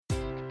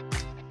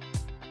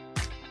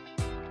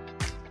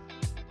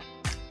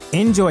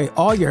Enjoy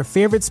all your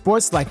favorite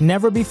sports like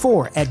never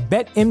before at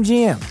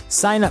BetMGM.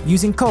 Sign up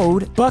using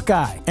code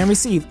Buckeye and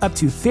receive up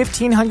to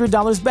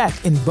 $1,500 back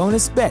in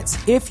bonus bets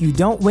if you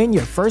don't win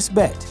your first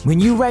bet. When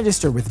you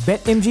register with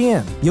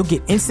BetMGM, you'll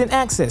get instant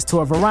access to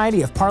a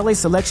variety of parlay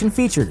selection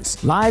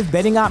features, live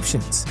betting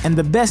options, and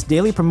the best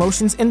daily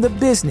promotions in the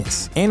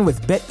business. And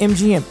with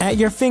BetMGM at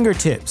your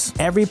fingertips,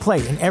 every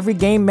play and every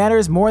game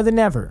matters more than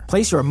ever.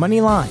 Place your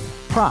money line,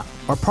 prop,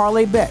 or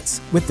parlay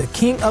bets with the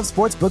king of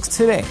sportsbooks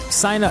today.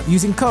 Sign up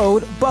using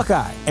code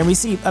Buckeye and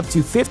receive up to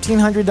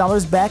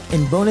 $1,500 back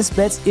in bonus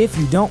bets if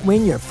you don't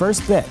win your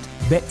first bet.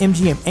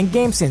 BetMGM and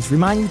GameSense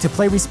remind you to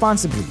play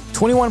responsibly.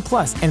 21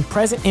 plus and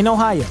present in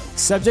Ohio,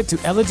 subject to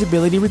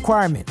eligibility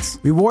requirements.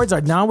 Rewards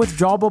are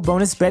non-withdrawable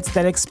bonus bets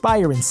that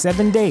expire in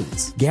 7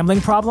 days. Gambling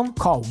problem?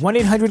 Call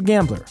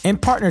 1-800-GAMBLER. In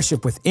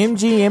partnership with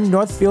MGM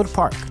Northfield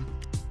Park.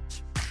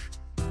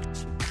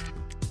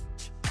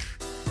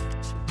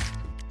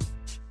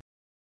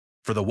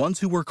 For the ones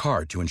who work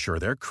hard to ensure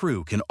their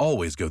crew can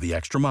always go the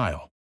extra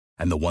mile,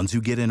 and the ones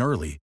who get in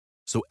early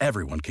so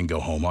everyone can go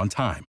home on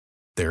time,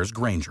 there's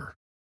Grainger,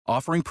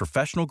 offering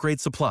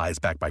professional-grade supplies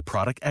backed by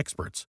product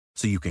experts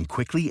so you can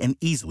quickly and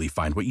easily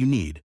find what you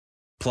need.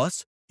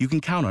 Plus, you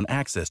can count on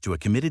access to a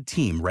committed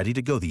team ready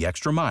to go the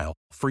extra mile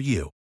for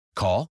you.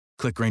 Call,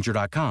 click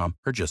Grainger.com,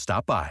 or just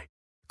stop by.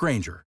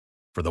 Grainger,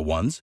 for the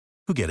ones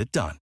who get it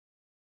done.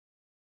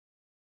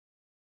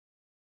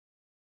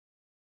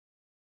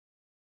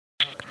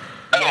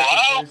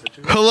 Hello?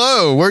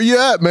 Hello, where you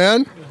at,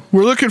 man?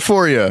 We're looking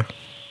for you.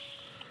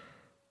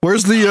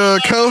 Where's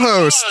the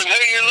co-host? Who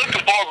you're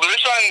looking for, but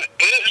this ain't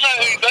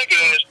who you think it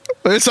is.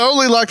 It's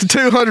only like the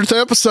 200th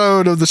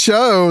episode of the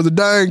show, the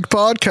dang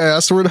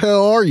podcast. Where the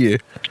hell are you?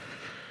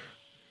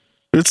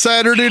 It's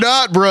Saturday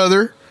night,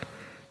 brother.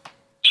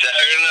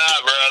 Saturday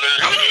night, brother.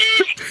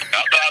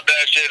 I thought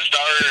that shit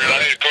started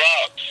at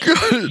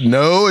 8 o'clock.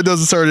 No, it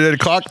doesn't start at 8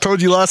 o'clock. I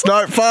told you last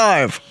night at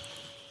 5.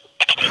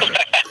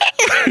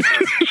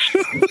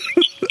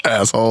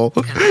 Asshole.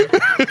 And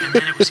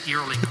then it was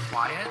eerily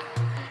quiet.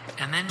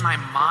 And then my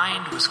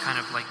mind was kind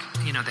of like,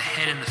 the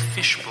head in the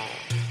fishbowl.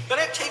 Then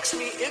it takes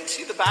me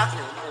into the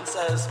bathroom and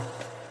says,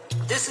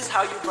 this is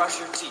how you brush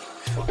your teeth.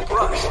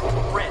 Brush,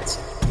 rinse,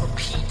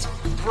 repeat.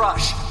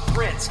 Brush,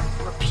 rinse,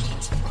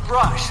 repeat.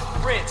 Brush,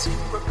 rinse,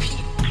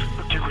 repeat.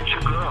 But there were 2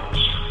 girls.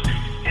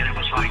 And it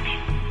was like,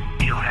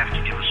 you'll have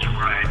to give us a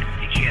ride.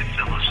 You can't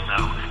tell us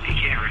no. You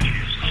can't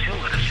refuse us. He'll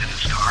let us in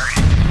his car.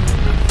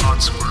 The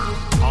thoughts were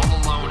all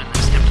alone in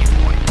this empty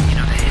void.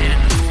 The head in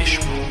the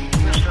fishbowl.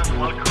 This doesn't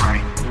look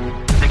right.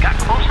 They got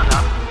close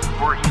enough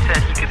where he said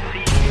he could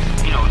see,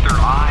 their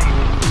eyes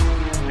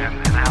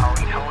and how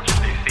intelligent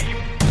they seem.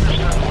 This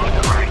doesn't look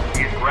right.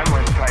 These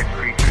gremlin type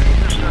creatures.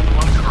 This doesn't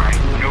look right.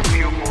 No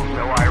pupils,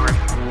 no iris,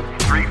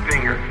 3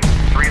 fingers,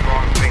 3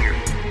 long fingers.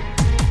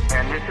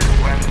 And this is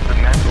when the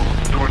mental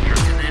torture.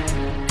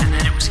 And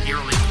then it was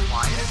eerily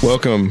quiet.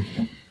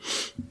 Welcome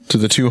to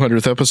the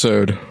 200th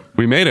episode.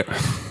 We made it.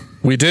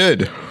 We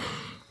did.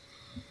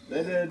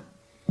 They did.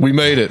 We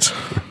made it.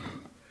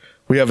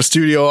 We have a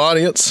studio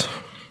audience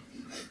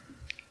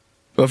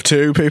of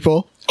 2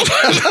 people.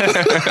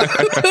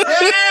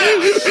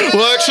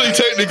 Well, actually,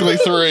 technically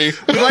 3.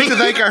 We'd like to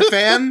thank our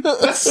fan.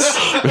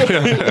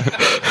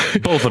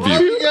 Both of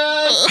you.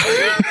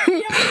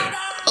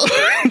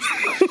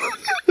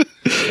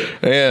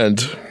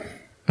 And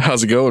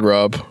how's it going,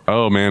 Rob?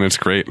 Oh, man, it's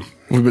great.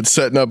 We've been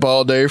setting up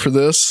all day for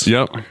this.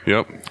 Yep.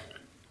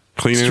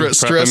 Cleaning, prepping,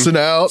 stressing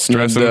out.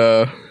 Stressing,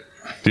 and,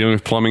 dealing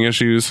with plumbing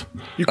issues.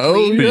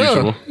 Oh, The yeah.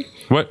 usual.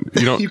 What?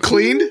 You don't? You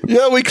cleaned?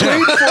 Yeah, we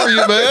cleaned for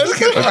you, man.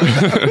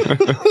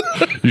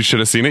 You should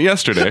have seen it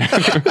yesterday.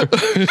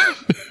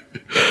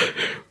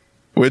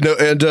 Wait, no,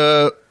 and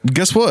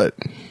guess what?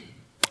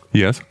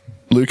 Yes.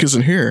 Luke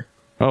isn't here.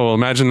 Oh, well,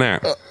 imagine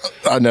that.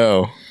 I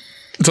know.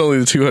 It's only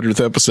the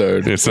 200th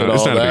episode. It's and not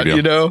all a that,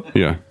 big deal.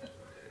 Yeah.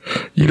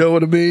 You know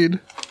what I mean?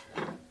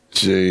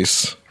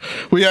 Jeez.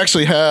 We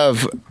actually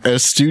have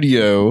as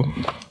studio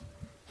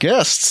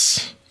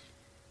guests.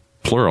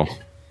 Plural.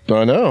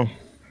 I know.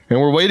 And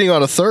we're waiting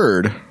on a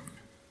third.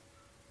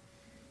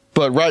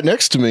 But right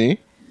next to me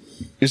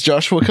is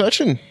Joshua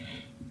Cutchin.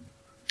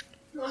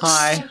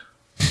 Hi.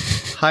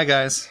 Hi,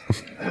 guys.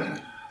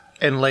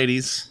 And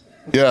ladies.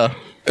 Yeah.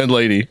 And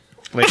lady.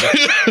 Lady.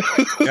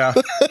 Yeah.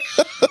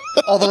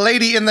 All the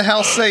lady in the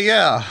house say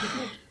yeah.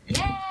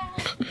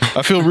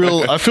 I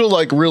feel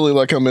like really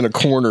like I'm in a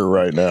corner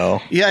right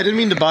now. Yeah, I didn't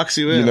mean to box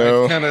you in. You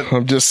know,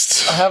 I'm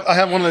just... I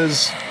have one of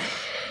those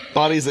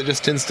bodies that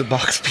just tends to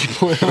box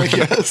people in, I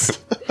guess.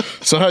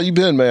 So how you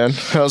been, man?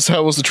 How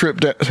was the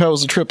trip? How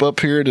was the trip up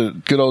here to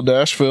good old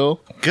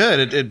Nashville?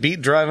 Good. It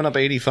beat driving up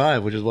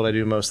 85, which is what I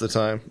do most of the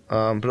time.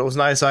 But it was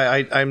nice.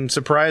 I'm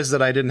surprised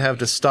that I didn't have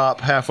to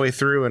stop halfway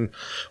through and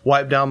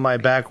wipe down my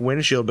back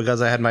windshield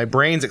because I had my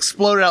brains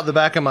exploded out the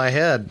back of my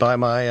head by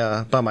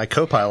my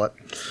co-pilot.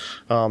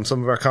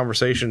 Some of our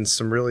conversations,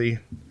 some really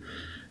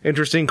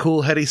interesting,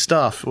 cool, heady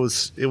stuff.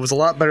 It was a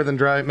lot better than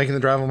making the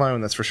drive on my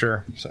own, that's for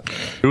sure. So,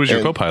 who was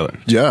your co-pilot?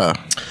 Yeah.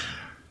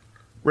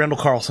 Randall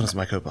Carlson is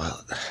my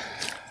co-pilot.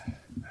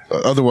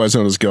 Otherwise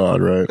known as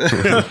God, right?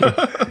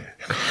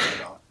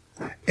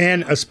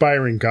 And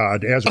aspiring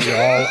God, as we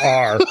all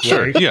are.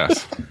 Sure. Right?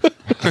 Yes.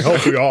 I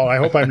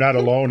hope I'm not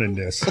alone in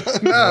this.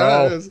 We're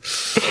all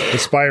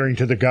aspiring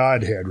to the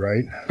Godhead,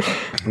 right?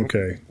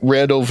 Okay.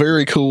 Randall,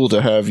 very cool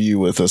to have you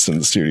with us in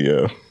the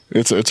studio.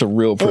 It's a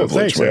real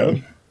privilege, thanks, man.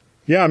 Adam.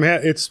 Yeah,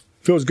 it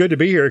feels good to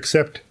be here,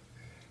 except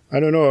I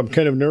don't know, I'm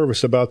kind of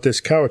nervous about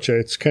this couch.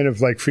 It's kind of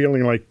like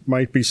feeling like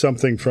might be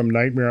something from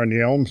Nightmare on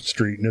the Elm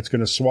Street, and it's going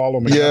to swallow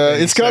me. Yeah,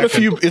 it's got a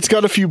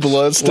few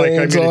blood like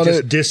I'm stains going on to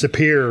just it.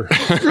 disappear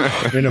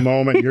in a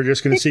moment. You're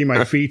just going to see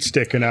my feet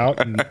sticking out.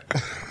 And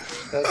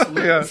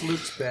That's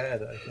Luke's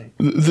bed, I think.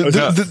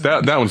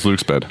 That one's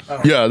Luke's bed.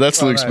 Yeah,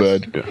 that's Luke's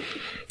bed.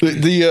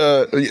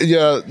 Yeah.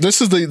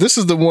 This is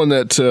the one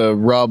that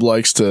Rob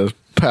likes to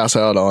pass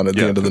out on at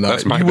the end of the night.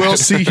 that's my You will bed.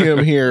 see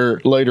him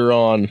here later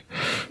on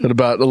at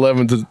about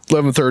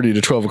 11:30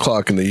 to 12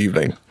 o'clock in the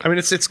evening. I mean,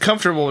 it's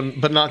comfortable,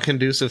 but not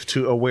conducive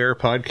to aware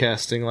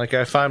podcasting. Like,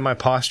 I find my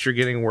posture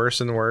getting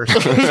worse and worse.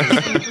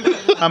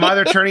 I'm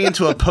either turning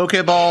into a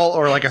Pokeball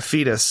or like a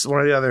fetus, one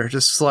or the other,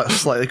 just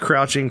slightly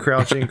crouching.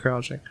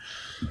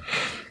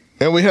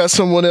 And we have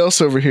someone else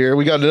over here.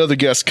 We got another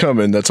guest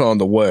coming that's on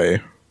the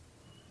way.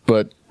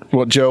 But,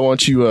 Joe, why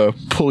don't you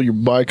pull your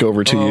mic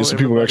over to you so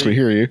people can actually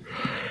hear you?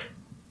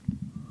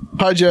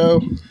 Hi,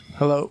 Joe.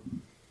 Hello.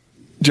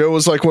 Joe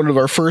was like one of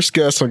our first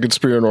guests on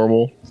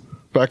Conspiranormal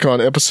back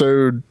on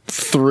episode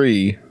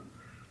 3.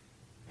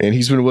 And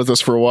he's been with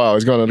us for a while.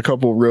 He's gone on a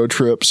couple of road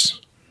trips.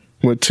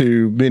 Went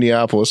to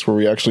Minneapolis where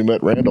we actually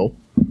met Randall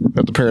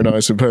at the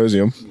Paradigm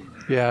Symposium.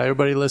 Yeah,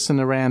 everybody listen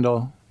to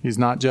Randall. He's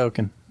not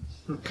joking.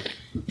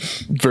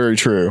 Very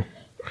true.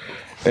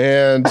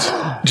 And,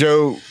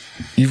 Joe,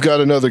 you've got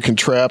another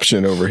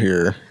contraption over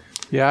here.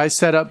 Yeah, I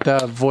set up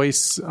the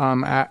voice,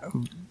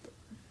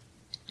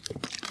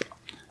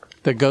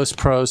 the Ghost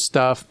Pro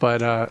stuff,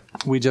 but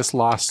we just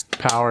lost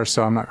power,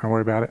 so I'm not going to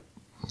worry about it.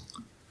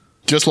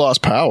 Just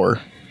lost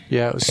power?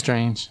 Yeah, it was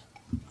strange.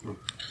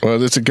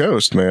 Well, it's a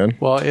ghost, man.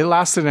 Well, it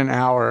lasted an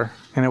hour,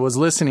 and it was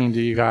listening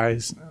to you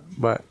guys,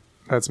 but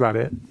that's about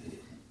it.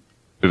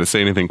 Did it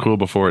say anything cool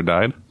before it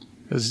died?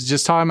 It was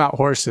just talking about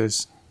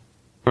horses.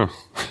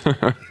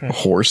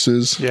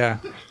 Horses? Yeah.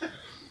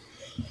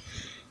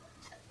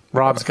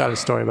 Rob's got a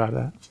story about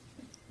that.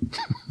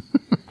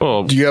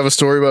 Well, do you have a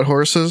story about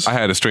horses? I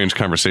had a strange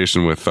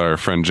conversation with our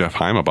friend Jeff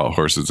Heim about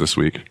horses this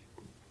week.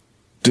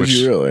 Did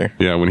you really?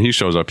 Yeah, when he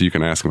shows up, you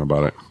can ask him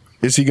about it.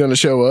 Is he going to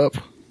show up?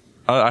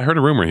 I heard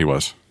a rumor he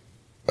was.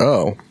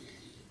 Oh.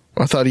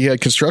 I thought he had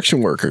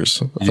construction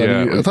workers.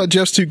 I thought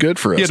Jeff's too good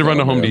for us. He had to run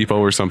to Home man. Depot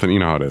or something. You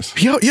know how it is.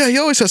 Yeah, he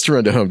always has to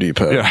run to Home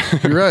Depot. Yeah.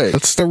 You're right.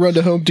 Let's still run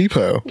to Home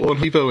Depot.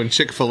 Home Depot and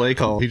Chick-fil-A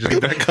call. He just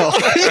made that call.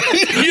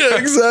 Yeah,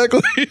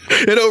 exactly.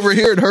 And over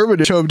here in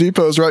Hermitage, Home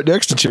Depot's right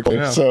next to Chick-fil-A.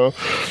 Yeah. So,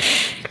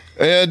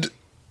 and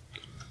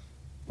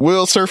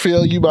Will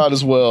Surfiel, you might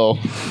as well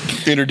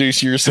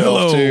introduce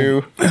yourself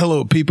too.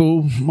 Hello,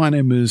 people. My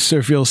name is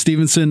Surfiel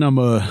Stevenson. I'm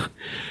a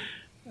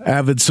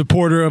avid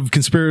supporter of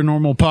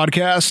Conspiranormal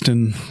podcast,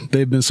 and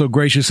they've been so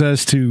gracious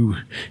as to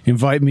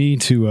invite me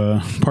to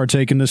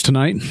partake in this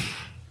tonight.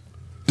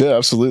 Yeah,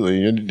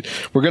 absolutely. And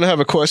we're going to have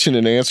a question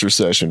and answer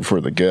session for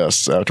the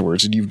guests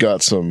afterwards. And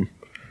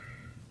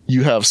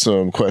you have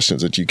some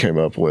questions that you came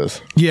up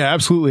with. Yeah,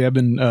 absolutely. I've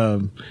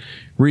been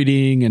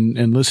reading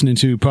and listening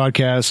to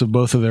podcasts of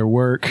both of their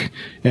work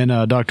and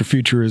Dr.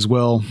 Future as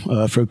well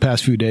for the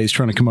past few days,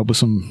 trying to come up with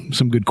some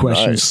good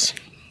questions.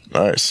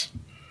 Nice.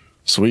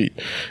 Sweet.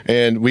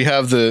 And we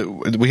have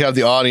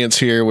the audience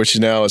here, which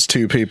now is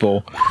 2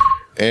 people.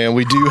 And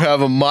we do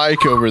have a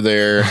mic over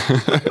there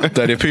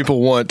that if people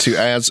want to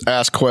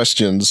ask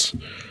questions,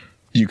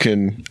 you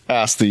can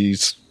ask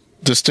these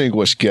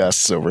distinguished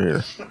guests over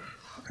here.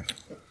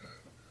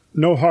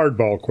 No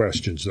hardball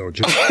questions, though.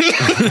 Just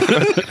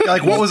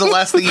like, what was the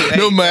last thing you ate?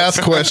 No math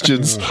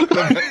questions.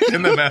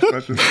 In the math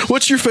questions.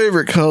 What's your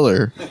favorite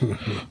color?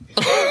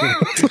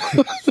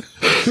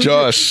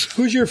 Josh.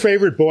 Who's your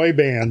favorite boy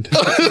band?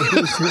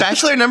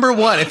 Bachelor number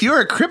 1. If you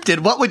were a cryptid,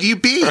 what would you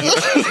be?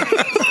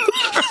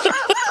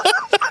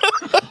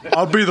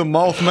 I'll be the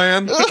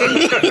Mothman.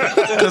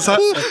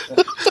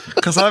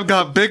 Because I've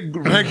got big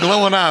red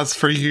glowing eyes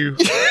for you.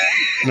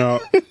 No.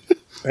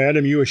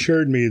 Adam, you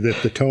assured me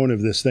that the tone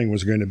of this thing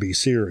was going to be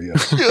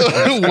serious.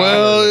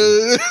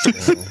 Well,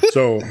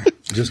 so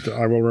just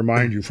I will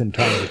remind you from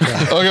time to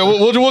time. Okay,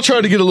 we'll try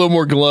to get a little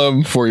more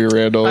glum for you,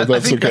 Randall. I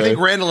That's think okay.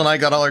 Randall and I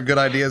got all our good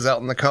ideas out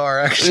in the car,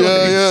 actually.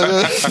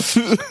 Yeah.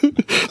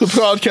 The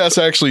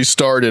podcast actually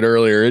started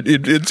earlier.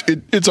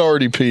 It's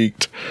already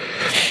peaked.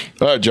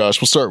 All right, Josh,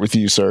 we'll start with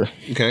you, sir.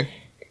 Okay.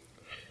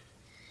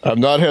 I've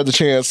not had the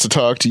chance to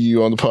talk to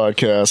you on the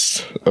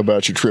podcast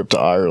about your trip to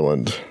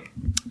Ireland.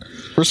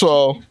 First of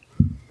all,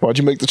 why'd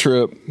you make the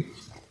trip?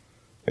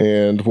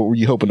 And what were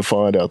you hoping to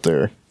find out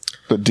there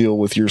that deal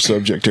with your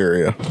subject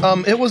area?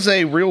 It was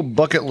a real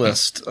bucket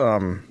list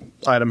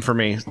item for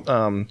me.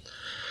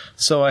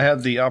 So I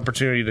had the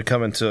opportunity to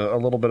come into a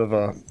little bit of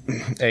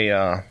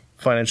a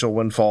financial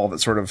windfall that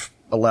sort of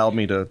allowed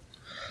me to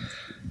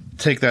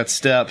take that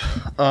step.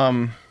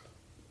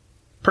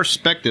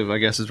 perspective, I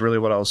guess, is really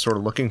what I was sort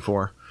of looking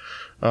for.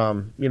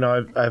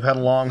 I've had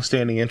a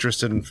long-standing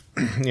interest in,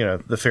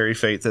 the fairy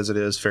faith as it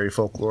is, fairy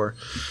folklore.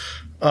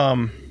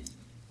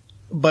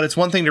 But it's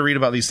one thing to read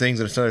about these things,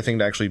 and it's another thing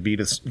to actually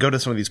go to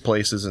some of these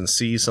places and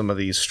see some of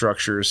these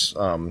structures,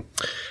 and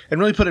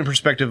really put in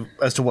perspective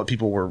as to what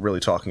people were really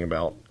talking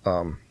about,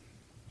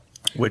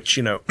 which,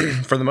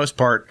 for the most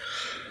part,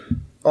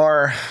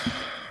 are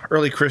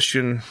early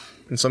Christian,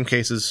 in some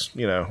cases,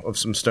 of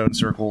some stone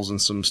circles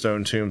and some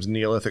stone tombs,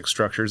 Neolithic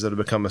structures that have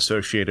become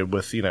associated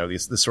with,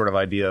 this sort of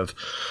idea of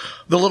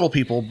the little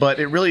people. But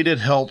it really did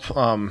help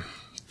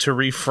to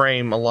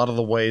reframe a lot of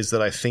the ways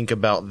that I think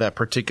about that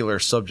particular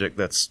subject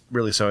that's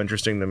really so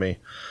interesting to me.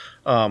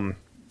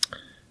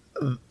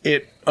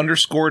 It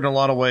underscored in a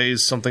lot of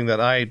ways something that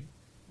I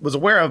was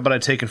aware of, but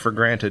I'd taken for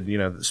granted,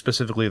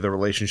 specifically the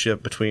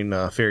relationship between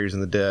fairies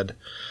and the dead.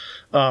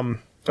 I'm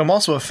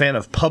also a fan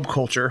of pub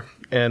culture,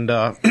 and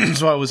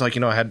so I was like,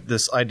 I had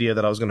this idea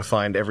that I was going to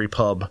find every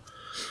pub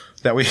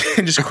that we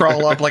can just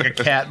crawl up like a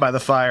cat by the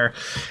fire.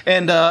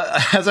 And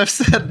as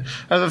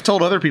I've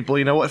told other people,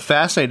 what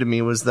fascinated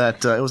me was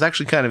that it was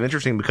actually kind of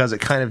interesting because it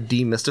kind of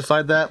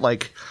demystified that.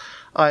 Like,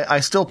 I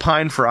still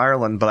pine for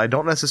Ireland, but I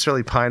don't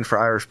necessarily pine for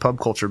Irish pub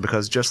culture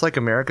because just like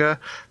America,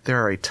 there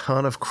are a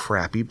ton of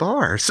crappy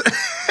bars.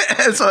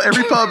 And so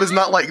every pub is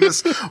not like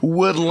this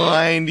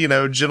wood-lined,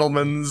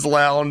 gentleman's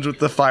lounge with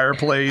the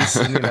fireplace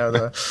and,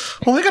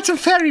 we got some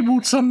fairy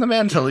boots on the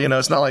mantle.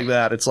 It's not like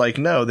that. It's like,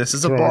 no, this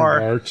is a bar.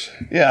 Darts.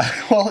 Yeah.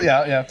 Well,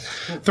 yeah.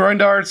 Throwing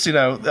darts,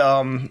 and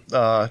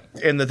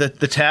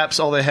the taps,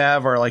 all they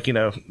have are like,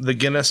 the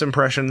Guinness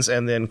impressions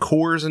and then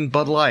Coors and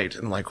Bud Light.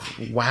 And like,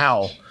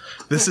 wow.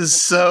 This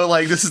is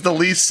this is the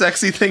least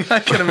sexy thing I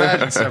can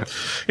imagine. So,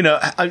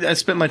 I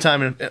spent my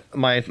time in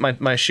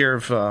my share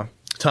of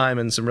time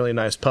in some really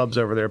nice pubs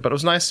over there, but it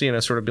was nice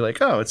to, sort of be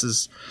like, oh, it's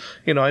as,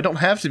 I don't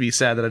have to be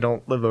sad that I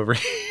don't live over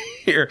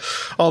here.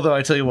 Although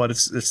I tell you what,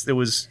 it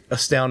was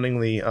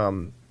astoundingly,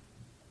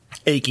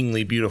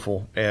 achingly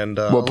beautiful. And,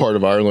 what part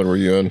of Ireland were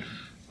you in?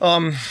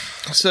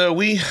 So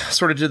we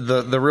sort of did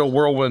the real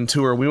whirlwind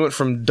tour. We went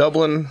from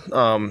Dublin,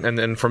 and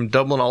then from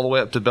Dublin all the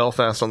way up to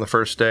Belfast on the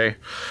first day.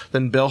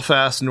 Then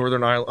Belfast,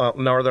 Northern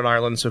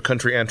Ireland, so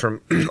County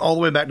Antrim, all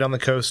the way back down the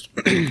coast,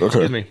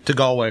 excuse me, to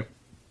Galway.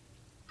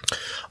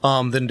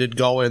 Then did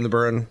Galway and the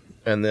Burren,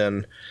 and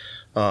then,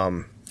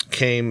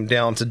 came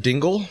down to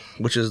Dingle,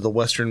 which is the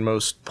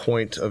westernmost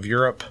point of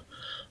Europe.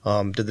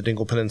 Did the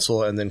Dingle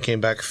Peninsula, and then came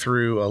back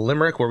through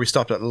Limerick, where we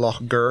stopped at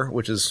Loch Gur,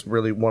 which is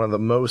really one of the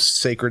most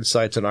sacred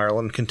sites in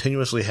Ireland,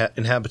 continuously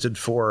inhabited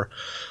for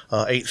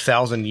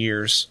 8,000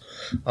 years.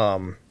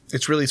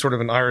 It's really sort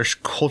of an Irish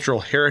cultural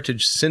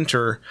heritage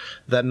center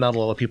that not a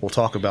lot of people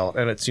talk about,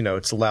 and it's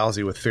it's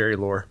lousy with fairy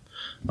lore.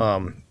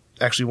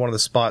 Actually, one of the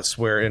spots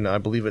where I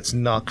believe it's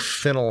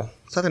Knockfinnell.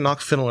 It's either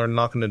Knockfinnell or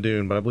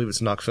Knocknadoon, but I believe it's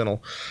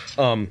Knockfinnell.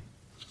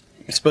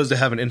 It's supposed to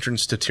have an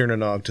entrance to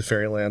Tirnanog, to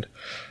fairyland.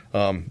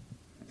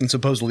 And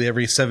supposedly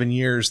every 7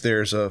 years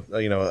there's a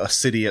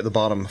city at the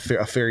bottom,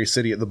 a fairy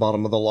city at the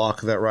bottom of the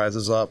loch that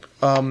rises up.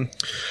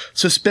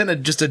 So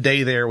spent just a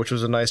day there, which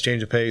was a nice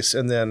change of pace,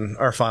 and then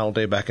our final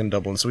day back in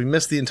Dublin. So we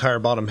missed the entire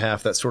bottom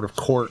half, that sort of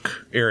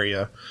Cork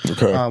area,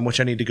 which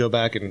I need to go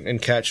back and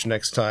catch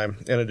next time,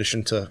 in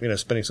addition to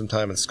spending some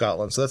time in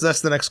Scotland. So that's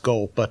the next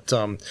goal. But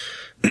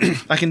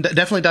I can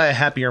definitely die a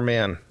happier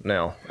man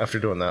now after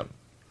doing that.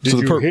 Did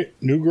you hit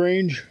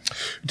Newgrange?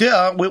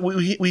 Yeah,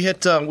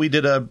 we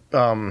did a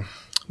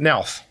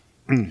Nowth.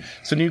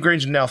 So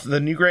Newgrange and Nowth. The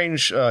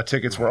Newgrange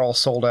tickets were all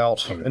sold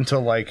out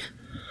until like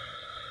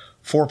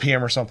 4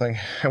 p.m. or something,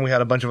 and we had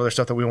a bunch of other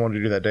stuff that we wanted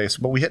to do that day.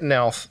 But we hit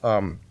Nowth,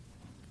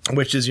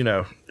 which is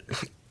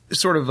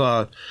sort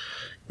of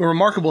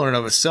remarkable in and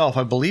of itself.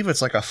 I believe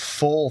it's like a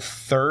full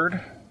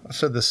third. I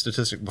said this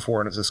statistic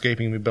before, and it's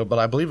escaping me, but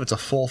I believe it's a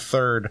full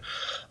third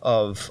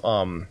of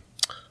the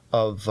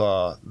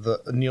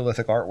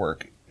Neolithic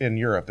artwork in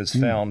Europe is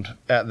found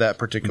at that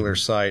particular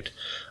site.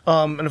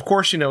 And of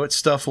course, it's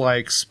stuff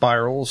like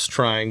spirals,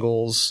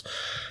 triangles,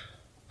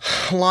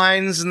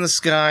 lines in the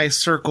sky,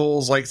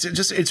 circles, like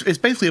it's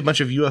basically a bunch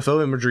of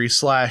UFO imagery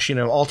 /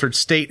 altered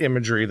state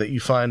imagery that you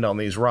find on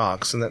these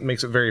rocks. And that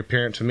makes it very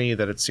apparent to me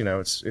that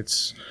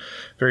it's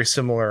very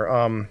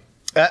similar.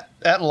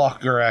 At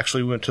Loch Gur,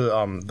 actually, we went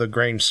to the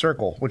Grange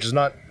Circle, which is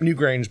not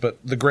Newgrange, but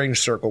the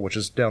Grange Circle, which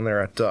is down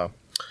there at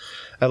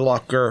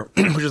Loch Gur,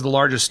 which is the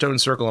largest stone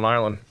circle in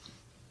Ireland.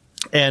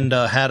 And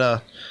had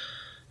a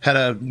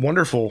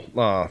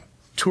wonderful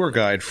tour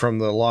guide from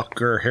the Loch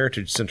Gur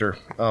Heritage Center,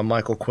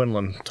 Michael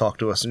Quinlan, talk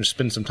to us and just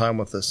spend some time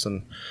with us.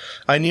 And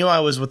I knew I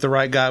was with the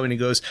right guy when he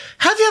goes,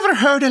 "Have you ever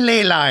heard of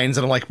ley lines?"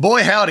 And I'm like,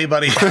 "Boy, howdy,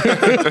 buddy."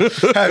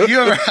 Have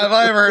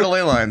I ever heard of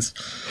ley lines?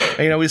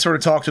 And, we sort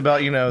of talked about,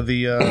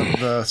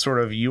 the sort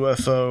of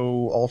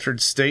UFO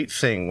altered state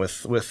thing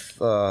with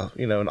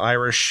an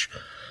Irish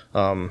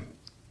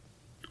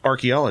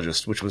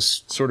archaeologist, which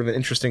was sort of an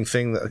interesting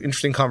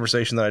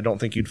conversation that I don't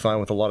think you'd find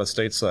with a lot of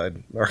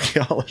stateside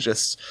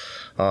archaeologists.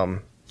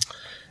 And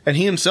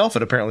he himself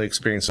had apparently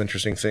experienced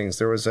interesting things.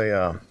 There was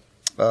a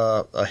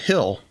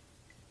hill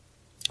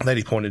that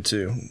he pointed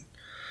to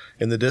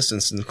in the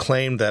distance, and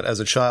claimed that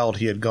as a child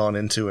he had gone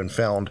into and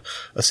found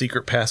a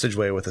secret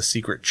passageway with a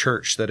secret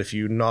church, that if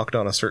you knocked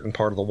on a certain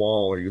part of the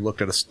wall or you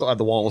looked at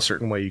the wall a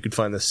certain way, you could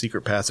find this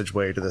secret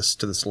passageway to this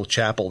little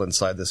chapel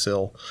inside this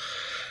hill.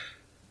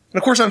 And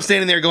of course I'm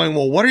standing there going,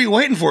 well, what are you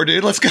waiting for,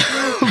 dude? Let's go.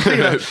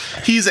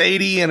 He's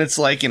 80 and it's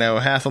like,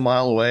 half a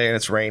mile away and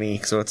it's rainy.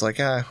 So it's like,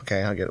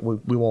 okay, I get it.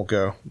 We won't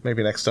go.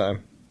 Maybe next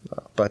time.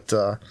 But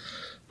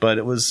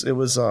it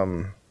was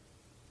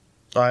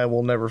I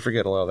will never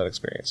forget a lot of that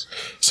experience.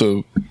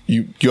 So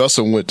you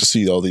also went to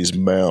see all these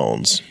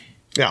mounds.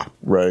 Yeah.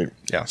 Right.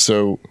 Yeah.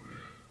 So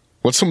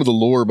what's some of the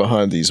lore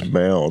behind these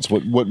mounds?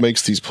 What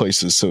makes these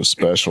places so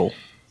special?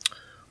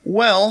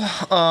 Well,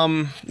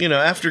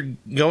 after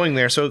going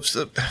there, so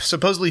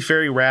supposedly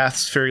fairy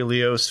raths, fairy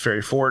leos,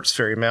 fairy forts,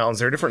 fairy mountains,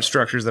 there are different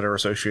structures that are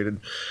associated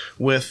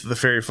with the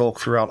fairy folk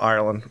throughout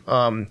Ireland.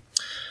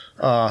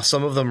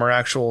 Some of them are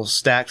actual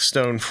stacked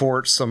stone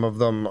forts. Some of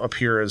them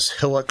appear as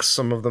hillocks.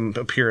 Some of them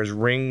appear as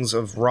rings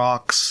of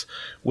rocks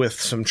with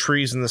some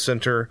trees in the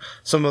center.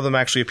 Some of them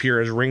actually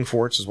appear as ring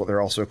forts, is what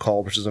they're also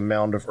called, which is a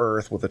mound of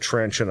earth with a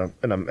trench and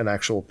an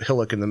actual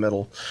hillock in the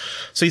middle.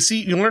 So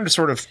you learn to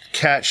sort of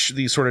catch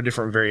these sort of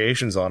different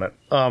variations on it.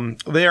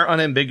 They are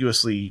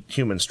unambiguously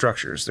human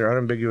structures. They're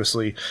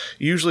unambiguously,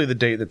 usually the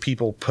date that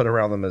people put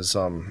around them is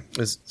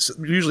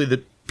usually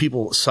the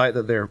people cite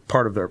that they're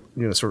part of their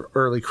sort of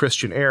early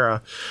Christian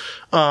era,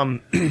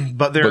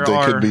 but they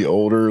could be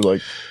older,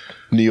 like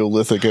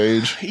Neolithic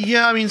age.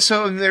 Yeah, I mean,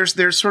 so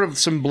there's sort of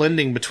some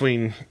blending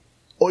between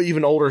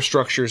even older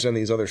structures and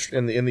these other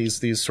in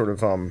these sort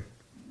of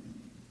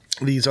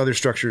these other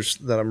structures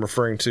that I'm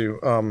referring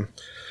to.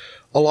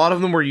 A lot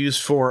of them were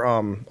used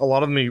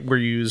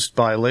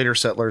by later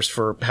settlers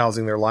for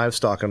housing their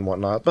livestock and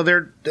whatnot, but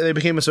they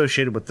became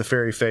associated with the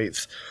fairy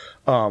faith.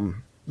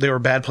 They were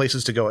bad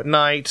places to go at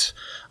night.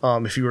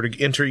 If you were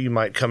to enter, you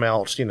might come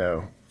out,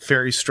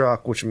 fairy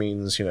struck, which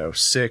means,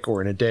 sick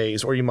or in a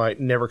daze, or you might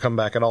never come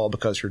back at all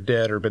because you're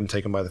dead or been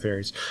taken by the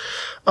fairies.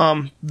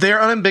 They're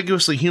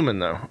unambiguously human,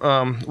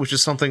 though, which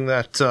is something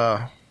that,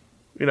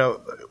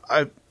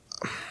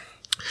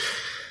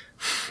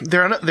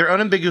 they're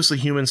unambiguously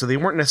human, so they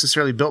weren't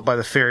necessarily built by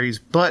the fairies.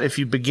 But if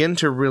you begin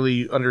to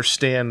really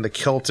understand the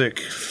Celtic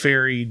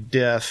fairy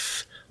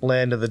death,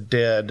 land of the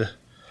dead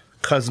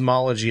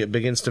cosmology, it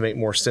begins to make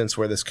more sense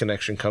where this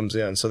connection comes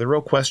in. So the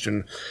real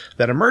question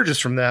that emerges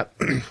from that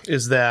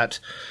is that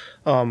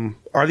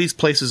are these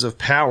places of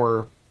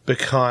power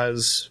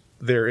because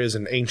there is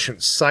an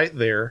ancient site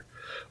there,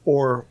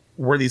 or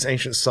were these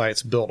ancient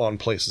sites built on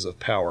places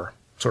of power?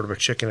 Sort of a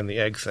chicken and the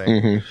egg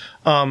thing.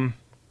 Mm-hmm.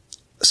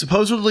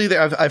 Supposedly,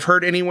 I've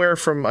heard anywhere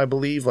from, I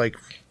believe, like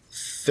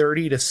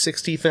 30 to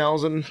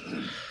 60,000.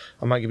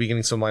 I might be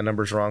getting some of my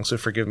numbers wrong, so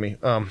forgive me.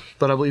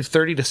 But I believe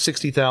 30 to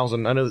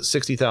 60,000. I know that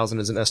 60,000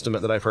 is an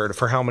estimate that I've heard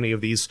for how many of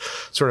these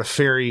sort of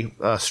fairy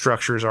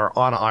structures are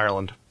on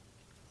Ireland,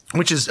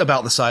 which is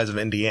about the size of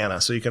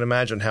Indiana. So you can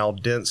imagine how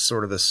dense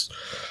sort of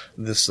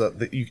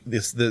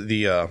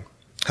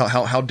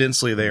how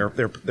densely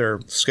they're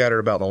scattered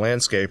about the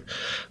landscape.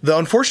 The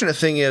unfortunate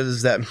thing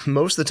is that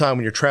most of the time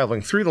when you're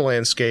traveling through the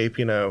landscape,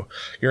 you're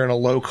in a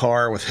low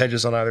car with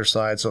hedges on either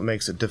side, so it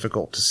makes it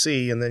difficult to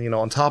see. And then,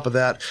 on top of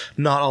that,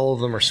 not all of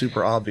them are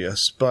super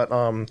obvious. But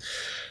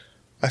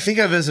I think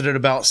I visited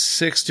about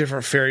 6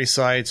 different fairy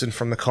sites, and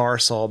from the car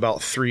saw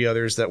about 3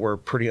 others that were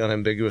pretty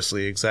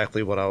unambiguously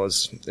exactly what I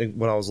was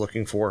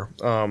looking for.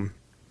 And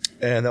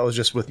that was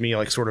just with me,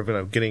 like, sort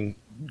of getting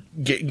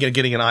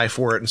an eye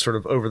for it, and sort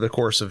of over the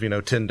course of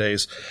 10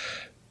 days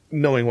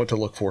knowing what to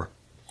look for.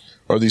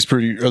 Are these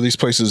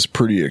places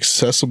pretty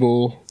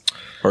accessible,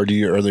 or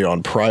are they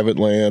on private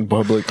land,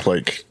 public?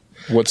 Like,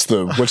 what's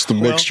the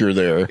mixture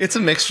there? It's a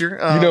mixture.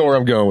 You know where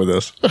I'm going with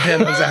this. I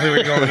know exactly where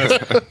you're going with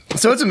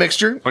this. So it's a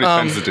mixture. How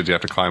many fences did you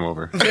have to climb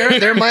over?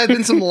 There might have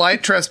been some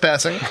light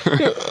trespassing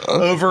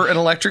over an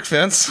electric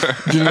fence.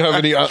 Did you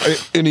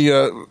have any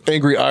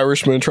angry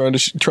Irishmen trying to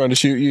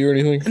shoot you or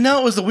anything?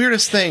 No, it was the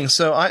weirdest thing.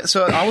 So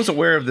I was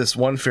aware of this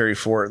one fairy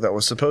fort that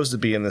was supposed to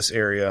be in this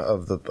area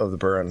of the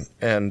Burren,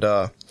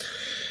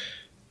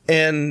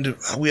 and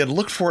we had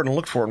looked for it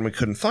and we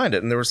couldn't find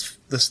it. And there was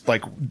this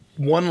like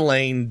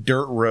 1-lane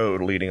dirt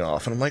road leading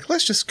off, and I'm like,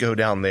 let's just go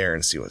down there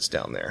and see what's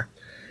down there.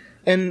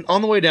 And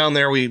on the way down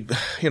there, we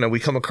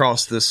come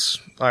across this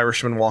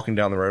Irishman walking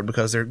down the road,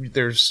 because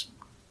there's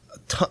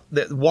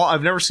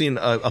I've never seen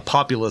a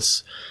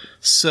populace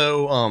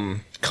so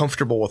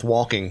comfortable with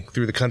walking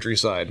through the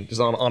countryside, just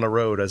on a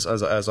road as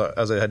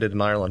I did in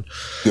Ireland.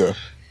 Yeah.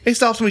 He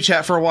stops and we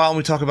chat for a while, and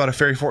we talk about a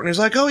fairy fort, and he's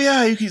like, "Oh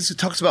yeah," he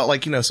talks about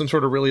like some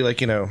sort of really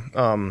like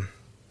a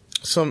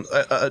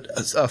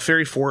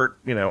fairy fort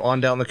on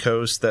down the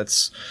coast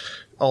that's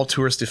all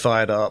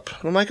touristified up.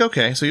 And I'm like,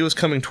 okay. So he was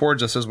coming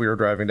towards us as we were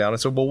driving down. I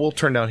said, well, we'll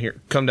come down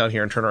here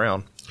and turn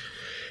around.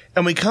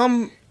 And we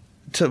come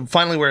to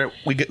finally where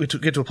we get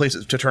to a place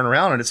to turn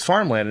around, and it's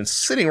farmland, and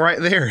sitting right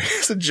there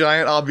is a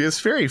giant, obvious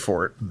fairy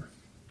fort.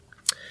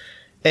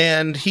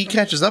 And he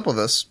catches up with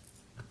us,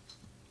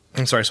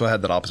 I'm sorry, so I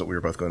had that opposite. We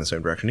were both going the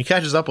same direction. He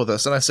catches up with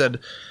us, and I said,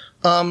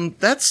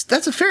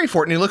 that's a fairy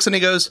fort. And he looks and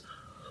he goes,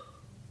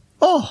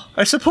 oh,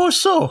 I suppose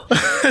so.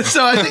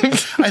 So I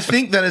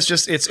think that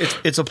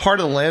it's a part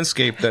of the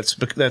landscape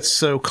that's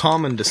so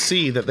common to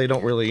see that they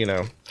don't really,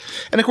 and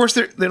of course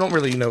they don't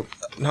really,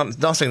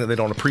 not saying that they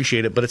don't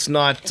appreciate it, but it's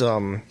not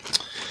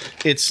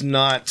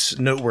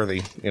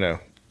noteworthy,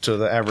 to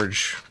the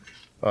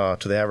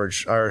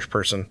average Irish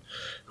person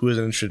who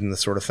isn't interested in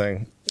this sort of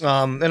thing.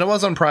 And it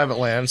was on private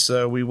land,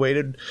 so we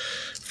waited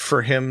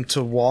for him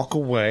to walk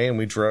away, and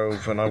we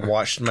drove, and I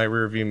watched my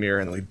rearview mirror,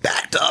 and we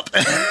backed up,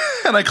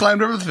 and I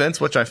climbed over the fence,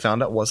 which I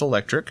found out was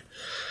electric.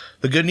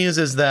 The good news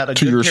is that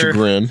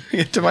chagrin.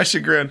 To my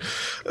chagrin.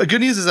 The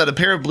good news is that a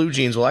pair of blue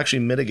jeans will actually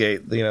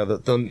mitigate,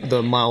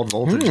 the mild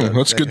voltage.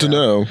 That's good to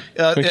know.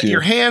 Thank you. If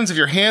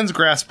your hands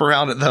grasp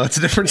around it, though, it's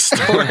a different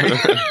story.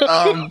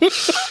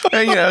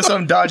 And so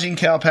I'm dodging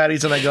cow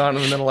patties, and I got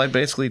in the middle. I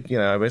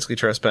basically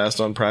trespassed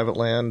on private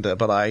land,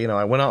 but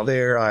I went out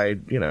there. I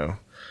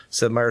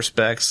said my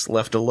respects,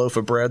 left a loaf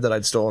of bread that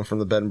I'd stolen from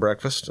the bed and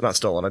breakfast. Not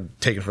stolen, I'd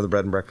taken from the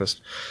bread and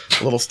breakfast.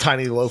 A little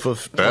tiny loaf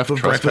of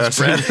breakfast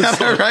bread.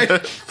 Right?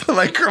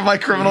 my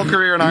criminal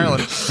career in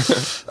Ireland.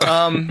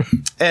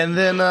 And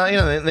then,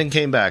 then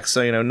came back.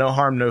 So, no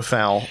harm, no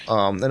foul.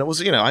 And it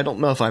was, I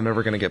don't know if I'm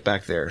ever going to get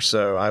back there.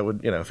 So I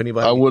would, if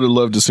anybody. I would have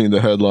loved to seen the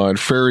headline,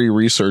 fairy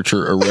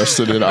researcher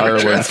arrested in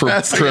Ireland for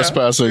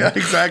trespassing. Yeah,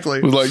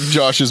 exactly. With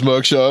Josh's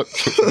mugshot.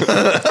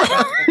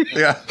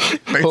 Yeah,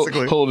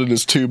 basically. Holding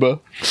his tuba.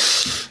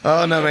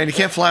 Oh no, man! You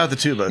can't fly with the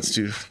tuba. It's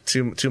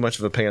too much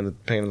of a pain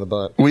in the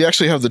butt. We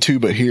actually have the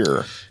tuba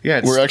here.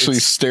 Yeah, we're actually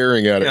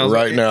staring at it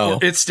right now.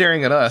 It's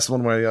staring at us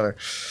one way or the other.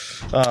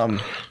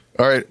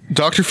 All right,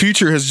 Dr.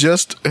 Future has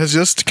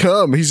just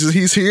come.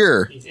 He's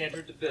here. He's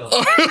entered the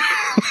building.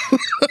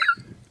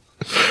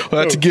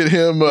 We'll have to get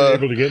him.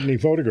 Able to get any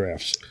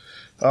photographs?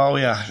 Oh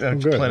yeah,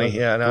 good. Plenty.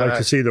 Yeah, I'd like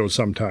to see those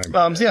sometime.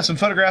 Yeah, some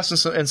photographs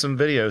and some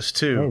videos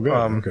too. Oh,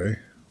 good. Okay.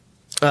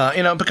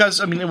 Because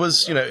it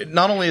was,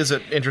 not only is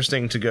it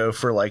interesting to go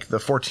for the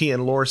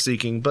Fortean lore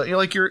seeking, but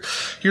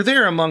you're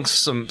there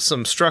amongst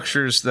some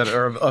structures that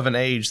are of an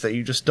age that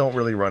you just don't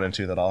really run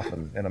into that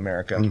often in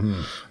America.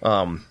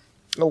 Mm-hmm.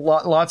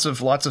 Lots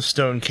of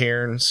stone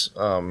cairns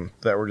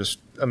that were just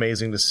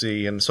amazing to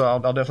see, and so I'll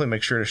definitely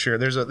make sure to share.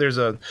 There's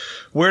a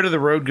Where Did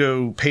the Road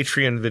Go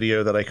Patreon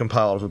video that I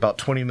compiled of about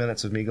 20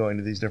 minutes of me going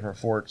to these different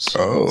forts,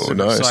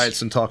 nice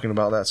sites, and talking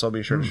about that. So I'll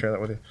be sure to share that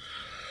with you.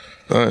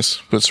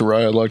 Nice, but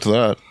Soraya liked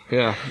that.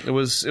 Yeah, it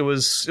was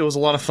a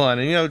lot of fun,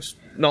 and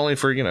not only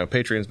for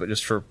Patreons, but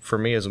just for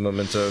me as a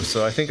memento.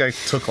 So I think I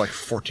took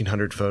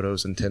 1,400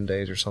 photos in 10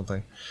 days or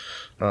something.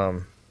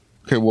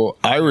 Okay, well,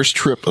 Irish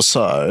trip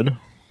aside,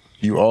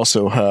 you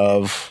also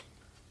have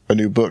a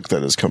new book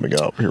that is coming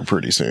out here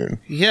pretty soon.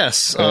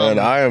 Yes, and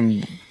I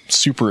am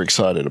super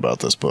excited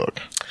about this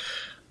book.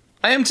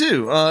 I am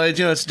too.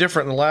 It's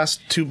different. The last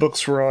two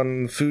books were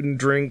on food and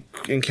drink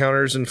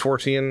encounters in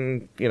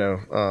Fortean.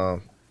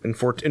 In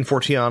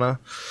Fortiana,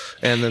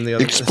 and then the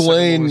other.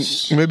 Explain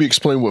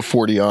what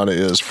Fortiana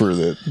is for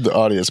the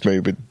audience,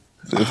 maybe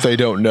if they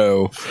don't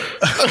know.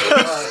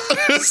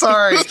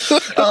 Sorry. So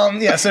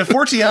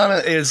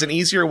Fortiana is an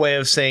easier way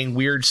of saying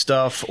weird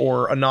stuff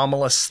or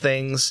anomalous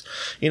things.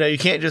 You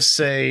can't just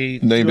say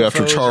named UFOs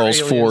after Charles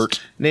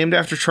Fort. Named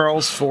after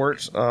Charles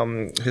Fort,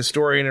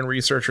 historian and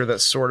researcher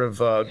that sort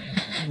of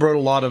wrote a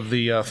lot of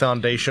the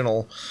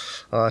foundational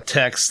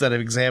texts that have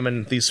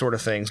examined these sort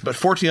of things. But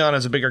Fortiana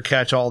is a bigger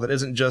catch-all that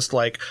isn't just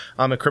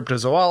I'm a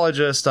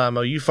cryptozoologist, I'm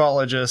a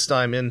ufologist,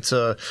 I'm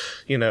into,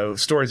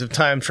 stories of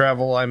time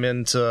travel, I'm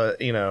into,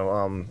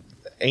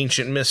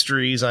 ancient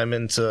mysteries, I'm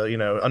into,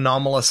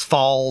 anomalous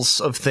falls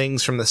of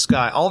things from the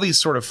sky. All these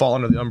sort of fall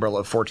under the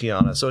umbrella of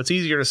Fortiana. So it's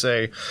easier to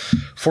say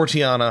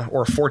Fortiana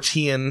or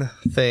Fortean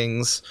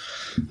things,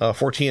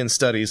 Fortean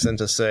studies than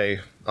to say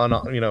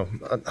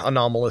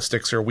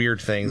anomalistics or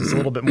weird things. It's a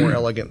little bit more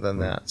elegant than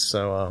that.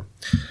 So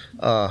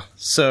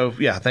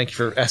yeah, thank you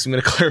for asking me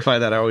to clarify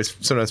that. I always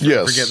sometimes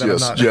forget that I'm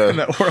not in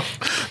that world.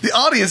 The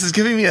audience is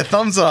giving me a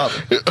thumbs up.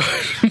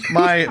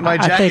 My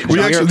jacket.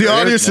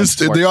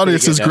 The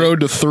audience has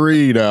grown to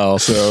 3 now,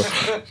 so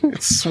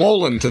it's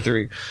swollen to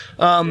 3.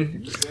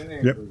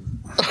 Yep.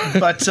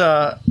 But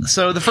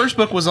so the first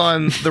book was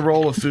on the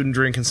role of food and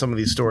drink in some of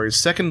these stories.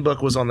 Second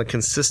book was on the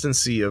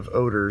consistency of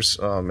odors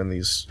in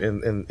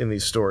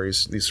these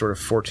stories, these sort of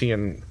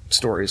Fortean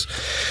stories.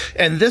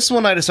 And this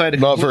one I decided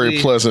not very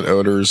pleasant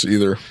odors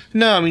either.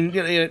 No, I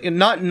mean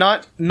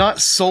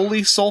not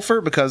solely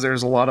sulfur, because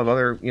there's a lot of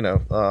other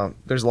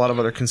there's a lot of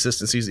other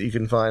consistencies that you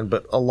can find,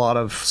 but a lot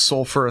of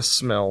sulfurous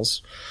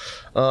smells.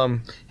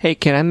 Hey,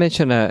 can I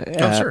mention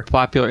a sure.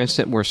 popular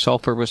incident where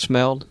sulfur was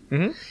smelled?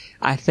 Mm-hmm.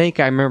 I think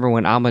I remember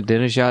when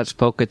Ahmadinejad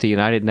spoke at the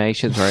United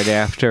Nations right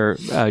after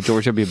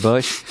George W.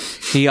 Bush.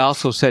 He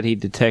also said he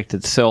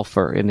detected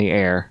sulfur in the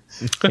air.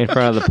 in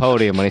front of the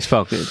podium when he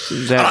spoke.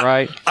 Is that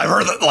right? I've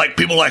heard that like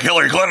people like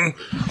Hillary Clinton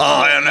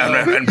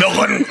and Bill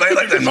Clinton,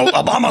 and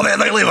Obama,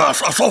 they leave a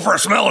sulfur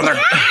smell in their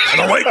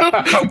weight.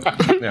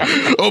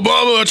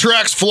 Obama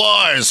attracts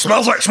flies.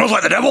 Smells like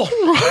the devil.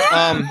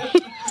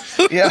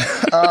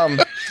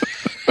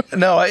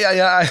 No, I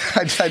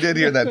did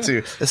hear that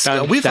too.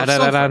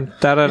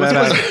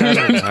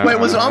 Wait,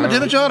 was it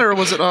Ahmadinejad or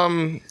was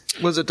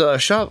it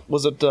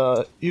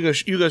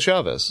Hugo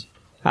Chavez?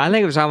 I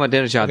think it was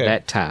Ahmadinejad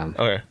that time.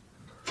 Okay.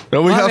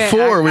 No, we have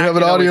four. We have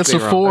an audience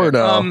of four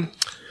now.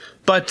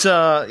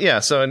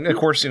 So and of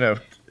course,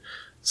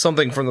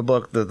 something from the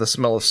book, the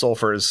smell of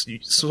sulfur is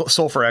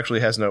sulfur actually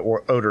has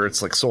no odor.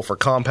 It's like sulfur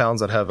compounds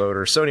that have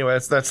odor. So anyway,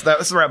 that's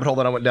the rabbit hole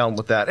that I went down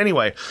with that.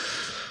 Anyway,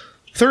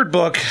 third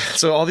book.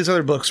 So all these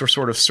other books were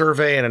sort of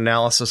survey and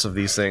analysis of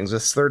these things.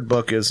 This third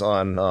book is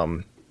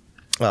on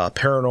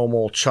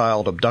paranormal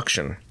child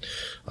abduction,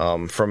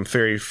 from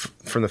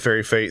the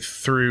fairy faith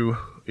through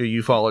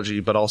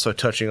ufology, but also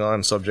touching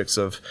on subjects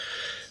of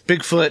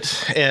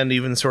Bigfoot and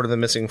even sort of the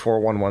missing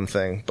 411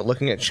 thing, but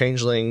looking at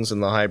changelings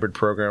and the hybrid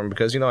program,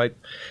 because,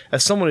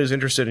 as someone who's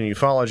interested in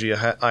ufology,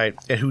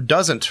 and who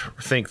doesn't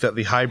think that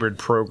the hybrid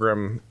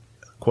program,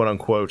 quote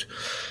unquote,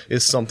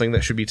 is something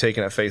that should be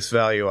taken at face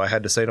value, I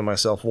had to say to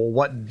myself, well,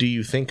 what do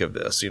you think of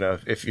this?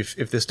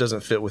 If this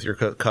doesn't fit with your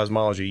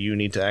cosmology, you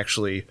need to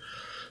actually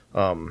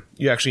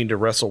need to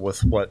wrestle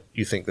with what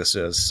you think this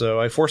is. So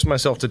I forced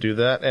myself to do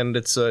that, and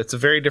it's a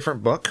very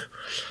different book,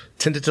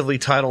 tentatively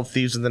titled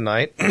Thieves in the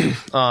Night.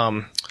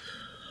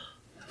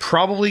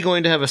 Probably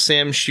going to have a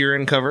Sam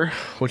Sheeran cover,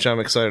 which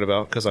I'm excited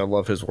about because I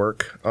love his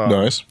work.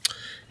 Nice.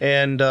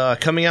 And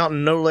coming out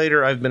no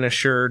later, I've been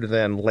assured,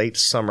 than late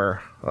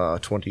summer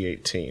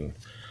 2018.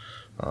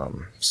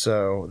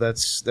 So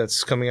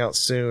that's coming out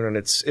soon, and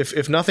it's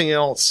if nothing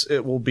else,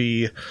 it will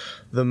be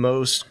the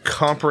most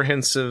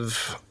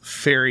comprehensive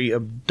fairy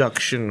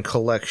abduction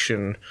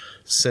collection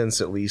since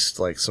at least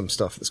like some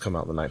stuff that's come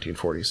out in the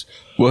 1940s.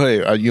 Well,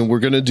 hey, we're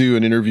going to do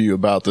an interview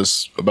about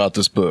this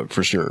book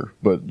for sure,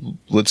 but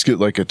let's get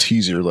like a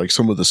teaser, like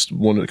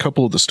a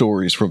couple of the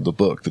stories from the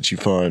book that you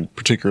find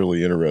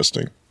particularly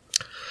interesting.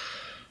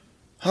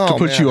 To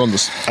put you on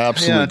the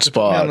absolute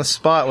spot. Put me on the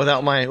spot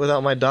without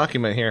my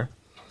document here.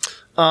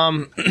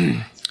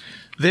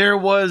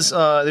 There's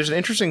an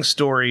interesting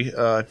story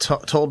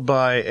told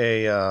by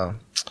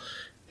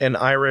an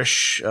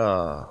Irish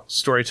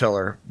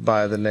storyteller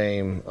by the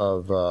name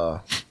of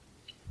I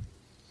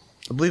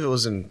believe it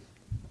was in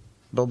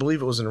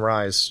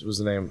Rise was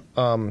the name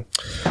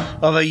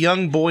of a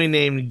young boy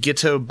named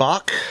Gitto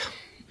Bach,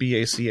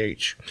 Bach,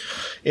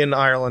 in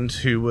Ireland,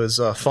 who was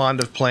fond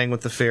of playing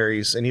with the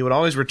fairies, and he would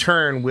always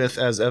return with,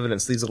 as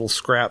evidence, these little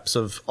scraps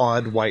of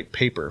odd white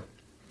paper.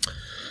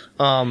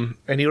 And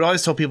he would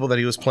always tell people that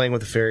he was playing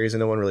with the fairies, and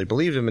no one really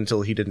believed him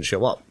until he didn't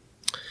show up.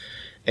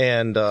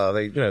 And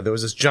there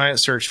was this giant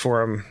search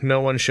for him. No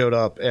one showed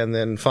up, and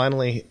then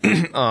finally,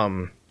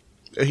 no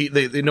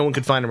one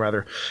could find him,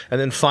 rather. And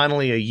then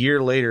finally, a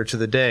year later to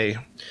the day,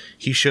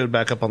 he showed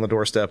back up on the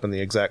doorstep in the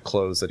exact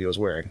clothes that he was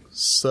wearing,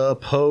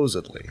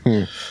 supposedly.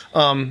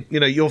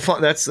 You'll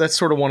find that's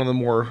sort of one of the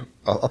more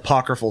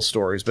apocryphal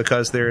stories,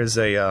 because there is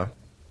a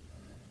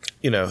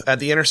at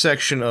the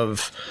intersection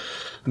of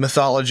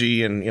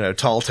mythology and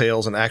tall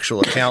tales and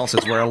actual accounts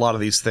is where a lot of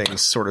these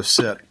things sort of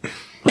sit.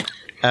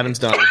 Adam's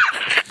done.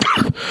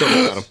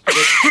 Adam.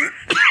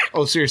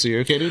 Oh, seriously, you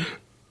okay, dude?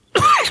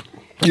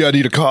 Yeah, I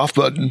need a cough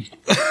button.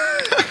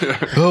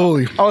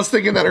 Holy! I was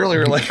thinking that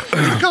earlier. Like,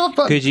 cough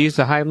button. Could you use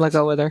the Heimlich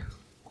over there?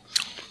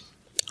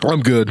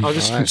 I'm good. I'll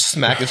just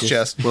smack his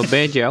chest. We'll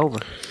bend you over.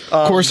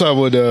 Of course, I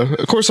would.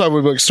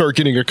 Like, start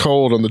getting a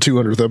cold on the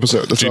 200th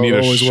episode. That's Do you need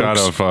a shot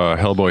of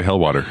Hellboy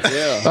Hellwater?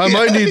 Yeah, I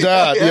might need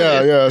that.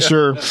 yeah,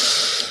 sure.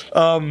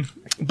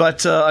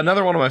 But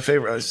another one of my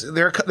favorites.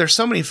 There's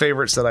so many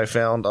favorites that I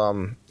found.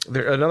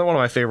 Another one of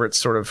my favorites,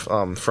 sort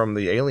of from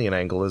the alien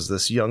angle, is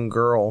this young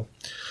girl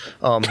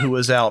who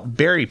was out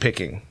berry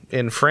picking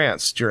in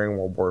France during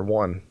World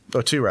War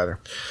II, rather.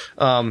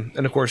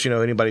 And of course,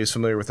 anybody who's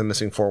familiar with the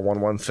missing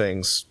 411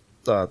 things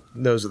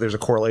knows that there's a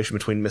correlation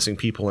between missing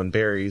people and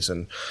berries,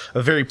 and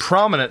a very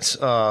prominent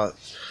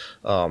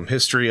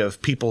history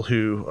of people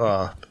who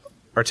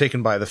are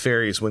taken by the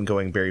fairies when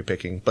going berry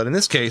picking. But in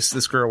this case,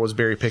 this girl was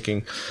berry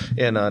picking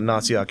in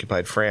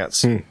Nazi-occupied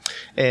France,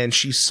 and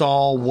she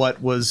saw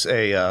what was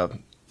a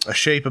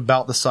shape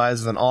about the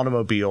size of an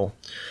automobile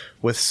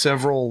with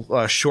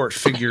several short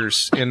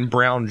figures in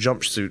brown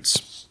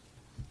jumpsuits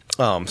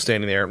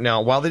standing there.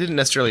 Now, while they didn't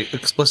necessarily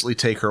explicitly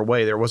take her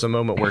away, there was a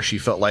moment where she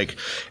felt like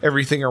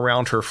everything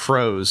around her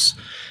froze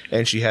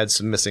and she had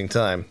some missing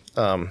time.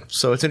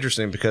 So it's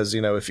interesting because,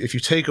 if you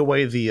take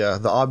away the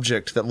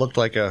object that looked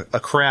like a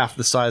craft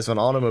the size of an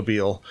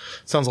automobile,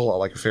 it sounds a lot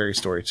like a fairy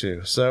story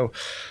too. So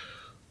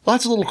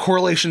lots of little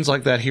correlations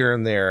like that here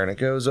and there, and it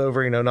goes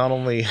over, not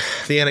only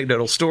the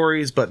anecdotal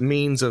stories, but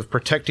means of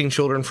protecting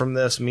children from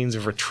this, means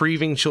of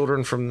retrieving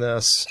children from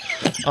this,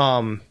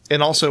 and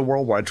also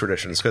worldwide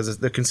traditions, because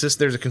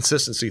there's a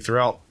consistency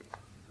throughout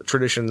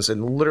traditions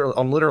on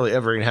literally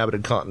every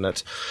inhabited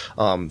continent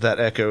that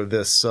echo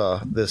the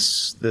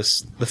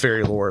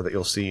fairy lore that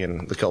you'll see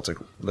in the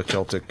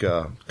Celtic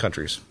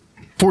countries.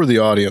 For the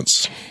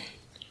audience,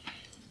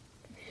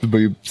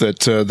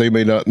 that they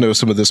may not know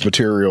some of this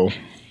material,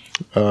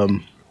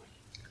 kind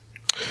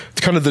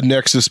of the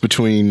nexus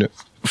between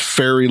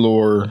fairy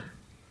lore,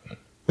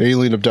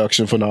 alien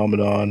abduction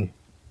phenomenon,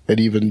 and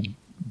even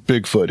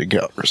Bigfoot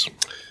encounters.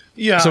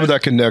 Yeah, some of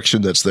that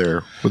connection that's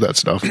there with that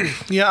stuff.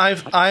 Yeah,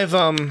 I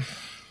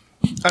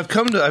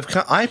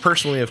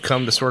personally have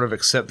come to sort of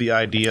accept the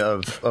idea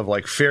of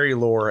like fairy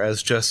lore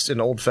as just an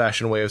old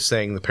fashioned way of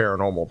saying the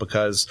paranormal,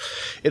 because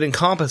it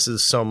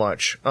encompasses so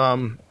much.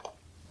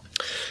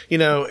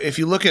 If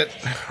you look at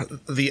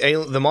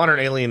the modern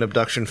alien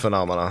abduction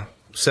phenomena,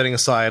 setting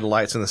aside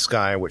lights in the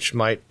sky, which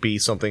might be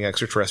something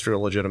extraterrestrial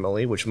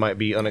legitimately, which might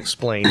be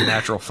unexplained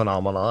natural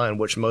phenomena, and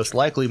which most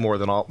likely more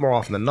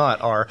often than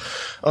not are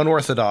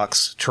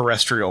unorthodox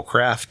terrestrial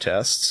craft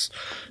tests.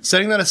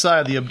 Setting that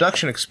aside, the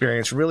abduction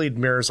experience really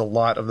mirrors a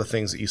lot of the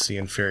things that you see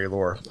in fairy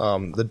lore.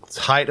 The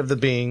height of the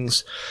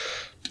beings,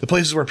 the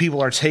places where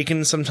people are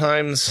taken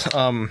sometimes,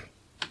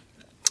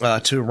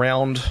 to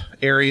round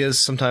areas,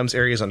 sometimes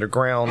areas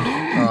underground.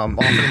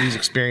 Often in these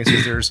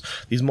experiences, there's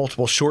these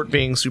multiple short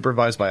beings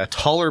supervised by a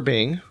taller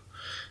being.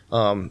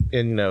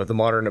 In the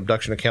modern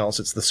abduction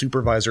accounts, it's the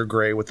supervisor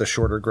gray with the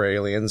shorter gray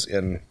aliens.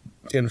 In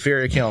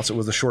fairy accounts, it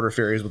was the shorter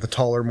fairies with the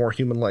taller, more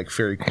human-like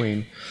fairy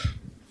queen.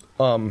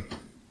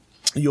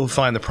 You'll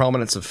find the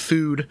prominence of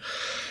food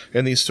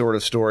in these sort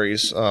of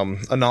stories,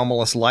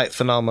 anomalous light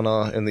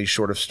phenomena in these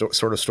sort of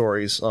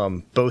stories.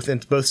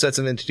 Both sets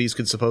of entities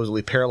could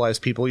supposedly paralyze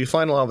people. You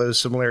find a lot of those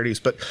similarities,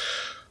 but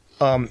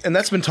and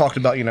that's been talked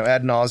about,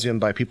 ad nauseum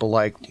by people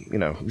like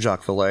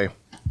Jacques Vallée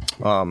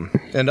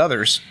and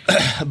others.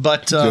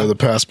 But the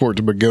passport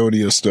to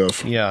Begonia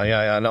stuff. Yeah.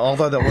 And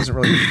although that wasn't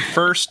really the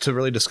first to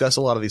really discuss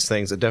a lot of these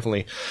things, he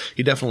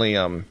definitely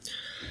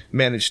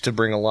managed to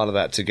bring a lot of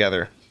that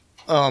together.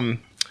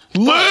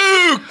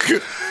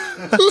 Luke.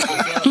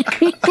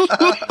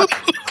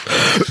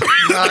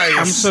 Nice.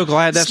 I'm so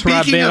glad that's where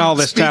I've been all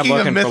this time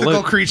looking for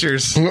Luke.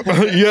 Creatures.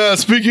 Yeah,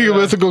 speaking of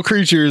mythical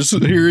creatures,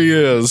 here he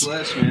is.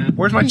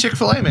 Where's my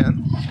Chick-fil-A,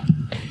 man?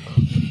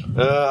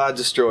 I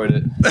destroyed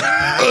it.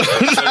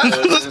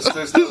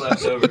 There's no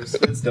leftovers.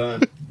 It's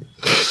done.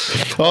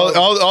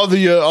 All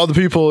the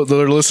people that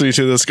are listening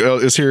to this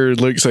is here.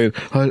 Luke saying,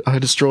 "I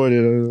destroyed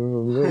it."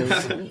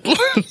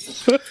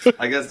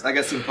 I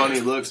got some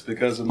funny looks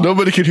because of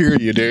nobody could hear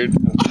you, dude.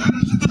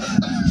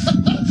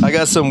 I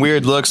got some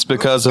weird looks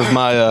because of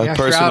my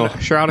personal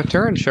Shroud of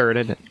Turin shirt,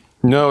 isn't it?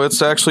 No,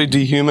 it's actually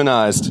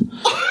dehumanized.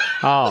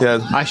 Oh, yeah.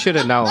 I should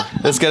have known.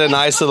 It's got a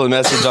nice little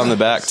message on the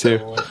back too.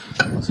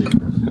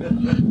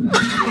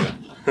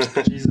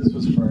 Jesus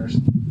was first.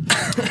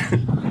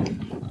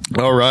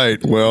 All right.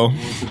 Well,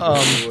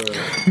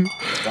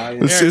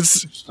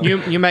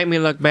 you make me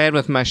look bad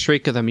with my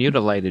Shriek of the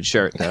Mutilated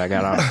shirt that I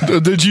got on.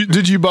 Did you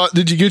get your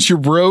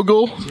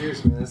Brogel?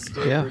 Cheers, man.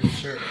 Yeah.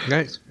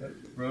 Nice.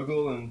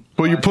 Brogel and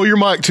pull your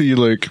mic to you,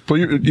 Luke.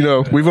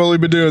 We've only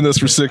been doing this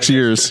for 6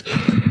 years.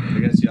 I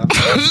guess y'all.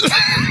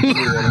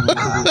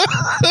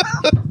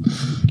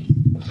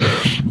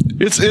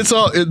 It's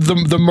all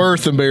the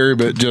mirth and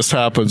merriment just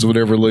happens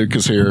whenever Luke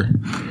is here.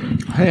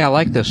 Hey, I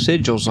like the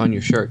sigils on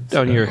your shirt,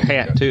 on your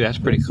hat too. That's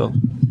pretty cool.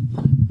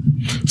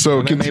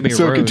 So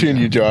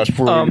continue, Josh.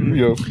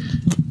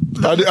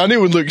 I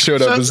knew when Luke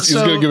showed up, he was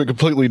going to get it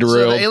completely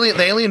derailed. So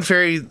the alien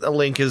fairy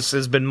link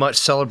has been much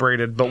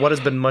celebrated, but what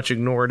has been much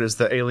ignored is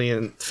the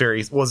alien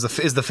fairy is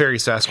the fairy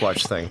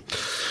Sasquatch thing.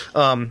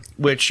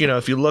 Which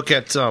if you look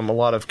at a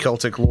lot of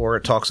Celtic lore,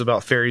 it talks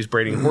about fairies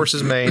braiding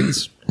horses'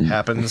 manes.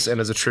 Happens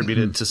and is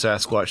attributed to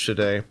Sasquatch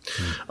today.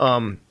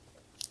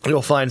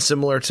 You'll find,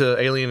 similar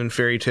to alien and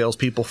fairy tales,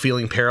 people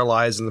feeling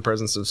paralyzed in the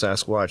presence of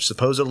Sasquatch.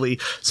 Supposedly,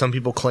 some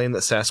people claim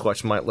that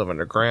Sasquatch might live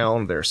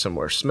underground. There are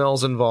similar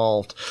smells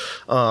involved.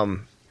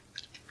 One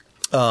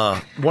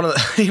of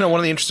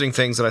the interesting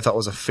things that I thought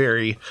was a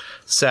fairy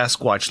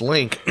Sasquatch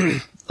link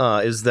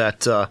is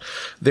that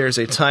there's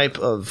a type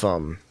of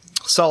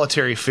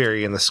solitary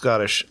fairy in the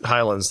Scottish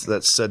Highlands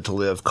that's said to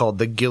live called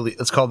the Gilly.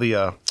 It's called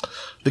the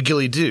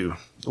Gilly Dhu,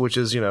 which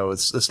is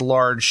it's this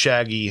large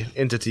shaggy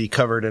entity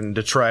covered in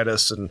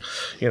detritus and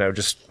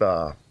just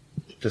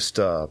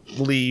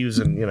leaves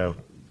and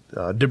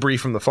debris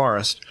from the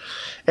forest.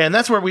 And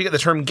that's where we get the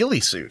term ghillie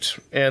suit.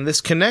 And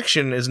this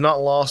connection is not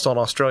lost on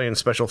Australian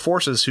special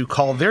forces, who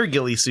call their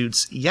ghillie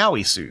suits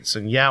Yowie suits.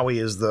 And Yowie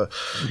is the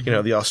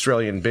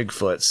Australian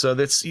Bigfoot. So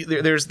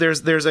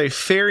there's a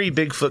fairy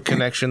Bigfoot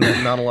connection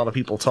that not a lot of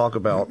people talk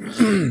about.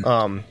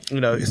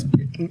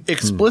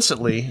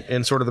 Explicitly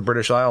in sort of the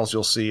British Isles,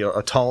 you'll see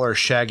a taller,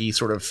 shaggy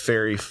sort of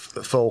fairy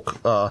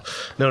folk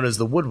known as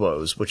the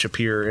Woodwoes, which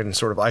appear in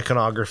sort of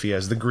iconography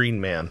as the Green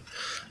Man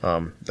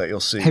that you'll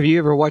see. Have you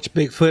ever watched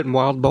Bigfoot and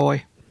Wild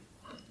Boy?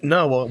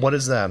 No, well, what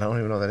is that? I don't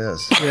even know what that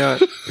is. Yeah,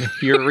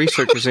 your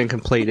research is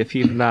incomplete if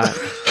you've not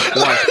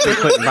watched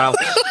Bigfoot and Wild.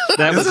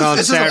 That was on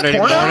Saturday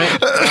morning.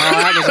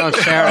 That was on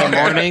Saturday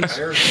mornings.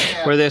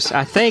 Where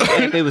I think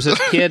it was this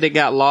kid that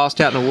got lost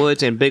out in the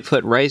woods, and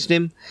Bigfoot raised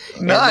him,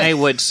 and they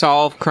would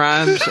solve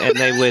crimes, and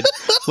they would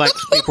like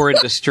people were in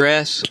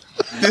distress.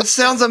 This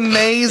sounds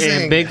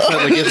amazing. And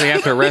Bigfoot would usually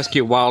have to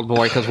rescue Wild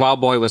Boy because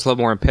Wild Boy was a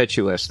little more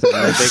impetuous than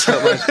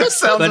Bigfoot was. This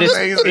sounds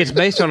amazing. It's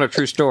based on a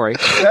true story.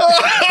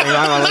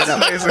 That's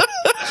amazing.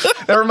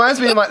 That reminds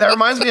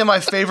me of my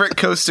favorite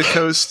coast to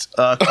coast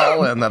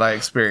call-in that I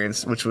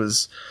experienced, which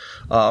was.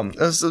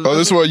 This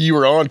is why you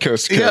were on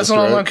Coast to Coast. Yeah, that's when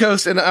I was on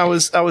Coast, and I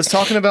was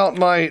talking about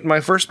my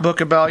first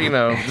book about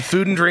the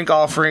food and drink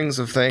offerings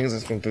of things.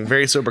 It's been a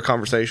very sober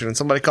conversation, and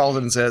somebody calls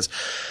in and says,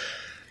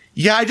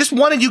 "Yeah, I just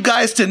wanted you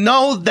guys to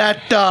know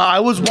that I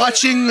was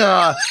watching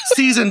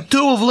season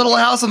 2 of Little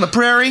House on the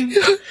Prairie,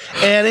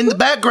 and in the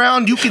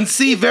background you can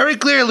see very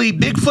clearly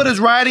Bigfoot is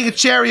riding a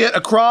chariot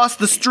across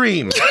the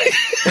stream.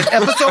 In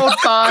episode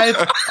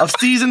 5 of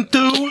season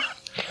 2,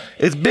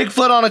 it's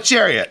Bigfoot on a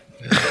chariot."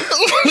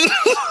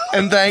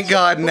 And thank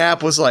God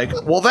Knapp was like,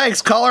 "Well,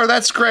 thanks, caller.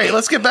 That's great.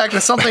 Let's get back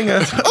to something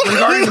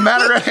regarding the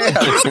matter at hand."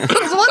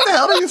 What the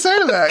hell do you say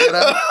to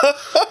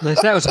that?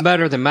 That was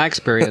better than my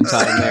experience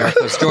out there,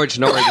 because George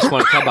Norrie just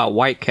wanted to talk about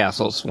White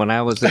Castles when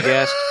I was the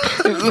guest.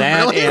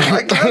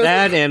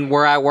 That and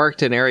where I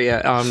worked in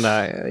area on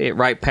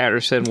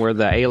Wright-Patterson, where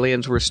the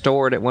aliens were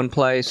stored at one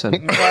place, and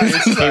he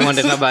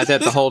wanted to talk about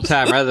that the whole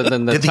time, rather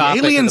than the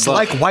topic. The aliens of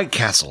the book. like White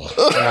Castle.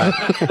 Right.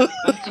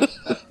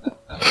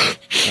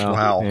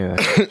 Wow. Anyway.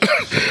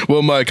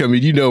 Well, Mike, I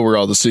mean, you know where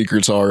all the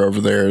secrets are over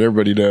there.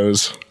 Everybody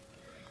knows.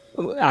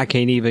 I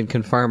can't even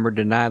confirm or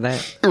deny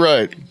that.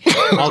 Right.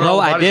 Although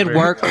I did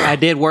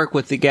work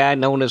with the guy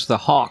known as the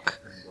Hawk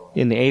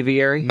in the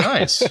aviary.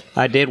 Nice.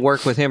 I did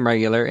work with him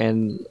regular,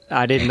 and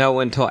I didn't know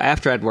until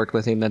after I'd worked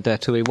with him that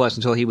that's who he was,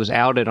 until he was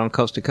outed on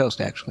Coast to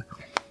Coast, actually.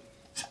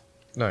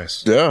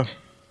 Nice. Yeah.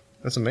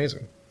 That's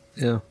amazing.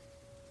 Yeah.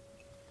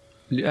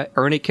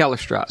 Ernie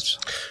Kellerstrass.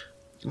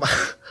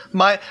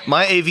 My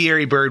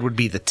aviary bird would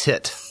be the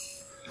tit.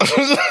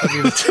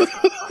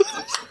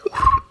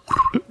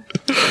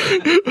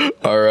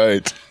 All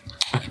right.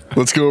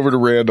 Let's go over to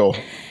Randall.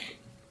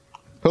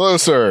 Hello,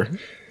 sir.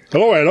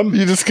 Hello, Adam.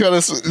 You just kind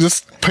of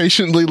just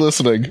patiently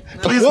listening.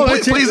 Please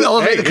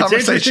elevate the conversation.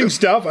 It's interesting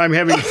stuff. I'm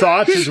having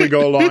thoughts as we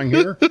go along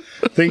here,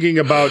 thinking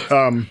about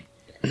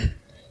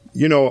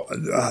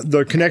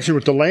the connection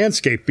with the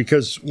landscape.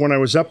 Because when I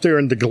was up there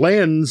in the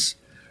Glens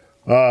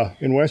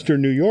in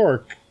Western New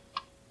York,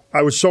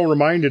 I was so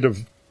reminded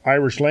of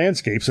Irish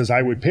landscapes as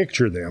I would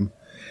picture them.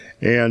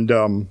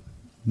 And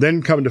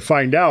then come to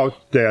find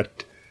out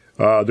that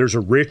there's a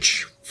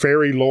rich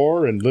fairy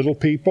lore and little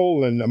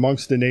people and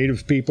amongst the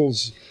native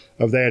peoples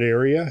of that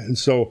area. And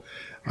so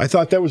I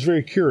thought that was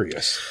very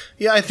curious.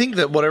 Yeah, I think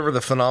that whatever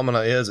the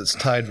phenomena is, it's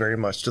tied very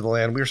much to the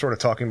land. We were sort of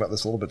talking about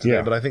this a little bit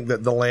today, but I think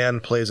that the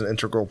land plays an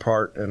integral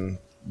part in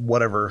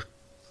whatever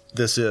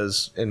this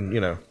is,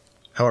 and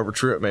however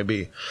true it may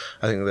be.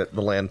 I think that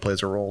the land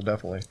plays a role,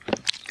 definitely.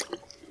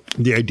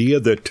 The idea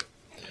that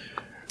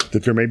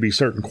there may be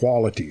certain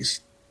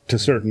qualities to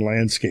certain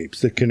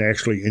landscapes that can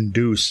actually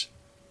induce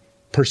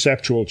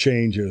perceptual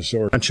changes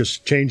or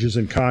changes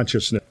in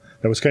consciousness.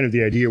 That was kind of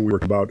the idea we were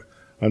about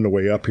on the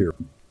way up here,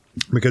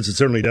 because it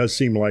certainly does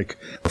seem like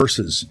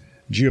forces,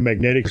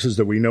 geomagnetic forces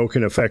that we know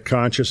can affect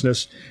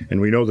consciousness,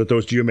 and we know that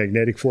those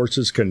geomagnetic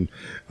forces can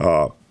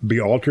be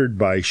altered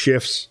by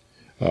shifts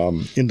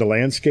in the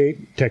landscape,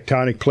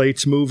 tectonic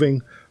plates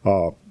moving,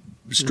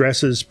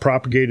 stresses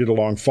propagated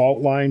along fault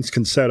lines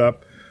can set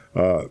up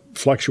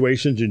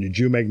fluctuations in the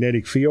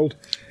geomagnetic field.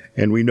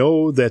 And we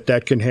know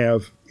that can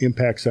have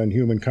impacts on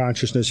human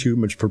consciousness,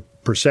 human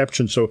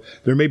perception. So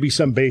there may be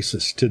some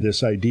basis to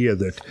this idea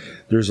that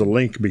there's a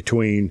link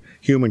between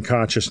human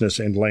consciousness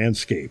and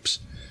landscapes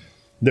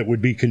that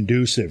would be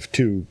conducive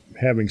to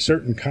having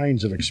certain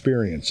kinds of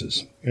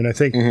experiences. And I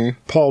think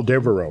Paul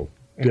Devereaux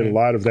did a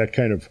lot of that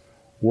kind of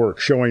work,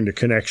 showing the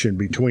connection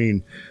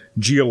between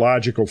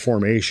geological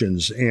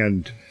formations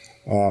and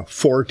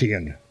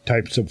Fortean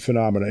types of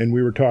phenomena. And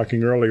we were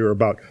talking earlier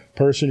about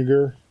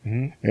Persinger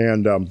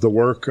and the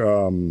work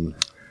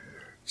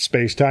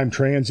Space-Time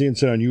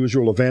Transients and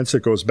Unusual Events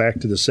that goes back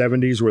to the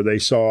 70s, where they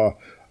saw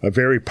a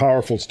very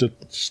powerful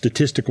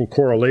statistical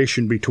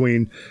correlation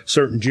between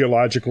certain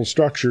geological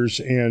structures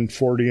and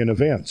Fortean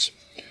events,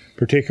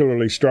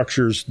 particularly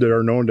structures that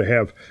are known to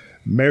have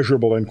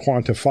measurable and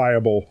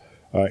quantifiable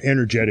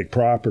energetic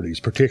properties,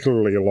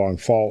 particularly along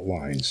fault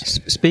lines.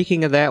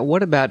 Speaking of that,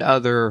 what about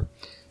other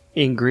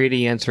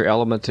ingredients or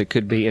elements that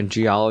could be in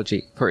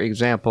geology? For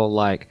example,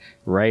 like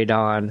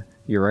radon,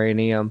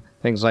 uranium,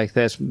 things like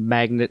this,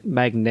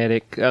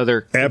 magnetic,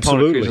 other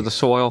componentries of the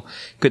soil.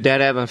 Could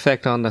that have an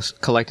effect on the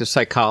collective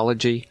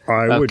psychology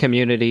of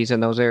communities in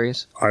those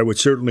areas? I would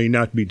certainly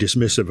not be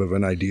dismissive of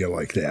an idea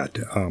like that.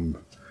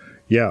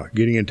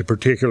 Getting into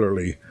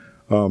particularly,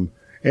 and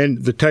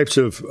the types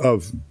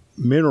of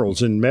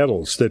minerals and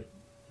metals that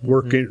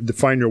that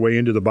find their way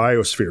into the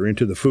biosphere,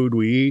 into the food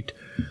we eat,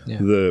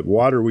 the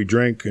water we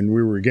drink, and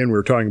we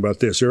were talking about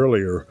this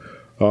earlier.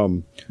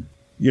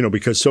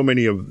 because so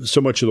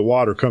much of the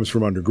water comes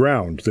from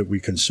underground that we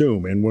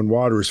consume. And when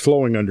water is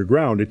flowing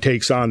underground, it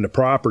takes on the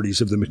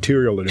properties of the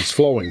material that it's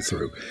flowing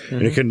through.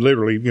 And it can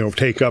literally,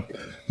 take up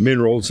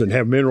minerals and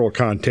have mineral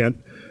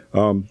content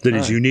that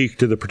is unique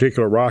to the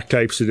particular rock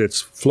types that it's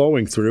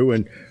flowing through.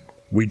 And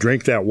we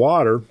drink that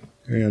water.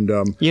 And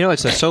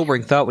it's a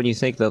sobering thought when you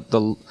think that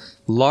the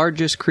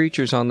largest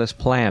creatures on this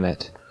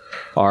planet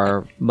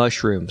are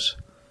mushrooms.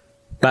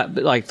 But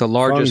like the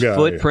largest fungi.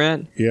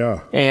 Footprint.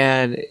 Yeah.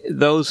 And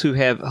those who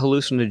have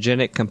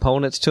hallucinogenic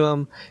components to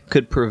them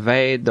could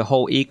pervade the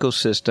whole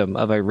ecosystem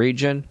of a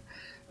region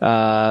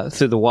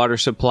through the water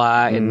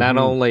supply. And not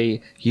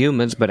only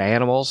humans, but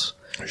animals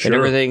and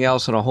everything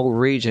else in a whole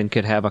region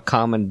could have a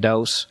common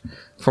dose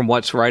from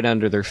what's right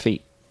under their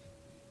feet.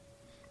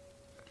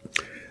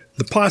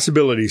 The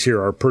possibilities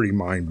here are pretty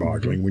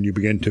mind-boggling when you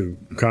begin to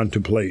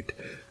contemplate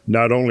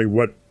not only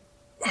what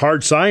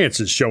hard science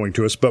is showing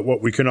to us, but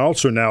what we can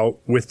also now,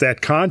 with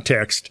that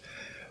context,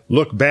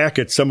 look back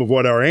at some of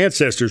what our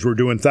ancestors were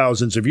doing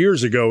thousands of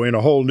years ago in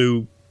a whole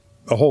new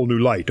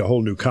light, a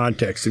whole new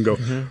context, and go,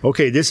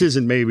 okay, this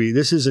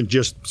isn't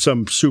just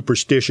some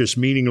superstitious,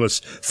 meaningless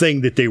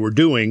thing that they were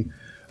doing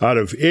out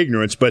of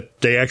ignorance, but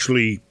they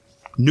actually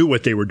knew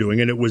what they were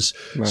doing, and it was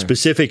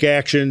specific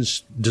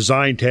actions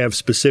designed to have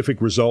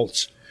specific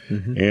results.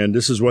 And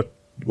this is what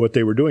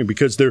they were doing,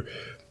 because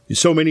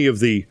so many of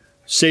the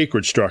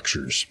sacred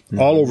structures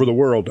all over the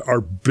world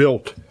are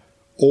built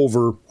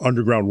over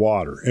underground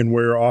water, and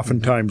where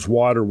oftentimes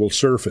water will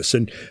surface.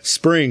 And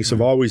springs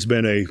have always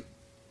been a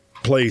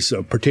place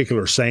of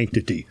particular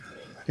sanctity.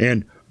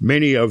 And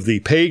many of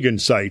the pagan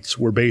sites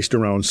were based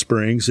around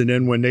springs. And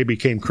then when they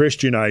became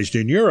Christianized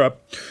in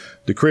Europe,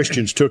 the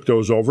Christians took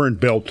those over and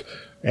built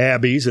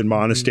abbeys and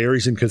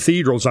monasteries and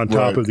cathedrals on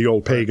top of the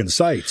old pagan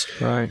sites.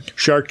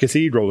 Chartres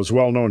Cathedral is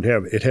well known to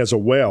have, it has a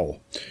well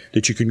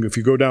that you can, if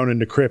you go down in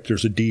the crypt,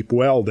 there's a deep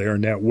well there,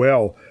 and that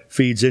well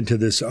feeds into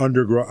this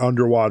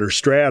underwater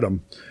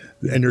stratum.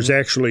 And there's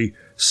actually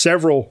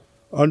several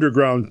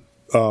underground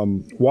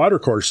water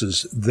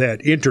courses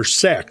that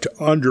intersect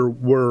under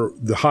where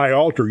the high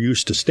altar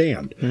used to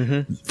stand.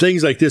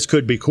 Things like this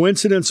could be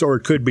coincidence, or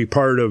it could be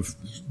part of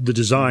the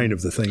design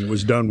of the thing. It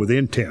was done with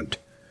intent.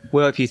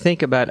 Well, if you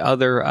think about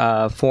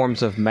other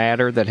forms of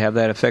matter that have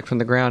that effect from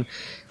the ground,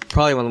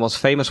 probably one of the most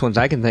famous ones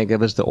I can think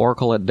of is the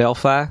Oracle at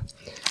Delphi,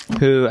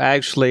 who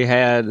actually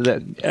had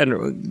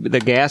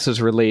the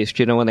gases released,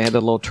 when they had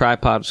the little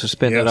tripod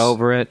suspended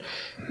over it.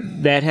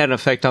 That had an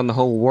effect on the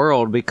whole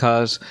world,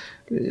 because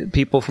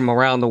people from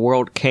around the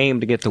world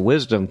came to get the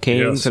wisdom,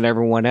 kings and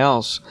everyone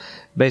else,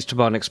 based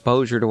upon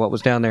exposure to what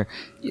was down there.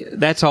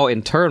 That's all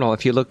internal.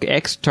 If you look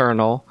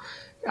external,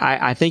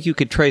 I think you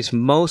could trace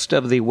most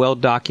of the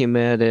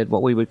well-documented,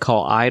 what we would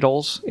call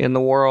idols in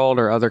the world,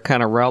 or other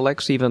kind of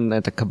relics, even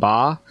at the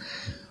Kaaba,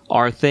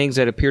 are things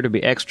that appear to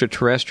be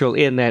extraterrestrial,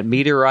 in that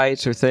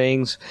meteorites are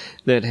things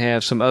that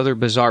have some other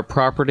bizarre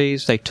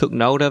properties. They took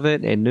note of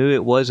it and knew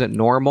it wasn't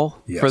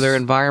normal for their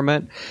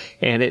environment,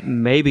 and it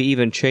maybe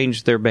even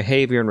changed their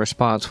behavior and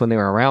response when they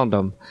were around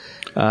them.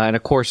 And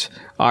of course,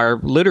 our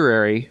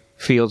literary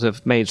fields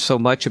have made so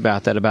much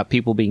about that, about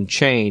people being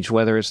changed,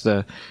 whether it's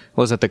the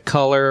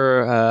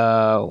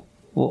color,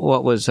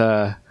 what was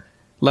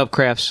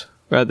Lovecraft's,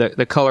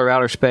 the color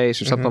outer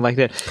space or something like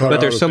that.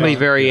 But there's so many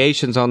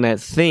variations on that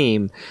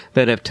theme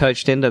that have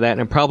touched into that,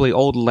 and probably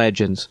old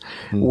legends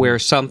where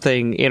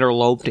something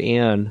interloped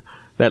in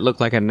that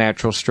looked like a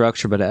natural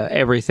structure, but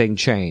everything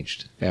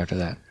changed after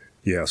that.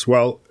 Yes.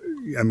 Well,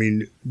 I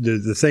mean,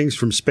 the things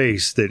from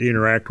space that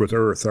interact with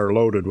Earth are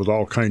loaded with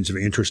all kinds of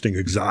interesting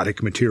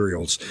exotic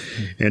materials.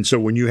 And so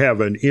when you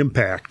have an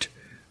impact,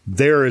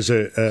 there is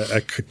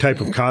a type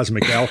of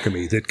cosmic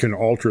alchemy that can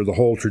alter the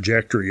whole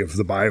trajectory of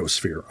the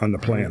biosphere on the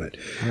planet.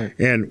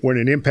 And when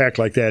an impact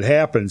like that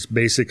happens,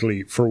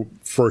 basically for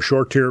a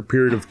short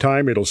period of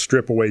time, it'll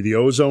strip away the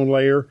ozone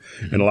layer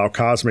and allow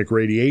cosmic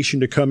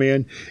radiation to come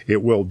in.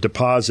 It will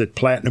deposit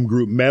platinum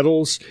group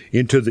metals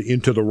into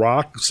the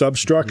rock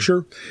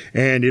substructure,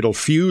 and it'll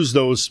fuse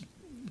those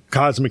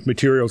cosmic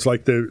materials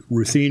like the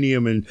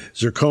ruthenium and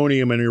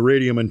zirconium and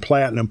iridium and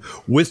platinum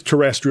with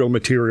terrestrial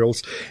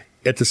materials.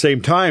 At the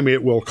same time,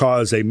 it will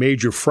cause a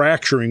major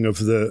fracturing of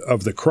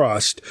the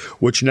crust,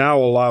 which now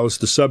allows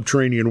the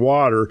subterranean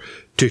water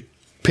to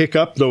pick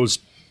up those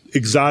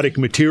exotic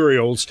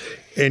materials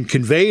and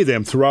convey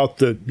them throughout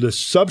the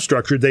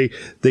substructure. They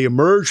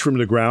emerge from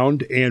the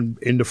ground and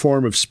in the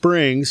form of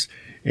springs,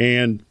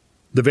 and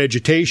the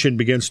vegetation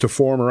begins to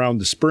form around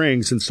the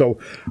springs. And so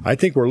I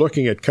think we're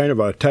looking at kind of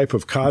a type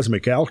of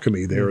cosmic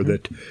alchemy there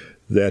that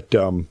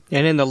and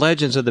in the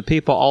legends of the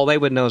people, all they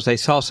would know is they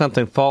saw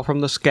something fall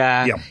from the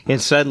sky,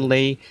 and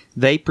suddenly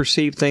they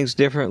perceived things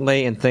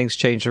differently, and things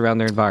changed around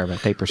their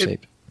environment. They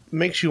perceived. It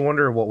makes you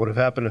wonder what would have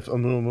happened if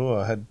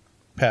Oumuamua had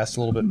passed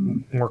a little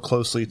bit more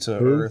closely to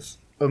Earth.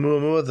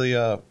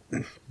 Oumuamua,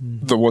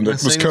 the one that Am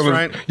I was saying coming.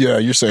 this right? Yeah,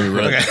 you're saying it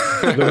right.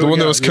 Okay. The one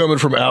that was coming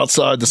from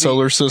outside the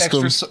solar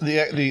system.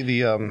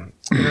 The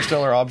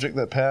interstellar object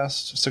that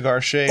passed,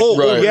 cigar shape.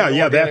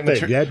 that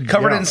thing.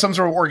 Covered in some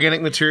sort of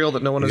organic material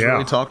that no one has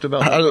really talked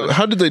about.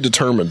 How did they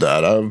determine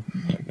that? I'm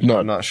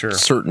not sure.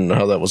 certain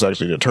how that was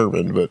actually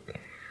determined, but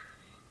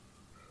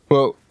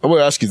well, I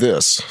want to ask you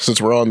this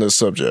since we're on this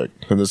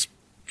subject and this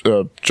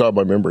jog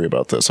my memory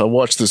about this. I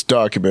watched this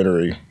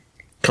documentary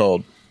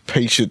called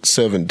Patient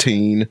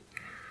 17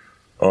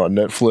 on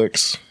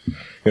Netflix. And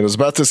it was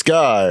about this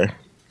guy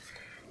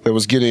that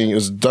was it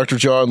was Dr.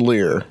 John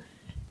Lear.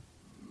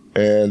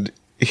 And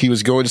he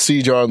was going to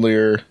see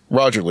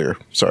Roger Lear.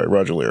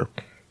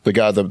 The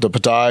guy, the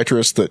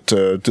podiatrist that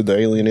did the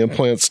alien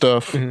implant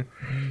stuff.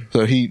 Mm-hmm.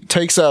 So he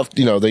takes out,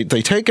 they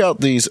take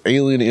out these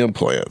alien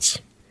implants.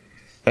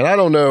 And I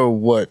don't know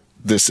what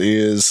this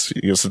is,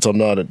 since I'm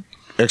not an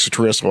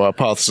extraterrestrial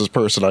hypothesis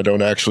person, I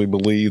don't actually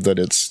believe that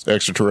it's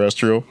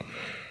extraterrestrial.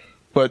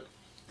 But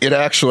in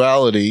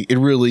actuality, it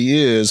really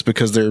is,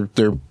 because they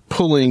do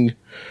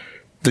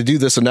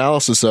this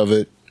analysis of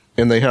it,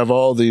 and they have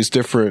all these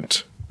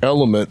different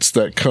elements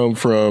that come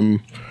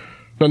from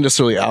not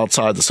necessarily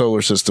outside the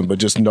solar system, but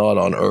just not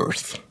on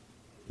Earth.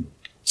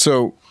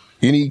 So,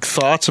 any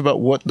thoughts about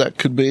what that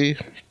could be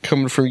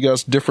coming from you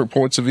guys' different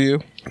points of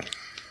view?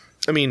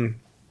 I mean,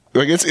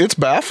 like it's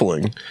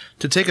baffling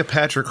to take a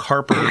Patrick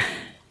Harper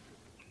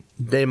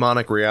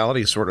daemonic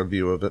reality sort of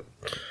view of it.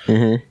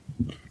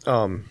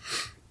 Mm-hmm.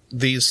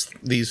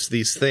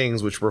 These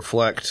things which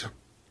reflect,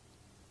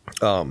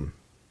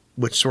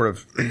 which sort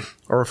of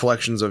are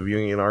reflections of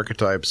Jungian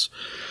archetypes,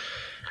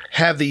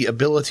 have the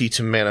ability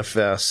to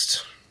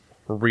manifest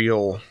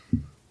real,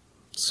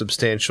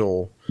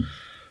 substantial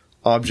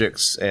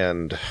objects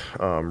and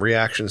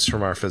reactions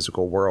from our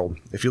physical world.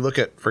 If you look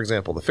at, for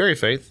example, the fairy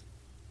faith,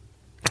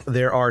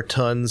 there are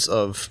tons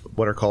of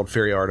what are called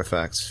fairy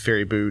artifacts,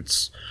 fairy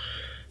boots,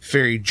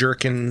 fairy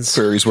jerkins,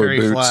 fairy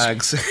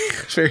flags.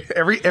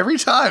 every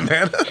time,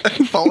 man,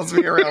 it follows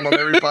me around on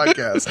every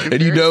podcast.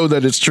 And you know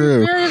that it's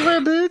true. Fairies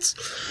wear boots.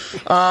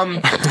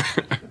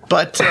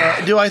 But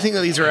do I think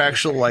that these are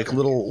actual like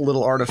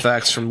little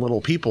artifacts from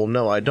little people?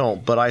 No, I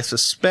don't. But I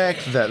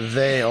suspect that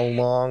they,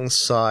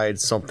 alongside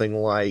something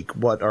like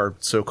what are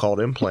so-called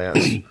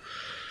implants,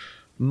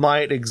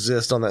 might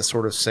exist on that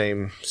sort of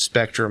same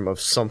spectrum of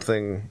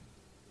something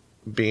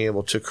being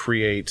able to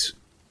create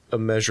a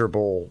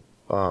measurable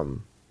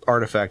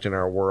artifact in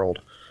our world.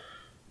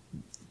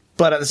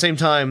 But at the same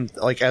time,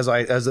 like as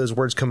those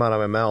words come out of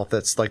my mouth,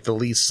 that's like the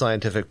least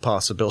scientific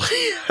possibility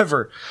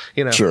ever.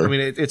 Sure. I mean,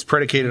 it's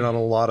predicated on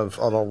a lot of.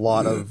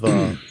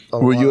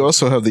 You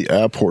also have the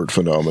apport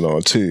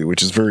phenomenon too,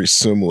 which is very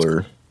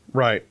similar,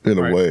 right? In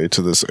a way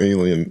to this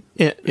alien,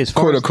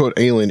 quote unquote,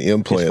 alien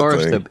implant as far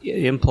thing. As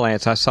the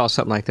implants, I saw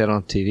something like that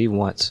on TV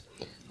once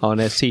on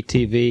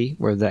SCTV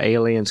where the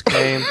aliens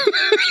came.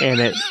 And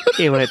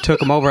when it took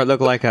them over, it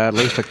looked like a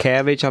leaf of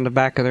cabbage on the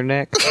back of their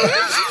neck.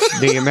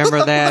 Do you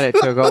remember that? It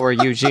took over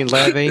Eugene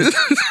Levy.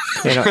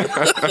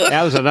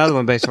 That was another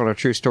one based on a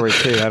true story,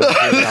 too. I don't know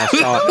if y'all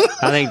saw it.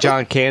 I think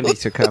John Candy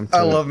succumbed to it.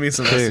 I love me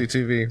some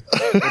SCTV.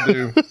 I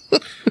do.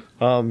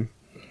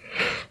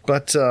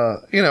 But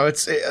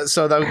it's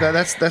so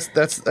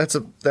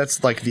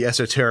that's like the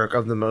esoteric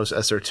of the most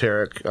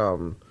esoteric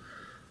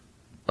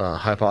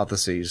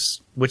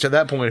hypotheses. Which at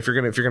that point, if you're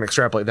gonna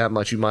extrapolate that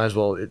much, you might as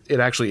well. It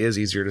actually is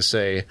easier to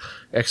say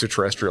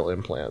extraterrestrial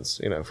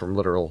implants, from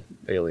literal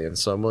aliens.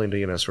 So I'm willing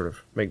to sort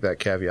of make that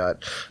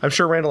caveat. I'm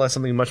sure Randall has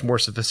something much more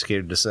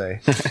sophisticated to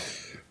say.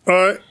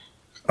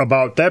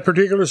 About that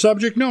particular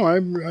subject, no, I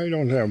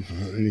don't have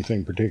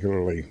anything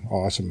particularly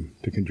awesome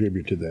to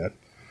contribute to that.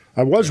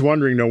 I was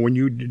wondering, though, when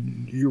you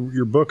did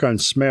your book on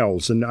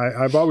smells, and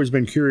I've always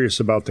been curious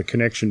about the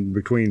connection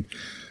between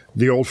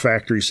the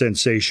olfactory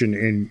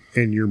sensation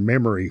and your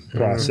memory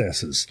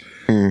processes.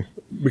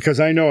 Mm-hmm.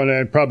 Because I know,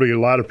 and probably a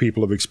lot of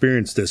people have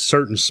experienced this,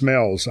 certain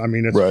smells. I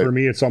mean, for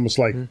me, it's almost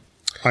like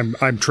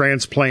I'm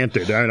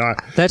transplanted. And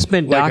that's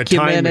been like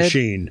documented. A time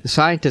machine.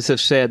 Scientists have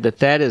said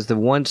that is the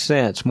one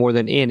sense more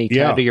than any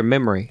tied to your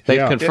memory.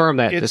 They've confirmed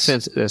that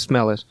the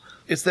smell is.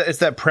 It's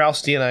that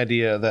Proustian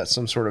idea that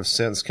some sort of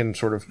sense can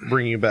sort of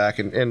bring you back.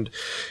 And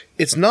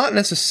it's not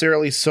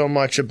necessarily so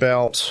much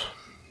about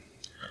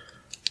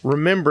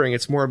remembering,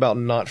 it's more about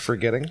not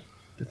forgetting,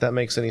 if that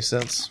makes any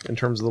sense in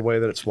terms of the way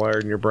that it's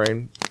wired in your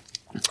brain.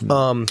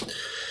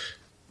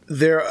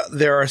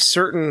 There are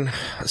certain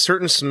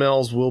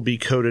smells will be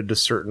coded to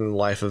certain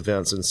life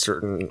events and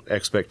certain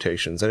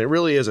expectations, and it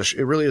really is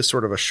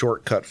sort of a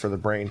shortcut for the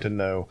brain to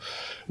know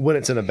when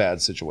it's in a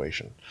bad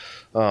situation,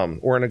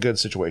 or in a good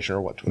situation,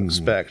 or what to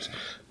expect.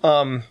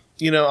 I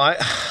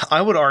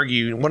would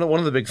argue one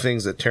of the big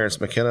things that Terence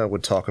McKenna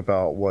would talk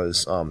about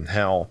was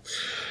how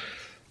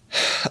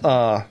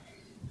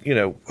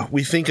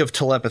we think of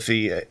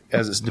telepathy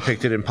as it's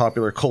depicted in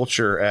popular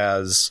culture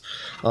as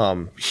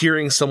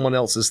hearing someone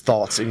else's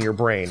thoughts in your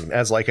brain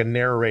as like a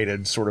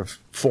narrated sort of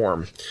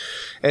form.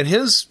 And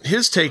his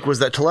take was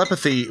that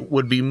telepathy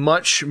would be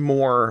much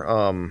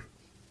more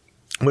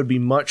would be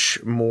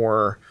much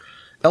more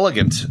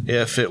elegant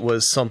if it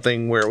was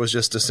something where it was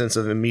just a sense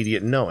of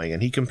immediate knowing.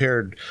 And he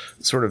compared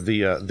sort of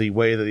the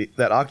way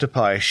that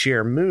octopi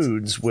share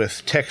moods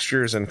with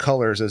textures and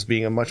colors as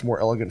being a much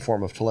more elegant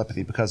form of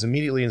telepathy, because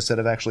immediately, instead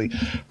of actually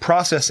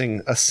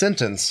processing a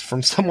sentence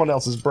from someone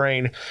else's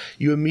brain,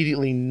 you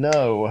immediately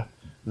know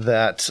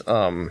that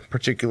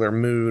particular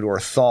mood or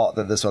thought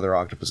that this other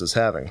octopus is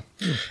having.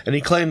 And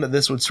he claimed that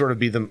this would sort of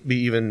be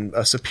even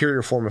a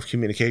superior form of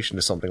communication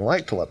to something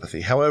like telepathy.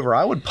 However,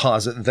 I would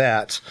posit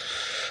that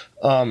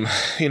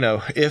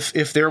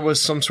if there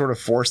was some sort of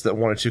force that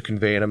wanted to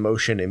convey an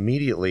emotion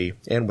immediately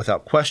and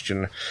without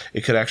question,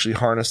 it could actually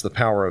harness the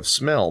power of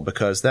smell,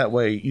 because that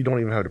way you don't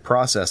even have to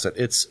process it.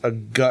 It's a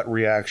gut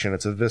reaction.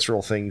 It's a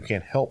visceral thing. You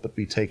can't help but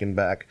be taken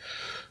back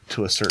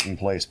to a certain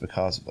place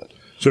because of it.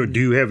 So do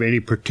you have any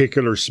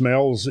particular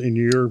smells in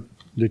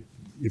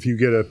if you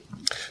get a...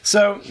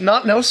 So,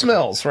 no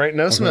smells, right?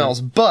 No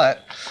smells.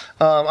 But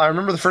I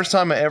remember the first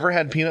time I ever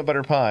had peanut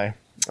butter pie.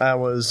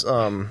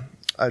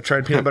 I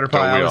tried peanut butter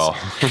pie.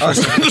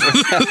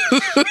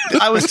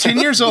 I was 10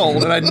 years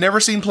old, and I'd never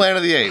seen Planet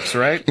of the Apes,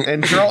 right?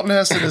 And Charlton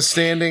Heston is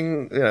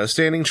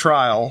standing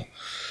trial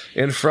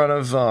in front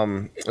of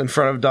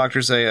Dr.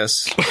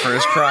 Zaius for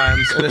his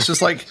crimes, and it's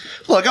just like,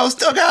 look, I was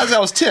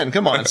 10.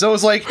 Come on. So it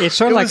was like, it's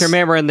sort of like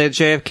remembering the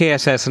JFK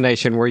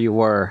assassination where you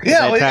were.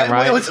 At that time,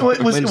 right?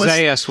 When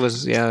Zaius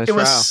was trial. It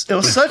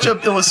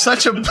was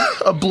such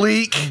a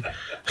bleak.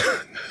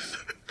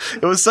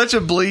 It was such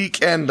a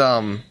bleak and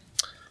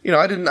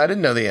I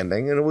didn't know the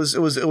ending, and it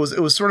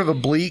was sort of a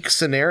bleak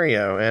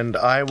scenario, and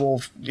I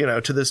will,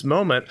 to this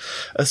moment,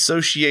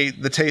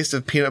 associate the taste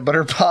of peanut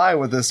butter pie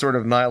with this sort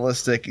of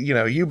nihilistic,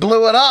 you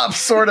blew it up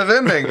sort of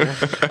ending.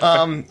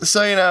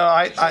 So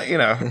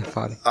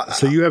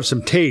you have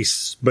some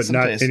tastes, but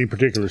not any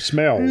particular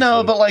smell.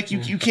 No, but like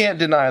you can't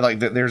deny like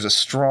that there's a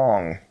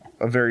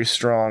very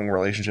strong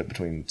relationship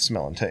between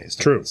smell and taste.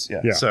 True.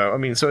 Yeah. So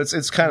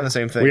it's kind of the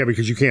same thing. Well, yeah,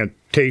 because you can't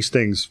taste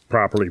things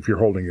properly if you're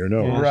holding your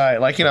nose. Right.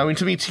 Like,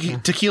 to me,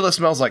 tequila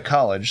smells like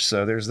college,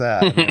 so there's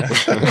that.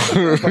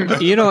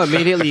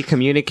 Immediately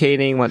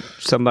communicating with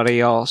somebody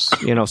else,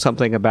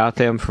 something about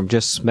them from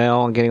just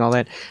smell and getting all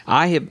that.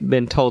 I have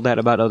been told that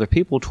about other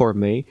people toward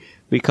me,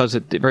 because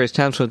at various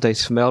times when they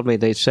smelled me,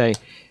 they'd say,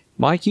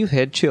 "Mike, you've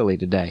had chili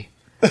today,"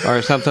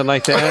 or something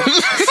like that.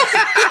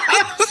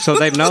 So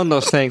they've known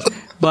those things.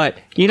 But,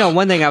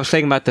 one thing I was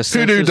thinking about the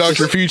senses. Who knew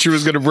Dr. Future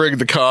was going to bring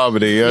the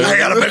comedy? I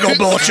got a big old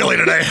bowl of chili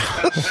today.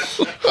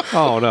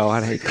 Oh, no,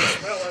 I hate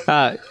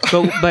that.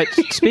 But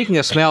speaking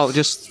of smell,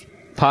 just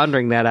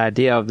pondering that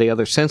idea of the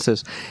other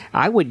senses,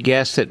 I would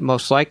guess that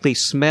most likely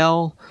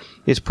smell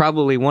is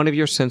probably one of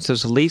your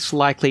senses least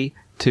likely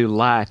to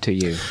lie to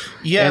you,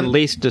 and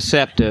least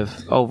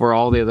deceptive over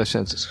all the other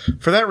senses.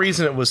 For that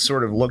reason, it was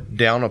sort of looked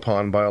down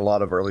upon by a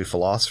lot of early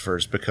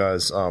philosophers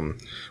because,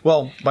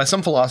 by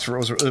some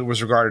philosophers it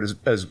was regarded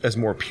as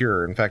more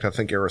pure. In fact, I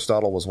think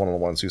Aristotle was one of the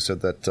ones who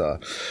said that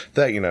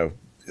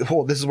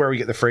this is where we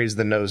get the phrase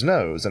 "the nose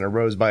knows," and a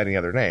rose by any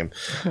other name.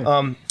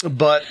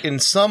 But in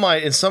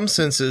some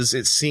senses,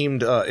 it seemed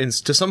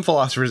to some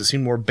philosophers it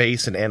seemed more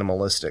base and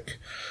animalistic.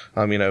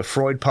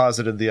 Freud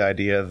posited the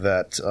idea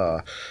that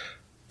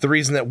the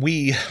reason that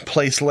we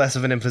place less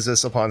of an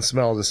emphasis upon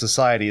smell as a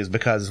society is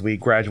because we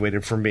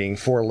graduated from being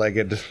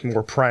four-legged,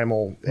 more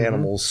primal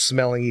animals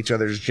smelling each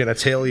other's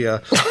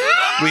genitalia.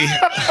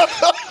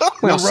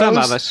 Some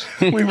of us.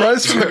 We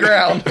rose from the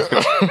ground.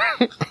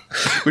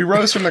 We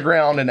rose from the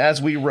ground, and as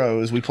we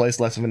rose, we placed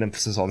less of an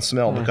emphasis on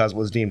smell because it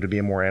was deemed to be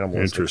a more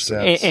animalistic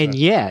sense. And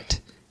yet,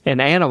 an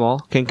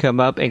animal can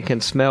come up and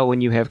can smell when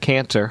you have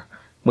cancer,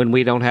 when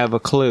we don't have a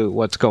clue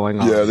what's going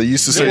on. Yeah, they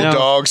used to say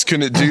dogs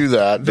couldn't do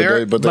that,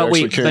 but they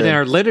actually can. But in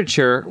our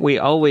literature, we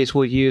always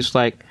will use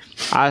like,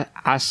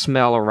 I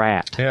smell a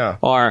rat. Yeah.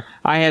 Or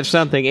I have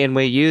something, and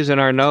we use in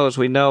our nose,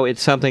 we know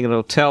it's something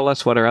that'll tell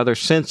us what our other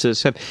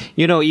senses have.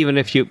 Even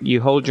if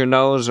you hold your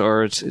nose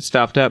or it's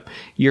stopped up,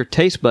 your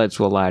taste buds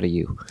will lie to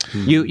you.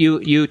 Mm-hmm.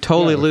 You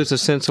totally lose a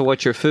sense of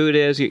what your food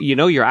is.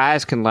 Your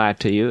eyes can lie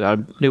to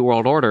you. New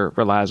World Order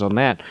relies on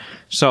that.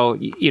 So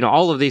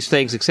all of these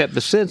things except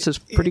the sense is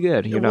pretty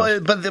good. Well,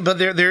 but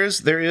there are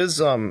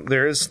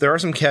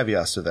some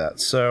caveats to that.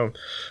 So,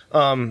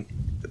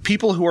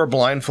 people who are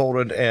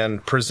blindfolded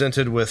and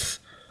presented with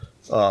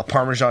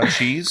Parmesan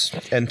cheese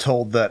and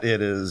told that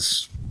it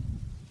is.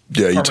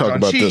 Yeah, you talk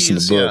about this in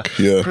the book.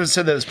 Yeah.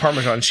 Said that it's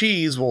Parmesan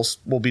cheese will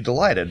be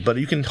delighted, but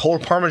you can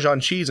hold Parmesan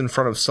cheese in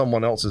front of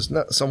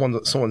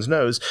someone's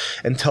nose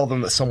and tell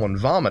them that someone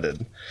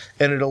vomited,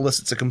 and it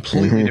elicits a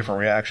completely different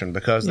reaction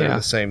because they're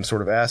the same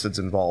sort of acids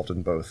involved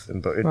in both,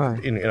 in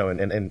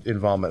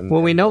vomit.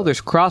 Well, we know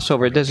there's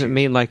crossover. It doesn't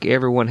mean like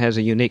everyone has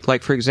a unique.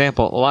 Like for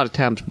example, a lot of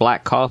times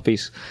black coffee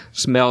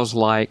smells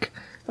like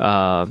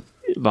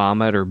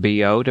vomit or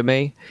BO to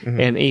me,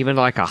 and even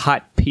like a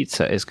hot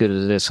pizza as good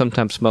as it is.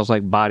 Sometimes smells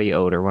like body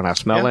odor when I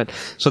smell it.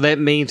 So that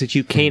means that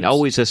you can't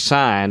always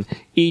assign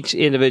each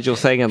individual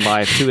thing in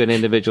life to an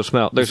individual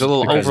smell. There's a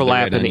little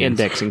overlap in the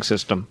indexing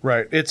system.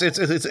 Right.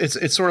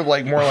 It's sort of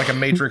like more like a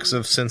matrix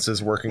of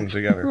senses working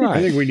together.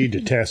 I think we need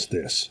to test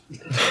this.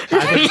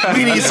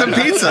 We need some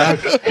pizza.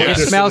 It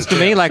smells to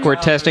me like we're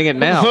testing it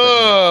now.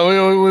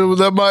 Oh,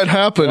 that might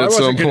happen at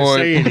some point. I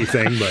wasn't going to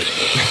say anything,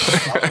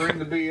 but I'll bring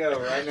the BO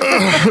right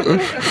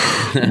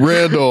now.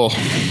 Randall.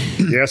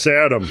 Yes,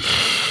 Adam.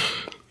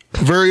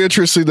 Very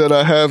interesting that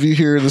I have you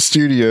here in the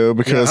studio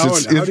because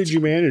how did you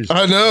manage that?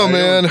 I know,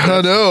 man.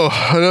 I know.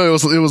 It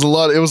was a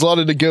lot. It was a lot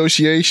of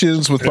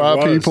negotiations with my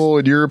people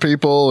and your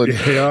people. And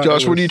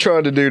Josh, what are you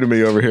trying to do to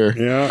me over here?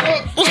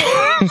 Yeah.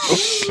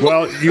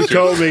 Well, you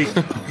told me,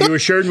 you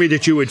assured me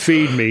that you would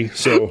feed me.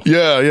 So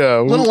yeah.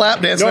 Little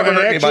lap dance never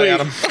hurt anybody,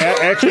 Adam.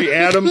 Actually,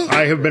 Adam,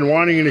 I have been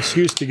wanting an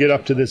excuse to get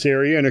up to this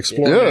area and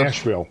explore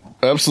Nashville.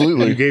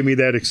 Absolutely. You gave me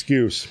that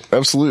excuse.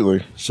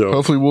 Absolutely. So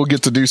hopefully we'll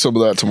get to do some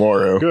of that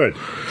tomorrow. Good.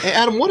 Hey,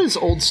 Adam, what is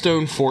Old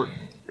Stone Fort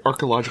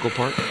Archaeological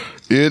Park?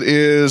 It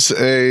is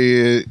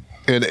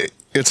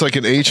it's like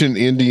an ancient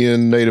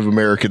Indian Native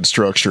American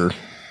structure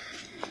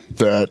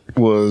that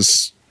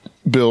was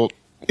built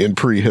in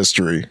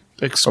prehistory.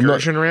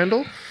 Excursion,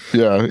 Randall?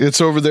 Yeah, it's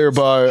over there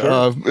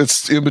by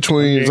it's in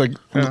between. Okay.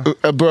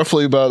 It's like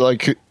roughly about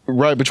like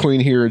right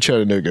between here and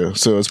Chattanooga.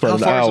 So it's about How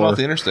an far hour. is it off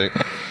the interstate?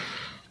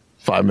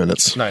 5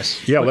 minutes.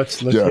 Nice. Yeah,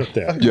 let's hit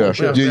that. Yeah. You Now,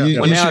 should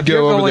if you're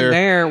go over going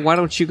there. why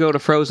don't you go to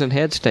Frozen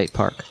Head State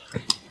Park?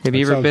 Have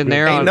you ever been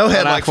there? Ain't on no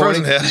head on like I-40?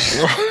 Frozen Head.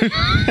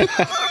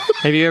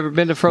 Have you ever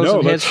been to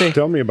Frozen Head State?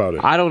 Tell me about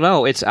it. I don't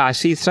know. I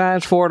see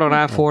signs for it on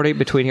I-40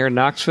 between here and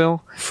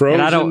Knoxville.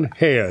 Frozen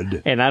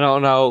Head. And I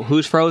don't know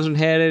whose Frozen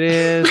Head it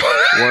is,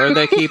 where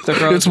they keep the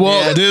Frozen It's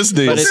Walt Head.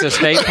 Disney's. But it's a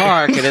state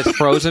park, and it's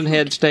Frozen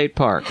Head State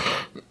Park.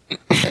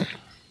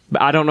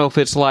 But I don't know if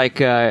it's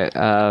like...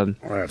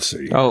 let's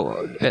see.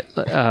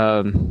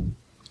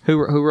 Who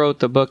wrote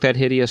the book, That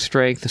Hideous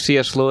Strength?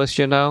 C.S. Lewis,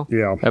 you know?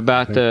 Yeah.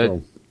 About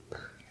the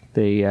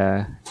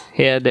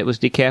head that was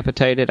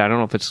decapitated. I don't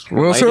know if it's Well,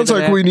 it related sounds to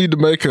like that. we need to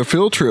make a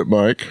field trip,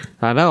 Mike.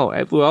 I know.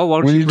 Well, why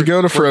don't We you need to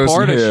go to Frozen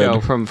record a Head.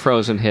 show from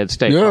Frozen Head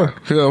State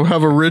Park? Yeah, we'll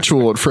have a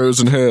ritual at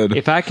Frozen Head.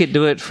 If I could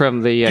do it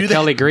from the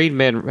Kelly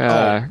Greenman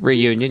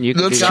reunion, you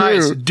could That's do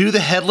Guys, true. do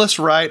the headless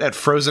rite at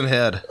Frozen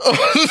Head.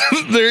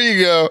 There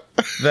you go.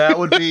 That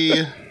would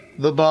be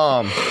the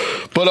bomb.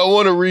 But I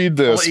want to read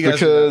I'll this let you guys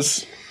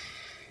because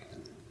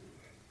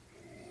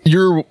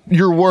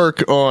your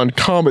work on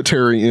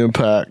cometary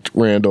impact,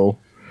 Randall,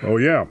 Oh,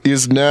 yeah.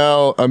 is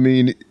now, I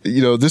mean,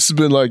 this has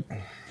been like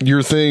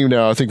your thing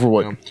now, I think, for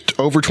what,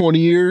 over 20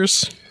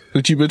 years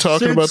that you've been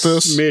talking about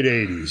this?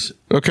 Mid-'80s.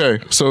 Okay,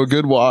 so a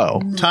good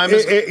while. Time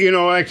is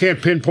I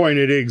can't pinpoint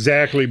it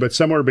exactly, but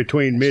somewhere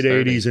between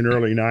mid-'80s and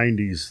early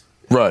 90s.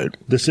 Right.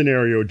 The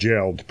scenario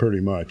gelled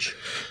pretty much.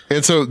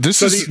 And so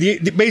this is...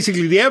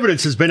 basically, the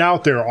evidence has been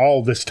out there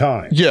all this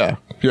time. Yeah.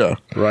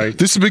 Right.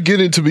 This is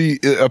beginning to be,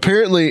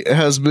 apparently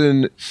is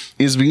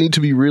beginning to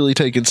be really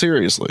taken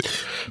seriously,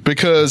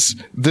 because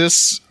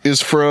this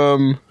is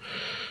from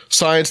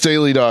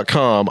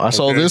ScienceDaily.com. I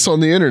saw this on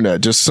the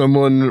internet. Just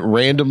someone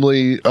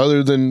randomly,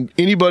 other than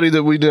anybody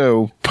that we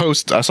know,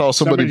 I saw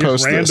somebody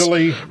post this.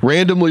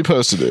 Randomly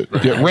posted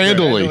it. Yeah,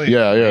 randomly.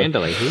 Yeah.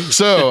 Randomly.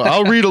 So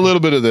I'll read a little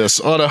bit of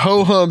this. On a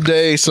ho-hum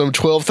day some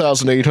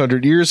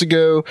 12,800 years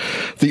ago,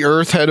 the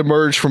Earth had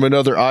emerged from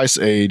another ice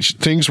age.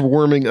 Things were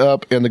warming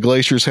up and the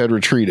glaciers had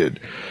retreated.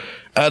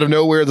 Out of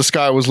nowhere, the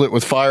sky was lit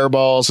with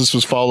fireballs. This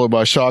was followed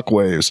by shock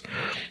waves.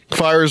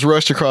 Fires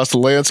rushed across the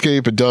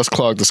landscape and dust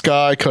clogged the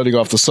sky, cutting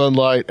off the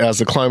sunlight. As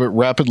the climate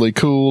rapidly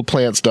cooled,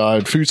 plants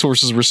died, food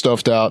sources were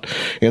stuffed out,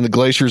 and the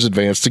glaciers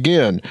advanced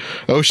again.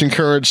 Ocean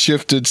currents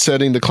shifted,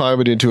 setting the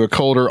climate into a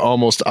colder,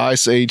 almost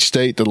ice age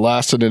state that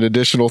lasted an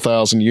additional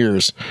 1,000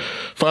 years.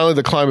 Finally,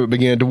 the climate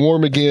began to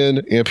warm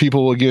again, and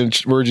people again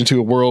merged into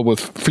a world with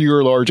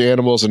fewer large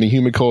animals and a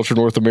human culture in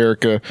North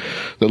America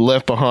that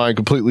left behind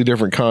completely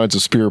different kinds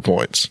of spear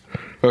points.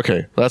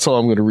 Okay, that's all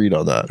I'm going to read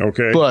on that.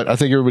 Okay. But I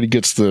think everybody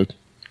gets the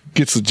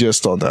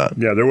gist on that.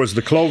 Yeah, there was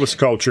the Clovis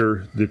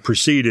culture that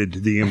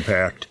preceded the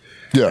impact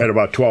at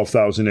about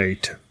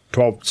 12,008,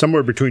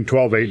 somewhere between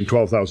 12,800 and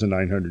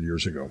 12,900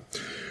 years ago.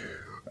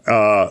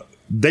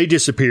 They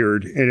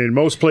disappeared, and in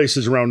most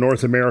places around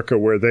North America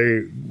where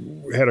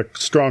they had a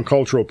strong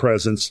cultural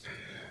presence,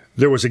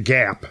 there was a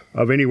gap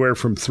of anywhere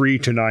from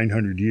 300 to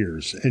 900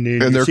 years. And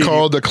they're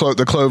called the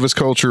Clovis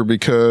culture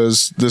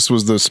because this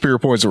was the spear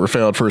points that were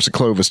found first at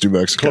Clovis, New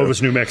Mexico.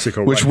 Clovis, New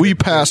Mexico. Which we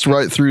passed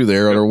right through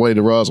there on our way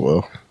to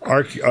Roswell.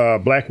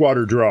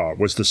 Blackwater Draw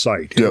was the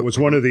site. Yep. It was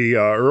one of the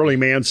early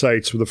man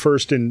sites, the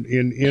first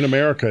in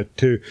America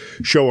to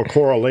show a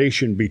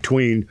correlation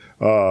between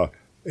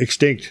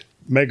extinct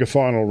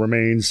megafaunal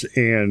remains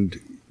and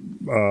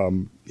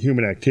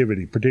human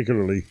activity,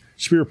 particularly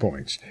spear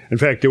points. In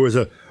fact, there was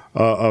a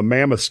a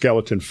mammoth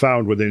skeleton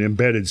found with an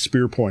embedded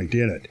spear point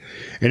in it.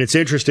 And it's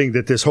interesting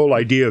that this whole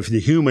idea of the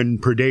human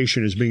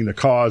predation as being the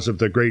cause of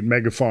the great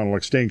megafaunal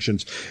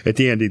extinctions at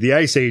the end of the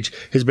Ice Age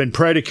has been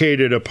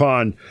predicated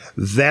upon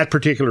that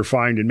particular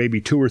find and maybe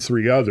 2 or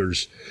 3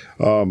 others,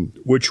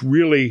 which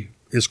really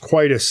is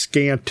quite a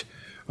scant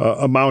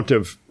amount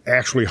of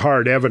actually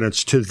hard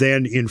evidence to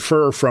then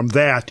infer from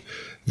that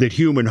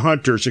human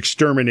hunters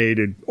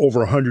exterminated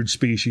over 100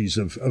 species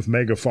of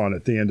megafauna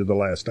at the end of the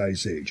last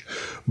ice age.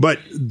 But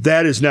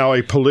that is now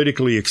a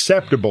politically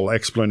acceptable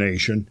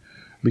explanation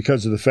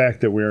because of the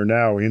fact that we are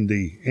now in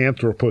the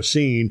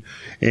Anthropocene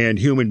and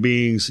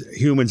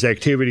humans'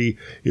 activity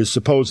is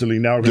supposedly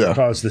now going to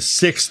cause the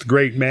 6th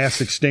great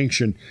mass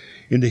extinction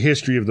in the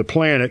history of the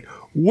planet,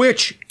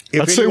 which...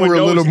 I'd say we're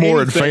a little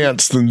more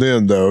advanced than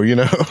then, though, you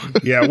know?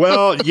 Yeah,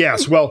 well,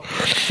 yes. Well,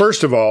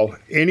 first of all,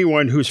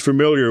 anyone who's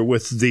familiar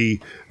with the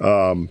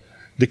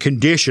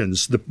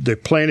conditions, the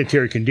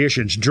planetary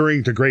conditions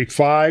during the Great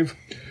Five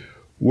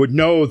would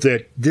know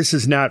that this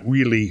is not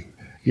really,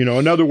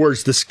 in other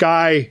words, the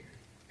sky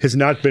has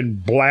not been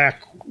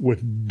black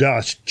with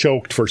dust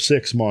choked for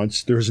 6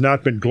 months. There has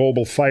not been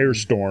global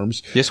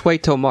firestorms. Just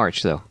wait till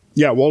March, though.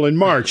 Yeah, well, in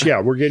March,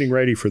 we're getting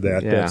ready for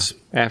that. Yeah,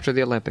 after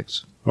the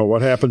Olympics. Oh,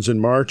 what happens in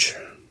March?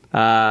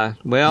 Well,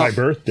 my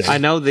birthday. I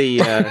know the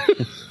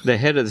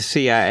head of the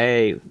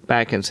CIA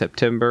back in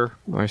September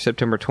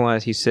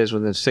 20th. He says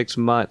within 6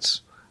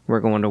 months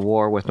we're going to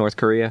war with North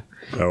Korea,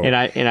 and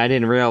I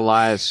didn't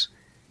realize.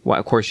 Well,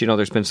 of course,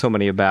 there's been so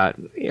many about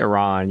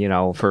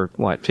Iran, for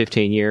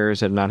 15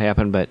 years and not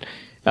happened, but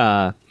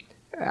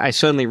I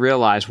suddenly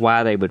realized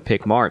why they would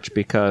pick March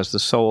because the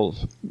Seoul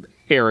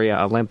area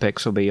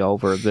Olympics will be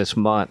over this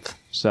month,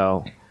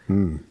 so.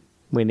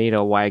 We need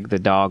a wag the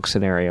dog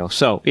scenario.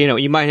 So,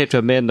 you might have to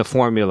amend the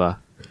formula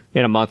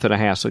in a month and a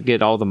half, so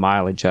get all the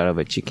mileage out of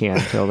it you can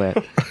until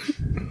that.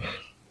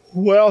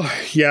 Well,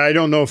 yeah, I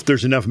don't know if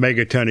there's enough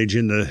megatonnage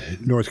in the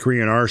North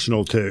Korean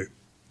arsenal to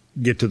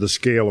get to the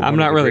scale of I'm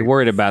not really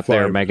worried about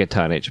their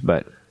megatonnage,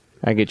 but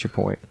I get your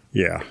point.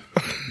 Yeah.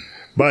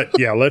 But,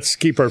 yeah, let's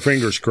keep our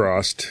fingers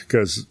crossed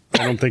because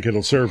I don't think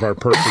it'll serve our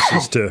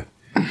purposes to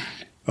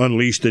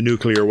unleash the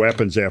nuclear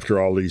weapons after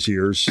all these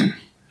years.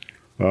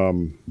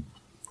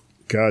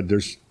 God,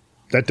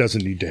 that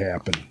doesn't need to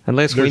happen.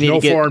 Unless there's we need no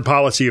to get, foreign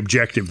policy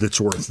objective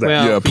that's worth that.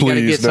 Well, you got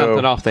to get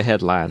something off the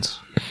headlines.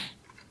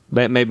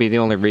 That may be the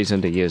only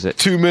reason to use it.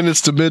 2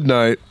 minutes to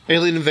midnight.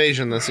 Alien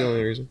invasion. That's the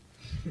only reason.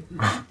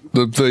 The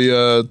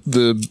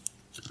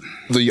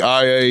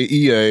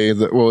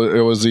IAEA.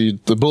 It was the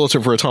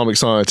Bulletin for Atomic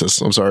Scientists.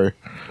 I'm sorry,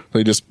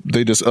 they just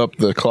upped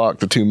the clock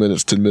to 2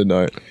 minutes to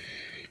midnight.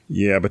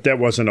 Yeah, but that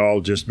wasn't all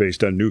just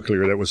based on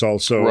nuclear. That was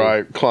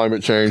also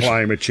climate change.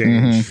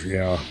 Mm-hmm.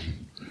 Yeah.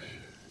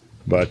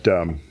 But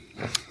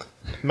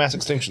mass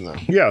extinction, though.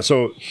 Yeah.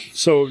 So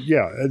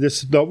yeah.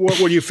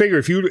 What you figure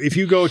if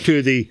you go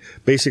to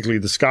basically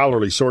the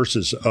scholarly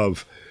sources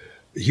of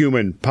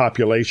human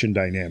population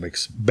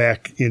dynamics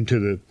back into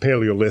the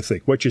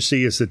Paleolithic, what you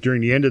see is that during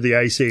the end of the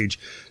Ice Age,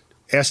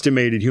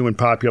 estimated human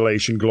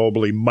population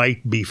globally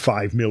might be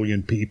 5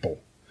 million people,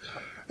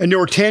 and there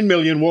were 10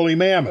 million woolly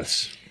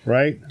mammoths.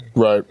 Right.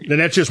 And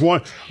that's just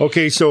one.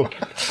 Okay, so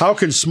how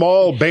can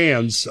small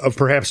bands of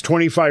perhaps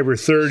 25 or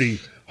 30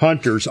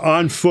 hunters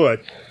on foot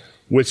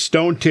with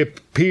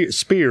stone-tipped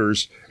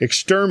spears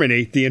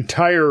exterminate the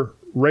entire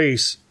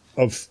race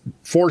of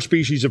 4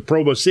 species of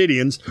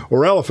proboscideans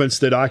or elephants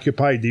that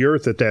occupied the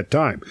earth at that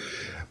time?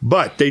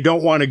 But they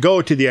don't want to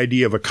go to the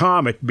idea of a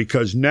comet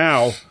because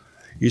now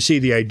you see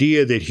the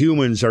idea that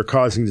humans are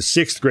causing the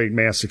 6th great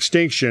mass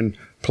extinction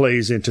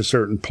plays into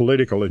certain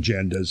political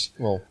agendas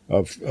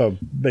of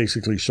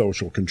basically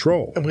social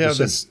control. And we have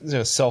this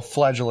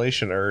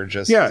self-flagellation urge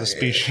as a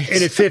species.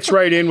 And it fits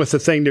right in with the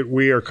thing that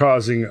we are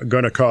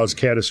going to cause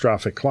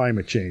catastrophic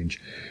climate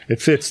change.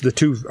 It fits, the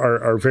two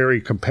are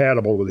very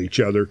compatible with each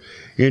other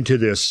into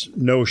this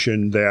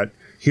notion that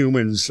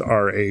humans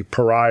are a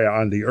pariah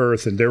on the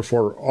earth and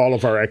therefore all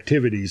of our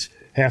activities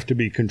have to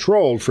be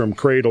controlled from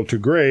cradle to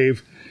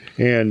grave.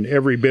 And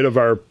every bit of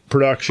our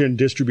production,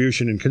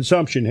 distribution, and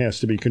consumption has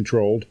to be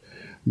controlled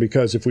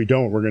because if we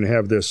don't, we're going to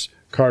have this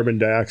carbon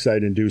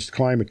dioxide-induced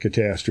climate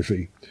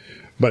catastrophe.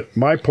 But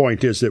my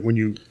point is that when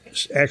you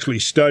actually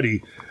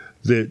study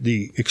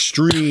the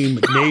extreme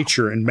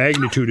nature and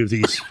magnitude of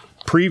these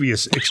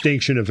previous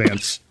extinction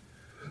events,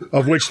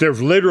 of which there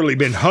have literally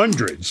been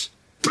hundreds,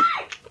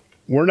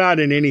 we're not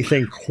in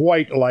anything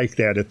quite like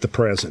that at the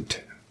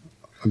present.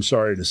 I'm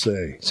sorry to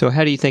say. So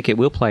how do you think it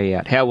will play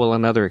out? How will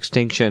another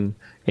extinction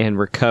and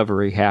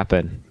recovery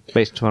happen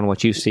based upon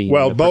what you see in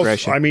the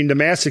progression? I mean, the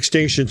mass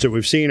extinctions that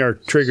we've seen are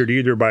triggered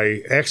either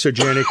by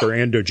exogenic or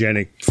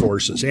endogenic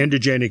forces.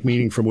 Endogenic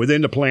meaning from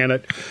within the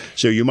planet.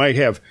 So you might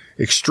have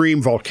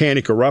extreme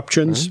volcanic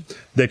eruptions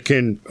that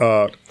can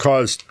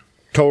cause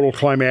total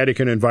climatic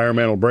and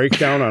environmental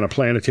breakdown on a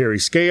planetary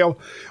scale,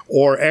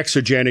 or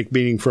exogenic,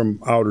 meaning from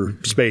outer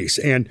space.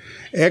 And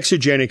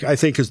exogenic, I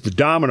think, is the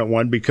dominant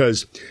one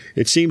because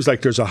it seems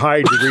like there's a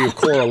high degree of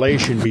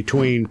correlation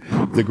between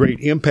the great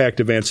impact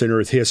events in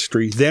Earth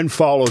history, then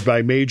followed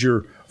by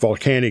major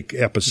volcanic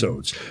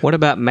episodes. What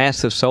about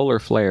massive solar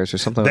flares or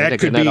something like that?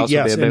 Could be,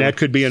 yes, and that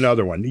could be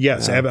another one.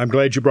 Yes, I'm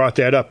glad you brought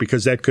that up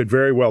because that could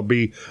very well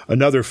be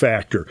another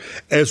factor,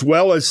 as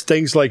well as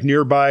things like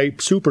nearby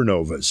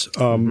supernovas.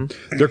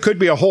 There could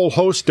be a whole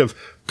host of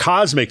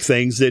cosmic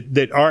things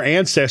that our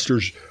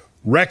ancestors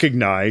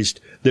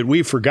recognized that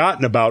we've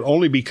forgotten about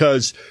only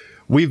because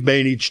we've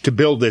managed to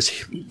build this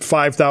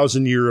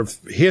 5,000 year of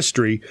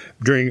history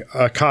during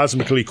a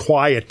cosmically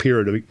quiet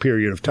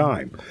period of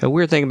time. The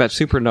weird thing about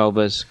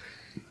supernovas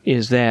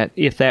is that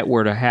if that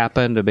were to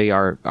happen, to be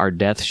our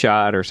death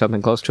shot or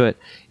something close to it,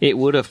 it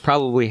would have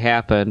probably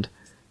happened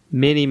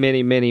many,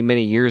 many, many,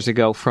 many years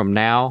ago from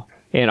now,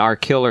 and our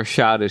killer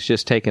shot is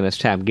just taking its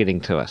time getting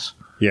to us.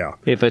 Yeah.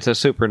 If it's a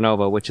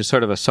supernova, which is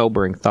sort of a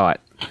sobering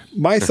thought.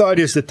 My thought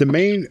is that the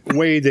main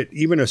way that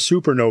even a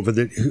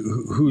supernova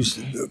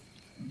whose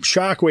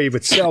shock wave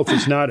itself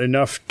is not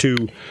enough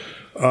to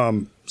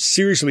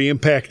seriously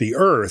impact the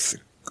Earth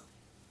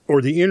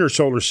or the inner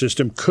solar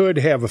system could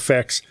have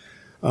effects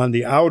on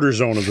the outer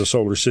zone of the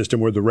solar system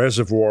where the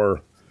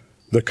reservoir,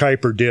 the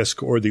Kuiper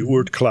disk, or the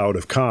Oort cloud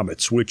of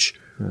comets, which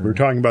we were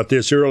talking about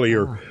this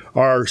earlier,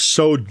 are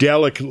so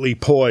delicately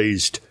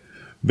poised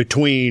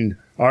between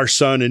our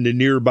sun and the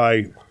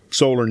nearby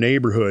solar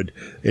neighborhood,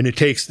 and it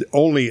takes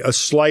only a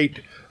slight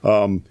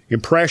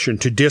impression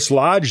to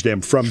dislodge them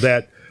from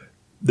that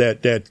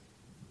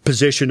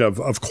position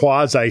of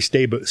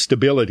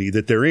quasi-stability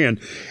that they're in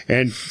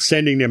and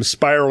sending them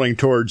spiraling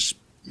towards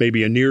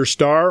maybe a near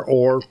star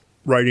or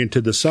right into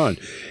the sun.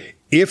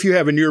 If you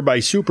have a nearby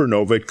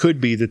supernova, it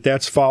could be that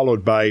that's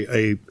followed by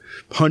a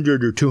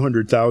 100 or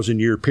 200,000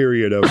 year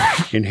period of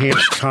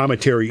enhanced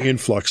cometary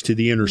influx to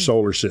the inner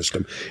solar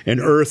system.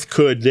 And Earth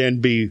could then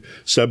be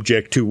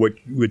subject to what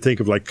you would think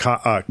of like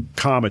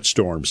comet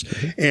storms.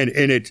 And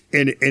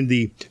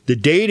the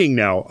dating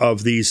now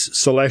of these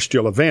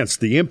celestial events,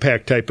 the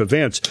impact type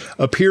events,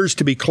 appears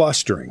to be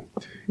clustering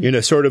in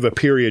a sort of a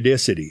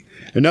periodicity.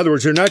 In other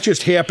words, they're not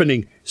just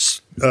happening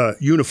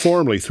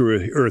uniformly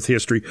through Earth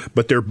history,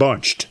 but they're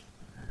bunched.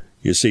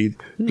 You see,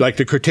 like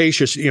the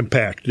Cretaceous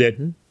impact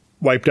that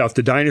wiped out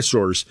the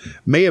dinosaurs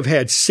may have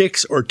had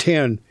 6 or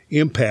 10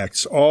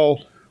 impacts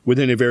all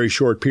within a very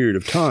short period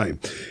of time.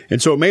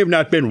 And so it may have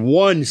not been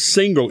one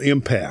single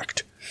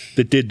impact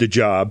that did the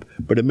job,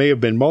 but it may have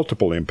been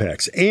multiple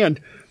impacts.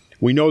 And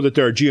we know that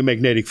there are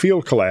geomagnetic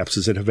field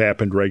collapses that have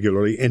happened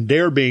regularly, and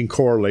they're being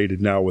correlated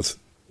now with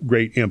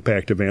great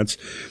impact events.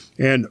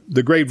 And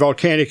the great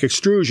volcanic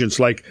extrusions,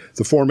 like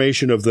the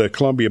formation of the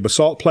Columbia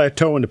Basalt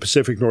Plateau in the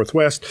Pacific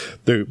Northwest,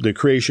 the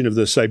creation of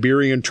the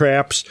Siberian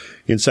traps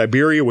in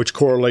Siberia, which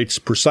correlates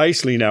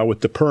precisely now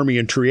with the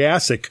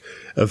Permian-Triassic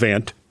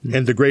event,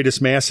 and the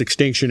greatest mass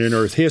extinction in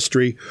Earth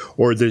history,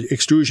 or the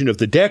extrusion of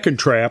the Deccan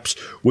traps,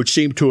 which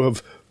seem to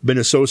have been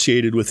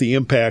associated with the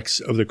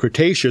impacts of the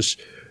Cretaceous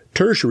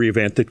tertiary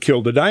event that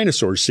killed the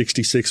dinosaurs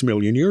 66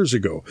 million years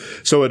ago.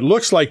 So it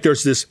looks like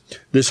there's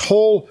this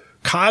whole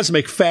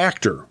cosmic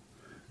factor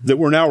that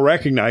we're now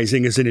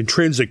recognizing as an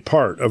intrinsic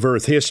part of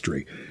Earth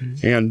history.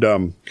 And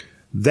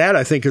that,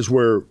 I think, is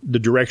where the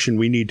direction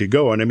we need to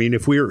go. And I mean,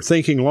 if we're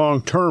thinking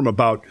long term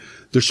about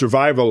the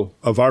survival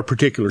of our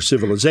particular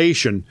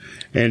civilization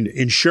and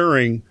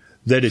ensuring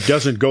that it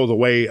doesn't go the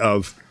way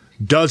of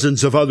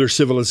dozens of other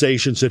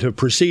civilizations that have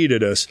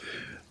preceded us,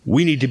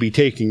 we need to be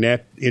taking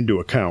that into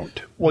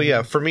account. Well,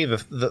 yeah, for me,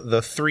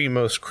 the three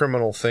most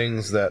criminal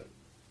things that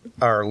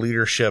our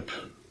leadership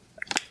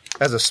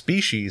as a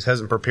species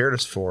hasn't prepared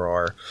us for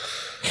are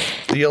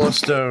the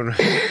Yellowstone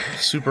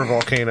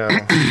supervolcano,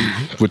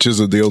 which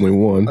isn't the only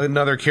one.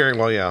 Another so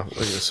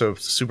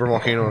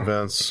supervolcano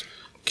events,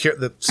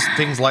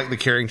 things like the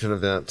Carrington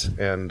event,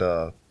 and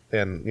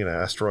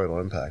asteroidal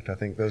impact. I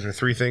think those are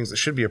three things that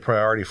should be a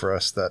priority for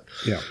us that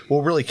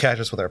will really catch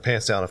us with our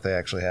pants down if they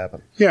actually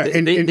happen. Yeah,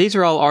 and these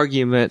are all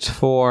arguments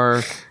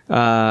for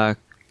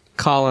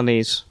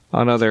colonies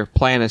on other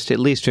planets, at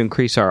least to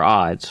increase our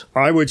odds.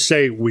 I would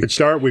say we could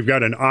start. We've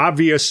got an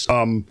obvious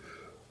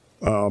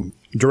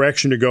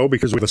direction to go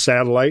because we have a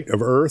satellite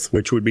of Earth,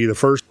 which would be the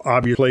first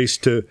obvious place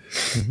to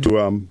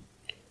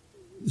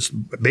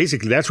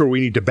basically, that's where we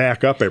need to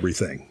back up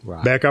everything.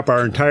 Right. Back up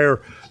our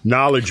entire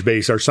knowledge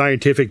base. Our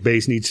scientific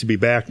base needs to be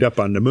backed up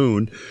on the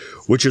moon,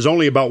 which is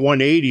only about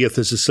 1/80th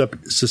as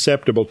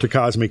susceptible to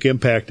cosmic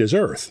impact as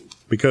Earth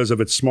because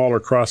of its smaller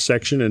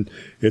cross-section and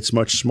its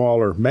much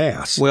smaller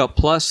mass. Well,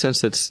 plus,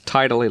 since it's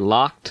tidally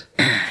locked,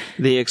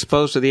 the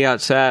exposed to the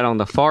outside on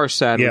the far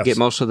side would get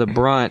most of the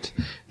brunt.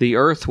 The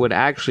Earth would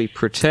actually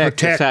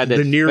protect the side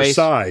the near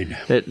side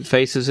that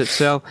faces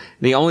itself.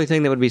 The only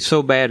thing that would be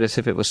so bad is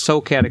if it was so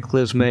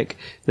cataclysmic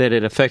that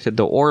it affected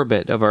the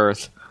orbit of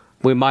Earth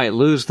we might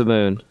lose the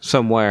moon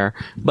somewhere,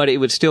 but it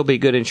would still be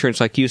good insurance,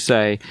 like you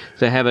say,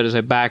 to have it as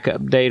a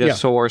backup data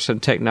source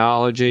and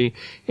technology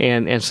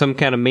and some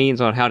kind of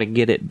means on how to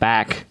get it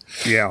back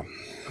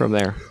from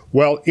there.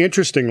 Well,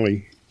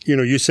 interestingly,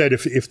 you said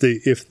if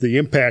the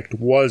impact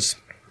was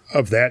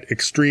of that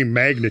extreme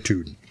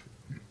magnitude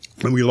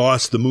and we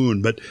lost the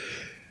moon,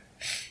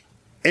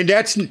 and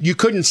that's, you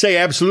couldn't say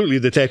absolutely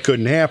that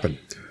couldn't happen.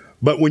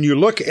 But when you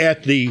look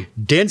at the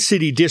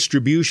density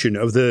distribution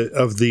of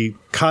the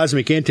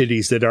cosmic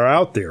entities that are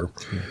out there,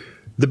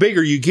 the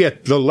bigger you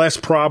get, the less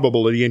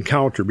probable the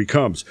encounter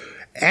becomes.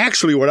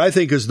 Actually, what I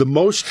think is the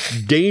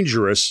most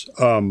dangerous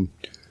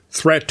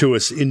threat to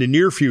us in the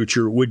near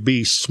future would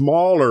be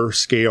smaller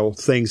scale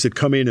things that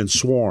come in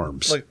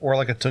swarms.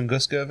 Like a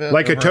Tunguska event?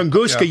 Like a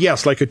Tunguska,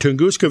 yes, like a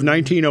Tunguska of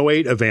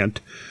 1908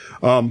 event,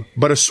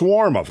 but a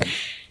swarm of them.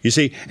 You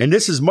see, and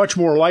this is much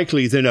more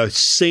likely than a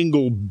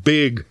single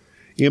big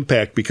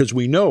impact, because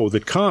we know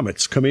that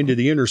comets come into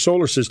the inner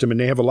solar system and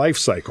they have a life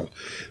cycle.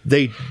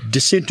 They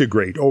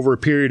disintegrate over a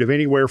period of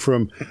anywhere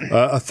from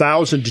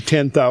 1,000 to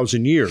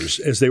 10,000 years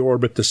as they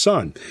orbit the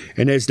sun.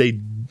 And as they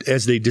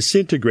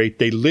disintegrate,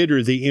 they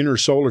litter the inner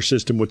solar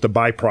system with the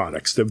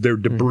byproducts of their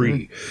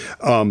debris.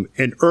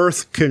 And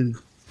Earth can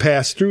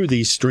pass through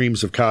these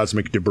streams of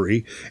cosmic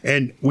debris.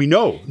 And we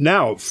know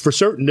now for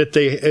certain that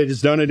it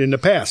has done it in the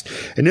past.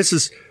 And this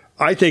is,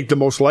 I think, the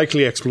most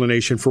likely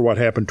explanation for what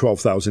happened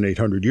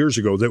 12,800 years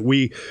ago, that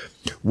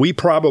we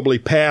probably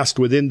passed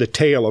within the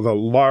tail of a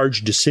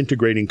large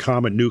disintegrating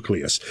comet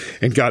nucleus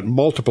and got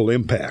multiple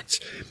impacts.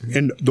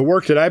 And the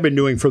work that I've been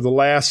doing for the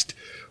last,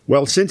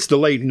 since the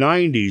late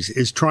 90s,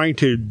 is trying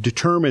to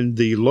determine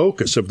the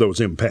locus of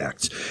those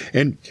impacts.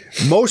 And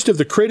most of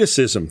the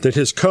criticism that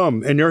has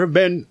come, and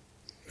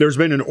there's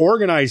been an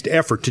organized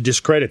effort to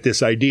discredit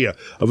this idea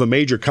of a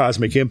major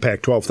cosmic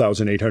impact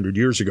 12,800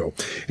 years ago.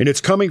 And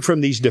it's coming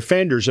from these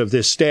defenders of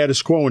this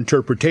status quo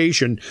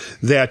interpretation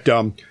that,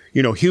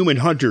 human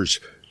hunters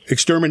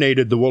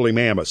exterminated the woolly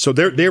mammoth. So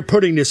they're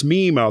putting this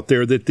meme out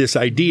there, that this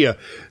idea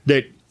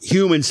that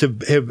humans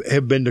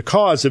have been the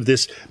cause of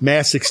this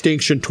mass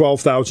extinction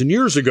 12,000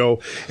 years ago.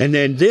 And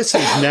then this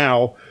is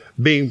now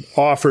being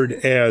offered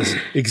as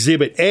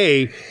Exhibit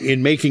A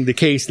in making the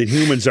case that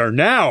humans are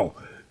now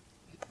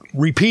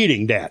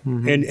repeating that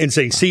and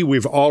saying, see,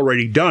 we've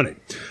already done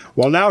it.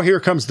 Well, now here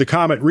comes the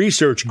Comet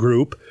Research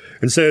Group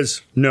and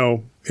says,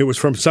 no, it was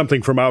from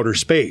something from outer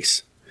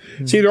space.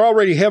 See, they're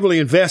already heavily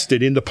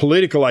invested in the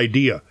political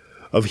idea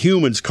of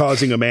humans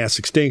causing a mass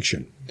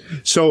extinction.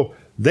 So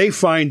they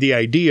find the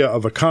idea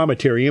of a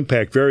cometary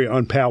impact very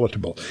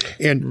unpalatable.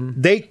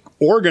 And they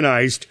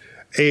organized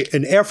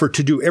an effort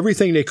to do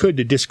everything they could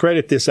to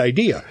discredit this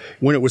idea.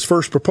 When it was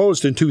first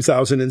proposed in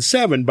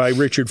 2007 by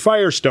Richard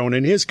Firestone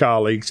and his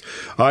colleagues,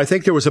 I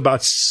think there was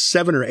about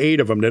 7 or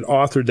 8 of them that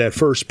authored that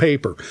first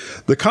paper.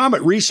 The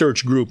Comet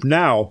Research Group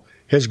now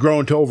has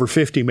grown to over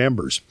 50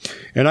 members.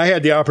 And I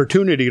had the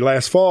opportunity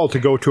last fall to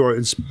go to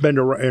and spend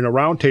in a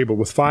roundtable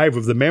with 5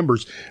 of the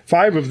members,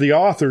 5 of the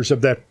authors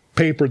of that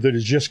paper that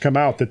has just come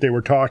out that they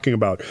were talking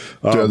about.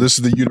 This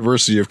is the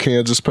University of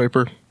Kansas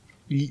paper?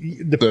 I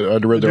read the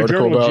article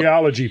Journal about of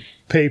Geology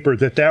paper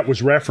that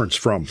was referenced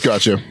from.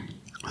 Gotcha.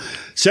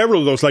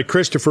 Several of those, like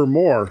Christopher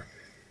Moore,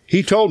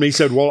 he told me, he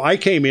said, well, I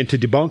came in to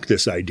debunk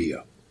this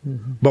idea.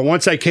 But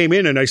once I came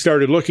in and I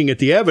started looking at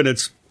the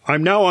evidence,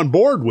 I'm now on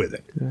board with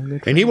it.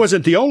 And he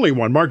wasn't the only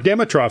one. Mark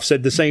Dimitrov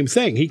said the same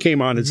thing. He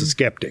came on as a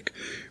skeptic.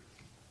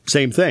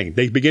 Same thing.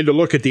 They begin to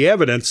look at the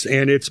evidence,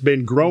 and it's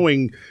been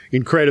growing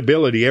in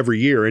credibility every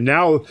year. And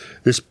now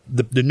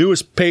the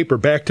newest paper,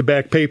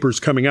 back-to-back papers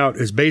coming out,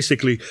 is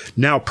basically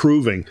now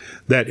proving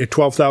that at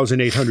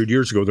 12,800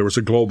 years ago there was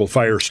a global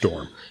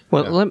firestorm.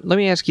 Well, let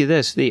me ask you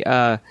this.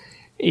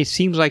 It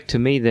seems like to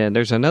me then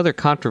there's another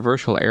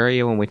controversial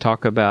area when we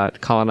talk about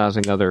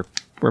colonizing other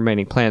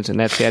remaining planets, and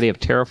that's the idea of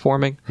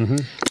terraforming.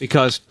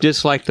 Because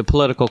just like the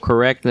political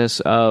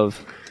correctness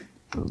of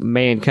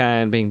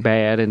mankind being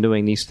bad and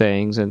doing these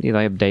things, and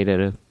I have data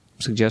to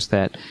suggest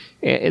that.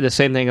 The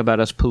same thing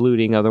about us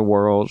polluting other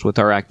worlds with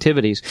our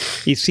activities.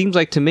 It seems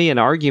like to me an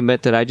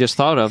argument that I just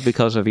thought of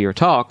because of your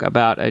talk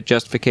about a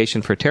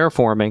justification for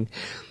terraforming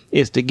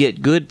is to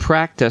get good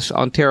practice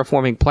on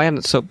terraforming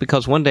planets, so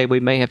because one day we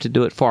may have to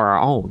do it for our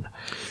own.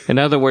 In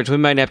other words, we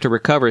might have to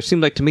recover. It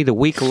seems like to me the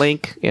weak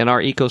link in our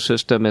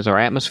ecosystem is our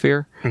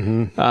atmosphere.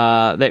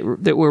 That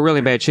we're really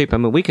in bad shape. I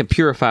mean, we can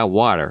purify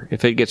water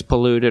if it gets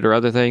polluted or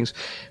other things,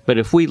 but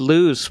if we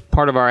lose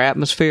part of our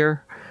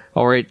atmosphere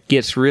or it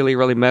gets really,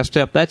 really messed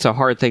up, that's a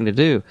hard thing to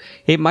do.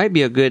 It might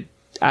be a good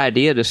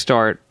idea to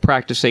start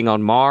practicing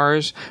on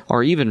Mars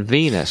or even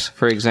Venus,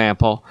 for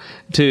example,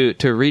 to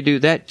redo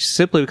that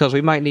simply because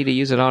we might need to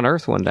use it on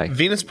Earth one day.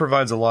 Venus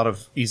provides a lot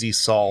of easy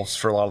solves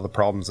for a lot of the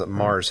problems that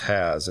Mars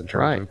has in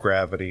terms of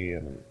gravity.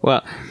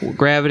 Well,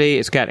 gravity,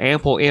 it's got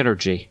ample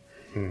energy.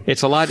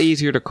 It's a lot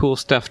easier to cool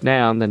stuff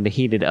down than to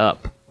heat it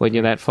up wouldn't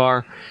you, that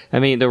far? I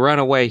mean, the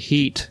runaway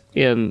heat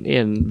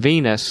in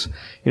Venus,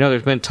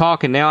 there's been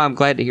talk, and now I'm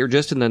glad to hear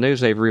just in the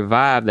news they've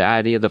revived the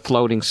idea of the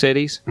floating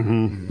cities,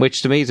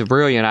 which to me is a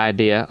brilliant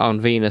idea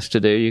on Venus to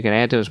do. You can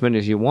add to as many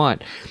as you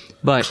want.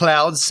 But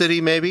Cloud City,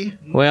 maybe?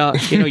 Well,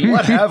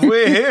 what have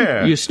we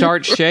here? You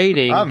start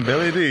shading. I'm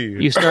Billy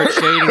D. You start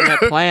shading that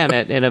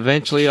planet, and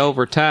eventually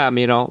over time,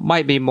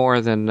 might be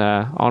more than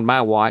on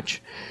my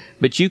watch,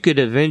 but you could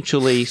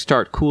eventually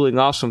start cooling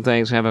off some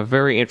things and have a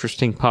very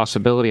interesting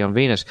possibility on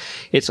Venus.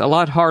 It's a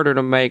lot harder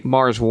to make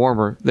Mars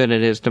warmer than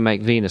it is to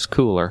make Venus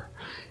cooler,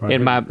 right,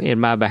 in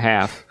my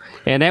behalf.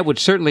 And that would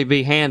certainly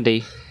be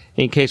handy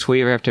in case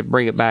we ever have to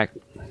bring it back,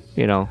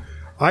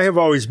 I have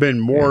always been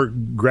more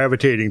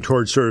gravitating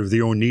towards sort of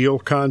the O'Neill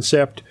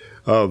concept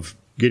of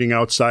getting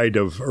outside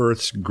of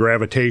Earth's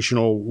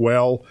gravitational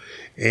well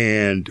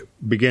and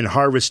begin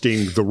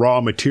harvesting the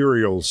raw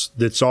materials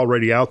that's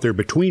already out there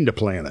between the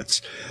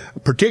planets.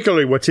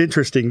 Particularly what's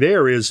interesting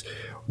there is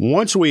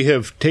once we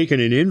have taken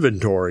an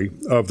inventory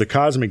of the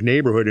cosmic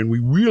neighborhood and we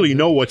really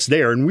know what's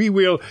there, and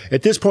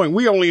at this point,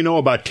 we only know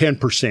about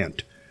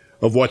 10%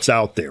 of what's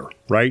out there,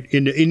 right?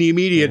 In the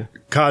immediate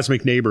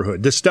cosmic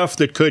neighborhood, the stuff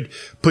that could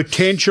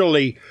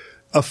potentially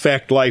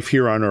affect life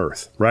here on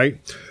Earth, right?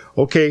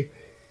 Okay.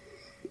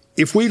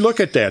 If we look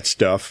at that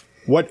stuff,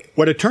 what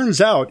it turns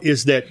out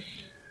is that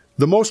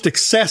the most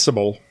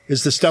accessible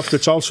is the stuff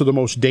that's also the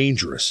most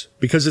dangerous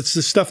because it's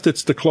the stuff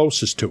that's the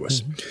closest to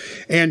us.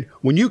 And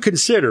when you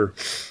consider,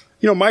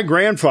 my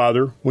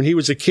grandfather, when he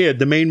was a kid,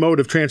 the main mode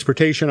of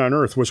transportation on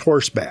Earth was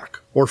horseback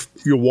or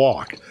you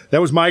walked.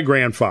 That was my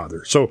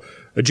grandfather. So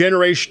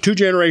two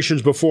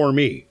generations before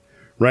me,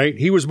 right?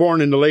 He was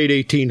born in the late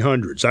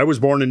 1800s. I was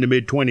born in the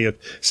mid 20th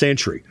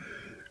century.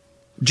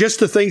 Just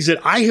the things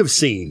that I have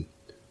seen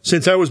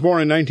since I was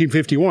born in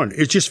 1951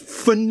 is just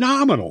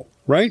phenomenal,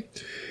 right?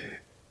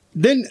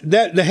 Then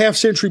the half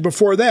century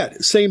before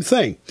that, same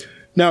thing.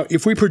 Now,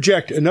 if we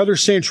project another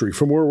century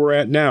from where we're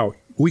at now,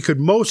 we could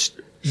most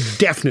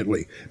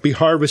definitely be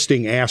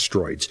harvesting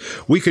asteroids.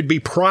 We could be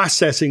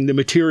processing the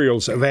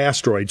materials of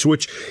asteroids,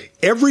 which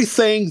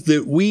everything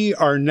that we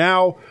are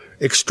now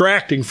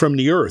extracting from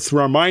the Earth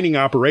through our mining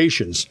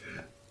operations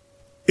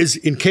is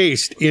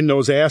encased in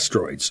those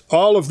asteroids.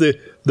 All of the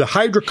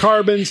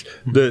hydrocarbons,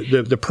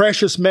 the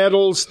precious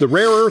metals, the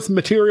rare earth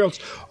materials,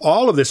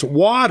 all of this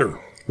water,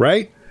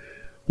 right?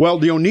 Well,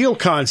 the O'Neill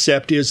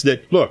concept is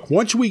that, look,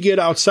 once we get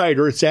outside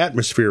Earth's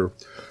atmosphere,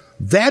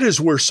 that is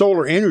where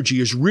solar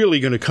energy is really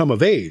going to come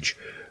of age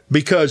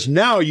because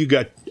now you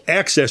got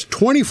access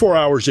 24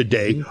 hours a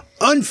day,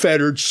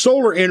 unfettered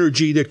solar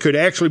energy that could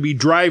actually be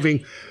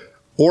driving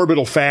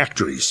orbital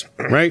factories,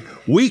 right?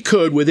 We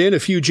could, within a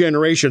few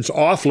generations,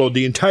 offload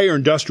the entire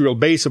industrial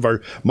base of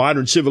our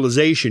modern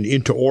civilization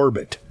into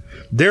orbit,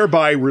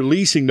 thereby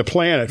releasing the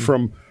planet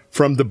from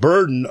the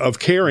burden of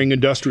carrying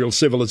industrial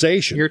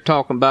civilization. You're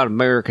talking about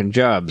American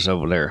jobs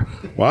over there.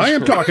 Well, I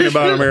am talking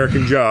about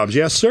American jobs.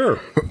 Yes,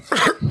 sir.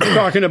 I'm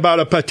talking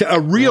about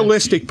a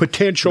realistic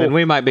potential. Then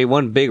we might be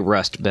one big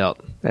rust belt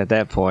at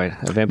that point.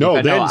 I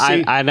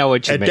know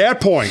what you mean. At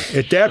that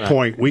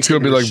point, we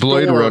can be like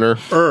Blade Runner.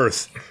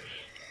 Earth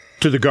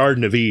to the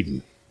Garden of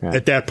Eden. Yeah.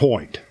 At that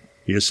point,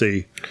 you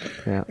see.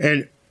 Yeah.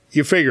 And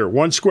you figure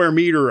 1 square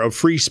meter of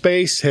free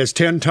space has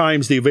 10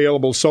 times the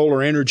available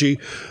solar energy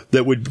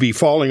that would be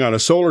falling on a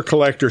solar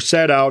collector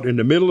set out in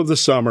the middle of the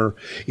summer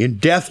in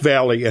Death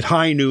Valley at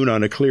high noon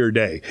on a clear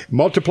day.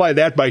 Multiply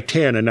that by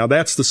 10, and now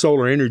that's the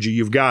solar energy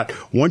you've got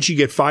once you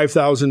get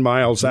 5,000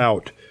 miles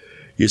out,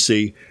 you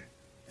see.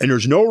 And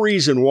there's no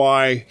reason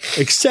why,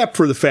 except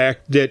for the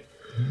fact that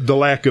the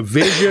lack of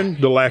vision,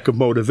 the lack of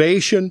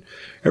motivation.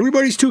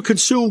 Everybody's too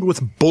consumed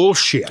with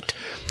bullshit.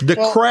 The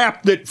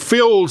crap that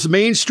fills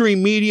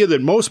mainstream media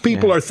that most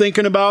people are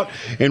thinking about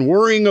and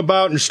worrying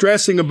about and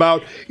stressing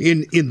about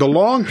in the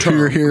long term.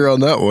 You're here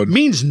on that one.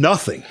 Means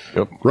nothing.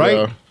 Yep. Right?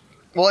 Yeah.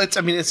 Well, it's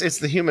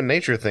the human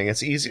nature thing.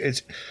 It's easy.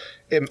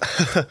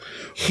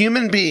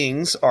 Human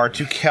beings are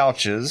to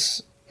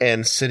couches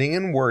and sitting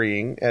and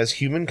worrying as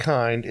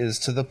humankind is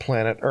to the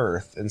planet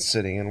Earth and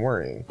sitting and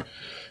worrying.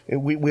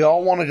 We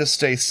all want to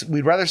just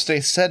we'd rather stay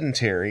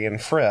sedentary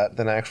and fret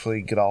than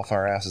actually get off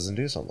our asses and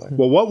do something.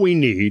 Well, what we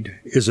need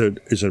is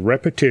a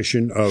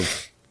repetition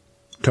of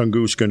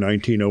Tunguska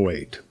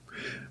 1908.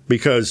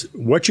 Because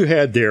what you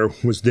had there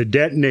was the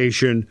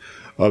detonation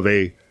of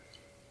a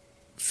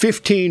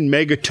 15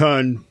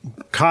 megaton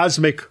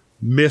cosmic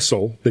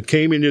missile that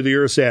came into the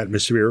Earth's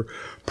atmosphere,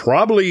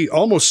 probably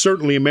almost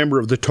certainly a member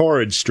of the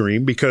Taurid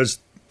stream because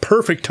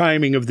perfect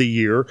timing of the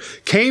year,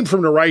 came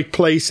from the right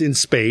place in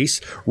space,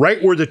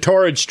 right where the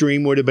Taurid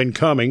stream would have been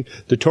coming,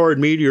 the Taurid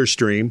meteor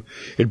stream.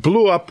 It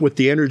blew up with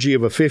the energy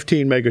of a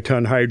 15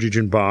 megaton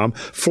hydrogen bomb,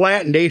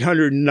 flattened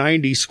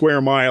 890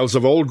 square miles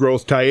of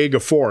old-growth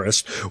taiga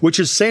forest, which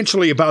is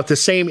essentially about the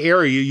same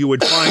area you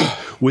would find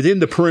within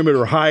the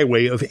perimeter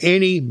highway of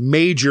any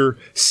major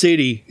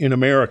city in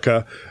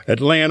America,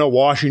 Atlanta,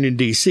 Washington,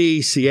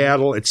 D.C.,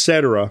 Seattle,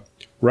 etc.,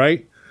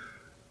 right?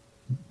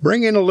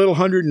 Bring in a little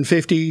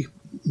 150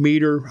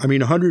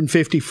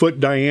 foot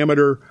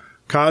diameter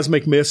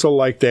cosmic missile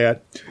like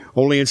that,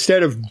 only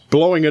instead of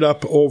blowing it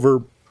up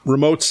over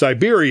remote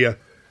Siberia,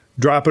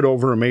 drop it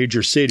over a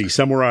major city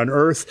somewhere on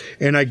Earth,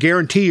 and I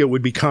guarantee it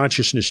would be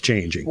consciousness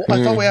changing. Well,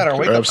 I thought we had our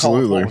wake-up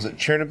call. What was it?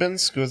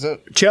 Chernobylsk? Was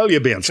it?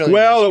 Chelyabinsk.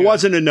 Well, it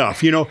wasn't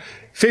enough.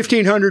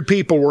 1,500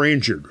 people were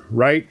injured,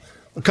 right?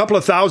 A couple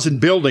of thousand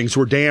buildings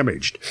were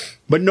damaged,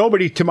 but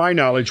nobody, to my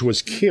knowledge,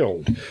 was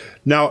killed.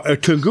 Now, a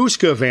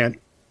Tunguska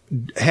event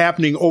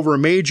happening over a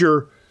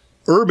major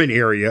urban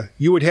area,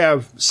 you would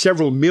have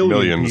several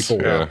millions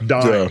people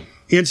dying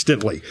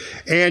instantly,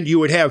 and you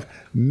would have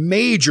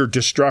major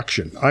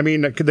destruction. I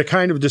mean, the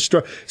kind of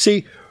destruction.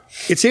 See,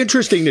 it's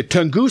interesting that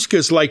Tunguska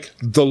is like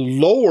the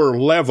lower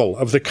level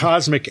of the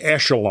cosmic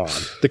echelon,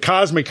 the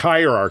cosmic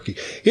hierarchy.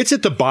 It's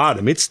at the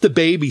bottom. It's the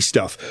baby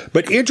stuff.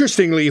 But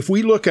interestingly, if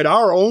we look at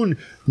our own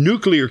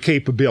nuclear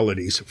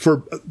capabilities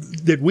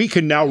that we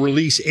can now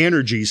release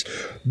energies,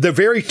 the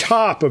very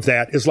top of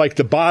that is like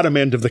the bottom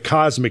end of the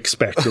cosmic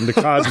spectrum, the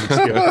cosmic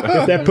scale.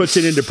 If that puts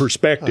it into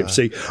perspective.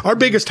 See, our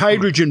biggest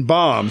hydrogen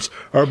bombs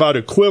are about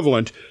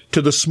equivalent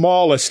to the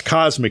smallest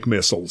cosmic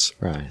missiles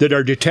that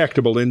are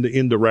detectable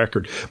in the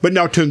record. But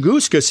now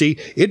Tunguska, see,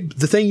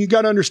 the thing you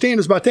got to understand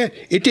is about that,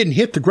 it didn't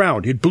hit the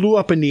ground. It blew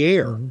up in the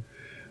air.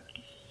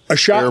 A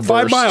shock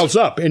 5 miles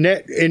up, and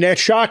that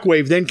shock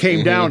wave then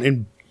came down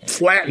and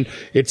flattened.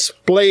 It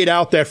splayed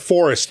out that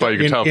forest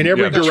in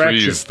every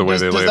direction. Trees, the way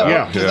they lay it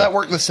out. Does that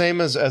work the same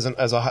as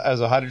a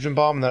hydrogen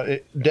bomb?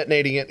 That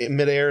detonating it in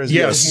midair is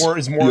more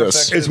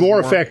effective. It's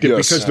more effective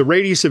because the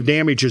radius of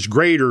damage is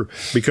greater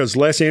because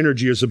less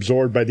energy is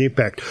absorbed by the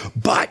impact.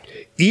 But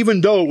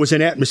even though it was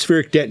an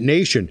atmospheric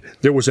detonation,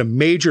 there was a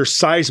major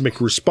seismic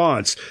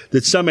response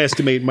that some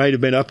estimate might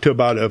have been up to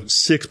about a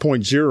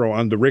 6.0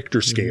 on the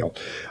Richter scale.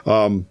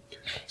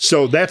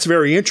 So that's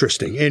very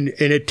interesting. And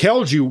it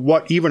tells you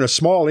what even a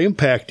small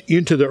impact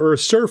into the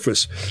Earth's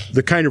surface,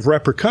 the kind of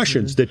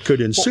repercussions that could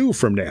ensue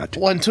from that.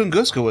 Well, and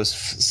Tunguska was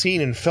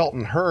seen and felt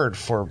and heard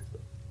from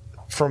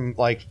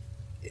like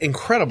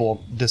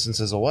incredible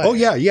distances away. Oh,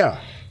 yeah.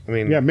 I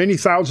mean, many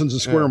thousands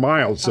of square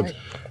miles of...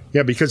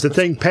 Yeah, because the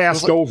thing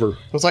passed over.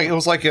 It was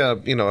like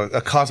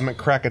a cosmic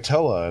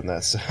Krakatoa in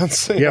that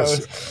sense.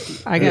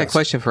 Yes. I got a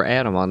question for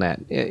Adam on that.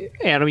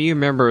 Adam, you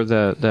remember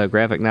the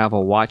graphic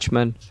novel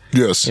Watchmen?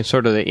 Yes. And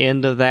sort of the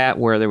end of that,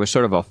 where there was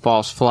sort of a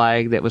false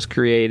flag that was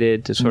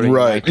created to sort of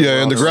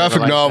in the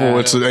graphic novel,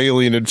 it's an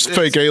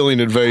fake alien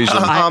invasion.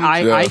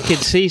 I could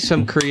see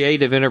some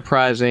creative,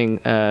 enterprising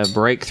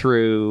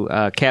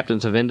breakthrough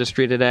captains of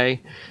industry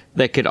today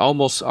that could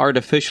almost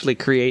artificially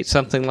create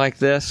something like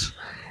this.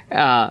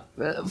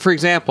 For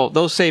example,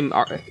 those same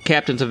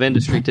captains of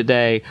industry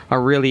today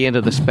are really into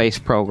the space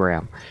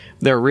program.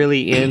 They're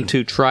really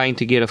into trying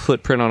to get a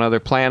footprint on other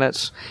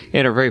planets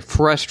and are very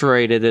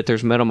frustrated that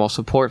there's minimal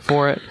support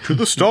for it. To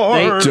the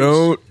stars.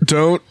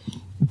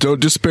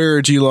 Don't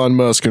disparage Elon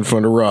Musk in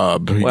front of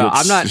Rob.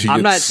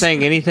 I'm not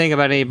saying anything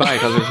about anybody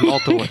because there's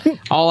multiple.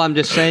 All I'm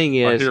just saying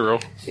is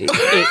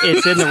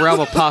it's in the realm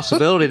of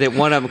possibility that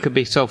one of them could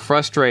be so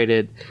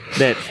frustrated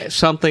that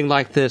something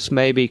like this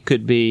maybe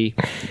could be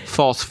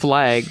false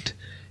flagged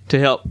to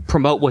help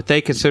promote what they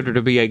consider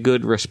to be a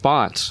good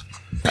response.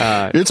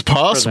 It's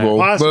possible,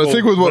 but I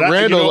think with what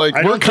Randall,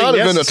 we're kind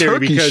of in a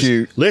turkey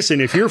shoot.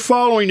 Listen, if you're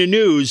following the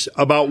news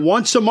about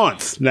once a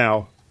month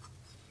now,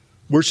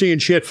 we're seeing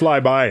shit fly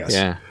by us.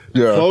 Yeah.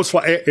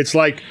 It's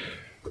like,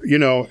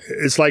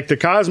 it's like the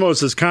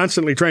cosmos is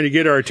constantly trying to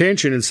get our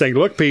attention and saying,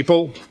 look,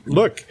 people,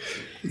 look,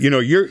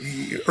 your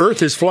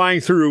Earth is flying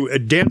through a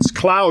dense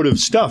cloud of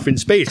stuff in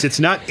space. It's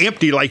not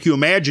empty like you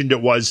imagined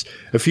it was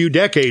a few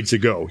decades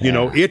ago.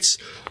 It's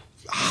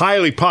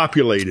highly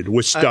populated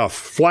with stuff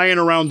flying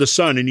around the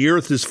sun, and the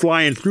Earth is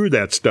flying through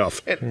that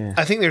stuff.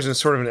 I think there's a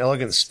sort of an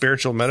elegant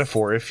spiritual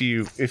metaphor if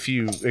you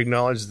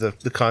acknowledge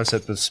the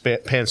concept of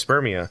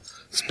panspermia,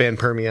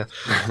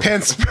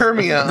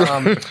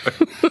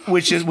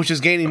 which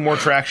is gaining more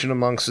traction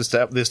amongst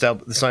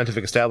the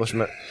scientific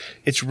establishment.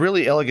 It's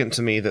really elegant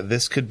to me that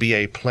this could be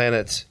a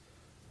planet,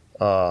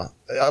 a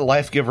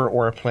life giver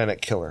or a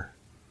planet killer.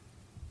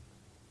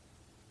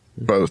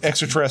 Both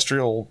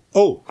extraterrestrial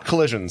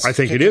collisions. I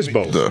think it is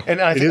both,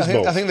 and I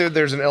think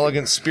there's an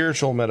elegant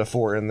spiritual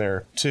metaphor in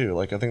there too.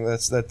 Like I think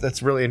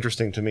that's really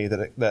interesting to me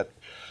that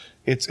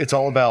it's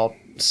all about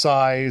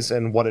size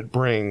and what it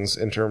brings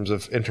in terms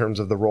of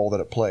the role that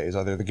it plays,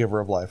 either the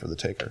giver of life or the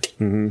taker.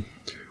 Mm-hmm.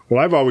 Well,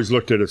 I've always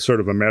looked at it as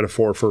sort of a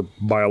metaphor for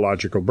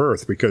biological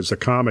birth because a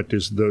comet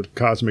is the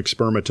cosmic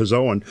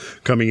spermatozoon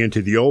coming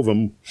into the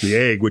ovum, the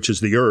egg, which is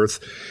the Earth.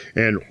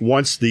 And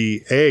once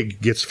the egg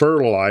gets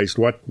fertilized,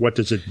 what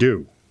does it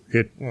do?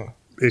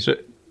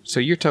 So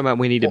you're talking about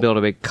we need to build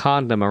a big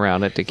condom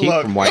around it to keep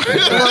from wiping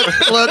it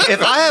out. Look,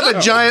 if I have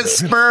a giant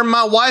sperm,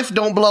 my wife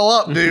don't blow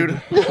up,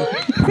 dude.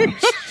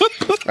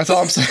 That's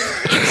all I'm saying.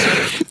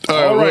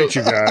 All right,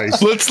 you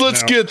guys.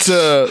 Let's get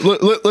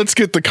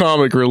the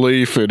comic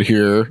relief in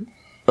here.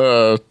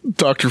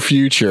 Dr.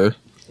 Future.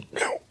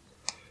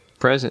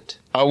 Present.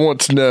 I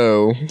want to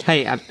know.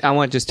 Hey, I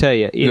want to just tell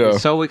you, it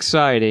is so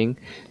exciting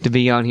to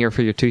be on here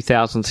for your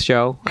 2000th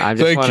show. I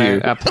just want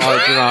to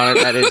applaud you on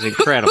it. That is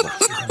incredible.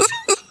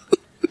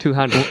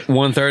 200.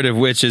 1/3 of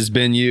which has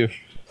been you.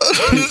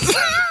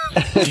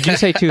 Did you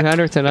say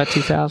 200th and not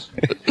 2000?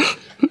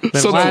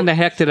 Then why in the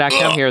heck did I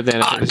come here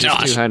then if it was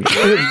just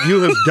 200?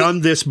 You have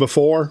done this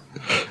before?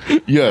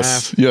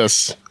 Yes,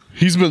 yes.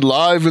 He's been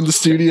live in the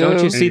studio.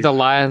 Don't you see the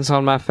lines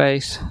on my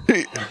face?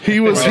 He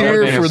was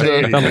here for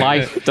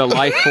the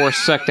life force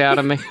sucked out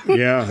of me.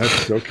 Yeah,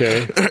 that's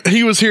okay.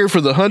 He was here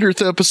for the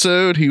 100th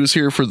episode. He was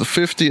here for the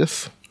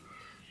 50th.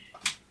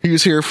 He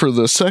was here for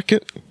the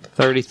 2nd,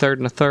 33rd,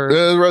 and the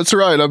 3rd. That's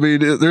right. I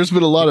mean, there's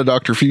been a lot of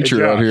Dr.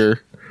 Future out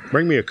here.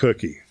 Bring me a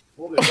cookie.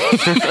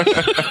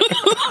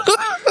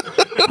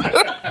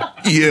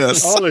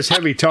 Yes. All this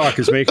heavy talk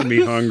is making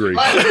me hungry.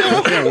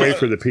 I can't wait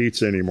for the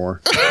pizza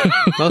anymore.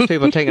 Most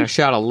people are taking a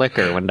shot of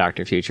liquor when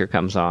Dr. Future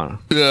comes on.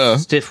 Yeah.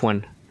 Stiff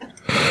one.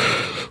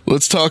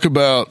 Let's talk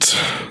about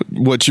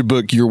what your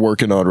book you're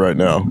working on right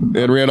now.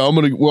 And Rand, I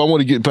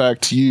want to get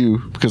back to you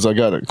because I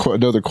got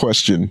another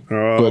question.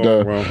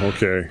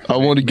 Okay. I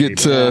want to get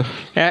to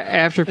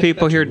after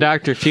people hear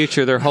Dr.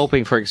 Future, they're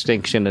hoping for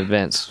extinction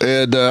events.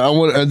 And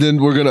and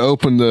then we're going to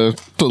open the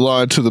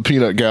line to the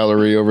peanut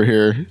gallery over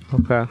here.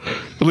 Okay.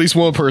 At least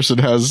one person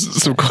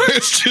has some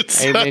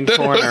questions. Amen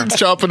corner.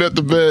 Chopping at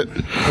the bit.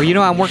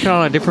 Well, I'm working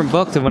on a different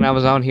book than when I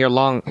was on here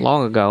long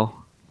ago.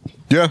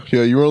 Yeah,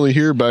 you were only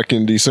here back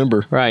in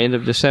December. Right, end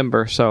of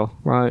December,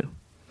 right.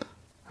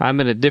 I'm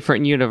in a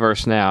different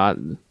universe now.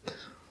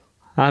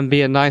 I'm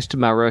being nice to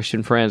my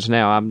Russian friends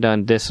now. I'm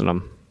done dissing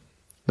them.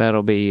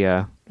 That'll be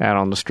out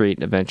on the street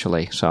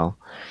eventually. So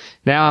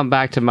now I'm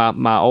back to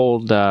my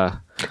old...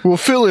 well,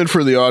 fill in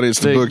for the audience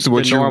the books.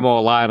 The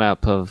normal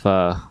lineup of...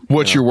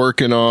 what you're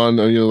working on,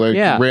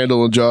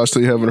 Randall and Josh,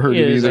 they haven't heard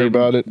anything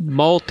about it.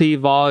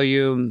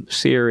 Multi-volume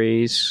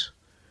series...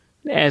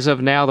 As of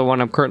now, the one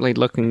I'm currently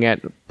looking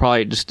at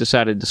probably just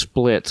decided to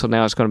split, so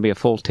now it's going to be a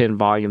full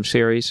 10-volume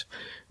series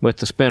with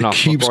the spinoff. It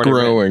keeps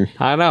growing.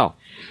 I know.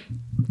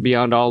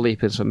 Beyond all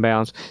leaps and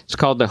bounds. It's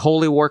called The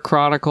Holy War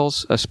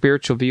Chronicles, A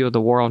Spiritual View of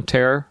the War on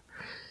Terror.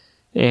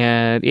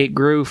 And it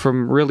grew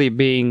from really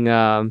being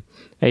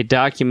a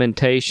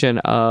documentation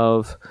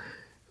of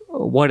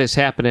what has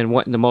happened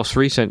in the most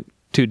recent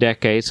 2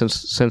 decades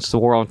since the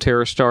War on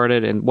Terror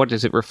started, and what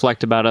does it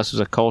reflect about us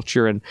as a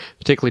culture, and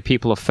particularly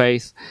people of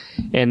faith.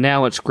 And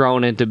now it's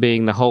grown into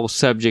being the whole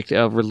subject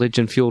of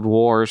religion-fueled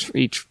wars,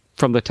 each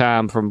from the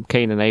time from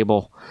Cain and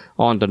Abel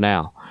on to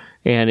now.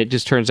 And it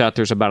just turns out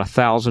there's about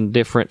 1,000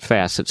 different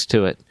facets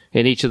to it,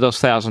 and each of those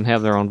 1,000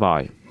 have their own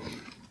volume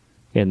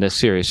in this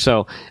series.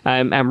 So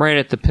I'm right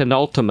at the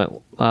penultimate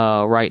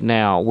right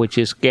now, which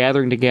is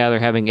gathering together,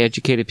 having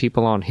educated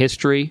people on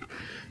history,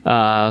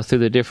 through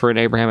the different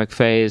Abrahamic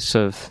phase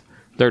of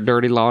their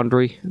dirty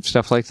laundry and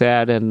stuff like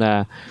that, and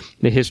the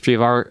history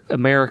of our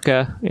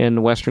America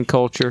and Western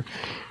culture.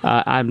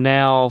 I'm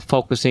now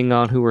focusing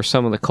on who are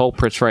some of the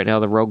culprits right now,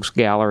 the Rogues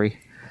Gallery.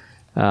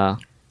 Are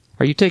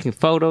you taking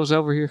photos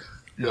over here?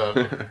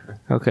 Yeah.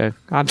 Okay.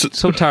 I'm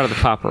so tired of the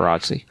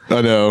paparazzi.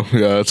 I know.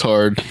 Yeah, it's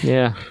hard.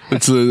 Yeah.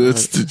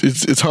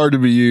 It's hard to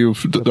be you,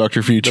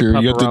 Dr. Future.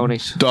 You have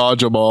to dodge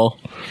them all.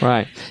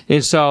 Right.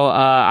 And so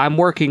I'm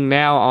working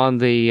now on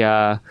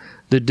the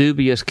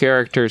dubious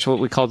characters, what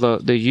we call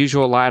the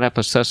usual lineup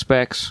of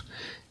suspects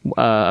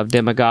of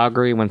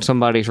demagoguery, when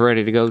somebody's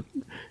ready to go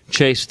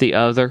chase the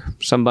other,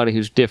 somebody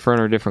who's different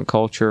or different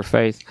culture or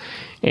faith.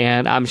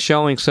 And I'm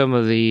showing some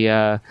of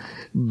the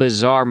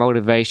bizarre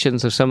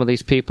motivations of some of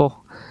these people,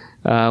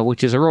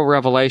 which is a real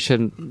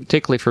revelation,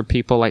 particularly for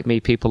people like me,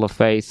 people of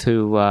faith,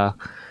 who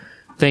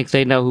think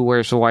they know who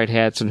wears the white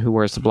hats and who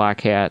wears the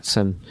black hats,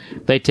 and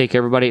they take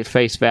everybody at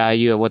face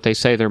value of what they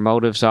say their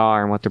motives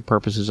are and what their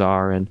purposes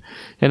are, and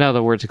in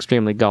other words,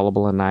 extremely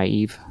gullible and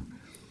naive.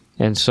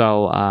 And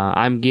so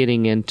I'm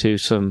getting into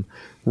some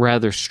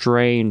rather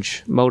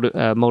strange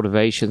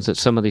motivations that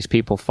some of these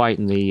people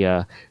fighting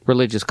the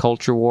religious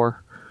culture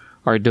war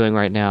are doing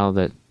right now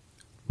that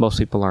most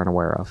people aren't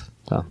aware of.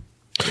 So,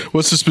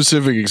 what's the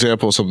specific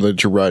example of something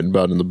that you're writing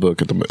about in the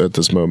book at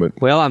this moment?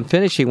 Well, I'm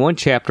finishing one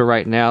chapter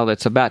right now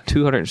that's about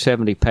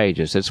 270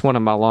 pages. It's one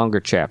of my longer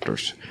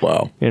chapters.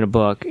 Wow. In a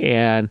book.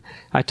 And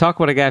I talk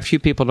about a guy a few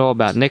people know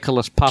about,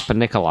 Nicholas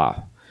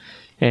Papanikolaou.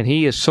 And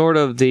he is sort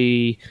of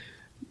the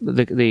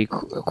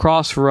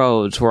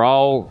crossroads where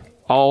all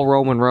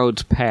Roman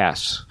roads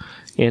pass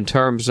in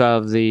terms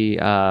of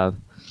the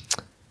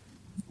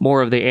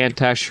more of the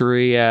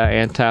anti-Sharia,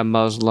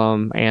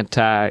 anti-Muslim,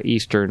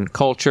 anti-Eastern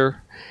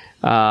culture.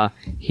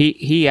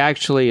 He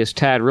actually is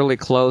tied really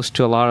close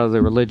to a lot of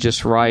the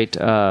religious right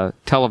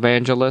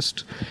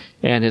televangelists,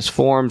 and has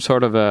formed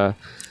sort of a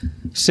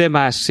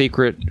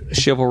semi-secret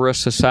chivalrous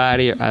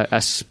society,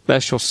 a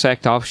special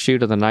sect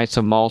offshoot of the Knights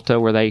of Malta,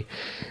 where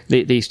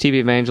these TV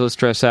evangelists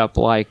dress up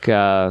like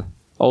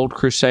old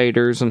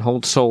crusaders and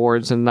hold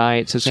swords and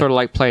knights. It's sort of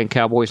like playing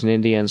cowboys and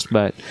Indians,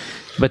 but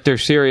they're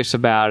serious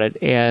about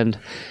it. And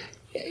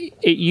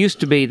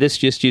this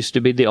just used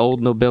to be the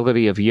old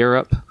nobility of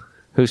Europe,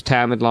 whose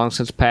time had long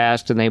since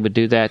passed, and they would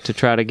do that to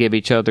try to give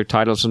each other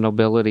titles of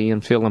nobility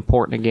and feel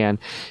important again.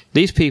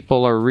 These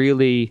people are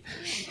really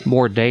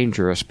more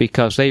dangerous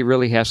because they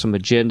really have some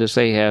agendas.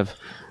 They have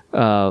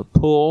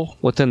pull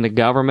within the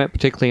government,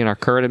 particularly in our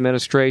current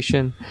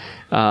administration.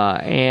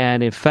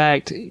 And in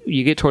fact,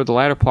 you get toward the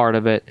latter part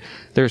of it,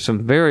 there's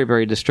some very,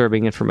 very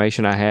disturbing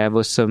information I have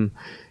with some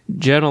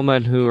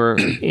gentlemen who are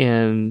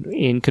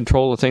in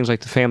control of things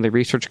like the Family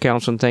Research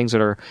Council and things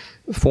that are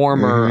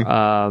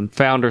former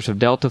founders of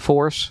Delta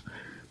Force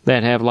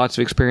that have lots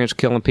of experience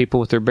killing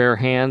people with their bare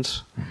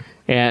hands.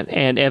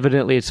 And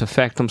evidently it's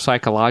affect them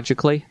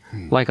psychologically,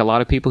 like a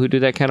lot of people who do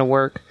that kind of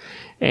work.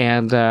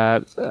 And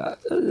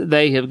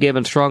they have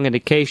given strong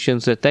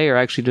indications that they are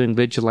actually doing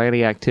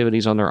vigilante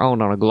activities on their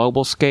own on a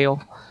global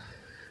scale.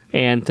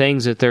 And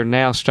things that they're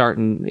now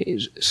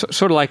starting,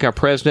 sort of like our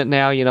president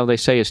now, you know, they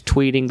say is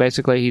tweeting,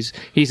 basically. He's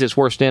his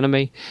worst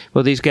enemy.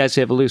 Well, these guys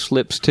have loose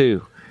lips,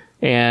 too.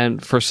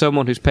 And for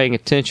someone who's paying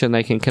attention,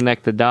 they can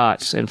connect the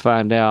dots and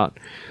find out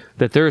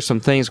that there are some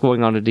things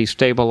going on to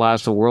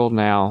destabilize the world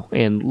now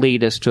and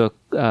lead us to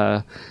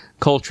a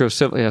culture of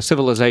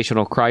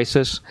civilizational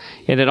crisis.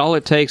 And that all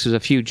it takes is a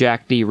few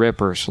Jack D.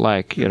 Rippers,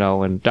 like, you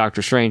know, and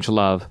Dr.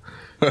 Strangelove,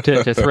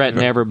 to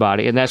threaten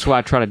everybody. And that's why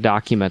I try to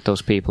document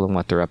those people and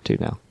what they're up to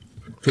now.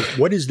 So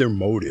what is their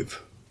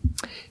motive?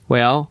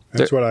 Well,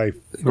 that's what I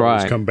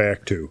always come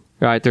back to.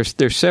 Right.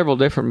 There's several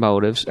different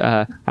motives.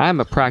 I'm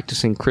a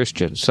practicing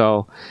Christian,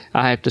 so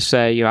I have to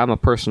say, you know, I'm a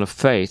person of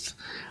faith.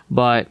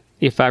 But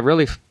if I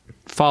really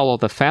follow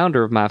the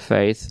founder of my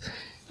faith,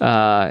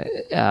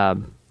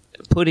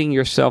 putting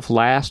yourself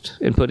last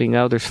and putting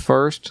others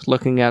first,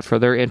 looking out for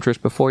their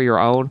interest before your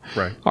own,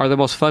 are the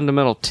most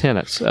fundamental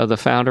tenets of the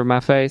founder of my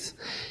faith.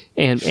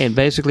 And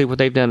basically what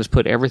they've done is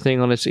put everything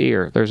on its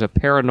ear. There's a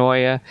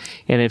paranoia,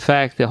 and in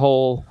fact, the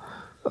whole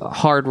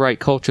hard right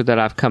culture that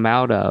I've come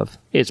out of,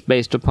 it's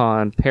based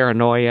upon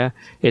paranoia.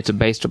 It's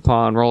based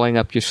upon rolling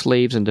up your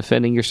sleeves and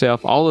defending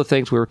yourself, all the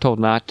things we were told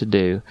not to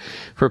do.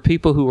 For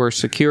people who are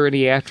secure in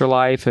the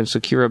afterlife and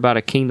secure about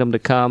a kingdom to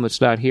come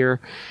that's not here,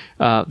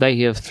 they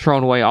have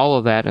thrown away all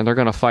of that, and they're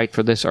going to fight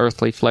for this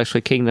earthly,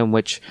 fleshly kingdom,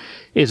 which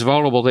is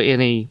vulnerable to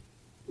any,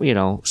 you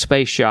know,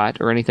 space shot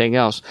or anything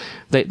else.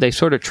 They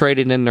sort of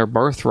traded in their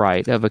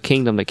birthright of a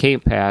kingdom that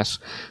can't pass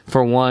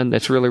for one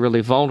that's really,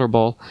 really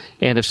vulnerable.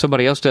 And if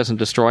somebody else doesn't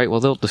destroy it, well,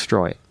 they'll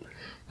destroy it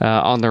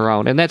on their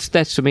own. And that's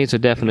to me, it's a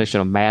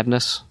definition of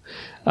madness.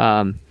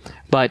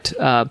 But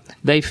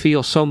they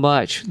feel so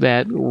much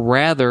that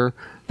rather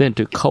than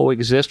to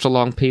coexist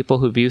along people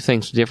who view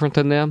things different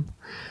than them,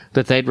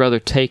 that they'd rather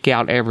take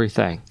out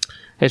everything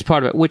as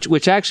part of it,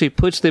 which actually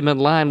puts them in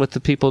line with the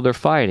people they're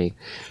fighting.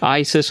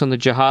 ISIS and the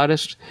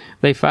jihadists,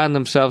 they find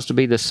themselves to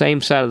be the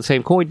same side of the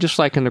same coin, just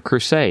like in the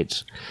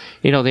Crusades.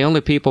 You know, the only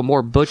people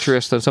more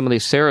butcherous than some of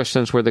these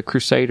Saracens were the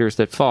Crusaders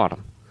that fought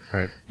them.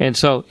 Right. And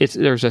so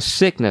there's a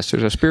sickness,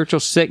 there's a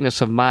spiritual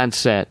sickness of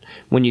mindset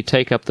when you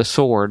take up the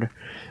sword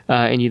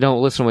and you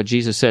don't listen to what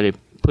Jesus said.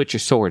 Put your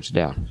swords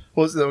down.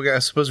 Well, I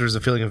suppose there's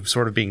a feeling of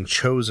sort of being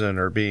chosen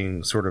or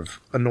being sort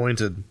of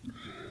anointed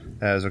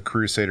as a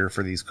crusader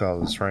for these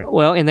causes, right?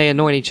 Well, and they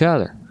anoint each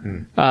other.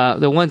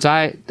 The ones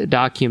I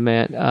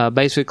document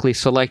basically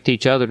select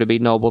each other to be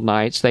noble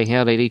knights. They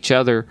hand each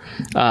other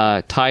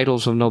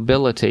titles of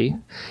nobility.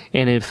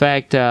 And in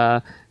fact,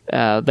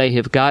 they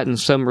have gotten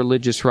some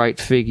religious right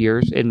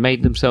figures and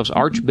made themselves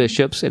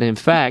archbishops, and in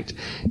fact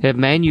have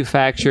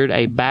manufactured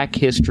a back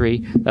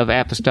history of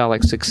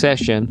apostolic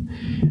succession.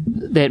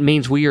 That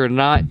means we are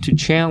not to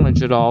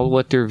challenge at all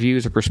what their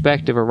views or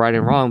perspective are right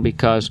and wrong,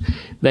 because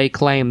they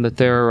claim that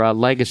their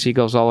legacy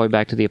goes all the way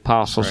back to the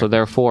apostles, so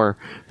therefore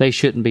they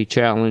shouldn't be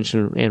challenged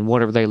in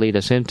whatever they lead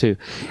us into.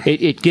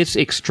 It gets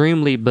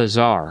extremely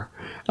bizarre.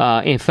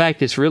 In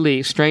fact, it's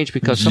really strange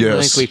because some of the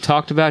things we've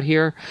talked about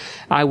here,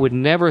 I would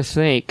never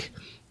think,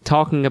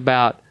 talking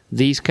about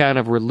these kind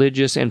of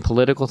religious and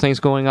political things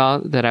going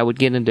on, that I would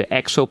get into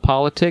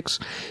exopolitics.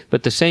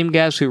 But the same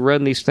guys who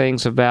run these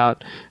things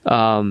about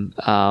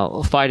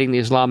fighting the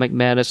Islamic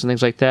menace and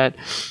things like that,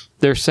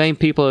 they're same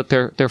people at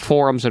their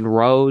forums and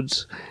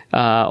roads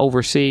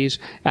overseas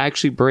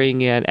actually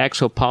bring in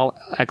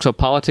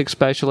exopolitics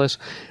specialists.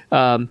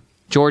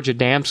 George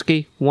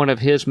Adamski, one of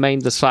his main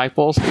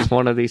disciples, is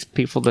one of these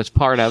people that's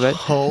part of it.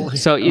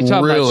 So you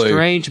talk about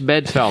strange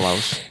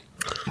bedfellows.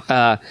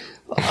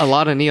 A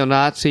lot of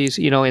neo-Nazis,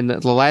 you know, in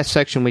the last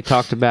section we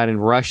talked about in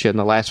Russia, in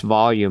the last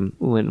volume,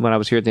 when I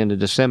was here at the end of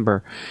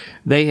December,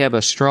 they have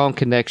a strong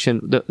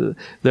connection.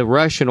 The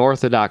Russian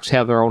Orthodox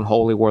have their own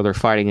holy war they're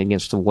fighting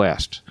against the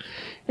West.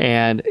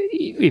 And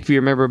if you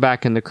remember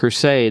back in the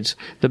Crusades,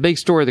 the big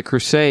story of the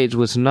Crusades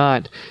was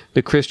not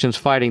the Christians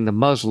fighting the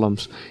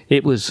Muslims.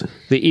 It was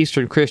the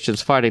Eastern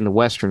Christians fighting the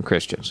Western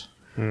Christians.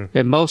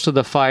 And most of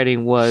the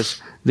fighting was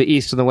the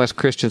East and the West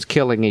Christians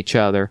killing each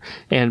other.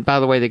 And by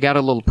the way, they got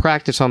a little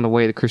practice on the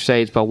way of the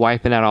Crusades by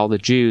wiping out all the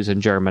Jews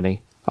in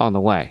Germany on the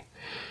way.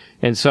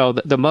 And so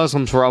the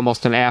Muslims were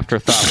almost an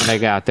afterthought when they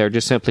got there,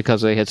 just simply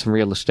because they had some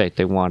real estate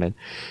they wanted.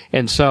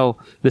 And so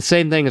the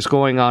same thing is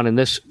going on in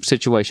this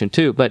situation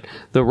too. But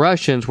the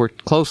Russians were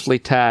closely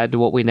tied to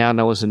what we now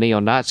know as the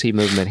neo-Nazi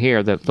movement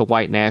here, the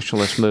white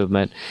nationalist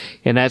movement.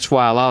 And that's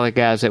why a lot of the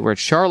guys that were at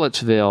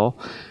Charlottesville,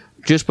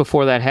 just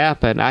before that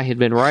happened, I had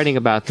been writing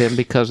about them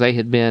because they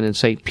had been in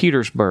St.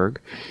 Petersburg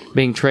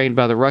being trained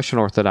by the Russian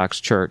Orthodox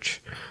Church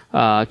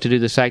to do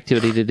this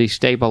activity to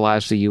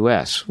destabilize the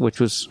U.S., which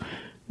was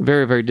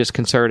very, very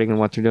disconcerting in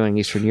what they're doing in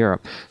Eastern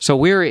Europe.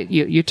 So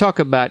you talk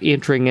about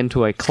entering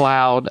into a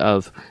cloud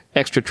of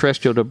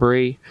extraterrestrial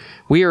debris.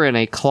 We are in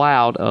a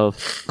cloud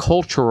of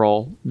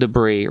cultural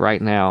debris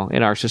right now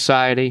in our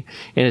society,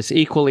 and it's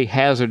equally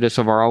hazardous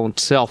of our own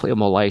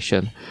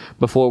self-immolation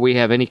before we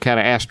have any kind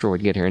of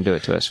asteroid get here and do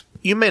it to us.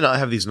 You may not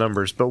have these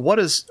numbers, but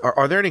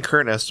are there any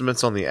current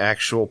estimates on the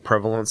actual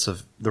prevalence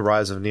of the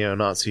rise of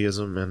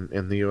neo-Nazism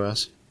in the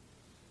U.S.?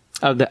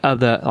 Of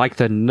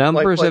the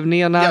numbers of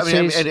neo-Nazis? Yeah,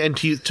 I mean, and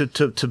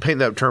to paint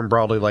that term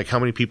broadly, like how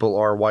many people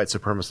are white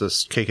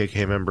supremacists,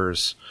 KKK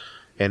members,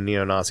 and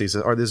neo-Nazis?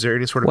 Is there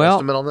any sort of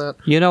estimate on that?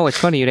 You know, it's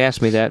funny you'd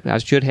ask me that. I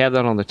should have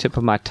that on the tip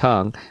of my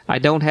tongue. I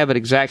don't have it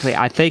exactly.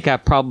 I think I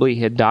probably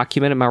had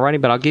documented my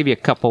writing, but I'll give you a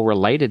couple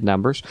related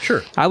numbers.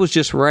 Sure. I was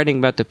just writing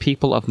about the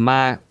people of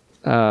my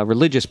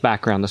religious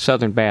background, the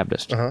Southern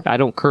Baptist. I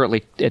don't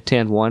currently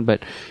attend one,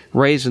 but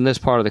raised in this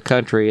part of the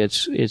country,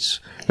 there's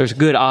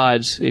good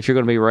odds if you're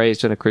going to be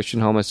raised in a Christian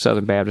home as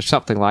Southern Baptist,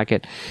 something like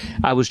it.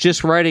 I was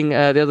just writing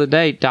the other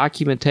day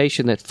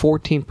documentation that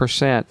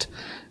 14%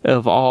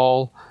 of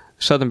all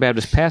Southern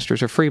Baptist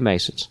pastors are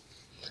Freemasons,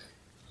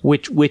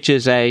 which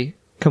is a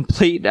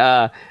complete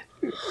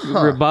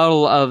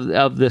rebuttal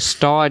of the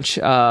staunch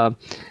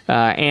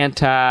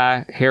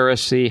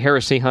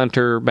heresy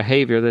hunter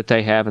behavior that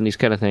they have and these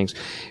kind of things.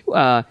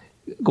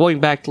 Going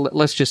back,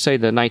 let's just say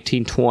the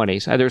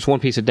 1920s. There's one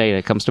piece of data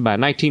that comes to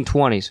mind.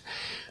 1920s.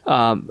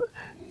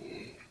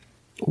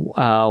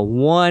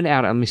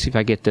 Let me see if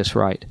I get this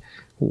right.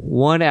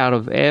 One out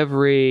of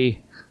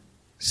every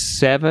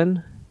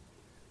seven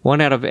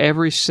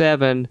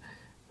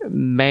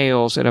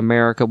males in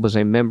America was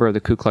a member of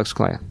the Ku Klux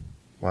Klan.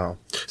 Wow.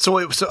 So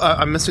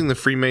I'm missing the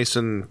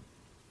Freemason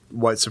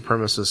white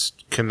supremacist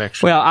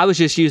connection. Well, I was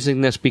just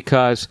using this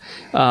because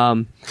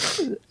the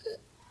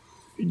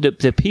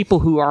people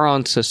who are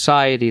on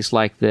societies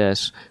like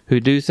this,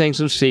 who do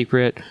things in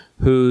secret,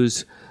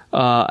 whose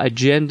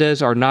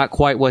agendas are not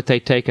quite what they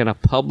take in a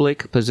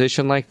public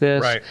position like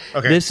this. Right.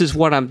 Okay. This is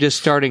what I'm just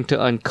starting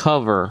to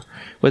uncover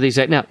with these.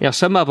 Now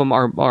some of them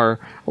are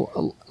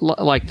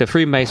like the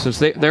Freemasons.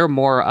 They're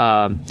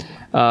more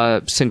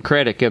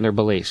syncretic in their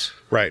beliefs.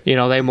 Right. You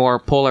know, they more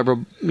pull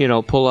other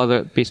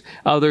pieces.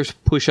 Others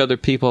push other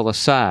people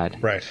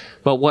aside. Right.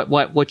 But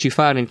what you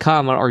find in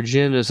common are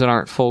agendas that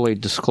aren't fully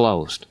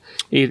disclosed,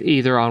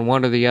 either on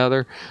one or the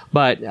other.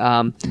 But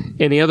and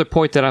the other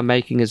point that I'm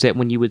making is that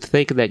when you would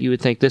think of that, you would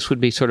think this would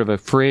be sort of a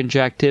fringe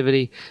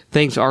activity.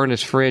 Things aren't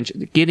as fringe.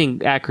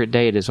 Getting accurate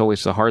data is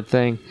always the hard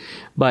thing.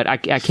 But I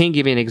can't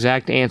give you an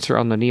exact answer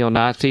on the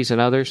neo-Nazis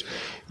and others.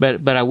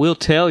 But I will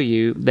tell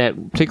you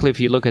that, particularly if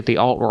you look at the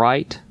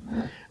alt-right,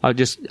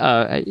 just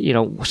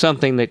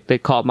something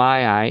that caught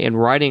my eye in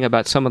writing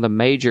about some of the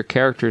major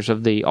characters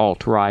of the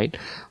alt-right,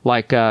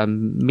 like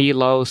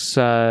Milos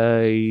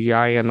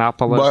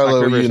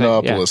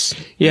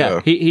Yiannopoulos. Yeah.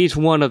 He's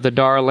one of the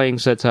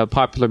darlings that's a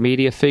popular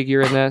media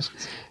figure in this.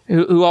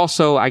 Who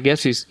also, I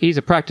guess, he's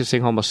a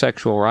practicing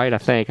homosexual, right? I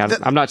think.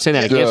 I'm not saying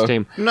that against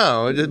him.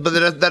 No, but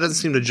that doesn't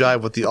seem to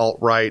jive with the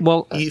alt-right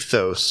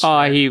ethos.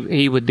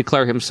 He would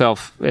declare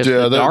himself as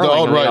the darling alt-right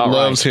of the alt-right.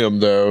 loves him,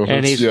 though.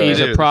 And he's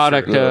a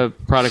product of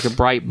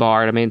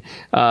Breitbart. I mean,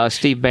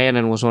 Steve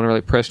Bannon was one who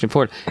really pressed him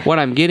forward. What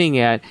I'm getting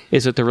at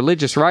is that the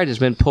religious right has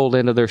been pulled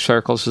into their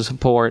circles to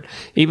support,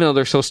 even though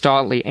they're so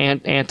staunchly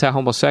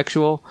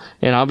anti-homosexual,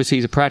 and obviously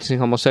he's a practicing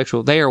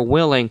homosexual, they are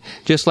willing,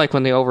 just like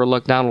when they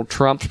overlooked Donald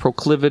Trump's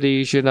proclivities,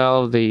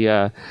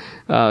 the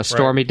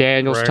Stormy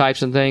Daniels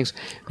types and things.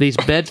 These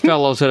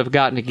bedfellows that have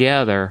gotten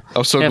together.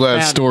 I'm so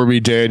glad Stormy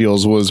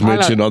Daniels was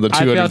mentioned on the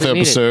 200th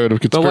episode of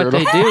Conspirator.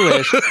 But what they do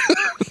is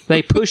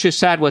they push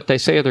aside what they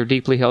say are their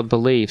deeply held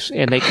beliefs,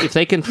 and if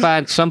they can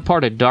find some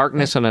part of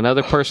darkness and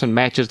another person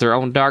matches their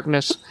own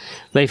darkness,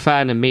 they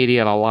find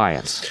immediate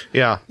alliance.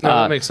 Yeah,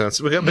 that makes sense.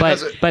 But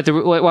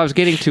what I was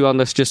getting to on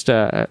this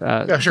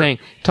thing,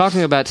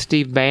 talking about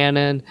Steve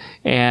Bannon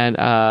and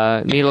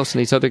Milos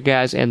and these other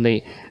guys and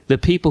the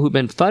people who've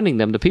been funding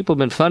them. The people who've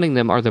been funding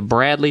them are the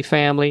Bradley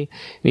family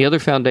and the other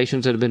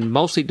foundations that have been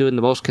mostly doing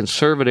the most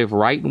conservative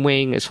right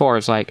wing, as far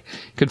as like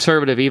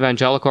conservative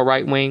evangelical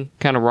right wing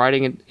kind of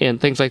writing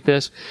and things like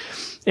this.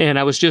 And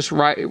I was just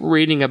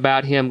reading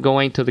about him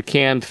going to the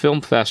Cannes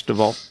Film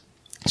Festival.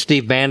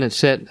 Steve Bannon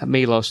sent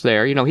Milos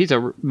there. You know, he's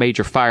a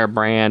major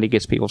firebrand. He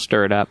gets people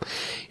stirred up.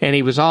 And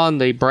he was on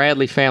the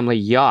Bradley family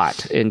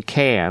yacht in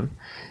Cannes.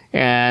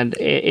 And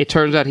it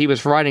turns out he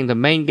was writing the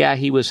main guy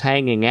he was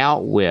hanging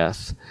out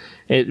with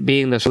it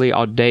being this really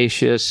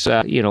audacious,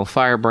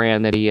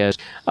 firebrand that he is.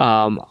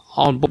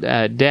 On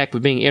deck,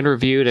 being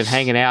interviewed and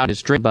hanging out,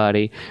 his dream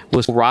buddy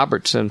was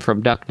Robertson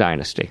from Duck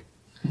Dynasty,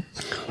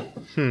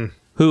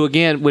 who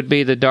again would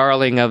be the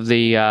darling of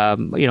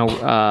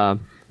the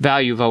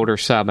value voter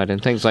summit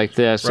and things like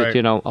this. Right.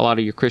 That, a lot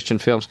of your Christian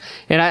films,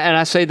 and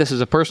I say this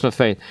as a person of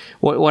faith.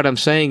 What I'm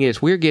saying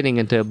is we're getting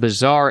into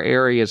bizarre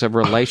areas of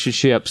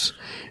relationships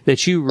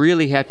that you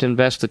really have to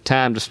invest the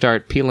time to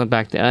start peeling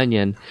back the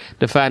onion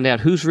to find out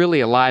who's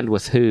really aligned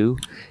with who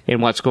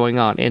and what's going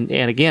on. And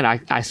again,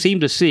 I seem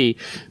to see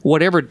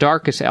whatever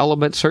darkest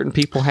elements certain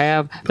people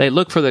have, they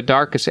look for the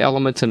darkest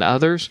elements in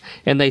others,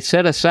 and they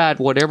set aside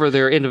whatever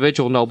their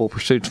individual noble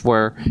pursuits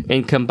were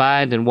and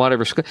combined in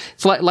whatever.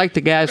 It's like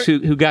the guys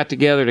who got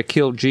together to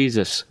kill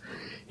Jesus.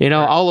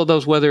 All of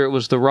those, whether it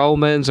was the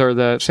Romans or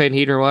the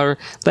Sanhedrin or whatever,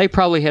 they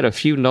probably had a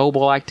few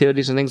noble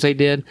activities and things they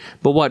did,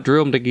 but what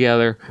drew them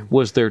together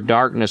was their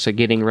darkness of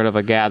getting rid of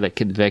a guy that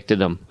convicted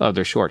them of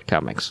their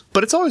shortcomings.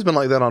 But it's always been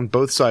like that on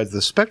both sides of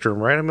the spectrum,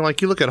 right? I mean,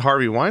 like you look at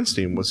Harvey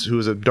Weinstein, who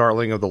was a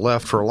darling of the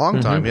left for a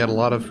long time. He had a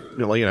lot of,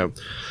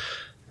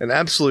 an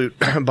absolute,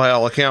 by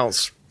all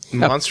accounts,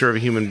 monster of a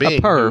human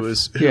being who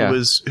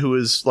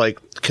was like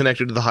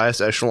connected to the highest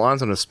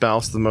echelons and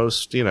espoused the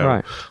most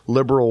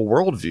liberal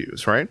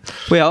worldviews, right?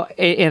 Well,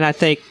 and I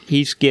think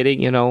he's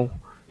getting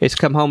it's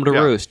come home to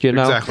roost,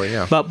 exactly,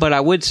 yeah. But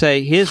I would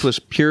say his was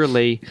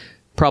purely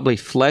probably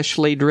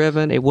fleshly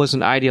driven. It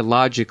wasn't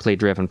ideologically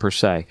driven per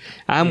se.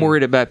 I'm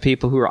worried about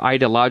people who are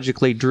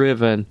ideologically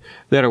driven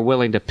that are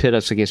willing to pit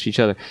us against each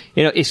other.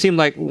 It seemed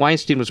like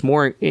Weinstein was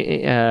more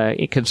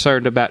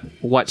concerned about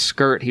what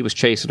skirt he was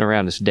chasing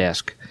around his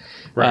desk.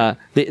 Right.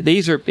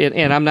 These are,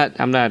 and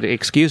I'm not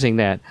excusing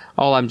that.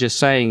 All I'm just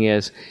saying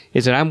is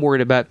that I'm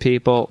worried about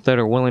people that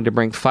are willing to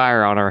bring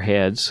fire on our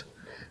heads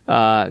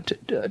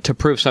to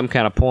prove some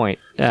kind of point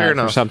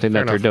for something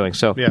that they're doing.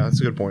 So yeah, that's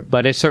a good point.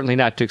 But it's certainly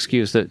not to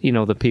excuse that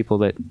the people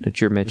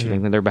that you're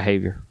mentioning and their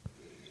behavior.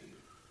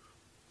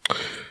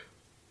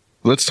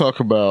 Let's talk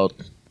about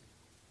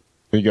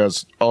you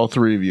guys, all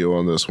three of you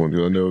on this one.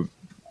 I know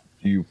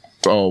you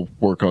all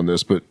work on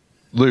this, but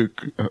Luke,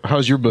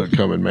 how's your book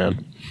coming,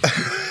 man?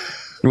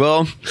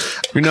 Well,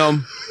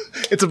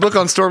 it's a book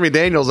on Stormy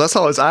Daniels. That's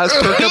how his eyes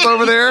perk up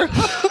over there.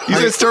 You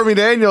said Stormy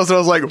Daniels, and I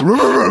was like,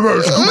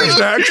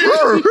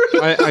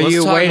 Are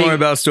you waiting more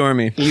about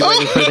Stormy? Are you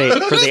waiting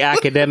for the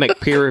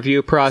academic peer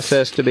review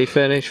process to be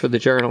finished for the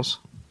journals?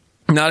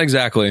 Not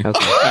exactly. Okay.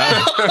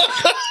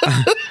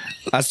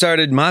 I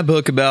started my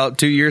book about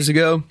 2 years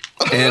ago,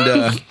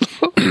 and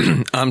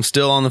I'm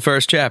still on the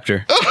first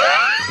chapter.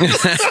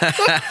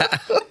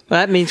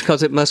 That means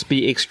because it must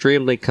be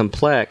extremely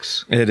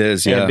complex. It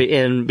is, yeah.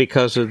 And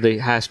because of the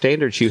high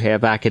standards you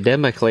have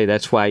academically,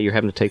 that's why you're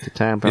having to take the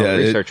time for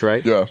research,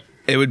 right? Yeah.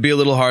 It would be a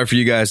little hard for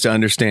you guys to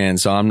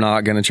understand, so I'm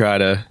not going to try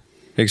to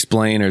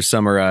explain or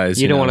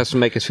summarize. You don't want us to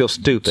make us feel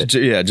stupid.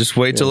 Just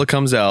wait till it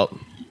comes out.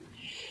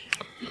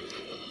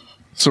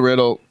 So,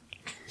 Randall,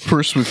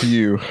 first with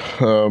you,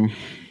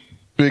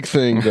 big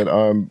thing that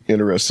I'm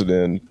interested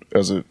in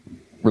as it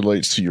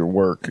relates to your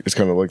work is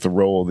kind of like the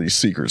role of these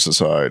secret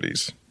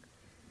societies.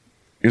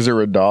 Is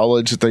there a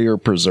knowledge that they are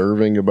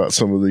preserving about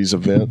some of these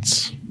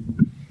events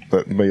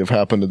that may have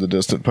happened in the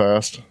distant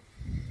past?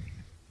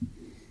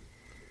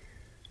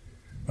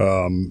 Be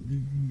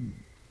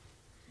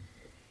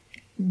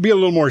a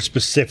little more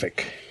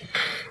specific.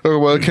 Oh,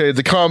 well, okay,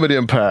 the comet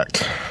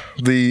impact.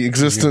 The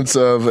existence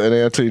of an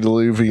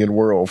antediluvian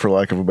world, for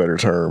lack of a better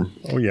term.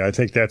 Oh, yeah, I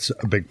think that's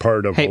a big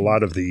part of a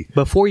lot of the...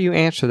 Before you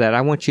answer that,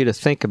 I want you to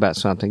think about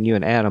something, you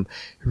and Adam.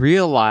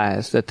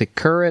 Realize that the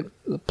current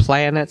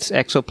planets,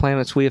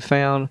 exoplanets we have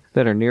found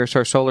that are nearest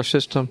our solar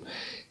system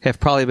have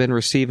probably been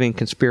receiving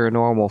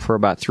Conspiranormal for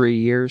about 3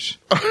 years.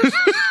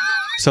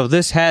 So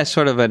this has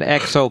sort of an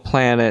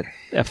exoplanet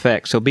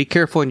effect. So be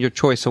careful in your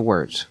choice of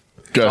words.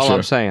 Gotcha. That's all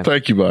I'm saying.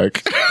 Thank you,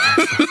 Mike.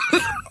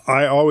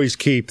 I always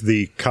keep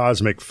the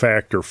cosmic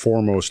factor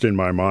foremost in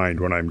my mind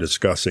when I'm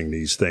discussing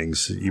these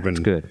things,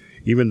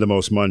 even the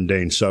most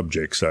mundane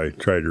subjects. I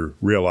try to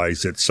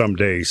realize that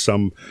someday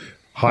some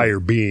higher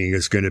being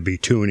is going to be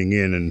tuning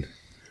in, and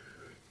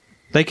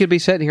they could be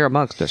sitting here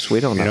amongst us. We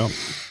don't know.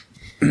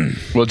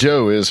 Well,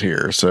 Joe is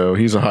here, so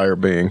he's a higher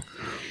being.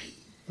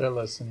 They're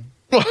listening.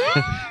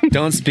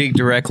 Don't speak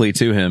directly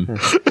to him.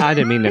 I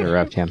didn't mean to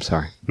interrupt you. I'm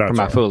sorry for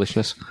my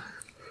foolishness.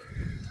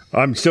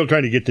 I'm still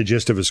trying to get the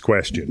gist of his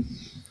question.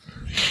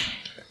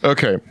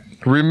 Okay.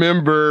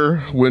 Remember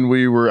when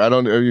we were, I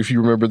don't know if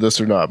you remember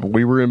this or not, but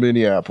we were in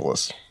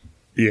Minneapolis.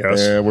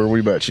 Yes. And where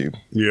we met you.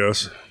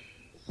 Yes.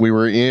 We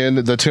were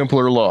in the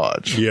Templar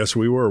Lodge. Yes,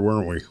 we were,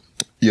 weren't we?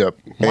 Yep.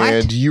 What?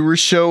 And you were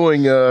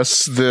showing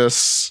us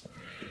this.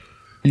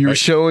 You were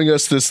showing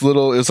us this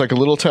little, it's like a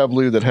little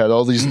tableau that had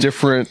all these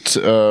different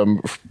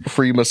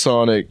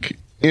Freemasonic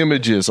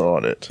images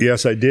on it.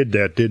 Yes, I did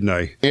that, didn't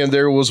I? And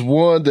there was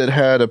one that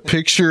had a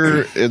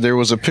picture, there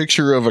was a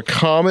picture of a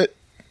comet,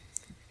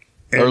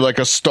 or like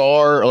a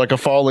star, like a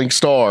falling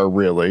star,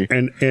 really.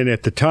 And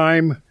at the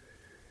time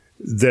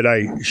that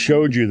I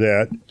showed you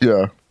that,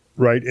 yeah,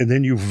 right, and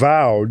then you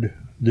vowed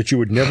that you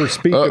would never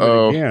speak of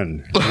it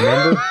again.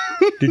 Remember?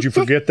 Did you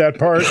forget that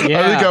part?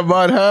 Yeah. I think I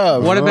might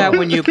have. What about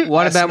when you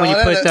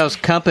put those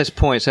compass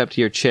points up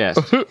to your chest?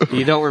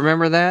 You don't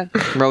remember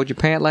that? Rolled your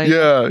pant leg?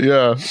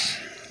 Yeah.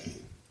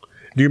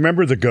 Do you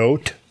remember the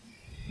goat?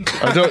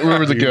 I don't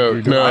remember the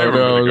goat. No,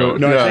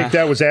 I think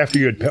that was after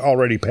you had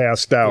already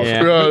passed out.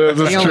 Yeah,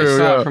 that's he only true.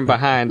 saw it from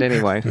behind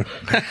anyway.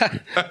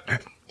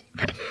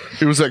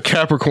 It was that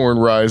Capricorn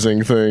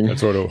rising thing.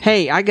 That's what it was.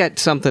 Hey, I got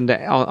something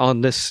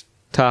on this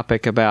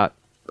topic about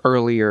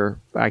earlier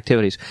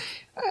activities.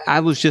 I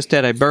was just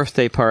at a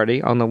birthday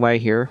party on the way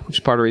here, which is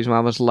part of the reason why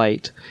I was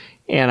late.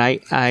 And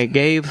I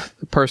gave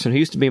the person who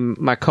used to be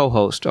my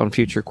co-host on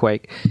Future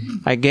Quake,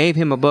 I gave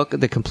him a book,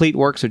 The Complete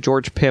Works of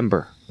George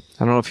Pember.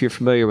 I don't know if you're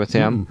familiar with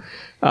him.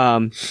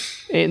 And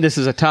this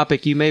is a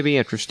topic you may be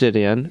interested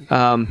in.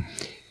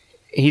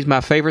 He's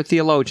my favorite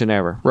theologian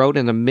ever. Wrote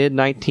in the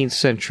mid-19th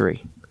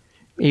century.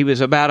 He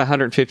was about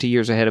 150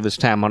 years ahead of his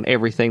time on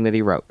everything that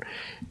he wrote.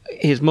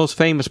 His most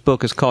famous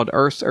book is called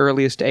Earth's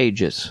Earliest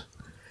Ages.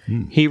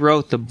 He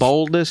wrote the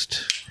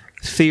boldest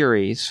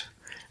theories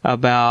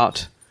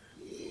about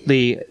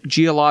the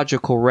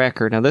geological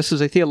record. Now, this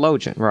is a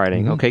theologian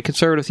writing, okay,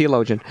 conservative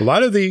theologian. A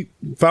lot of the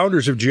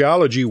founders of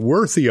geology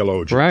were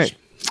theologians. Right.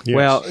 Yes.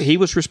 Well, he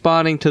was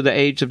responding to the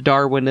age of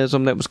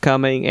Darwinism that was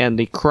coming and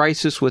the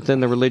crisis within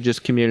the religious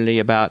community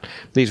about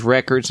these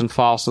records and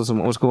fossils and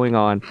what was going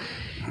on.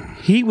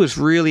 He was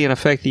really, in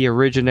effect, the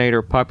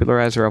originator,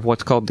 popularizer of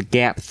what's called the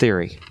gap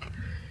theory.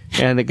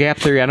 And the gap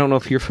theory, I don't know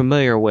if you're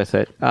familiar with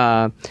it,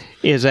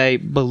 is a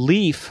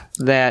belief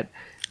that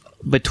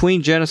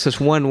between Genesis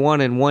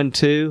 1:1 and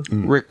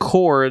 1:2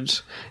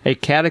 records a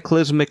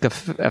cataclysmic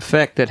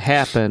effect that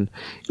happened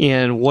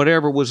in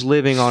whatever was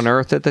living on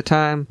Earth at the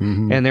time.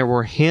 And there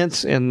were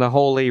hints in the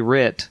Holy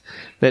Writ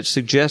that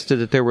suggested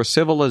that there were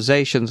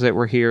civilizations that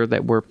were here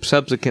that were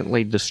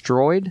subsequently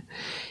destroyed.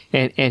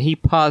 And he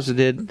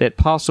posited that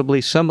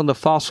possibly some of the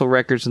fossil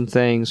records and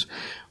things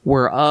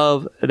were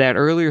of that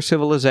earlier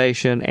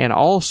civilization, and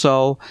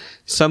also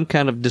some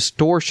kind of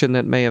distortion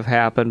that may have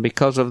happened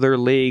because of their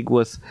league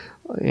with,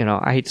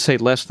 I hate to say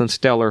less than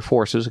stellar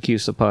forces,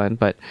 accuse the pun,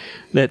 but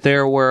that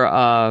there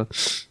were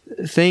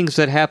things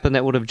that happened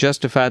that would have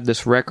justified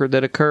this record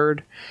that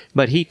occurred.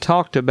 But he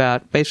talked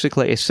about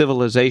basically a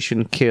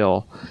civilization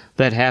kill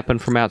that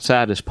happened from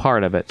outside as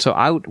part of it. So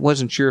I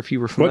wasn't sure if you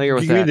were familiar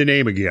with that. Give me the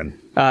name again.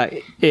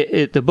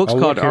 The book's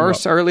called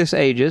Earth's Earliest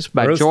Ages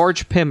by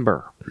George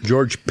Pember.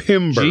 George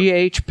Pember.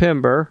 G.H.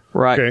 Pember,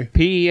 right? Okay.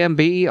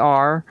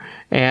 P-E-M-B-E-R,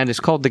 and it's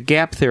called the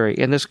gap theory.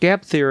 And this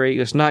gap theory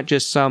is not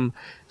just some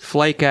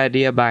flake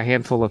idea by a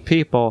handful of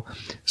people.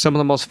 Some of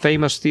the most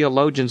famous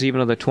theologians,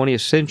 even of the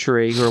 20th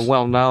century, who are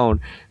well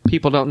known,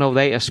 people don't know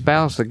they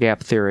espouse the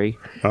gap theory.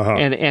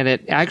 And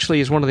it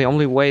actually is one of the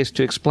only ways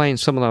to explain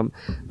some of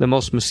the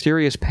most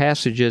mysterious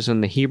passages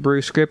in the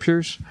Hebrew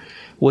scriptures.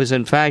 Was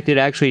in fact, it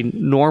actually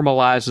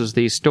normalizes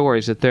these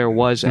stories that there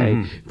was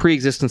a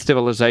pre-existent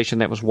civilization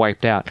that was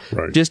wiped out.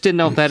 Right. Just didn't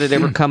know if that had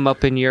ever come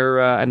up in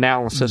your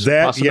analysis.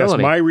 Yes,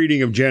 my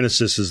reading of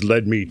Genesis has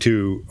led me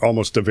to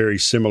almost a very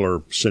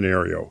similar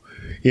scenario.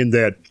 In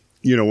that,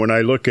 when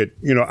I look at,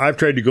 I've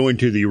tried to go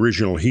into the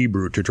original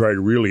Hebrew to try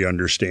to really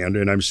understand,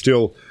 and I'm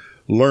still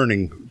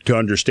learning to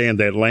understand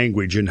that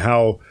language and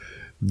how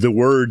the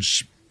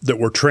words that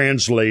were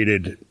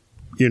translated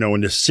in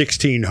the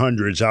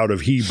 1600s out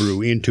of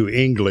Hebrew into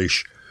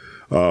English,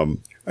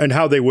 and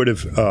how they would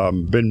have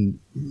been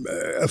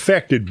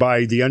affected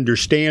by the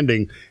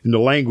understanding in the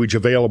language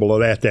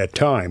available at that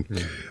time.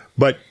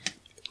 But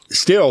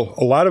still,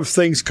 a lot of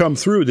things come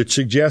through that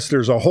suggest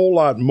there's a whole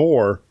lot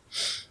more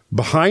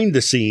behind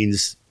the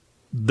scenes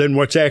than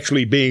what's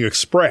actually being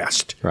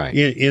expressed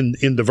in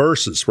the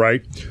verses,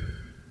 right?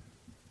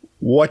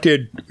 What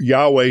did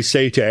Yahweh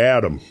say to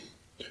Adam?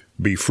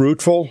 Be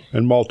fruitful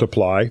and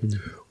multiply.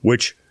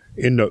 Which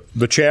in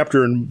the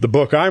chapter in the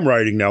book I'm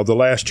writing now, the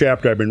last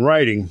chapter I've been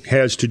writing,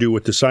 has to do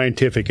with the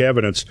scientific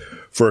evidence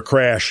for a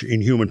crash in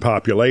human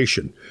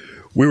population.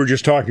 We were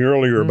just talking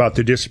earlier about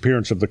the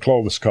disappearance of the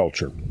Clovis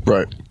culture.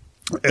 Right.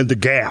 And the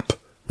gap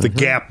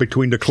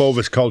between the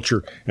Clovis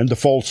culture and the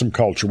Folsom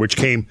culture, which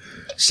came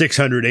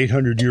 600,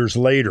 800 years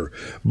later.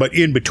 But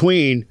in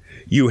between,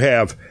 you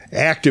have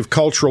active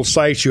cultural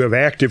sites, you have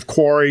active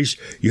quarries,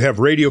 you have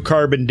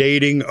radiocarbon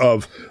dating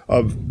of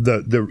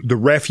the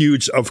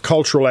refuge of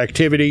cultural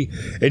activity,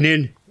 and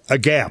then a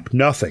gap,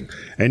 nothing.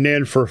 And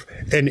then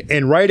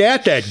and right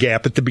at that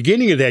gap, at the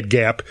beginning of that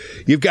gap,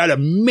 you've got a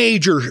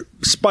major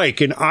spike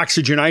in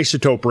oxygen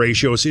isotope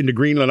ratios in the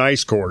Greenland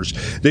ice cores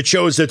that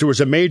shows that there was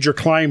a major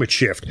climate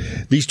shift.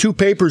 These two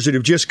papers that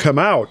have just come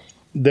out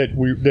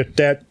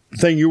that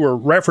thing you were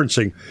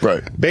referencing,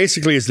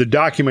 basically is the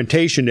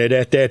documentation that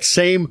at that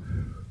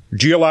same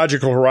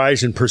geological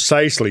horizon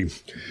precisely,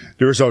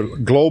 there's a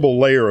global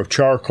layer of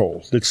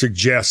charcoal that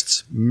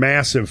suggests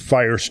massive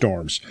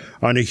firestorms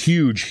on a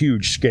huge,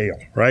 huge scale,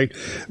 right?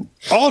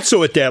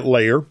 Also at that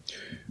layer,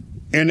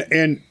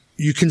 and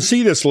you can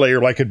see this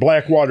layer like at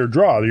Blackwater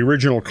Draw, the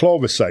original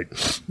Clovis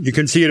site. You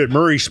can see it at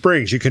Murray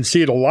Springs. You can see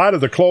it at a lot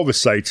of the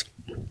Clovis sites.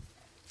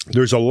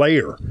 there's a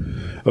layer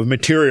of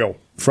material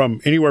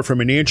from anywhere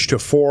from an inch to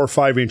 4 or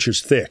 5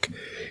 inches thick.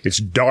 It's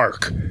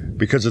dark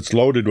because it's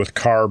loaded with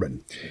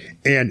carbon.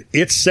 And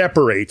it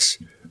separates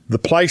the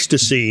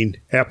Pleistocene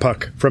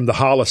epoch from the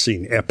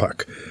Holocene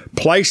epoch.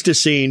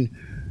 Pleistocene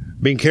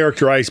being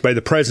characterized by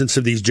the presence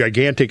of these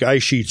gigantic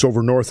ice sheets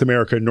over North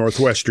America and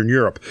northwestern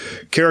Europe,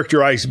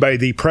 characterized by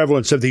the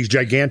prevalence of these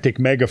gigantic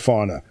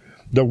megafauna,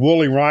 the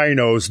woolly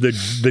rhinos,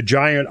 the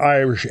giant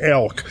Irish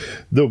elk,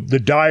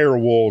 the dire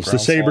wolves, the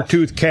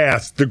saber-toothed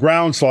cats, the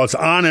ground sloths,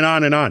 on and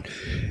on and on.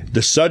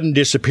 The sudden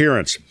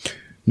disappearance.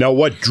 Now,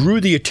 what drew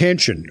the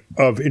attention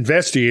of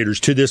investigators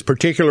to this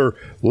particular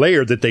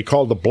layer that they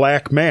call the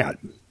black mat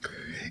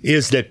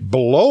is that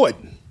below it,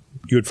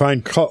 you would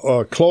find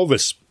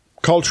Clovis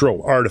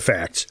cultural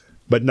artifacts,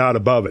 but not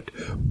above it.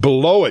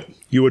 Below it,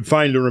 you would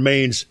find the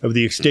remains of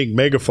the extinct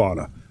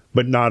megafauna,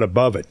 but not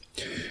above it.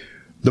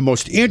 The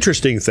most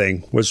interesting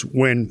thing was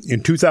when,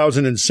 in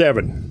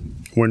 2007,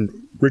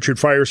 when Richard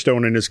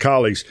Firestone and his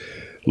colleagues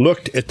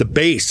looked at the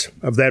base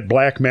of that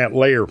black mat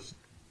layer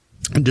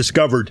and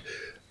discovered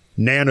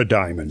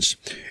nanodiamonds.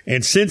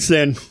 And since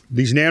then,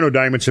 these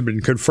nanodiamonds have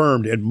been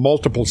confirmed at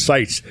multiple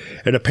sites,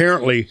 and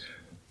apparently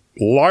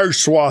large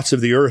swaths of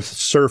the Earth's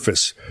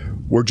surface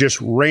were just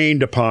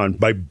rained upon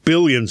by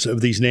billions of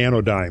these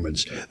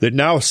nanodiamonds that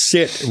now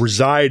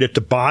reside at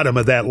the bottom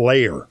of that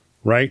layer.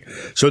 Right?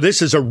 So this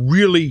is a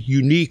really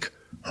unique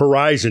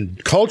horizon,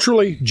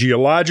 culturally,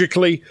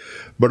 geologically,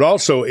 but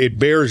also it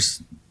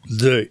bears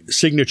the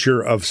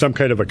signature of some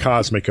kind of a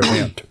cosmic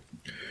event.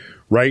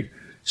 Right?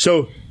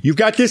 So you've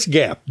got this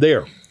gap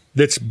there.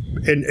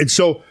 And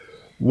so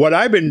what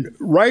I've been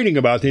writing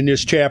about in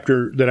this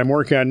chapter that I'm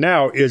working on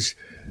now is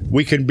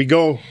we can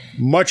go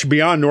much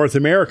beyond North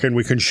America, and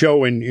we can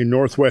show in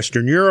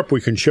northwestern Europe, we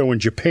can show in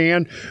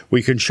Japan,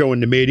 we can show in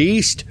the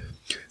Mideast,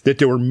 that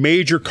there were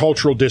major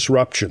cultural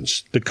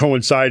disruptions that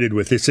coincided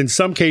with this. In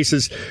some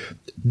cases,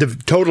 the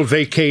total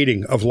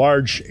vacating of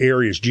large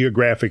areas,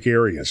 geographic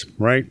areas,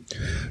 right?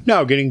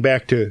 Now, getting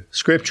back to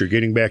Scripture,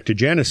 getting back to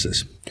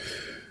Genesis,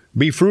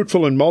 be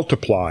fruitful and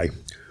multiply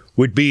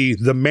would be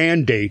the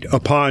mandate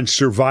upon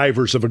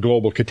survivors of a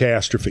global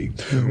catastrophe,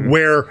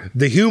 where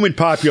the human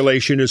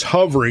population is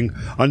hovering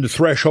on the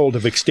threshold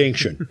of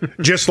extinction,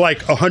 just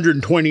like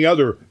 120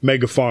 other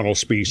megafaunal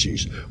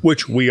species,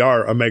 which we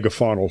are a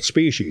megafaunal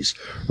species,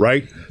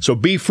 right? So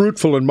be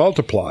fruitful and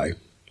multiply.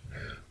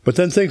 But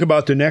then think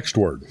about the next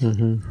word.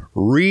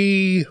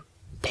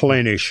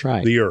 Replenish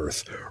the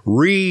earth.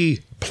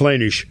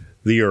 Replenish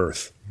the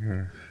earth.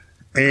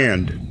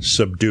 And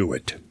subdue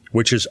it.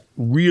 Which is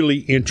really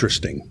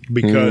interesting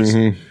because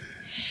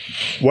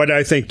what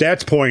I think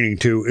that's pointing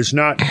to is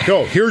not,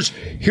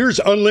 here's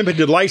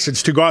unlimited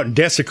license to go out and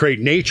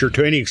desecrate nature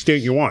to any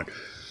extent you want.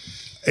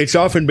 It's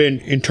often been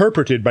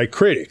interpreted by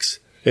critics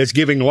as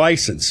giving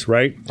license,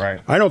 right?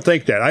 Right. I don't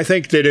think that. I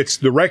think that it's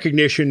the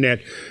recognition that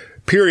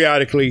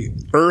periodically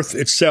Earth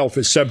itself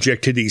is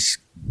subject to these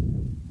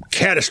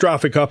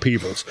catastrophic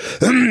upheavals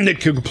that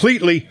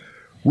completely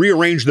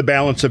rearrange the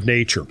balance of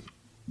nature.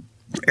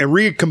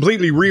 And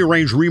completely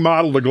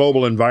remodel the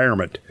global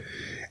environment.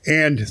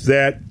 And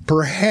that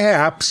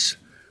perhaps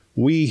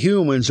we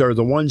humans are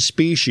the one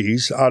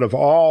species out of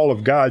all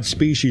of God's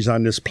species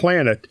on this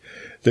planet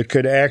that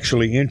could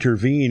actually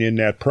intervene in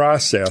that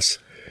process.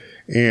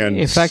 And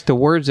in fact, the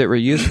words that were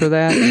used for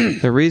that,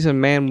 the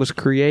reason man was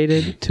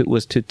created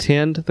was to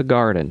tend the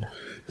garden.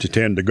 To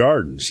tend the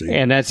garden, see.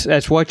 And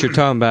that's what you're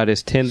talking about,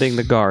 is tending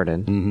the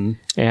garden.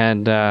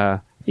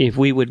 And if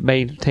we would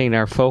maintain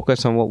our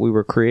focus on what we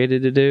were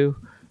created to do,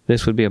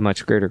 this would be a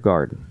much greater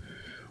garden.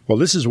 Well,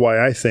 this is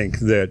why I think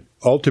that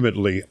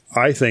ultimately,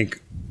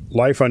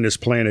 life on this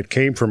planet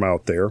came from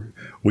out there.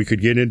 We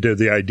could get into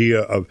the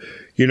idea of,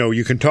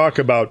 you can talk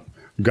about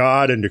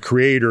God and the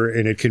Creator,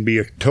 and it can be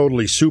a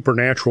totally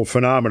supernatural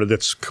phenomena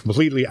that's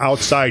completely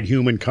outside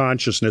human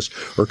consciousness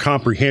or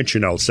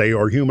comprehension, I'll say,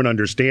 or human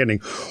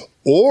understanding.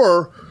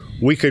 Or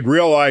we could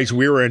realize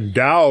we're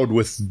endowed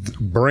with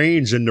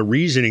brains and the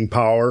reasoning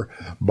power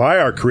by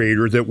our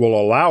Creator that will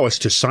allow us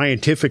to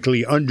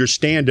scientifically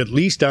understand, at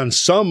least on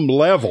some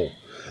level,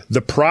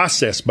 the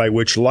process by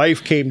which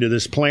life came to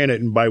this planet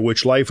and by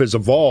which life has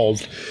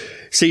evolved.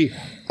 See,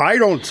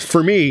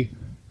 for me,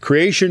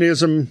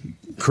 creationism,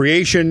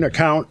 creation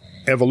account,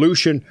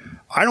 evolution,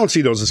 I don't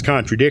see those as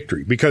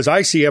contradictory because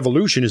I see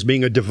evolution as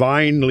being a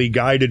divinely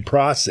guided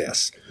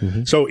process.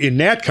 So in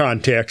that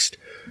context,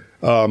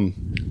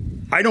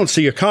 I don't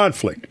see a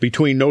conflict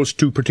between those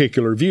two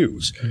particular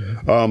views.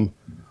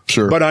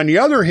 Sure. But on the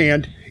other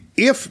hand,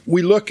 if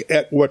we look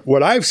at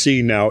what I've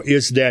seen now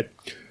is that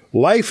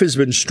life has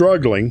been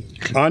struggling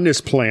on this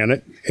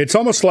planet. It's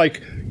almost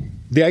like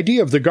the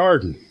idea of the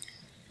garden.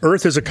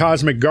 Earth is a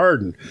cosmic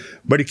garden,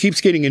 but it keeps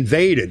getting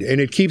invaded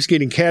and it keeps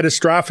getting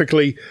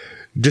catastrophically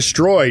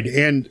destroyed,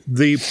 and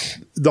the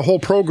whole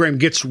program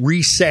gets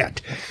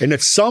reset. And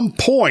at some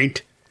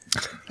point,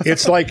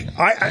 it's like,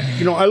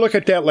 I look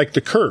at that like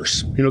the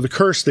curse, the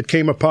curse that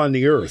came upon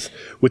the earth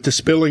with the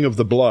spilling of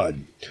the blood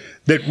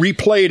that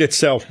replayed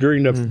itself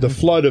during the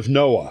flood of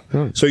Noah.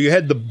 So you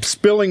had the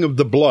spilling of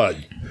the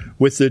blood,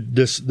 with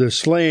the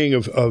slaying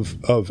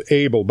of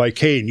Abel by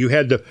Cain. You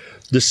had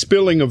the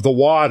spilling of the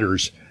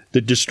waters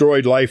that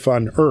destroyed life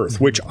on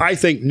earth, which I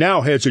think now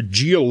has a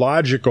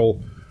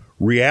geological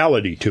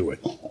reality to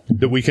it,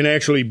 that we can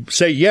actually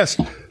say, yes,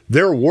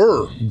 there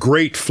were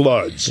great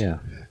floods. Yeah.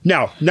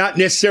 Now, not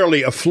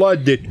necessarily a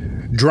flood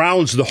that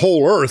drowns the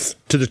whole earth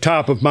to the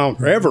top of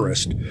Mount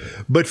Everest,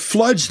 but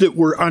floods that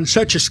were on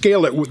such a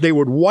scale that they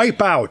would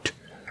wipe out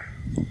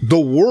the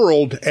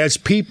world as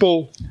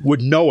people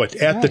would know it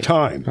at the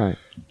time. Right.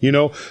 You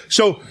know,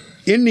 so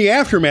in the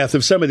aftermath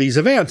of some of these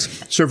events,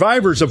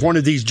 survivors of one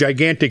of these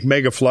gigantic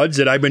mega floods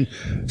that I've been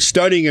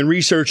studying and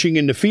researching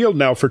in the field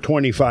now for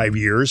 25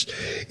 years,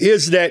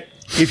 is that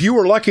if you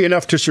were lucky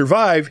enough to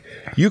survive,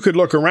 you could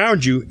look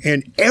around you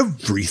and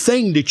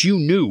everything that you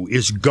knew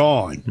is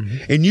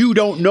gone. And you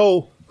don't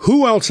know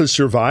who else has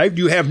survived.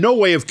 You have no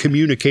way of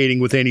communicating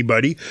with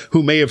anybody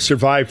who may have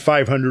survived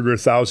 500 or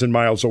 1,000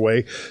 miles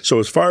away. So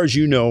as far as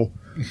you know,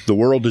 the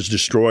world is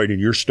destroyed and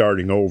you're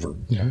starting over.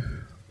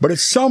 But at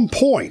some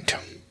point,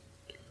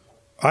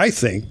 I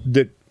think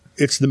that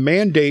it's the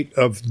mandate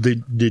of the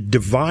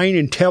divine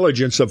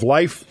intelligence of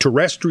life,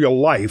 terrestrial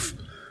life,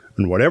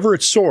 and whatever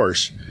its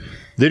source,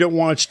 that it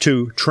wants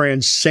to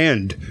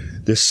transcend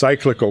this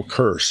cyclical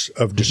curse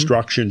of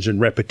destructions and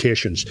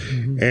repetitions.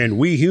 And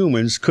we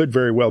humans could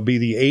very well be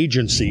the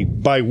agency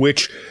by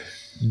which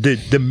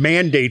the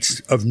mandates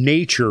of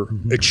nature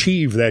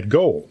achieve that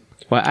goal.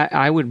 Well,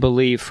 I would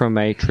believe from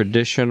a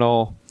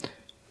traditional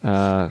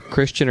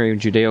Christian or even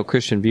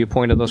Judeo-Christian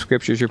viewpoint of those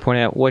scriptures you're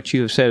pointing out, what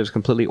you have said is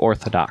completely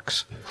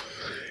orthodox.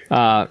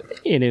 And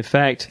in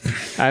fact,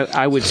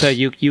 I would say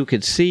you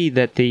could see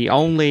that the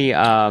only...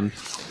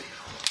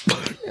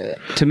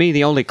 to me,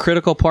 the only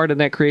critical part of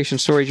that creation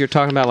story you're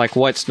talking about, like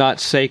what's not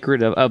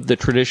sacred of the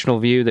traditional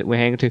view that we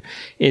hang to,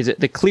 is that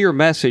the clear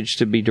message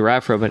to be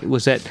derived from it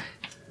was that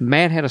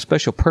man had a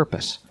special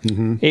purpose.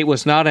 It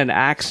was not an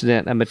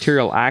accident, a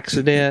material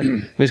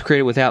accident. It was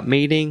created without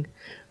meaning.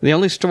 The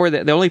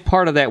only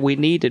part of that we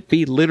need to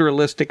be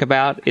literalistic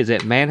about is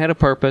that man had a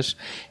purpose,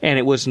 and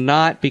it was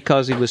not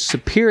because he was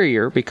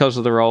superior because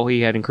of the role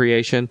he had in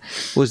creation,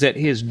 was that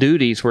his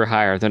duties were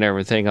higher than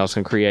everything else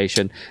in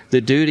creation.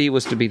 The duty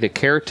was to be the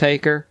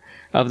caretaker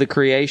of the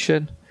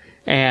creation,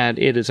 and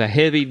it is a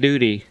heavy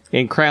duty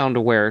and crown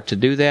to wear to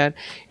do that.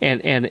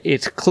 And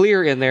it's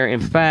clear in there, in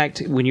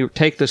fact, when you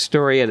take the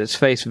story at its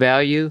face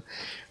value,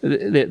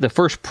 the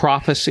first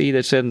prophecy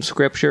that's in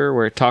Scripture,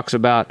 where it talks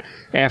about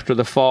after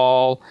the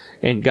fall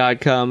and God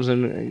comes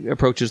and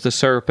approaches the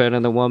serpent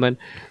and the woman,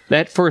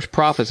 that first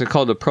prophecy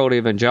called the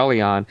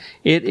Proto-Evangelion,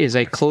 it is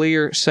a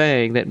clear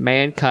saying that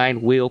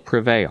mankind will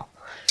prevail.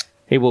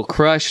 It will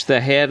crush the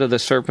head of the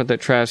serpent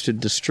that tries to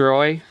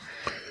destroy,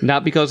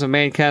 not because of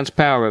mankind's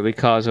power, but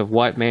because of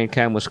what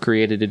mankind was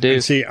created to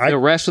do. The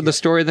rest of the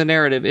story of the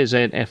narrative is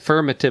an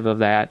affirmative of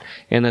that,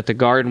 and that the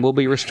garden will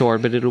be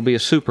restored, but it'll be a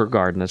super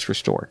garden that's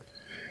restored.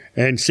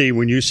 And see,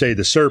 when you say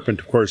the serpent,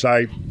 of course,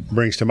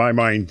 brings to my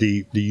mind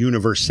the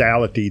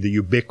universality, the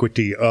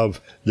ubiquity of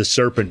the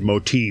serpent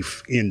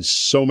motif in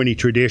so many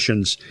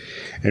traditions.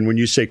 And when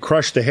you say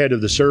crush the head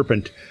of the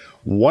serpent,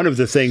 one of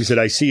the things that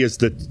I see is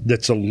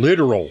that's a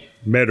literal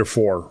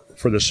metaphor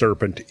for the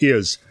serpent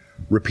is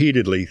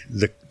repeatedly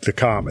the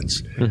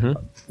comets.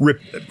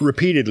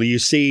 Repeatedly, you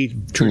see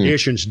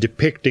traditions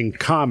depicting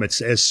comets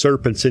as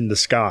serpents in the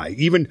sky.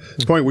 Even to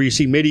the point where you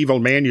see medieval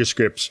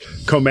manuscripts,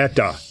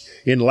 cometa,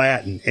 in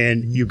Latin,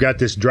 and you've got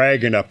this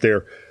dragon up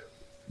there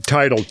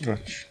titled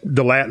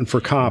the Latin for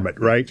comet,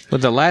 right?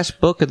 But the last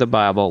book of the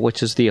Bible,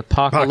 which is the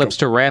Apocalypse,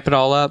 to wrap it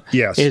all up,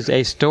 is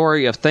a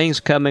story of things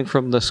coming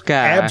from the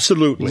sky,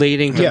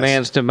 leading to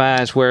man's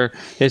demise, where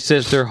it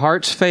says their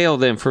hearts fail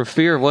them for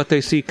fear of what they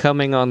see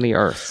coming on the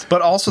earth.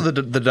 But also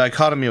the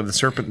dichotomy of the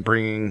serpent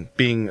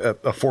being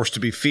a force to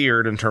be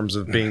feared in terms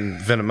of being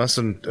venomous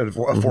and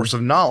a force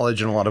of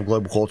knowledge in a lot of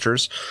global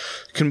cultures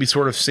can be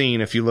sort of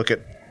seen if you look at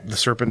the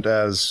serpent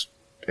as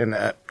an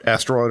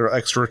asteroid or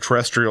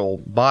extraterrestrial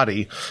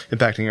body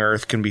impacting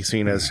Earth, can be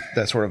seen as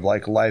that sort of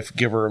like life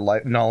giver,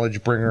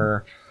 knowledge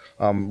bringer,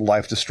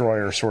 life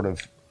destroyer sort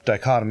of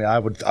dichotomy. I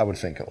would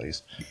think, at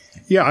least.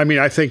 Yeah, I mean,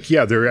 I think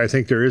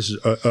there is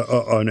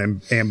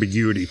an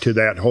ambiguity to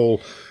that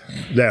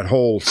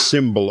whole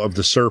symbol of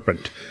the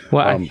serpent.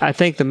 Well, I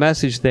think the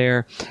message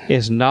there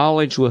is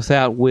knowledge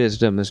without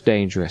wisdom is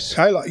dangerous.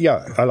 I like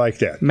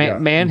that.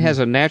 Man has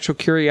a natural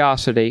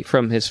curiosity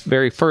from his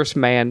very first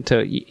man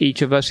to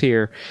each of us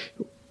here.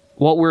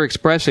 What we're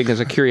expressing is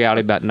a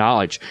curiosity about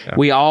knowledge. Yeah.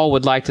 We all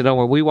would like to know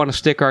where we want to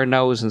stick our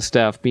nose and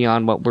stuff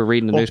beyond what we're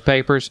reading in the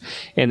newspapers.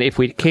 And if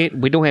we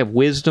don't have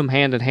wisdom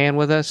hand in hand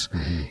with us,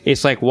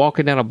 it's like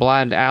walking down a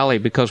blind alley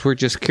because we're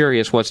just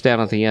curious what's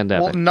down at the end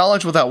of it.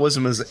 Knowledge without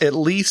wisdom is at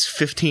least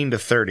 15 to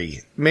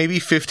 30, maybe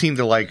 15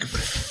 to like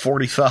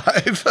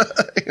 45.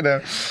 You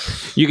know,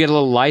 you get a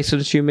little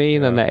license, you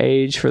mean, and the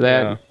age for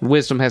that. Yeah.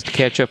 Wisdom has to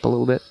catch up a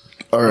little bit.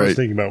 All right. I was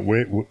thinking about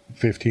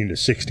 15 to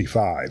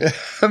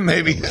 65.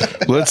 Maybe.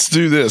 Let's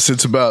do this.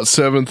 It's about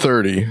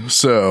 7:30,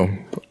 so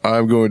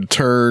I'm going to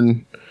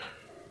turn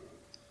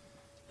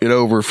it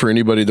over for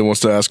anybody that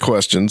wants to ask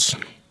questions.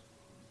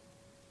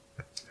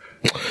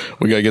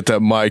 We got to get that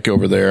mic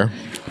over there.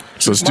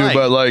 So let's do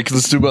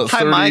about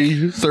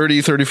Hi,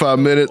 30, 35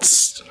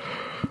 minutes.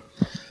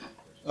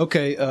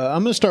 Okay,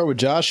 I'm going to start with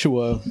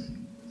Joshua.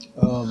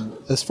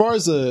 As far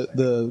as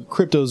the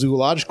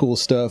cryptozoological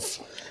stuff,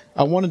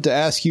 I wanted to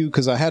ask you,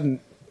 because I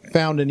hadn't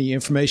found any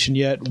information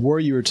yet where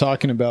you were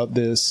talking about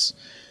this,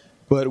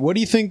 but what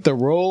do you think the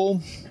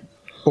role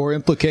or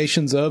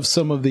implications of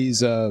some of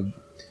these,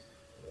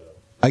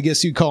 I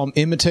guess you'd call them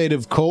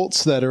imitative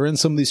cults that are in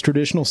some of these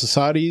traditional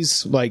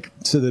societies, like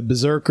to the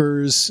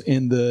berserkers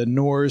in the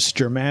Norse,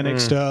 Germanic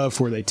stuff,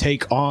 where they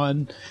take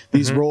on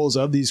these roles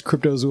of these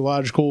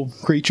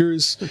cryptozoological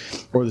creatures,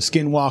 or the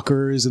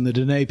skinwalkers and the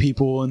Dene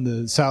people in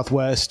the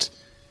Southwest?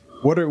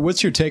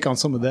 What's your take on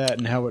some of that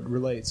and how it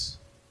relates?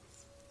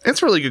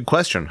 It's a really good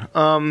question.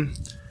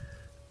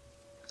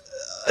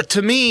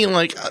 To me,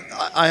 like,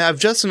 I have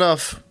just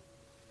enough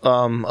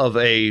of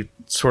a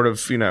sort of,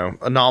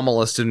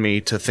 anomalist in me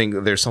to think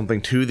that there's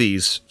something to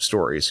these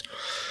stories,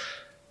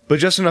 but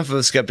just enough of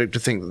a skeptic to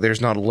think that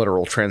there's not a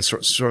literal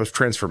sort of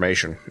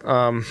transformation.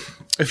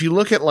 If you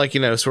look at, like,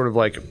 sort of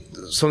like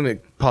something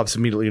that pops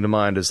immediately into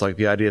mind is like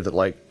the idea that,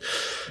 like,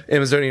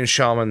 Amazonian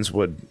shamans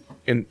would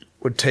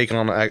take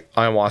on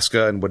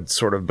ayahuasca and would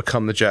sort of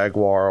become the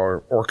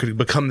jaguar, or could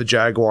become the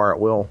jaguar at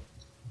will.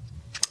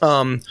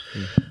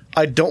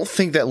 I don't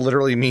think that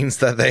literally means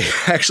that they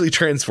actually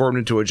transformed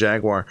into a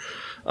jaguar.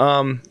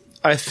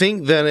 I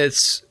think that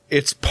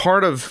it's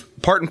part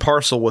and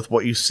parcel with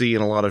what you see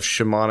in a lot of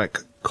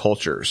shamanic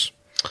cultures.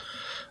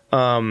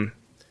 Some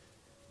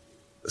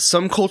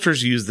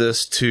cultures use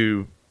this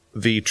to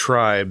the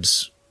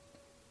tribes.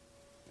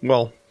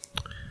 Well,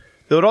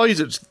 they would all use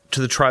it to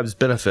the tribe's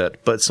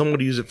benefit, but some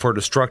would use it for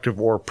destructive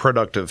or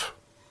productive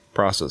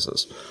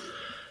processes.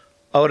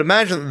 I would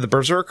imagine that the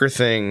berserker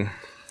thing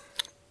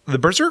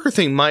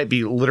might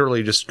be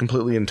literally just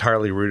completely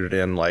entirely rooted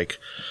in, like,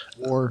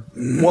 or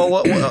a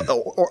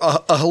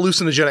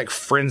hallucinogenic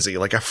frenzy,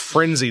 like a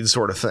frenzied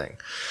sort of thing.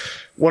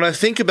 When I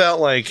think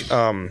about, like,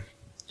 the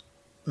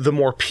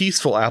more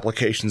peaceful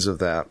applications of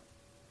that,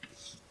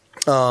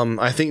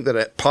 I think that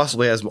it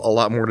possibly has a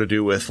lot more to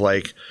do with,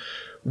 like,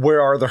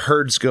 where are the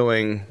herds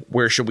going?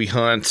 Where should we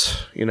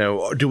hunt?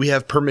 Do we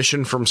have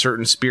permission from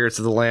certain spirits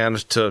of the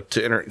land to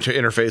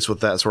interface with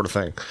that sort of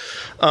thing?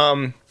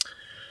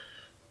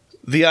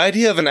 The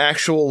idea of an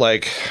actual,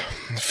 like,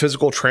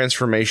 physical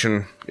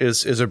transformation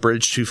is a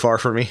bridge too far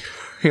for me,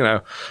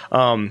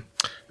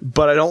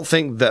 but I don't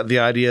think that the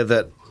idea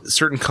that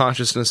certain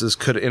consciousnesses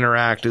could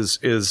interact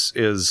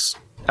is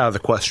out of the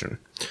question.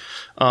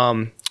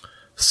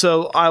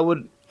 So I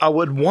would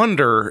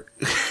wonder,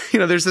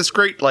 there's this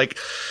great, like,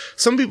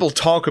 some people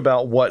talk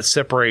about what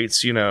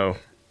separates, an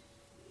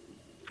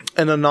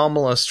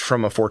anomalist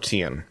from a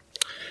Fortean.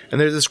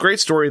 And there's this great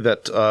story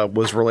that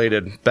was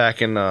related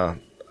back in, I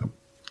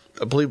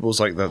believe it was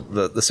like the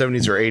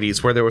 70s or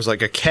 80s, where there was,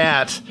 like, a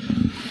cat,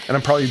 and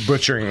I'm probably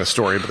butchering the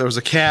story, but there was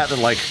a cat that,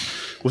 like,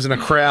 was in a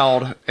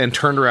crowd and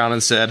turned around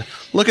and said,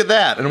 "Look at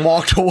that," and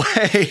walked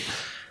away.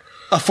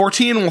 A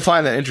Fortean will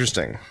find that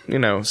interesting.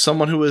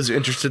 Someone who is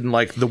interested in,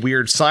 like, the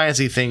weird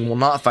sciencey thing will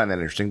not find that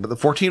interesting, but the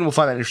Fortean will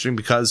find that interesting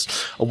because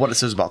of what it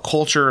says about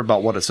culture,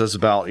 about what it says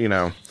about,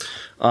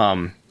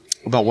 about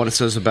what it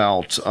says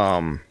about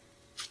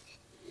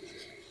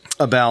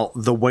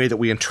the way that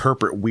we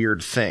interpret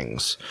weird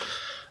things.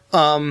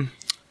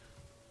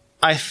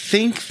 I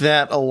think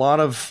that a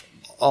lot of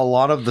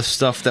the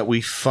stuff that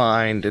we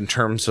find in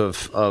terms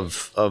of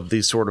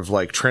these sort of,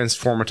 like,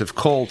 transformative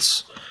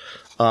cults,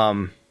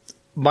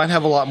 might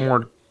have a lot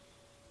more,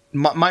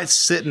 might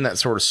sit in that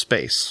sort of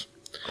space.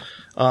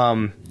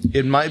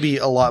 It might be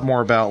a lot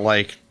more about,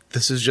 like,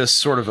 this is just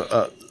sort of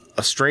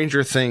a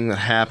stranger thing that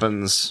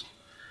happens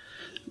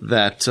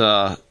that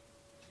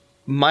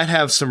might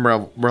have some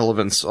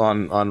relevance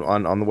on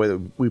the way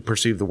that we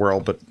perceive the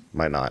world, but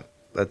might not.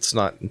 That's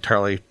not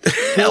entirely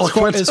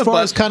eloquent. As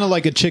far as kind of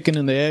like a chicken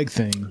and the egg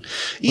thing.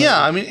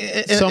 Yeah, I mean,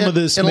 some of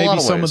this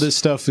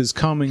stuff is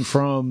coming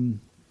from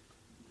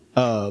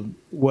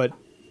what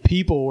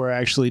people were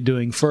actually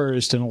doing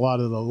first, and a lot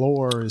of the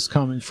lore is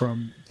coming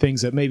from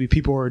things that maybe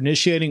people are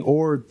initiating,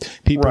 or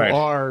people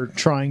are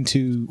trying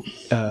to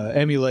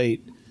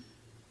emulate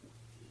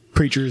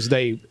creatures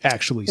they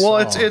actually saw.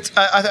 Well,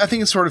 I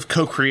think it's sort of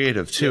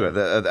co-creative too at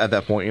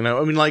that point.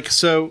 I mean, like,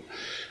 so.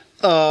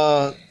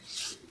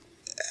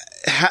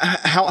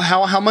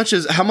 How much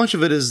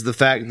of it is the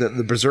fact that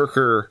the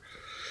berserker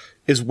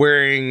is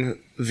wearing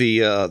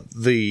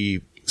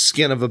the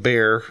skin of a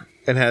bear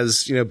and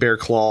has, bear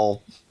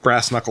claw,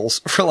 brass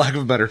knuckles, for lack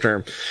of a better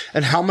term,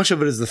 and how much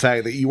of it is the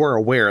fact that you are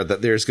aware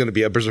that there's going to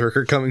be a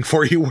berserker coming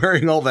for you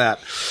wearing all that,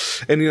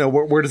 and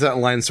where does that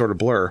line sort of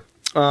blur?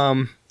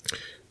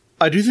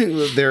 I do think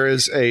that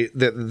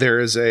there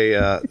is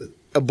a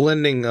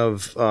blending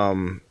of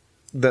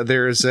that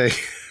there is a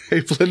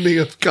blending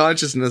of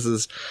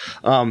consciousnesses,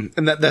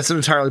 and that's an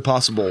entirely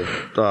possible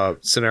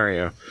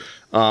scenario.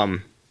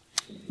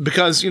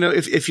 Because,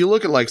 if you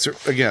look at, like, so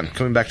again,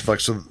 coming back to,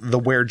 like, so the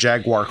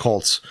were-jaguar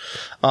cults,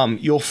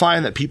 you'll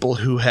find that people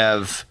who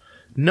have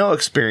no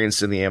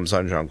experience in the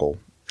Amazon jungle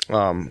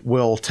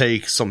will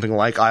take something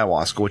like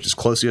ayahuasca, which is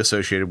closely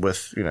associated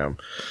with, the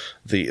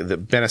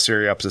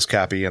Banisteriopsis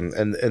caapi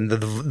and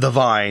the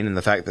vine, and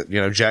the fact that,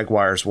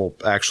 jaguars will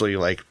actually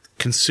like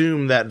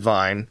consume that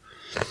vine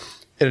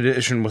in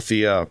addition with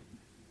the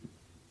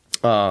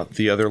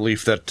other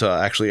leaf that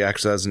actually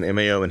acts as an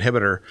MAO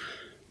inhibitor.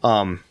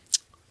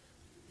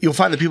 You'll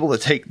find that people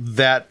that take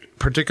that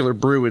particular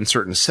brew in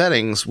certain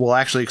settings will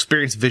actually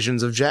experience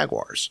visions of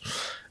jaguars.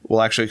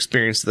 Will actually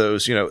experience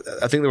those.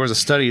 I think there was a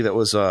study that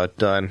was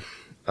done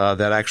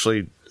that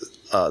actually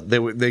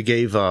they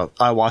gave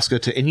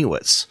ayahuasca to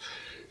Inuits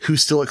who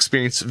still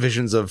experienced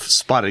visions of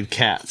spotted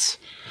cats.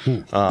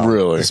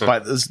 Really?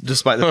 Despite the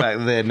fact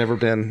that they had never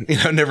been,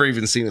 never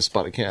even seen a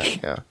spotted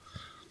cat. Yeah.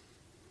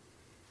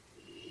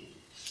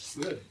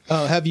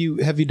 Have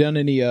you done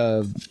any?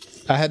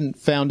 I hadn't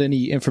found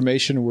any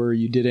information where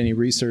you did any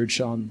research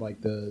on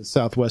like the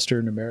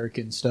Southwestern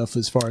American stuff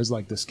as far as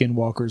like the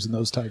skinwalkers and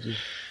those types of.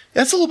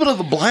 That's a little bit of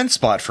a blind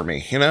spot for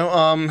me,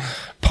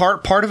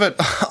 Part of it,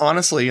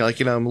 honestly, like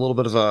I'm a little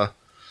bit of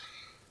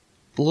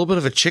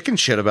a chicken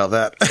shit about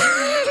that.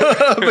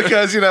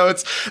 Because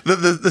it's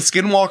the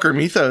skinwalker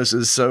mythos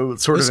is so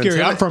sort of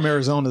scary. I'm from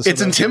Arizona. So it's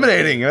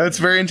intimidating. It's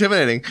very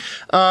intimidating.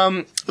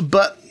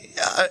 But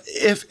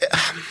if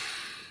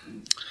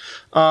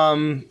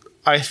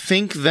I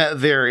think that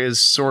there is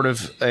sort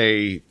of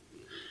a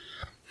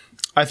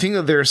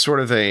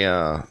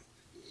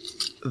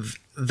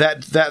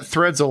that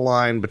threads a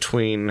line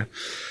between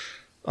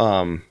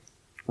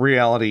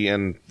reality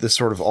and this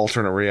sort of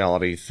alternate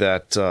reality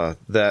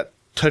that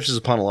touches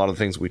upon a lot of the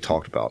things we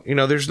talked about.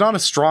 There's not a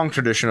strong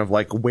tradition of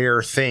like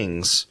where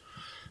things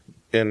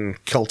in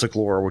Celtic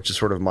lore, which is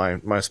sort of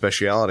my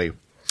speciality.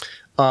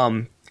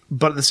 But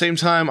at the same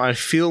time, I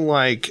feel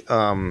like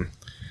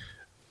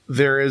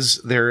there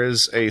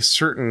is a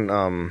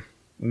certain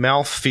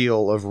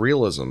mouthfeel of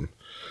realism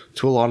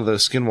to a lot of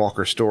those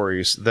skinwalker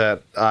stories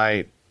that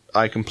I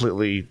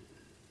completely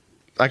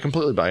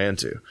buy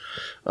into.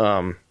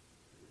 The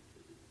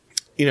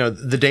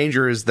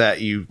danger is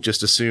that you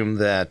just assume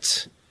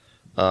that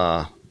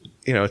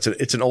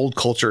it's an old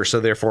culture, so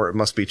therefore it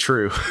must be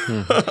true.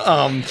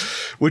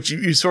 Which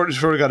you sort of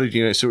got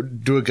to sort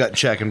of do a gut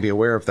check and be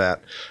aware of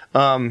that.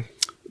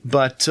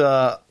 But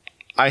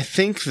I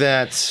think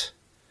that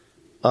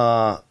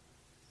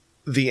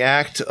the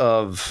act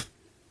of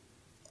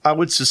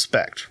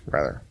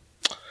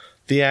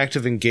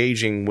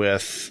engaging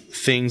with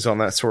things on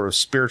that sort of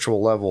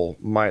spiritual level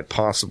might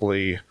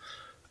possibly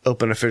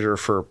open a fissure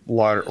for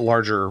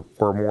larger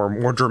or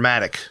more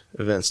dramatic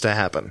events to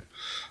happen.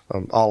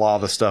 A la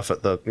the stuff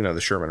at the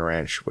Sherman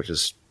Ranch, which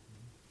is,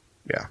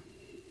 yeah.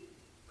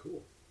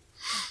 Cool.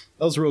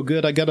 That was real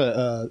good. I got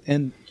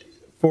and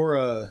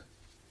for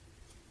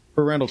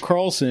Randall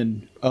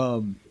Carlson,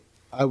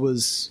 I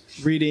was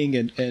reading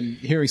and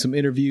hearing some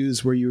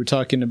interviews where you were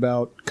talking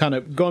about kind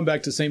of going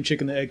back to the same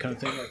chicken and egg kind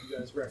of thing like you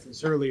guys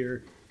referenced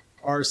earlier.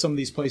 Are some of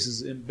these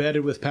places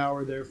embedded with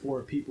power,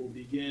 therefore people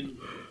begin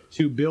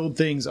to build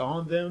things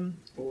on them?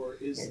 Or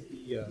is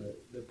the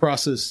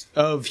process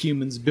of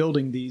humans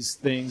building these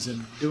things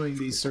and doing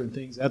these certain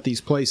things at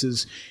these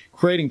places,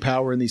 creating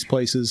power in these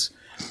places?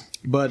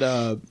 But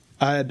I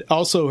had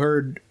also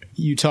heard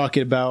you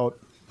talking about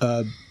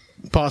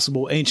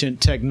possible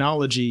ancient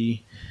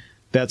technology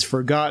that's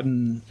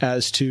forgotten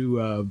as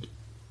to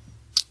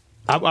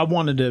I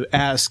wanted to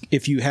ask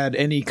if you had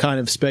any kind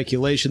of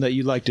speculation that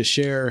you'd like to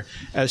share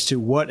as to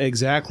what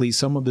exactly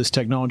some of this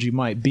technology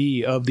might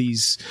be of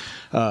these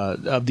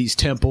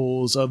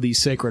temples, of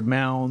these sacred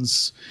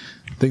mounds,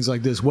 things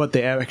like this, what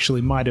they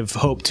actually might have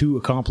hoped to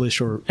accomplish,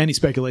 or any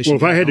speculation. Well,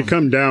 if I had to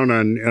come down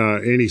on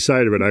any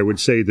side of it, I would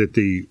say that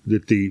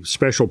the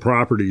special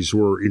properties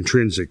were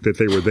intrinsic, that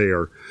they were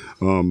there.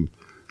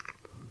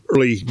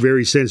 Early,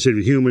 very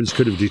sensitive humans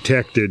could have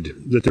detected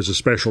that there's a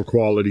special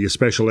quality, a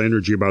special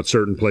energy about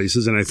certain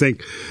places. And I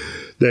think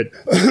that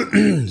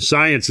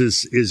science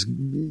is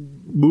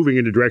moving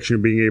in the direction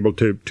of being able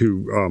to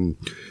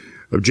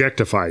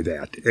objectify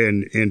that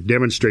and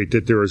demonstrate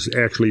that there is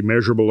actually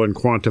measurable and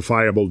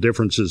quantifiable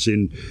differences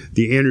in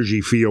the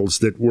energy fields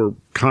that we're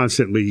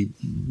constantly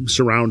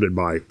surrounded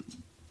by.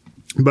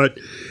 But,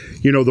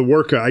 the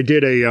work I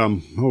did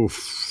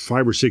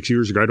 5 or 6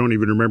 years ago, I don't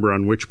even remember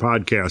on which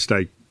podcast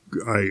I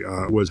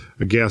was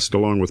a guest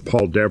along with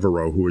Paul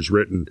Devereaux, who has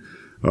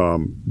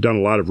done a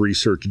lot of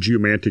research,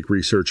 geomantic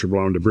research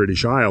around the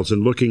British Isles,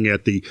 and looking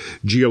at the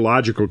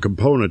geological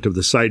component of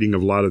the siting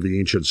of a lot of the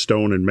ancient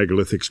stone and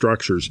megalithic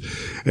structures,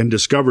 and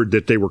discovered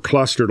that they were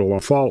clustered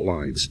along fault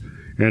lines.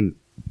 And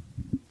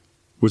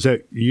was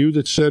that you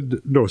that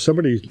said, no,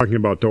 somebody talking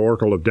about the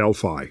Oracle of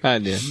Delphi? I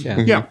did,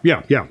 yeah.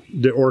 Yeah.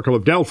 The Oracle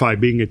of Delphi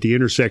being at the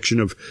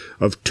intersection of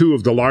two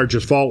of the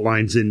largest fault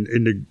lines in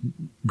the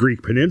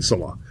Greek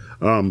peninsula.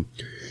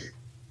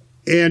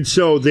 And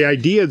so the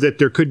idea that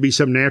there could be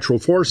some natural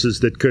forces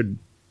that could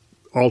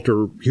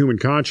alter human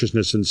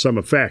consciousness in some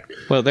effect.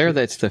 Well,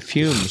 that's the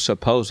fumes,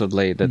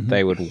 supposedly, that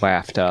they would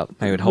waft up.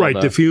 They would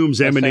hold the fumes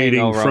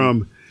emanating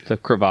from the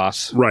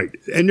crevasse. Right.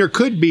 And there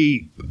could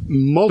be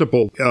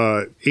multiple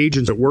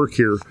agents at work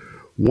here.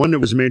 One that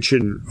was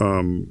mentioned,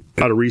 a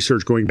lot of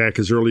research going back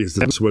as early as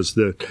this, was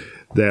that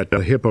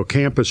the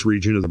hippocampus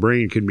region of the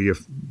brain can be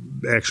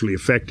actually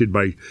affected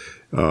by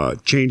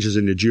changes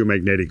in the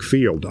geomagnetic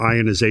field,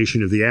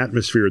 ionization of the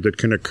atmosphere that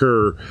can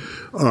occur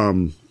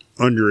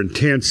under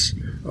intense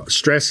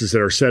stresses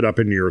that are set up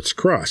in the Earth's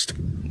crust.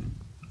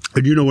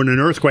 And when an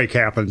earthquake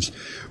happens,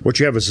 what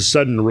you have is a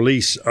sudden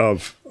release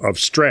of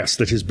stress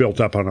that is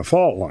built up on a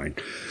fault line.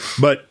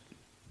 But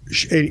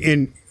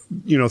in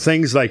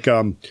things like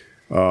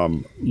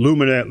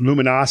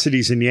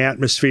luminosities in the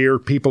atmosphere,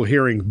 people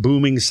hearing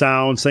booming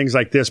sounds, things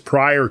like this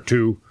prior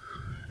to,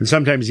 and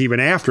sometimes even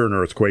after an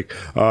earthquake,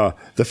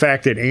 the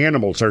fact that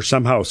animals are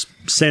somehow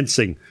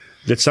sensing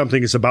that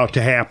something is about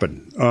to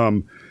happen.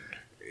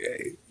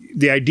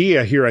 The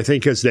idea here, I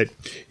think, is that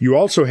you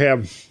also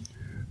have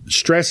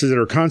stresses that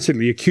are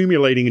constantly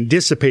accumulating and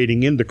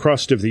dissipating in the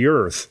crust of the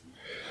Earth,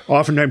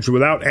 oftentimes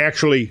without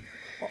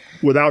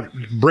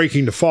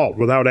breaking the fault,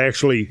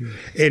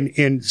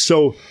 and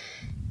so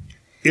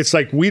it's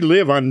like we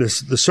live on the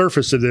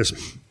surface of this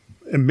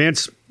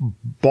immense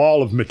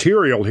ball of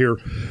material here,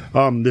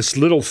 this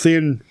little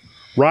thin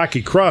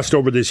rocky crust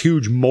over this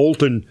huge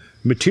molten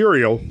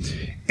material,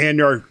 and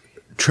there are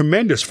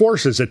tremendous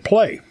forces at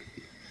play.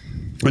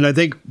 And I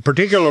think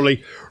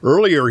particularly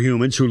earlier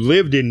humans who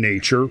lived in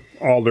nature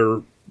all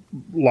their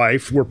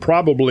life were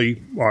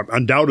probably, or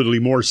undoubtedly,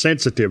 more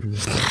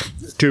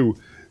sensitive to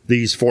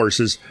these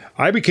forces.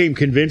 I became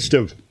convinced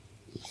of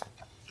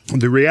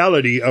the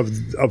reality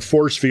of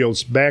force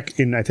fields back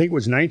in, I think it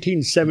was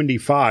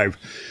 1975.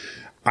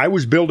 I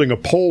was building a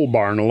pole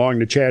barn along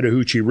the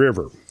Chattahoochee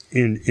River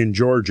in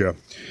Georgia.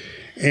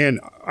 And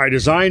I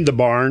designed the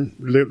barn.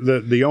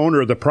 The owner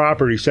of the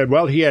property said,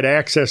 well, he had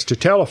access to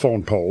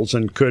telephone poles,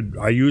 and could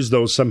I use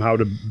those somehow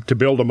to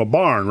build him a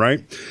barn,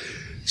 right?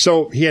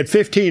 So he had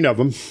 15 of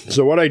them.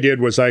 So what I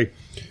did was I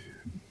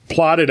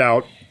plotted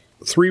out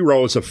 3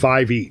 rows of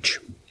 5 each,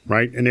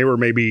 right? And they were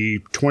maybe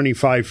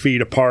 25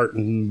 feet apart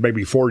and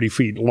maybe 40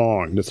 feet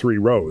long, the 3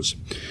 rows,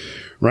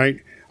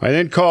 right? I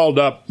then called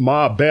up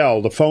Ma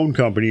Bell, the phone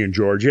company in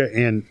Georgia,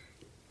 and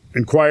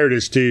inquired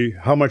as to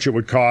how much it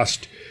would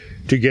cost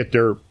to get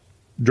their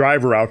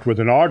driver out with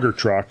an auger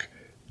truck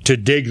to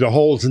dig the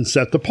holes and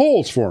set the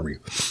poles for me.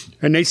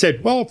 And they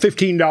said, well,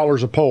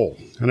 $15 a pole.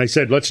 And I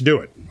said, let's do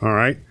it. All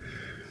right.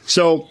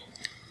 So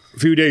a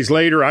few days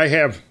later, I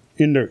have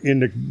in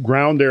the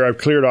ground there, I've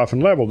cleared off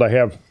and leveled. I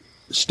have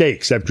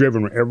stakes. I've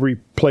driven every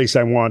place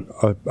I want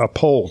a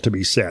pole to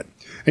be set.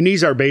 And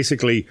these are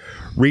basically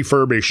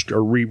refurbished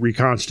or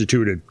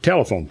reconstituted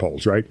telephone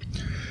poles, right?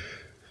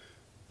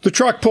 The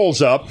truck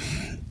pulls up.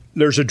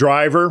 There's a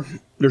driver.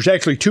 There's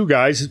actually 2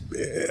 guys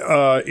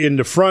in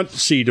the front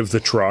seat of the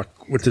truck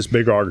with this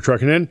big auger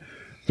truck. And then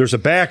there's a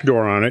back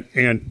door on it.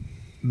 And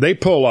they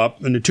pull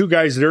up. And the 2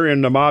 guys, they're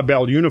in the Ma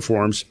Bell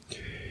uniforms.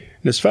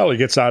 And this fella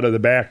gets out of the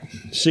back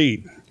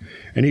seat.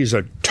 And he's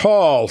a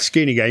tall,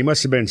 skinny guy. He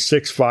must have been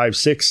 6'5",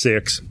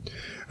 6'6".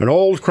 An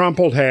old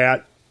crumpled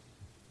hat.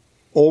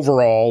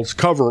 Overalls,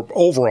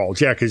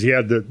 yeah, because he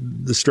had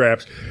the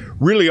straps.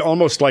 Really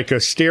almost like a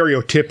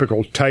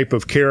stereotypical type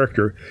of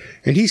character.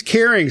 And he's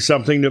carrying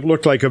something that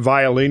looked like a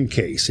violin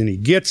case. And he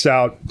gets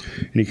out,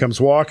 and he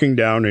comes walking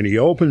down, and he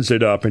opens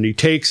it up, and he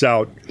takes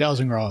out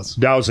dowsing rods.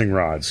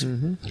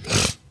 Mm-hmm.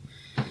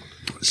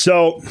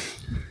 So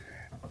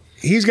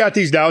he's got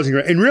these dowsing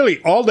rods. And really,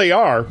 all they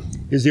are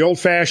is the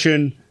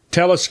old-fashioned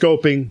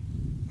telescoping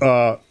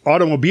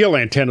automobile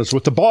antennas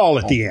with the ball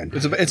at the end.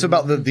 It's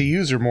about the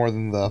user more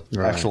than the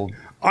actual.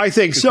 I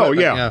think so,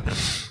 yeah.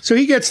 So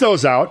he gets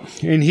those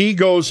out, and he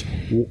goes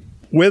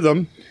with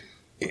them.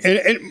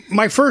 And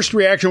my first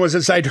reaction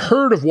was I'd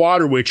heard of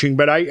water witching,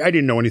 but I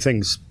didn't know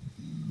anything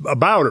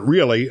about it,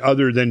 really,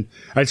 other than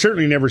I'd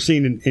certainly never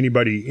seen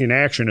anybody in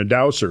action, a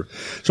dowser.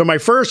 So my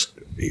first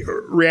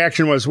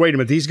reaction was, wait a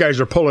minute, these guys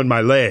are pulling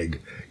my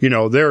leg.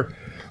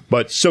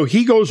 But so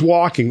he goes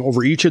walking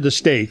over each of the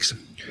stakes.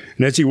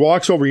 And as he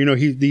walks over,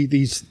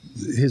 his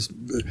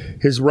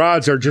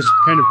rods are just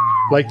kind of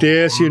like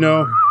this,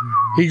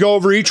 He'd go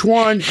over each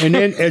one, and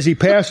then as he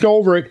passed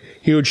over it,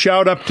 he would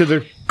shout up to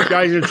the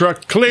guys in the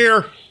truck,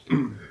 clear,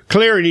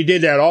 and he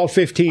did that, all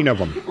 15 of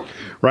them,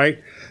 right?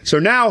 So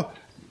now,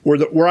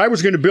 where I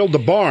was going to build the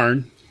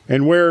barn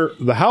and where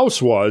the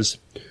house was,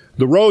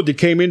 the road that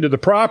came into the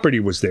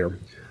property was there.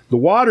 The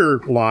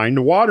water line,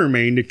 the water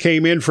main that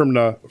came in from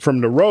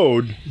the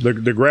road,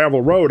 the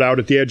gravel road out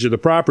at the edge of the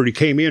property,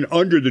 came in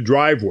under the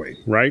driveway,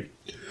 right?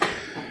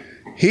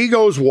 He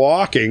goes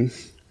walking,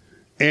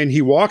 and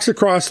he walks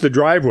across the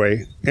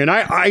driveway, and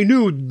I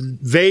knew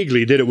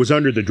vaguely that it was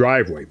under the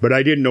driveway, but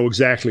I didn't know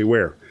exactly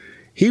where.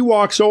 He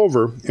walks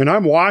over, and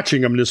I'm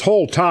watching him this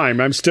whole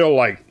time. I'm still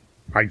like,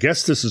 I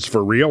guess this is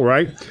for real,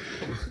 right?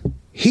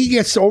 He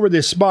gets over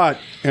this spot,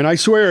 and I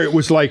swear it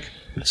was like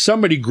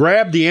somebody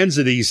grabbed the ends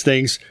of these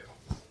things,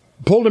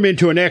 pulled them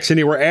into an X, and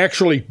they were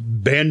actually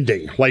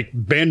bending like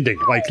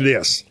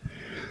this.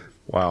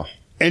 Wow.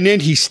 And then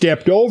he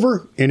stepped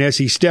over, and as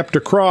he stepped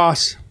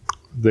across,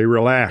 they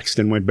relaxed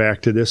and went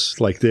back to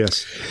this like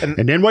this.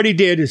 And then what he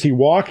did is he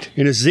walked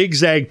in a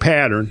zigzag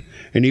pattern,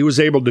 and he was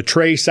able to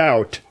trace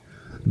out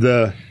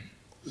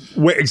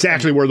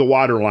exactly where the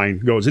water line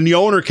goes. And the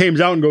owner came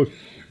out and goes,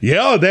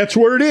 yeah, that's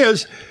where it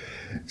is.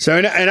 So,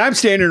 and I'm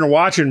standing there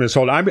watching this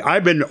whole time.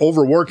 I've been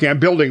overworking. I'm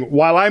building,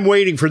 while I'm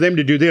waiting for them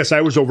to do this,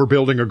 I was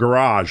overbuilding a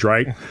garage,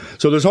 right?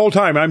 So this whole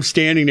time I'm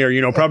standing there,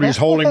 probably just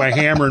holding my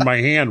hammer in my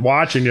hand,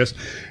 watching this.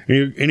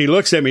 And he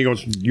looks at me and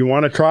goes, you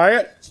want to try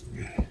it?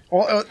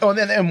 Well,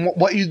 and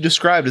what you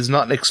described is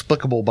not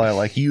explicable by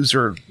like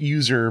user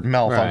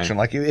malfunction.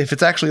 Right. Like if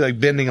it's actually like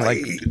bending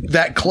like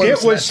that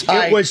close,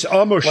 it was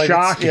almost like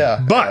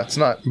shocking. But it's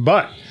not.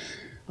 But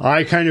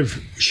I kind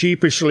of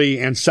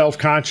sheepishly and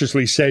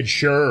self-consciously said,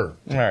 "Sure."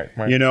 Right.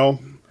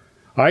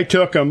 I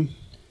took them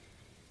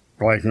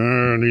like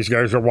these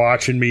guys are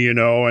watching me,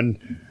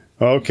 and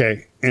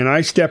okay, and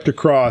I stepped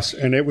across,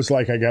 and it was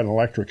like I got an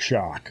electric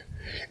shock.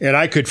 And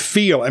I could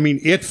feel,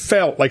 it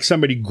felt like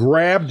somebody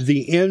grabbed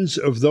the ends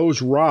of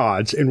those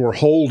rods and were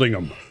holding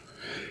them.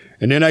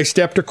 And then I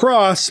stepped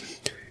across,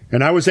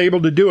 and I was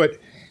able to do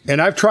it.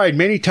 And I've tried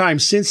many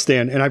times since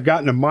then, and I've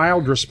gotten a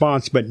mild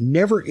response, but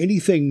never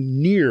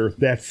anything near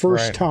that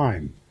first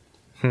time.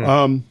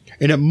 And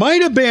it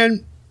might have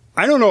been,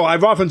 I don't know,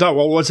 I've often thought,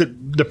 well, was it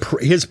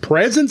his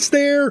presence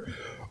there?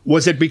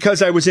 Was it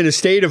because I was in a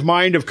state of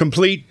mind of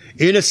complete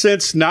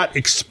innocence, not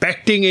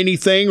expecting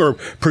anything or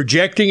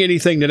projecting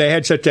anything, that I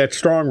had such that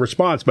strong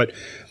response? But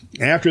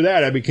after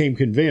that, I became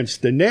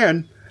convinced. And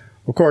then,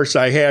 of course,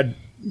 I had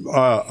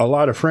a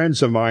lot of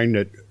friends of mine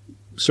that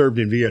served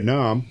in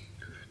Vietnam,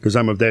 because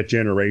I'm of that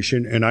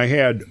generation. And I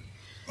had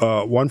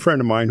one friend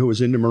of mine who was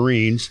in the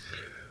Marines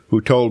who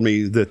told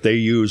me that they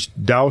used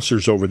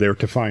dowsers over there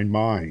to find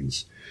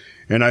mines.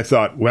 And I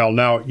thought, well,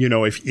 now,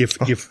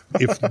 if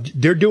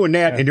they're doing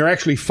that and they're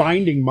actually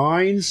finding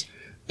mines,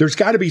 there's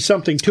got to be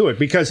something to it.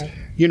 Because,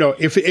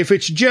 if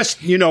it's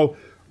just,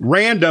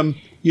 random,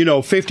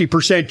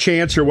 50%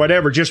 chance or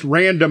whatever, just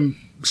random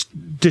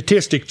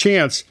statistic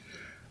chance,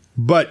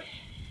 but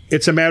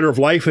it's a matter of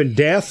life and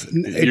death.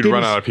 You'd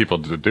run out of people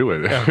to do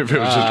it if it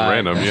was just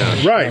random.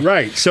 Yeah.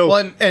 Right. So,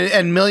 well,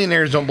 and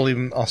millionaires don't believe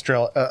in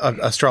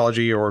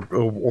astrology or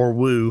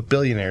woo.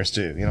 Billionaires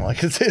do.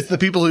 It's the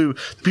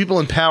people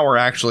in power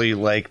actually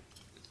like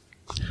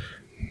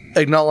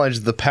acknowledge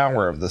the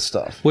power of this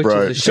stuff. Which is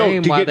a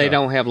shame why they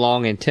don't have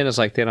long antennas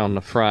like that on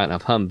the front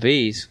of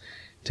Humvees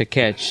to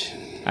catch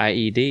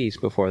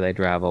IEDs before they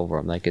drive over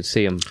them. They could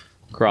see them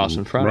cross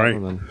in front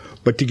of them.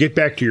 But to get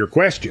back to your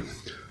question,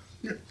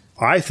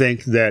 I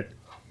think that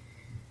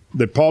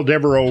Paul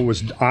Devereaux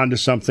was onto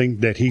something,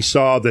 that he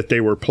saw that they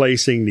were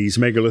placing these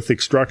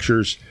megalithic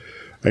structures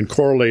and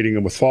correlating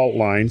them with fault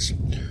lines.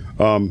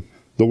 The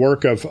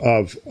work of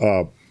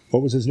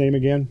what was his name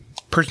again?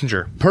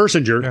 Persinger.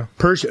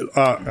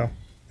 Yeah.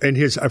 And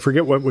I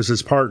forget what was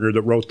his partner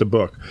that wrote the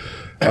book.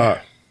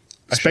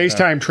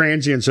 Space-Time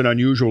Transients and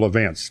Unusual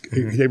Events.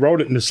 Mm-hmm. They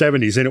wrote it in the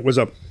 70s, and it was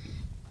a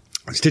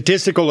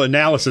statistical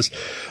analysis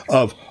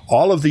of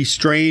all of these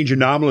strange,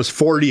 anomalous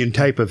Fortean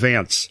type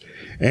events.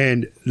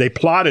 And they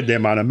plotted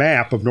them on a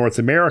map of North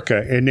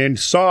America and then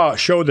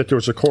showed that there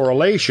was a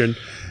correlation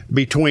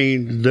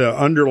between the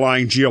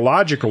underlying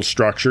geological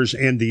structures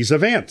and these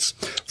events.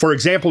 For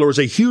example, there was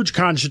a huge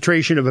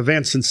concentration of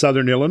events in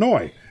southern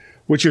Illinois,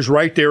 which is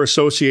right there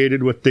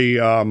associated with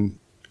the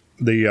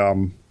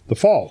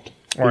fault,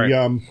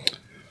 right.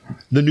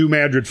 The New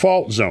Madrid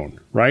fault zone,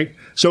 right?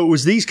 So it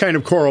was these kind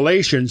of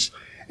correlations.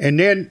 And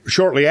then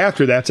shortly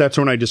after that's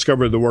when I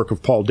discovered the work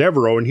of Paul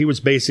Devereaux, and he was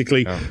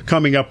basically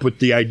coming up with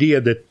the idea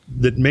that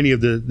many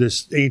of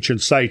this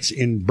ancient sites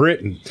in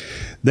Britain.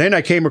 Then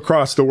I came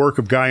across the work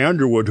of Guy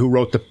Underwood, who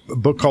wrote the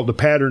book called The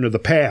Pattern of the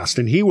Past,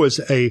 and he was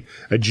a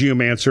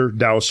geomancer,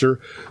 dowser,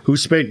 who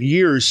spent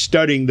years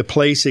studying the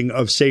placing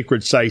of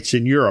sacred sites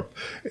in Europe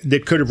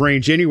that could have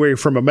ranged anywhere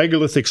from a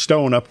megalithic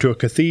stone up to a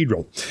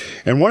cathedral.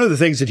 And one of the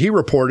things that he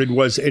reported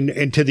was,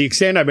 and to the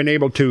extent I've been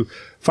able to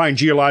find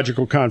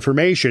geological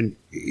confirmation,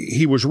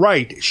 he was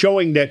right,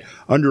 showing that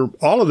under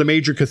all of the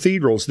major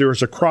cathedrals, there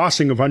is a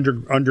crossing of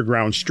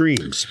underground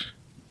streams.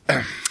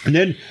 And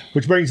then,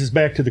 which brings us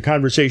back to the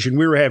conversation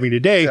we were having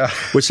today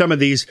with some of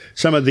the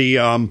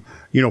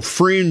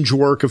fringe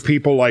work of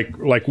people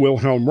like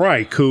Wilhelm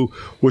Reich, who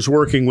was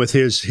working with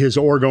his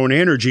orgone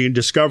energy and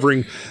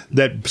discovering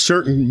that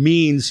certain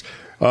means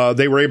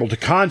they were able to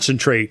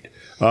concentrate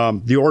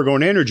the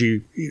orgone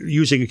energy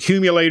using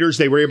accumulators.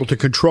 They were able to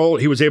control.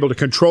 He was able to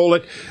control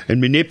it and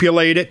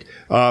manipulate it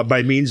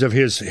by means of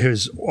his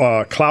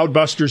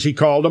cloudbusters, he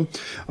called them.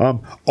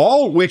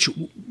 All which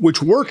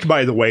worked,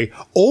 by the way,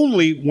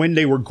 only when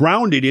they were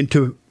grounded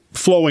into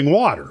flowing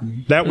water.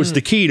 That was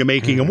the key to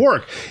making them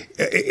work.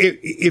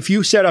 If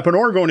you set up an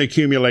orgone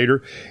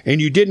accumulator and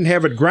you didn't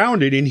have it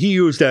grounded, and he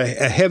used a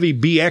heavy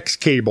BX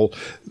cable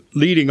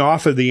leading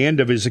off of the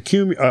end of his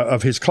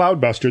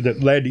cloudbuster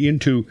that led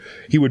into,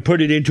 he would put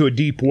it into a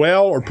deep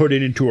well or put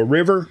it into a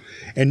river,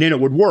 and then it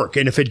would work.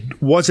 And if it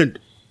wasn't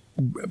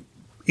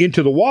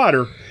into the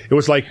water, it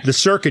was like the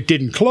circuit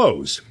didn't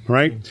close,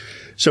 right?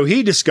 So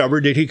he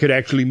discovered that he could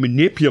actually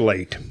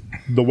manipulate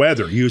the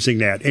weather using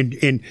that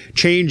and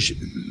change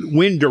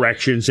wind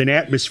directions and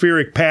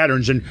atmospheric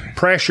patterns and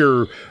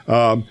pressure.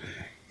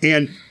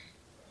 And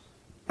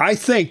I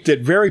think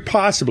that very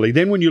possibly,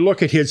 then when you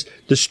look at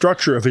the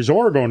structure of his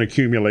orgone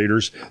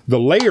accumulators, the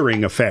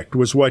layering effect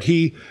was what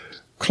he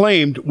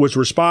claimed was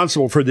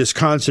responsible for this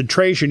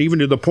concentration, even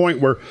to the point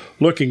where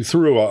looking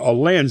through a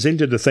lens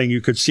into the thing, you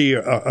could see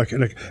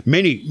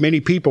many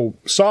people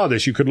saw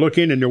this. You could look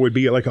in and there would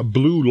be like a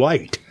blue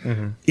light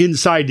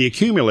inside the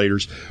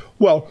accumulators.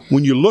 Well,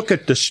 when you look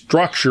at the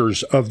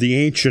structures of the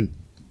ancient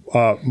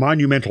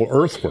monumental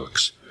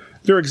earthworks,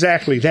 they're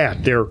exactly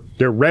that. They're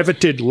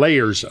revetted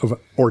layers of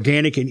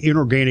organic and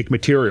inorganic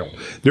material.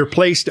 They're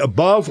placed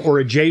above or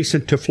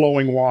adjacent to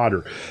flowing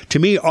water. To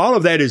me, all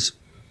of that is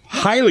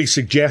highly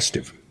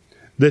suggestive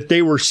that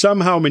they were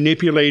somehow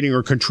manipulating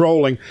or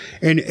controlling.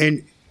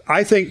 And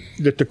I think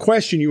that the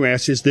question you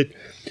asked is that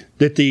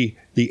the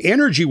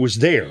energy was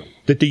there,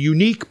 that the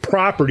unique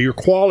property or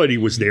quality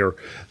was there.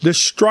 The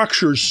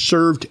structures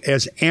served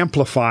as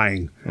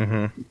amplifying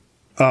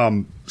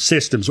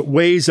systems,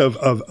 ways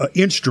of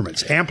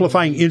instruments,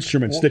 amplifying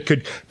instruments that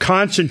could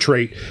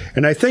concentrate.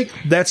 And I think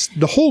that's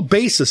the whole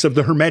basis of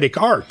the Hermetic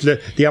art,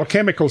 the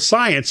alchemical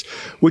science,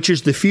 which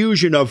is the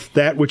fusion of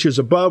that which is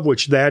above,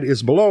 which that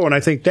is below. And I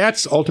think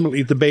that's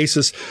ultimately the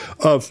basis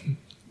of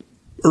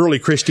early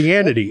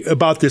Christianity,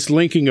 about this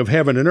linking of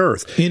heaven and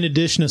earth. In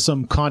addition to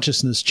some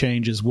consciousness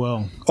change as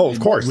well. Oh, of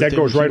course. That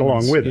goes right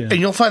along with it. And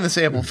you'll find this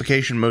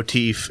amplification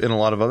motif in a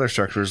lot of other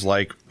structures,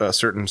 like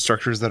certain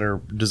structures that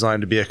are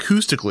designed to be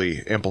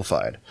acoustically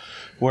amplified,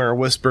 where a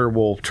whisper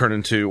will turn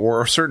into,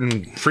 or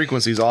certain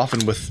frequencies,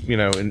 often with,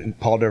 in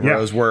Paul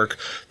Devereaux's work,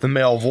 the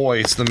male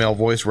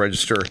voice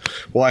register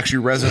will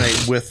actually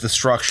resonate with the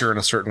structure in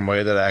a certain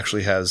way that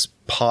actually has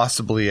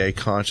possibly a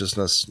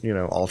consciousness,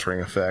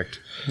 altering effect.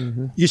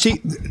 You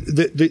see,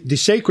 the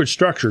sacred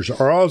structures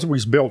are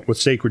always built with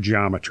sacred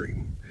geometry.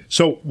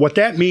 So what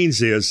that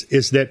means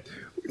is that,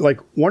 like,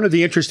 one of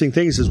the interesting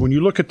things is when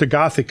you look at the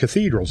Gothic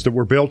cathedrals that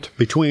were built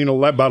between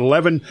about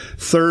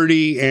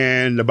 1130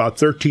 and about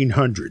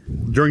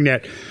 1300, during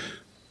that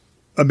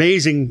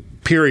amazing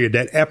period,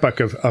 that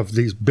epoch of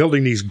these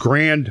building these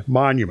grand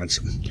monuments,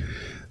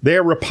 they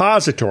are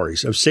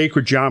repositories of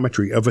sacred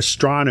geometry, of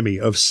astronomy,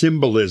 of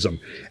symbolism.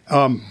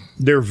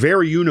 They're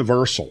very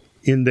universal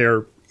in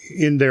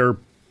their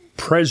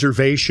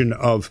preservation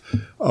of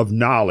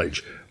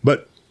knowledge.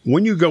 But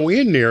when you go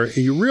in there,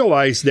 you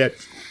realize that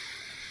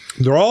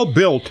they're all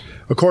built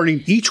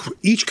according,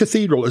 each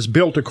cathedral is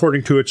built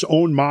according to its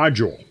own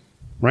module,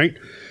 right?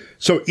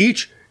 So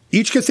each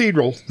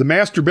cathedral, the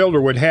master builder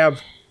would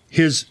have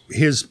his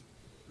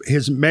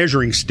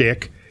measuring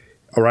stick,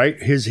 all right,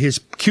 his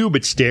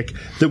cubit stick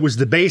that was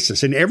the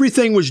basis, and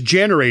everything was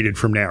generated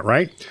from that,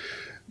 right?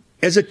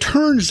 As it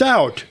turns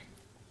out,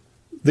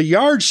 the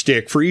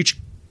yardstick for each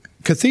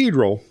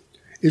cathedral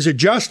is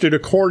adjusted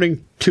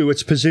according to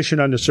its position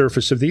on the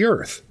surface of the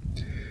earth.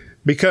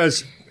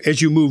 Because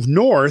as you move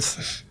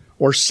north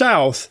or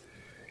south,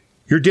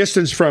 your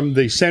distance from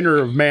the center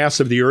of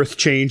mass of the earth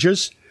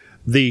changes,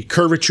 the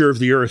curvature of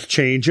the earth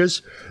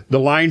changes, the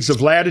lines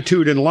of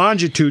latitude and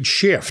longitude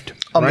shift.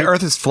 The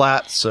earth is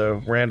flat,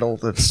 so Randall,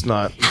 that's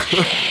not.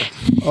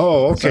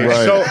 Oh, okay.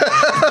 Right.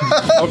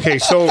 Okay.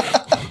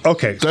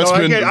 That's so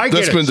been I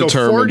get it. So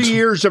determined. 40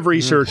 years of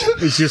research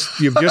is just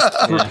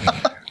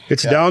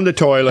it's down the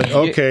toilet.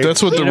 Okay.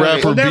 That's what the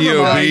rapper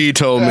B.O.B.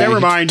 told me. Never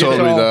mind. Told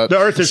me that. The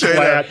earth is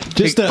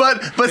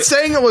flat. But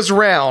saying it was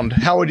round,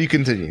 how would you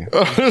continue?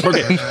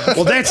 Okay.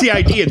 Well, that's the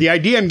idea. The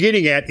idea I'm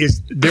getting at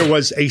is there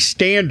was a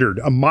standard,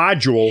 a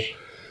module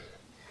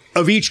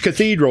of each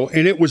cathedral,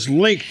 and it was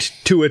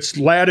linked to its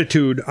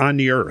latitude on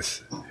the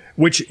earth,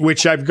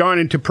 which I've gone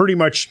into pretty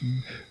much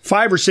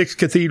 5 or 6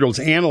 cathedrals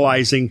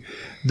analyzing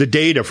the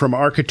data from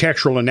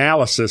architectural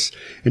analysis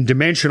and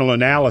dimensional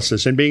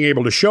analysis and being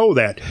able to show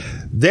that.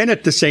 Then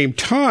at the same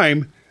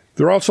time,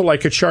 they're also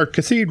like at Chartres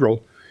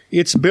Cathedral.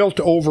 It's built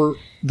over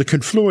the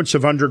confluence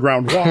of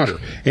underground water.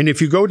 And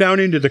if you go down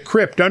into the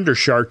crypt under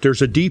Chartres,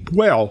 there's a deep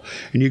well,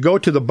 and you go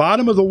to the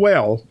bottom of the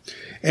well,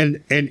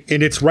 and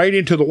it's right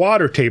into the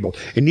water table.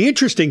 And the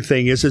interesting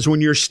thing is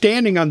when you're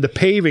standing on the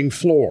paving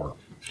floor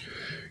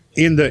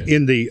in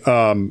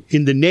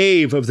the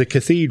nave of the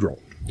cathedral,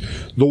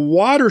 the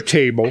water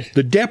table,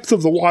 the depth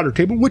of the water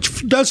table,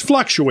 which does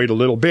fluctuate a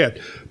little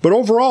bit, but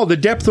overall the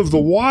depth of the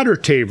water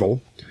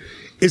table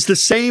is the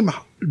same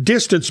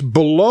distance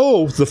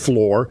below the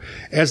floor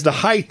as the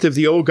height of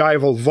the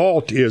ogival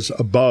vault is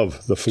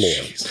above the floor.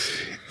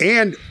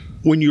 And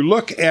when you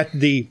look at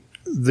the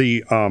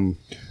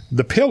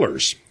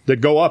pillars that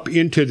go up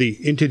into the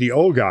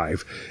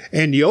ogive,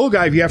 and the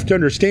ogive, you have to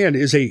understand,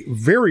 is a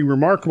very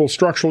remarkable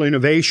structural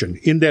innovation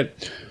in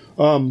that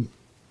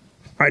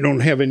I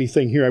don't have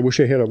anything here. I wish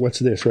I had what's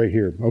this right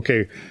here?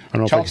 Okay. I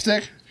don't know.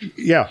 Chopstick?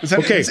 Yeah. Is that,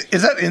 okay.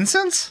 Is that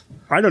incense?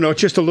 I don't know.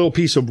 It's just a little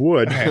piece of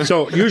wood. Okay.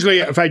 So usually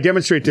if I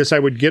demonstrate this, I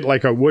would get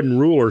like a wooden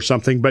rule or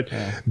something. But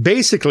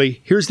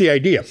basically, here's the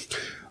idea.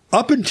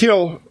 Up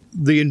until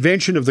the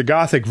invention of the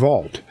Gothic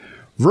vault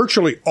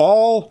virtually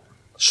all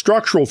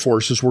structural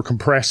forces were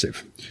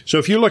compressive. So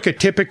if you look at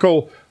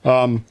typical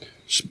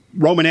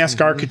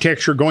Romanesque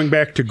architecture, going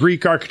back to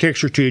Greek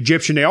architecture to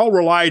Egyptian, they all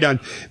relied on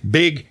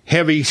big,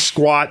 heavy,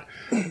 squat,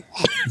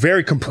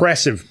 very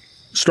compressive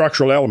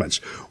structural elements.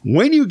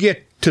 When you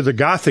get to the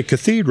Gothic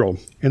cathedral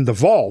and the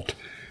vault,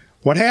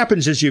 what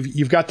happens is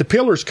you've got the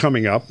pillars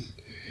coming up,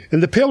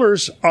 and the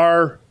pillars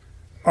are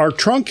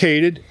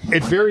truncated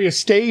at various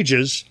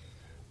stages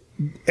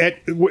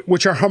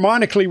which are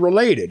harmonically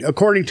related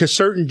according to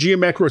certain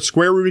geometric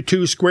square root of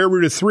 2, square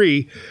root of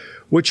 3,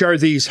 which are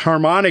these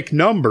harmonic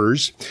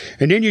numbers.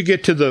 And then you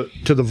get to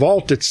the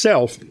vault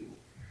itself.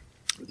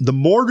 The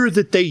mortar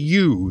that they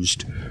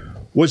used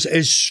was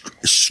as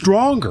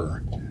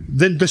stronger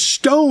than the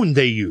stone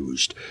they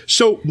used.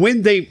 So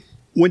when they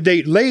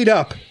laid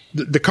up,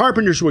 the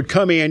carpenters would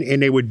come in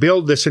and they would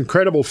build this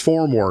incredible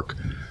formwork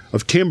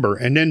of timber,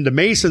 and then the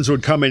masons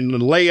would come in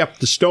and lay up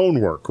the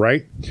stonework,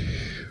 right?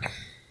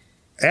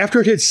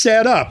 After it had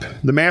set up,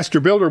 the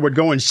master builder would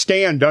go and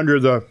stand under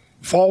the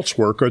false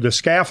work or the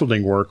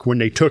scaffolding work when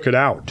they took it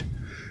out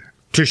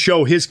to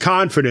show his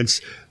confidence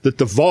that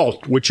the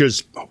vault, which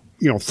is,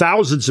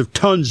 thousands of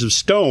tons of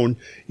stone,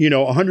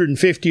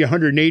 150,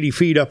 180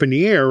 feet up in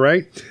the air,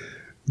 right?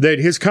 That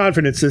his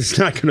confidence is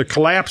not going to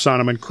collapse on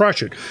him and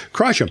crush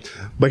him.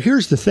 But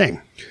here's the thing.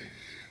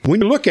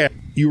 When you look at it,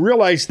 you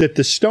realize that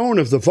the stone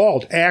of the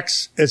vault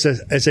acts as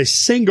a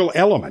single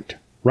element,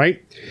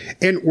 right?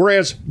 And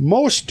whereas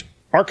most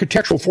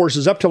architectural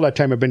forces up till that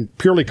time have been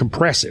purely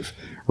compressive,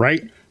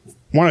 right?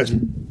 Want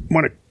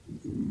to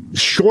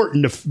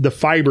shorten the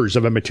fibers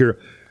of a material.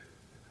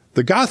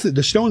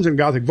 The stones in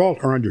Gothic vault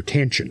are under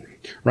tension,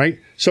 right?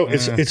 So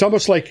it's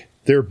almost like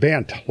they're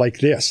bent like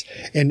this.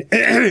 And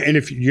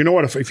if you know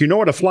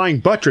what a flying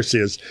buttress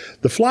is,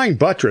 the flying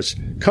buttress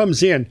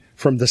comes in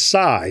from the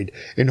side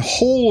and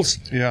holds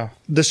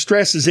the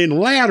stresses in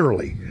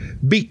laterally,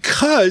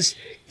 because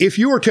if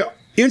you were to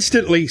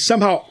instantly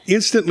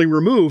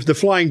remove the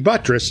flying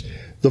buttress,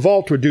 the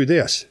vault would do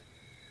this.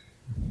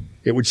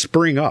 It would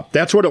spring up.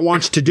 That's what it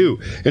wants to do.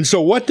 And so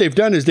what they've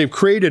done is they've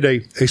created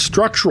a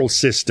structural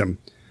system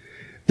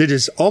that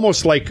is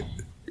almost like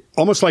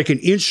an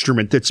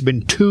instrument that's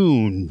been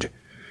tuned.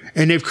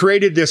 And they've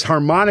created this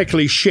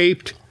harmonically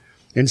shaped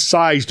and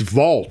sized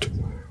vault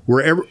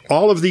where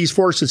all of these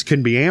forces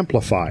can be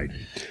amplified.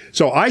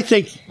 So I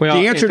think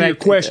the answer to your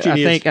question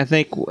is... I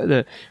think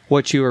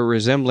what you were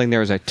resembling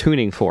there is a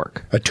tuning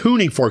fork. A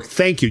tuning fork.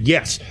 Thank you.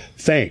 Yes.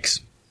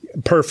 Thanks.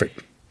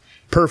 Perfect.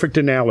 Perfect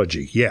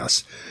analogy.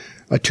 Yes.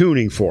 A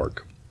tuning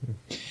fork.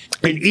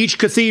 And each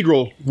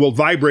cathedral will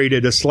vibrate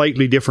at a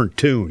slightly different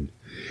tune.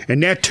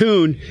 And that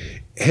tune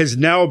has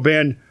now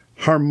been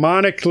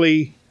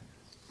harmonically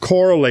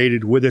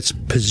correlated with its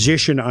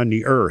position on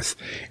the earth.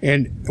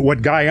 And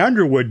what Guy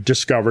Underwood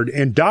discovered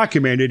and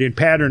documented in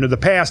Pattern of the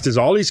Past is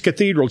all these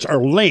cathedrals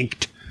are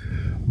linked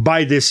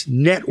by this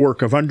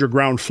network of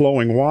underground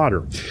flowing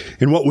water.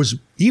 And what was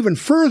even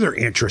further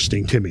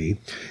interesting to me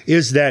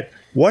is that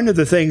one of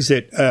the things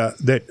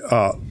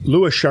that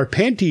Louis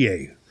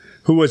Charpentier,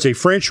 who was a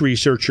French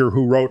researcher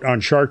who wrote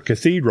on Chartres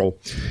Cathedral,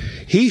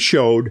 he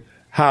showed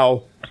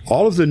how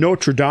all of the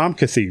Notre Dame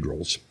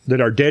cathedrals that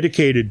are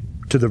dedicated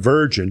to the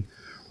Virgin,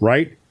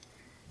 right?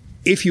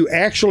 If you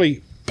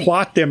actually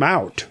plot them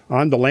out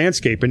on the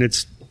landscape, and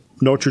it's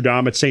Notre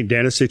Dame, it's St.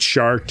 Denis, it's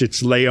Chartres,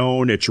 it's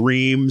Léon, it's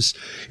Reims,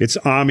 it's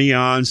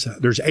Amiens.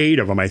 There's 8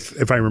 of them,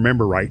 if I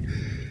remember right.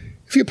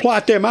 If you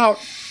plot them out,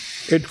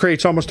 it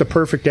creates almost a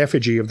perfect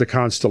effigy of the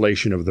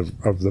constellation of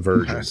the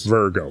Virgin, nice.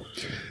 Virgo.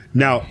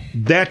 Now,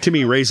 that to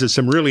me raises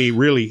some really,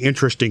 really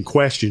interesting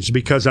questions,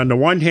 because on the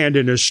one hand,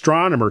 an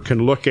astronomer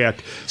can look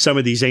at some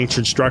of these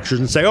ancient structures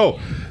and say, oh,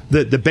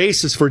 the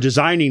basis for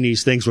designing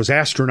these things was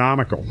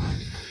astronomical.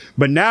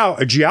 But now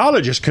a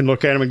geologist can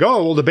look at them and go,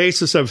 oh, well, the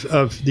basis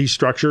of these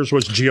structures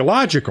was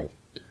geological,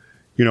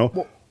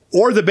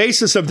 or the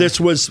basis of this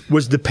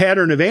was the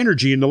pattern of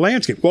energy in the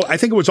landscape. Well, I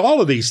think it was all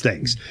of these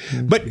things.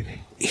 But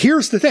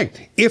here's the thing.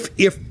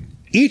 If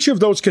each of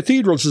those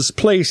cathedrals is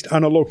placed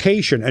on a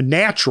location, a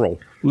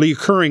naturally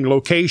occurring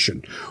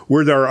location,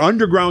 where there are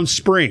underground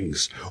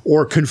springs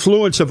or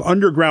confluence of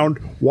underground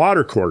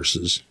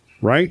watercourses,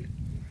 right?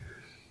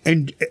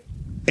 And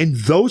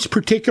those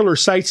particular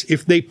sites,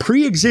 if they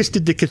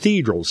pre-existed the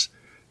cathedrals,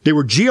 they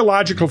were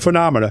geological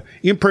phenomena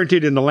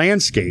imprinted in the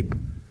landscape,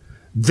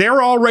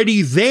 they're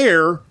already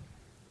there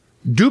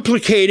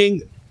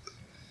duplicating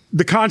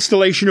the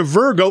constellation of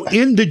Virgo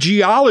in the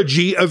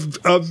geology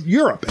of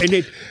Europe.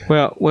 And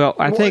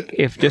I think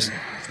if just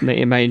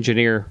in my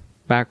engineer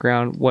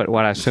background, what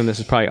I assume, this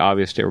is probably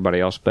obvious to everybody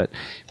else, but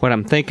what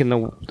I'm thinking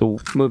the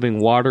moving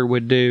water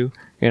would do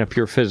in a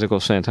pure physical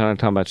sense, I'm not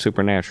talking about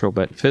supernatural,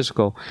 but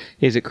physical,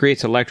 is it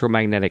creates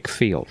electromagnetic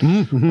field.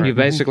 Mm-hmm. You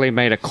basically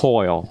made a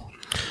coil.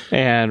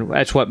 And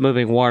that's what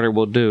moving water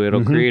will do.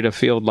 It'll create a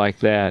field like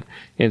that.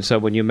 And so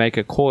when you make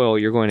a coil,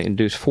 you're going to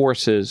induce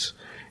forces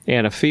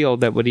in a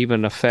field that would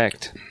even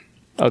affect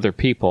other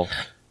people.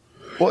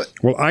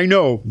 Well, I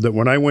know that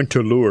when I went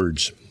to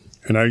Lourdes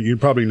and you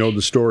probably know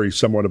the story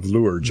somewhat of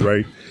Lourdes,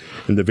 right?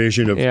 And the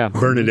vision of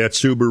Bernadette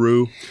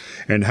Subaru,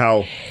 and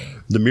how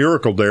the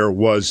miracle there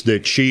was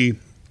that she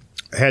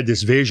had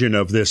this vision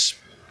of this,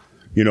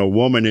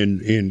 woman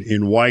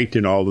in white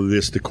and all of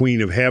this, the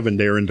Queen of Heaven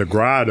there in the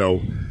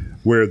grotto,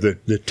 where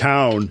the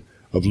town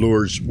of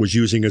Lourdes was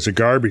using as a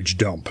garbage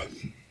dump.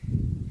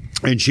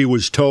 And she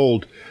was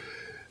told,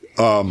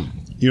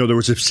 there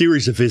was a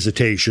series of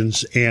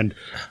visitations, and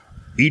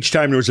each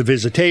time there was a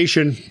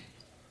visitation,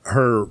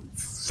 her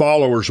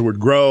followers would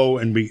grow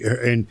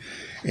and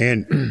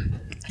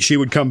she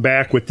would come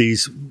back with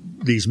these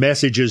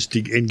messages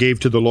and gave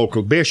to the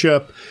local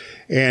bishop,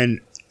 and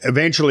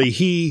eventually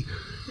he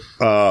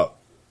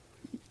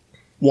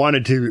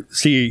wanted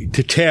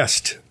to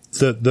test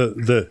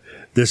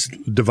this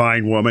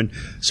divine woman.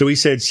 So he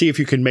said, see if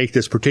you can make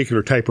this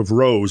particular type of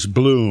rose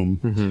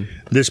bloom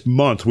this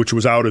month, which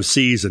was out of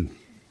season.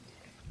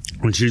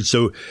 And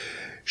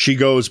she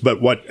goes,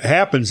 but what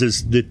happens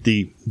is that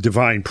the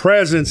divine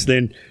presence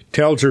then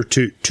tells her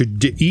to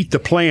eat the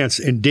plants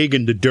and dig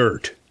in the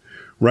dirt,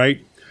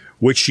 right?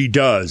 Which she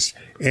does.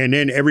 And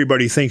then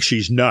everybody thinks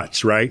she's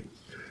nuts, right?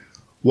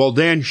 Well,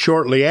 then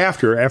shortly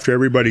after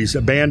everybody's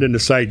abandoned the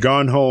site,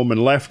 gone home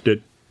and left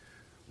it,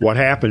 what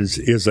happens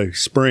is a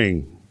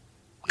spring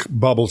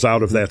bubbles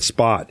out of that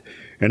spot.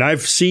 And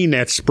I've seen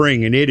that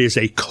spring, and it is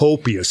a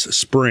copious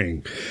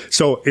spring.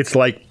 So it's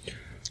like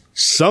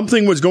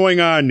something was going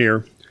on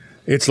there.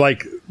 It's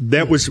like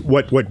that was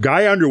what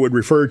Guy Underwood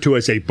referred to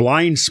as a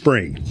blind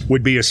spring,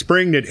 would be a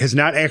spring that has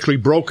not actually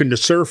broken the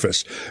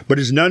surface, but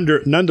is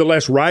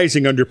nonetheless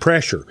rising under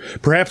pressure,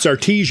 perhaps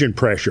artesian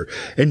pressure.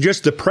 And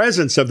just the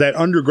presence of that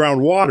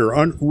underground water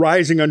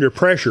rising under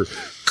pressure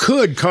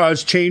could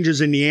cause changes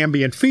in the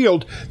ambient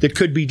field that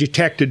could be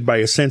detected by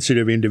a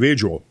sensitive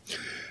individual.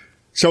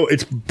 So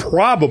it's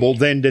probable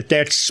then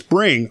that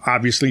spring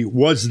obviously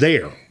was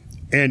there.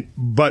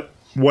 But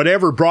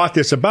whatever brought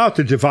this about,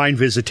 the divine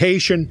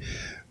visitation,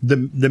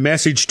 the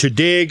message to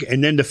dig,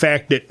 and then the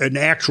fact that an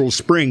actual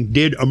spring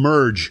did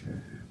emerge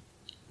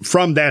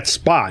from that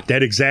spot,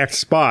 that exact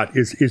spot,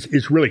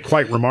 is really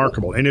quite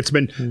remarkable. And it's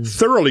been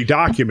thoroughly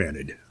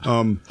documented.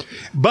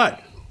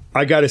 But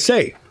I got to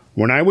say,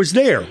 when I was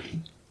there,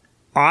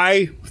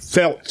 I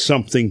felt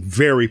something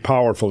very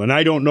powerful. And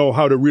I don't know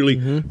how to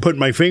really put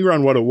my finger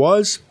on what it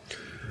was,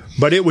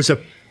 but it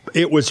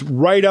was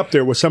right up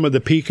there with some of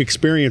the peak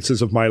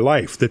experiences of my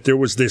life, that there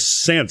was this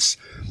sense.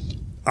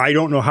 I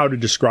don't know how to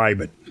describe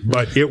it,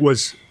 but it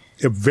was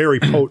a very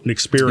potent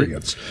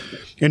experience.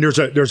 And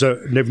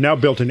they've now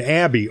built an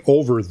abbey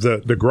over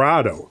the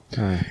grotto.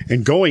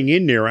 And going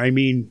in there, I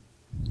mean,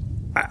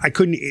 I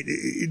couldn't,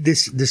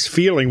 this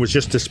feeling was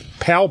just this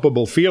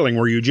palpable feeling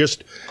where you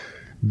just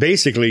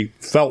basically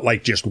felt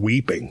like just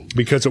weeping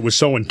because it was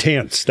so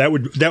intense.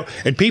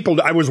 And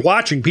people, I was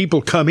watching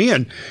people come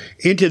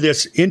into the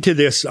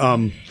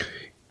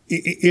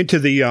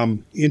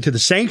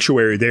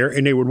sanctuary there,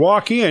 and they would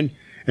walk in,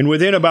 and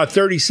within about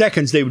 30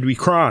 seconds they would be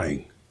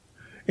crying.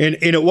 And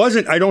it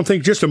wasn't, I don't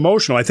think, just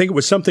emotional. I think it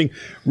was something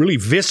really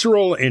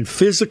visceral and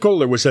physical.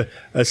 There was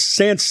a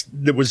sense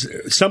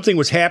that something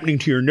was happening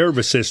to your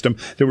nervous system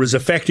that was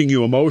affecting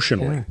you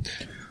emotionally.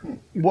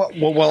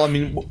 Well, I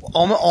mean,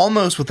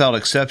 almost without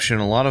exception,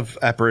 a lot of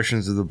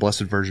apparitions of the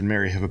Blessed Virgin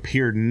Mary have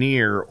appeared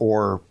near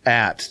or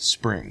at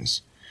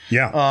springs.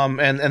 Yeah.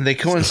 And they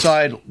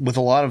coincide with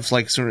a lot of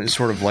like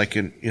sort of like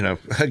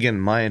again,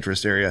 my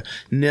interest area,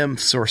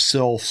 nymphs or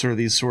sylphs or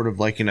these sort of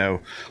like,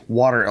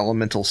 water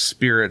elemental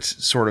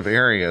spirits sort of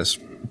areas.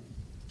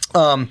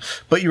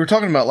 But you were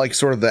talking about like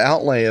sort of the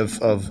outlay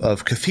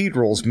of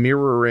cathedrals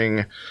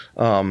mirroring,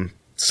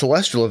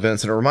 celestial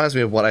events, and it reminds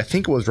me of what I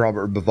think it was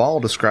Robert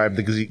Bauval described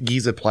the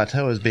Giza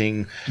Plateau as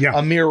being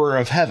a mirror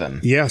of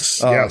heaven.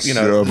 Yes.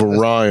 Of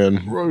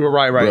Orion.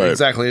 Right.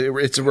 Exactly.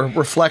 It's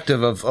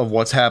reflective of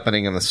what's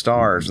happening in the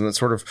stars, and it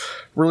sort of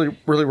really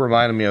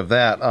reminded me of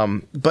that.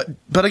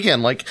 But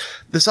again, like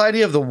this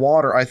idea of the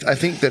water, I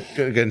think that,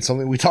 again,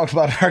 something we talked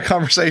about in our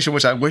conversation,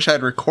 which I wish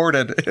I'd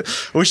recorded.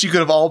 I wish you could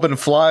have all been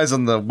flies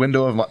on the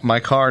window of my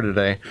car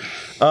today.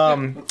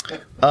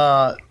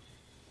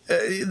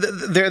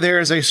 There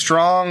is a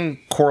strong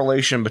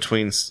correlation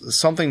between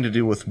something to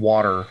do with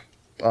water,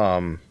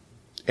 and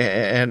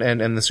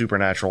the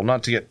supernatural.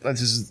 Not to get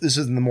this is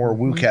in the more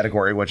woo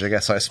category, which I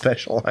guess I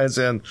specialize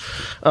in.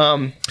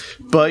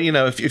 But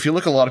if you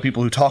look at a lot of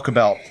people who talk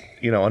about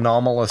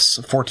anomalous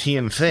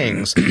Fortean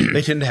things,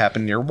 they tend to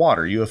happen near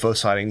water. UFO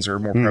sightings are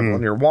more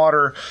prevalent near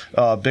water.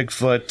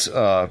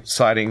 Bigfoot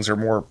sightings are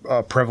more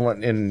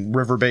prevalent in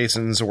river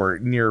basins or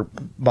near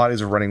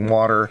bodies of running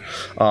water.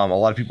 A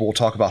lot of people will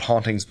talk about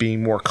hauntings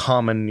being more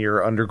common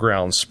near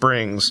underground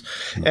springs.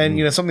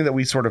 And something that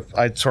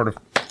I sort of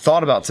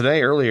thought about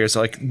today earlier is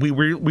like we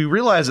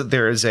realize that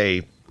there is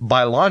a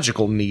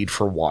biological need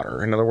for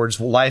water. In other words,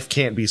 life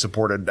can't be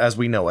supported as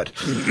we know it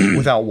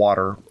without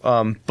water.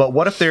 But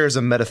what if there's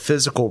a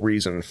metaphysical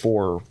reason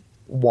for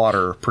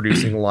water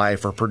producing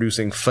life or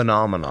producing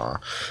phenomena?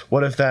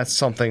 What if that's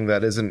something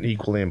that isn't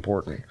equally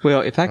important?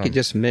 Well, if I could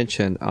just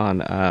mention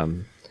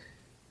on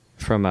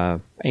from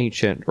a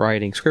ancient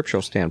writing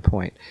scriptural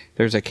standpoint.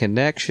 There's a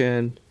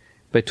connection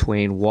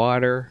between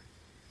water,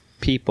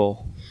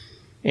 people,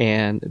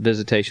 and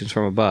visitations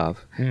from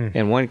above.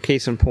 And one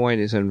case in point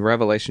is in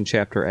Revelation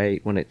chapter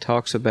 8 when it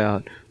talks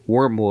about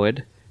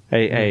wormwood,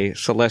 a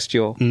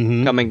celestial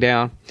coming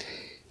down.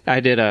 I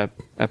did a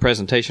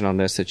presentation on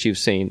this that you've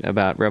seen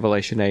about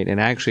Revelation 8 and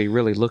actually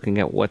really looking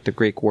at what the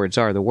Greek words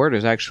are. The word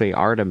is actually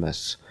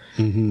Artemis.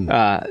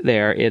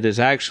 There, it is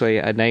actually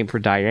a name for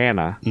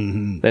Diana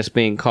that's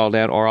being called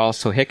out, or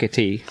also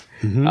Hecate,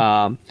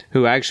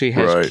 who actually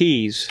has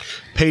keys.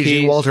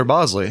 Paging Walter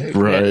Bosley.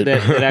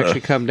 That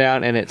actually come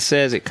down, and it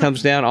says it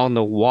comes down on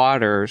the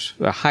waters,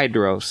 the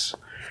hydros,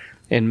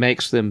 and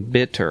makes them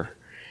bitter.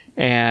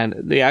 And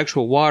the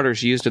actual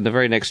waters used in the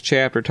very next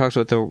chapter talks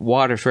about the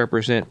waters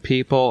represent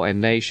people and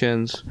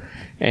nations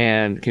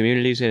and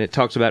communities, and it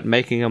talks about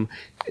making them.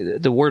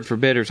 The word for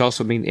bitter is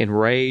also mean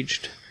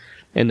enraged.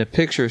 And the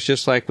picture is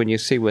just like when you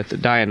see with the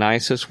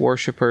Dionysus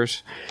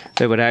worshippers,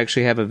 they would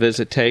actually have a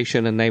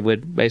visitation, and they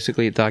would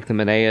basically, like the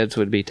Menaids,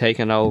 would be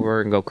taken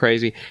over and go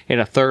crazy, and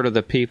a third of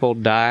the people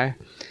die.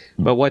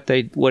 But what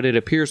it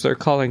appears they're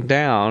calling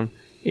down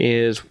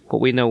is what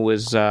we know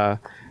was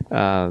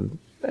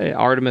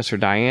Artemis or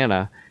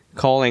Diana,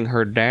 calling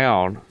her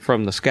down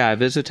from the sky.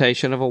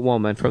 Visitation of a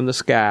woman from the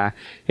sky.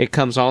 It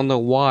comes on the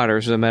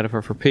waters as a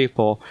metaphor for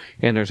people,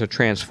 and there's a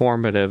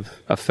transformative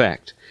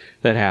effect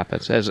that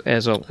happens as a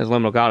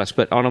liminal goddess.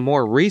 But on a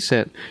more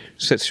recent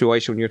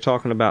situation, when you're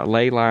talking about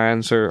ley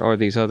lines or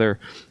these other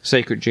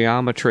sacred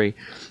geometry,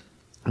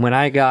 when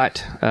I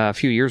got a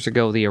few years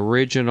ago the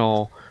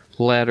original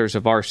letters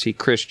of R.C.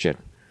 Christian,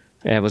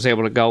 and was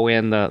able to go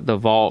in the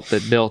vault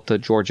that built the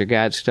Georgia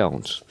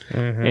Guidestones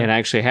and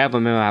actually have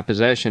them in my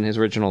possession, his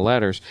original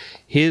letters,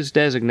 his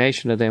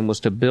designation of them was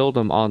to build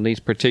them on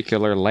these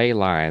particular ley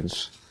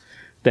lines,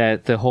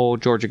 that the whole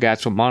Georgia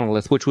Guidestone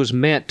monolith, which was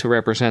meant to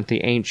represent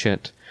the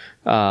ancient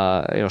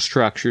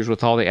structures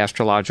with all the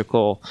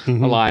astrological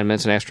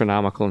alignments and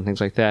astronomical and things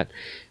like that.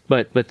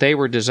 But they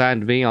were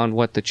designed to be on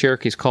what the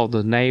Cherokees called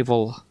the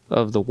navel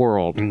of the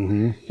world,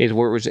 is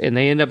where it was, and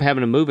they ended up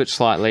having to move it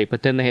slightly,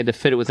 but then they had to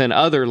fit it within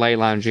other ley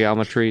line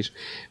geometries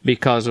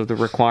because of the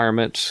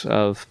requirements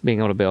of being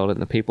able to build it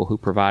and the people who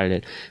provided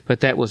it.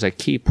 But that was a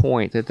key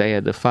point that they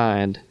had to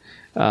find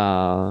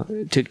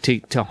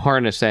to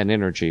harness that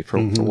energy for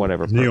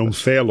whatever purpose.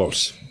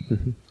 Neomphalos,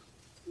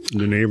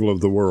 the navel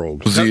of the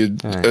world. Is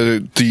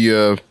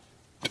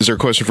there a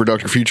question for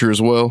Dr. Future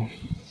as well?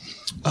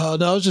 No,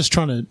 I was just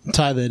trying to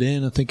tie that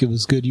in. I think it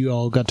was good you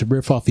all got to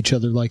riff off each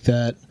other like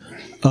that.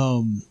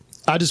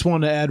 I just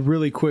wanted to add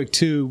really quick,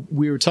 too,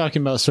 we were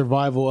talking about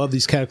survival of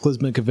these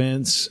cataclysmic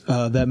events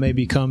that may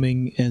be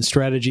coming and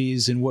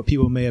strategies and what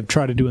people may have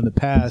tried to do in the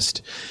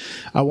past.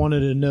 I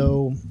wanted to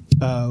know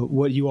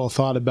what you all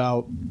thought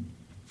about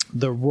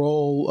the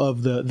role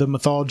of the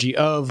mythology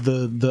of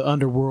the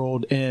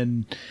underworld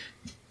and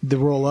the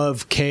role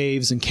of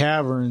caves and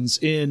caverns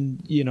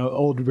in,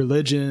 old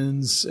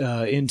religions,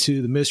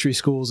 into the mystery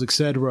schools,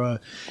 etc.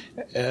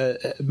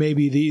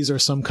 Maybe these are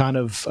some kind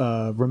of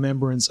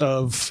remembrance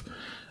of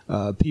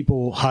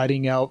people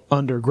hiding out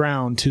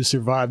underground to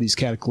survive these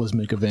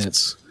cataclysmic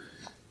events.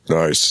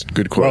 Nice.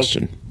 Good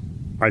question.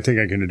 Well, I think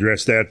I can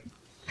address that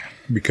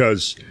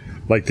because,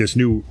 like this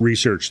new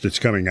research that's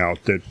coming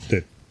out,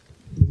 that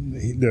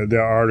the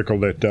article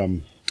that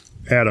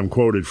Adam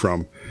quoted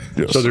from.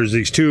 Yes. So there's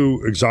these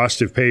two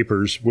exhaustive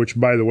papers, which,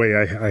 by the way,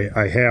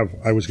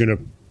 I was going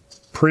to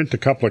print a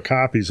couple of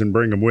copies and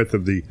bring them with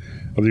of the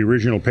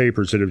original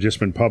papers that have just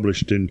been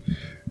published in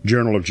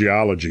Journal of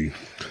Geology,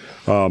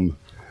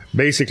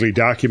 basically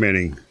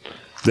documenting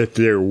that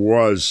there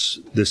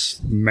was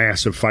this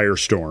massive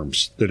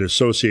firestorms that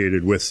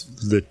associated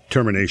with the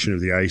termination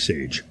of the Ice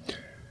Age.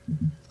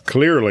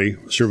 Clearly,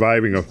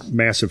 surviving a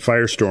massive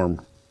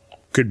firestorm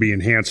could be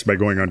enhanced by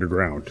going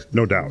underground,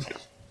 no doubt.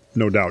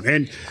 No doubt.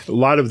 And a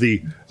lot of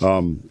the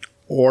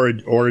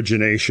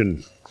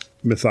origination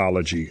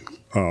mythology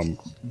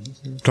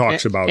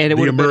talks about and it the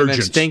would have been emergence.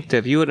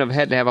 Instinctive. You wouldn't have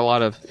had to have a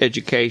lot of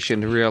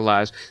education to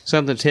realize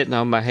something's hitting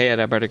on my head.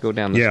 I better go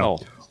down this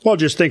hole. Well,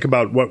 just think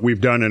about what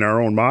we've done in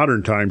our own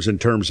modern times in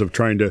terms of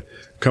trying to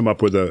come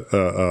up with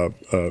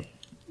a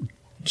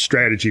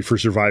strategy for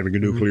surviving a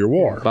nuclear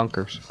war.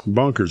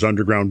 Bunkers,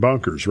 underground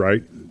bunkers,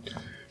 right?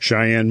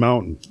 Cheyenne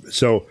Mountain.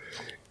 So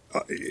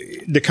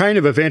the kind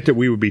of event that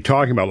we would be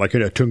talking about, like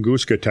in a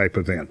Tunguska type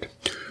event,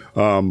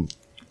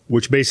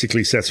 which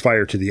basically sets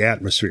fire to the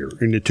atmosphere.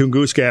 In the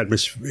Tunguska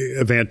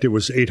event, it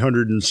was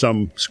 800 and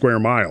some square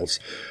miles,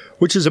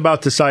 which is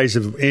about the size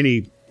of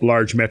any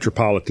large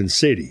metropolitan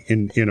city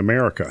in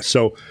America.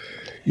 So,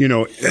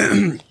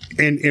 and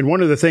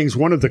one of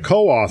the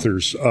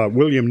co-authors,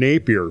 William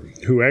Napier,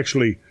 who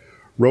actually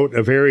wrote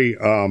a very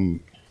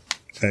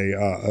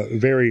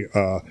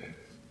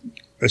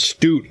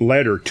astute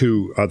letter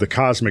to the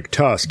Cosmic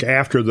Tusk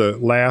after the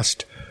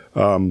last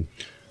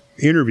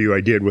interview I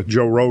did with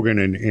Joe Rogan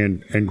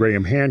and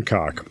Graham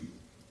Hancock.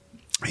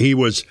 He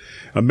was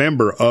a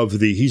member of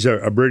he's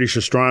a British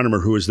astronomer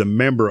who is the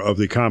member of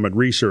the Comet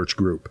Research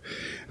Group.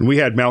 And we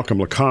had Malcolm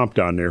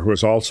LeCompte on there, who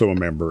was also a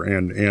member.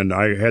 And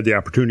I had the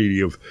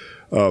opportunity of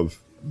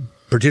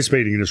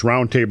participating in this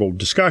roundtable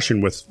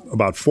discussion with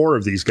about 5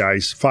 of these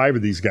guys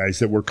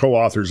that were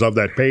co-authors of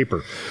that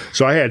paper.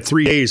 So I had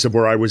 3 days of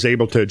where I was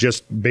able to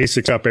just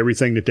basic up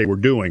everything that they were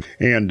doing.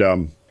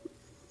 And,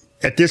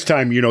 at this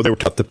time,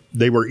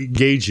 they were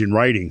engaged in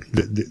writing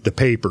the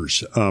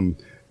papers,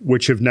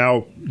 which have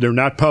now, they're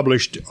not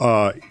published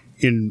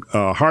in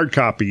hard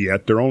copy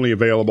yet. They're only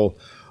available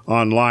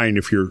online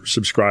if you're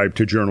subscribed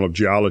to Journal of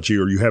Geology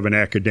or you have an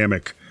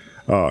academic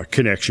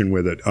connection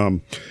with it.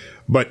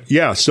 But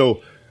yeah,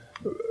 so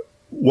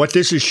what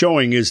this is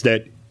showing is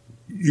that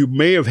you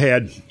may have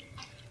had,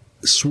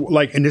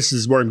 and this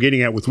is where I'm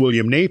getting at with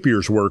William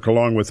Napier's work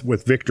along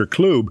with Victor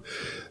Klube,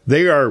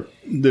 they are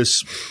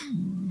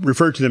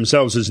referred to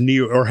themselves as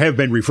have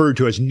been referred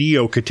to as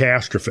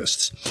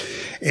neo-catastrophists.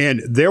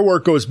 And their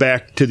work goes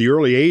back to the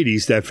early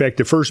 80s. In fact,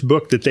 the first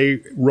book that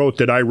they wrote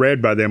that I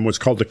read by them was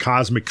called The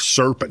Cosmic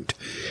Serpent,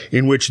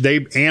 in which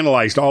they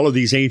analyzed all of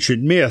these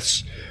ancient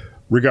myths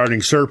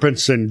regarding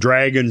serpents and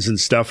dragons and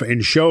stuff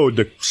and showed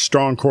the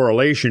strong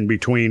correlation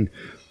between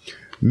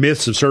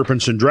myths of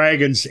serpents and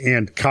dragons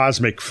and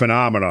cosmic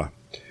phenomena,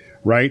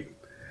 right?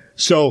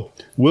 So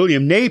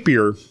William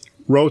Napier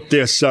wrote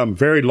this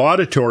very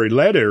laudatory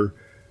letter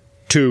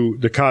to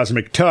the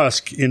Cosmic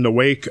Tusk in the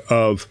wake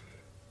of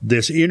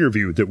this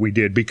interview that we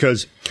did,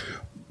 because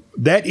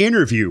that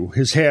interview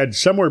has had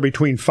somewhere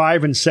between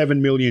 5 and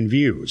 7 million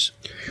views.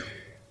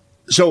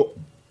 So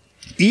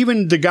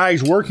even the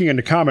guys working in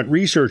the Comet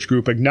Research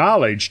Group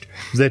acknowledged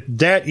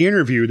that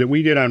interview that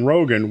we did on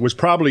Rogan was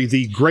probably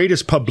the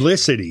greatest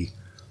publicity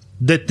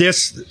that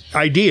this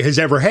idea has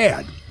ever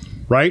had,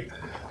 right?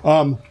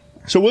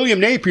 So William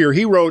Napier,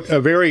 he wrote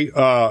a very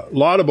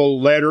laudable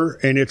letter,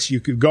 and you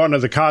could go onto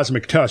the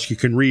Cosmic Tusk, you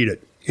can read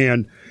it,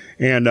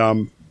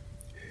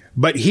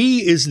 but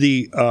he is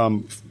the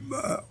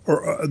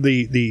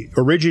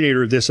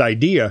originator of this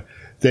idea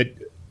that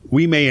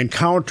we may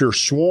encounter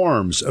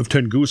swarms of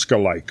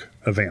Tunguska-like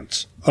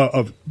events,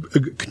 of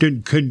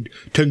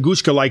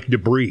Tunguska-like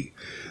debris,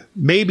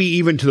 maybe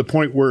even to the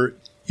point where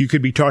you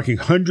could be talking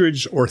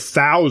hundreds or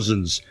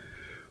thousands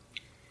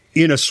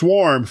in a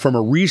swarm from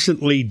a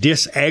recently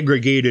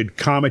disaggregated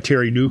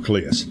cometary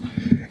nucleus.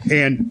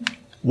 And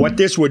what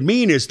this would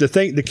mean is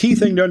the key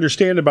thing to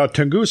understand about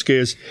Tunguska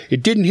is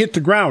it didn't hit the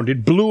ground.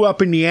 It blew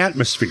up in the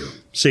atmosphere,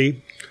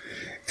 see?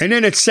 And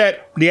then it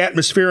set the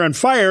atmosphere on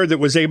fire that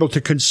was able to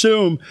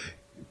consume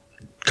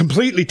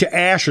completely to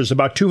ashes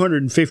about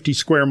 250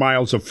 square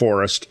miles of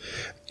forest,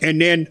 and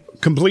then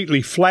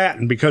completely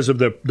flattened because of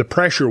the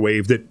pressure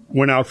wave that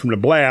went out from the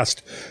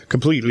blast,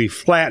 completely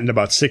flattened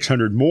about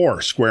 600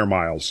 more square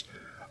miles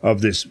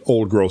of this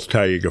old-growth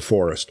taiga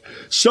forest.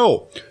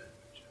 So,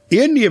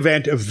 in the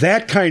event of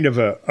that kind of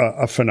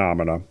a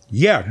phenomena,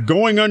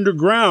 going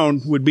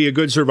underground would be a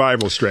good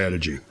survival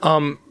strategy.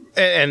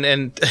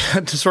 And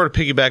to sort of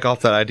piggyback off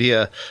that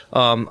idea,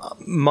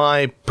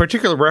 my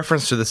particular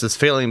reference to this is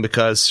failing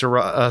because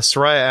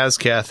Soraya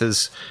Azkath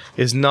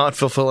is not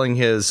fulfilling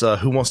his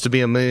Who Wants to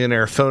Be a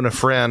Millionaire Phone a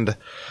Friend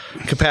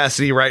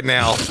capacity right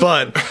now.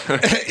 But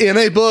in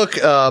a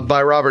book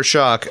by Robert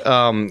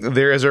Schoch,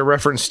 there is a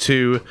reference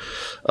to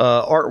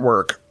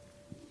artwork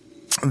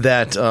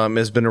that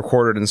has been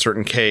recorded in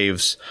certain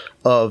caves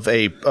of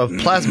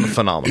plasma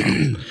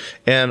phenomena,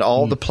 and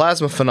all the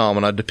plasma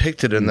phenomena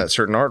depicted in that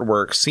certain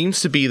artwork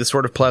seems to be the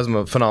sort of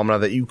plasma phenomena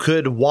that you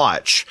could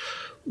watch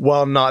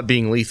while not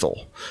being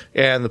lethal.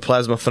 And the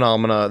plasma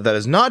phenomena that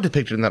is not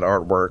depicted in that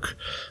artwork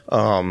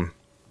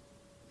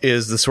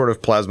is the sort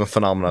of plasma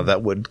phenomena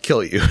that would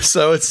kill you.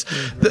 So it's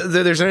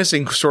there's an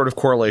interesting sort of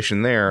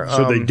correlation there.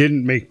 So they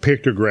didn't make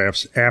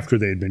pictographs after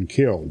they'd been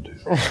killed,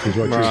 is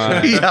what you're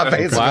saying. Yeah,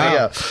 basically,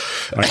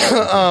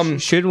 yeah.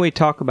 Shouldn't we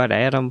talk about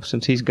Adam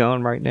since he's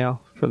gone right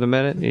now for the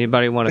minute?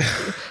 Anybody want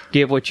to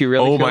give what you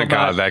really feel my about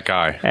God, that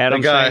guy.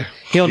 Adam, that guy.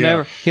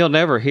 He'll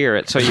never hear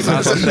it, so you might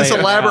as well say this it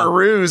elaborate now.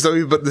 ruse,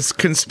 but this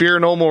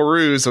conspiranormal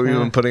ruse that we've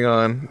been putting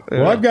on.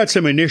 Well, I've got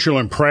some initial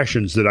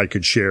impressions that I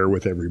could share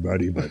with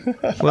everybody, but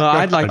well,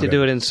 I'd like to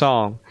do it in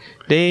song.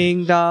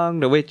 Ding dong,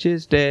 the witch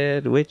is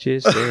dead, witch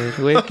is dead,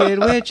 wicked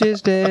witch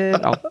is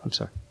dead. Oh, I'm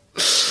sorry.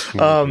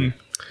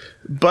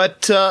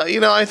 But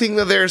I think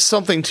that there's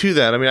something to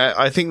that. I mean,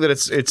 I think that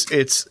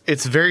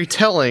it's very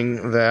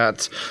telling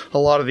that a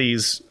lot of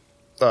these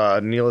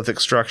Neolithic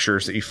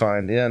structures that you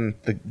find in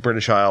the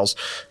British Isles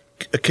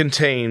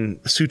contain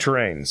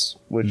souterrains,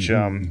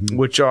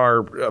 which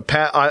are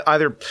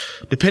either,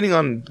 depending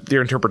on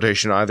their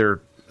interpretation,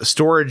 either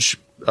storage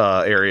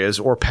areas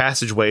or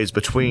passageways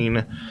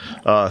between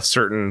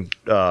certain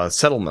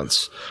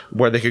settlements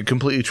where they could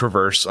completely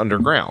traverse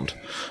underground.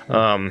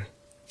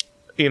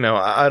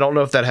 I don't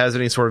know if that has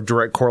any sort of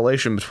direct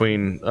correlation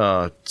between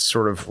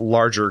sort of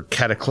larger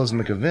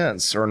cataclysmic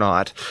events or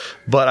not,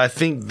 but I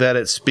think that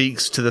it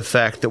speaks to the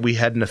fact that we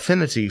had an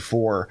affinity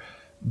for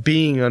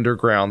being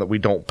underground that we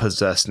don't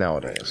possess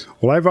nowadays.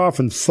 Well, I've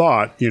often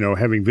thought,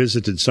 having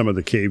visited some of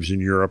the caves in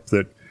Europe,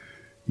 that,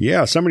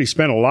 yeah, somebody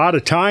spent a lot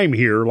of time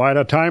here, a lot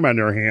of time on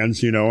their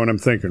hands, and I'm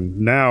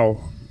thinking,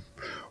 now,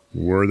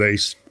 were they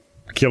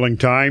killing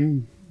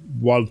time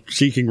while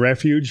seeking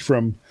refuge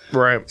from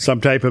some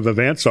type of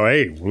event? So,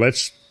 hey,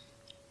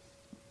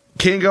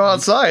 can't go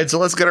outside, so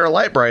let's get our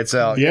light brights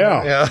out.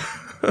 Yeah.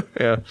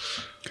 Yeah.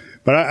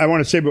 But I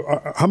want to say,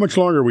 how much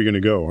longer are we going to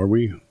go? Are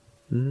we...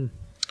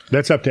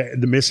 That's up to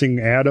the missing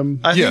Adam.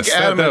 I think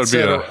Adam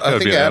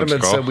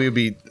had said we'd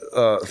be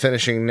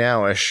finishing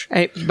nowish.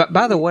 Hey, but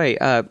by the way,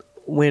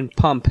 when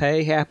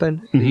Pompeii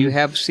happened, do you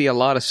see a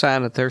lot of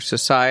sign that their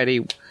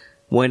society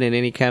went in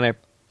any kind of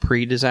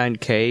pre-designed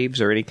caves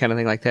or any kind of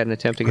thing like that in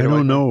attempting to get I away?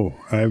 don't know.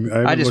 I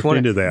haven't looked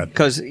into that.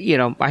 Because,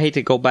 I hate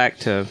to go back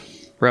to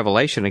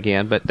Revelation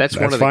again, but that's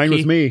one of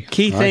the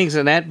key things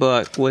in that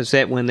book was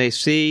that when they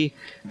see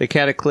the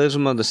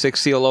cataclysm of the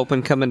sixth seal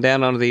open coming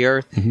down onto the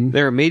earth,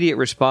 their immediate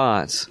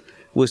response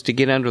was to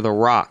get under the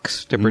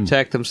rocks to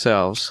protect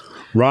themselves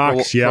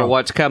for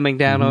what's coming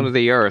down onto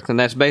the earth. And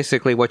that's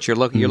basically what you're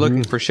looking. You're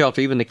looking for shelter.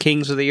 Even the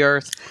kings of the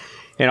earth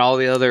and all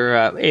the other,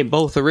 and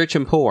both the rich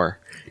and poor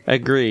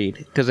agreed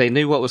because they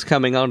knew what was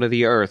coming onto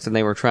the earth and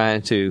they were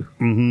trying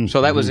to.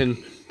 So that was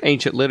in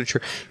ancient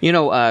literature.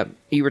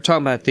 You were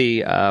talking about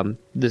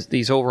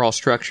these overall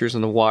structures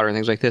in the water and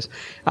things like this.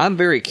 I'm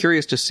very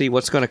curious to see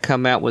what's going to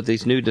come out with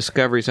these new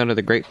discoveries under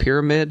the Great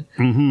Pyramid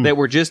that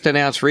were just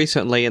announced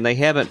recently, and they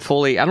haven't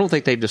fully. I don't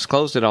think they've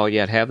disclosed it all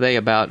yet, have they?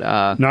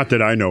 About not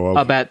that I know of.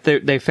 About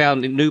they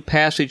found new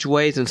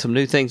passageways and some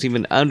new things,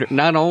 even under.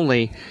 Not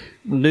only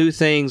new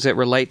things that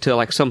relate to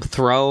like some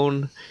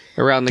throne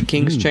around the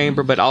king's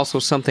chamber, but also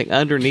something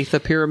underneath the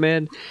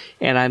pyramid.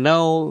 And I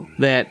know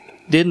that.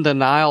 Didn't the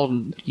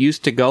Nile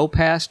used to go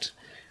past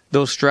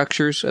those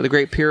structures of the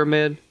Great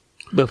Pyramid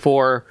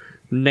before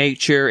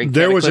nature and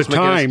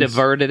cataclysmic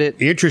diverted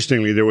it?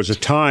 Interestingly, there was a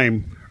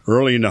time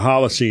early in the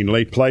Holocene,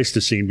 late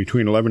Pleistocene,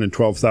 between 11 and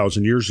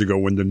 12,000 years ago,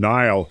 when the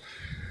Nile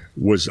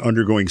was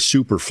undergoing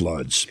super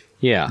floods.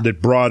 Yeah.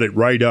 That brought it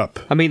right up.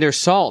 I mean, there's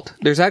salt.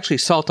 There's actually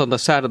salt on the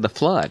side of the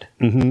flood.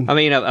 I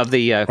mean, of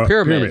the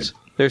pyramids.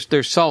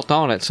 There's salt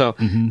on it. So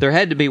there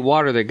had to be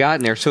water that got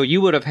in there. So you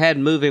would have had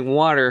moving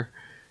water.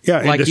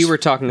 Yeah, like you were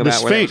talking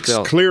about. The Sphinx,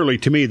 clearly,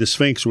 to me, the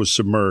Sphinx was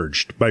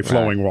submerged by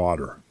flowing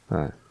water.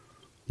 Right.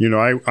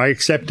 I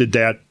accepted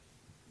that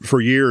for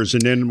years,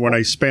 and then when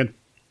I spent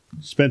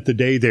the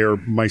day there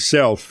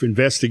myself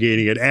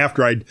investigating it,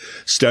 after I'd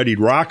studied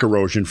rock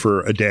erosion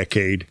for a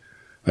decade,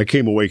 I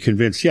came away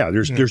convinced,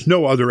 there's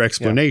no other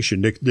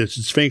explanation. Yeah. The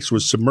Sphinx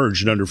was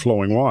submerged under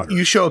flowing water.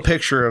 You show a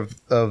picture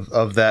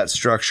of that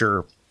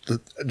structure,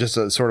 just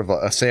a sort of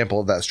a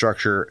sample of that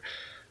structure,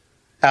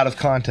 out of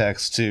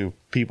context to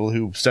people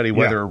who study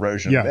weather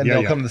erosion, and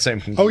they'll come to the same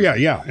conclusion. Oh,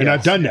 yeah. And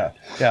I've done that.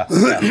 Yeah.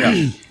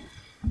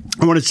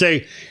 I want to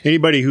say,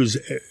 anybody who's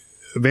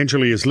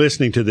eventually is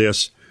listening to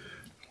this,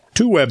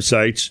 2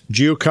 websites,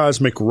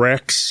 Geocosmic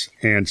Rex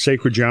and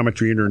Sacred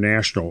Geometry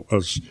International,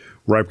 is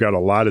where I've got a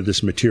lot of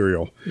this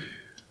material.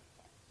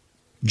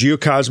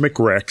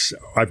 Geocosmic Rex,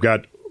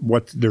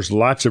 there's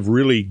lots of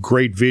really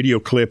great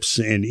video clips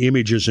and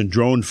images and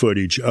drone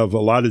footage of a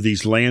lot of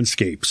these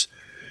landscapes.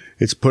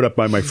 It's put up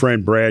by my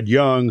friend Brad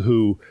Young,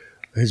 who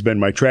has been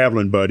my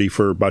traveling buddy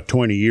for about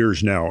 20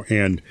 years now.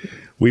 And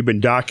we've been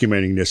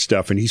documenting this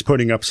stuff, and he's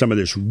putting up some of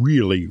this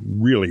really,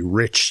 really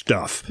rich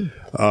stuff.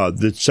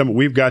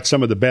 We've got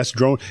some of the best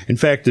drone. In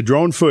fact, the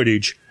drone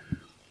footage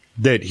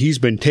that he's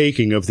been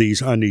taking of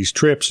on these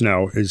trips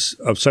now is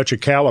of such a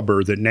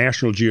caliber that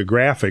National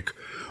Geographic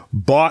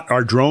bought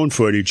our drone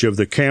footage of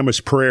the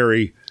Camas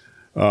Prairie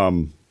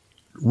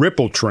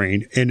Ripple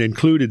Train and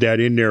included that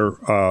in their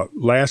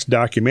last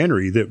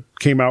documentary that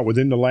came out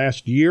within the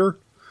last year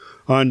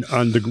on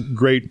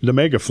the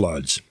mega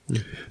floods.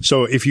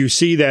 So if you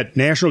see that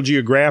National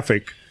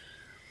Geographic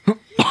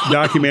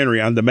documentary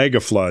on the mega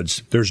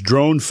floods, there's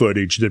drone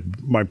footage that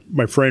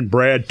my friend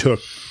Brad took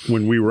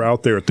when we were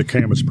out there at the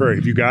Camas Prairie.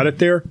 Have you got it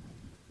there?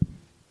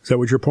 Is that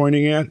what you're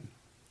pointing at?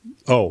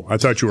 Oh, I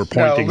thought you were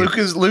pointing. No,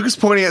 Luke is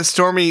pointing at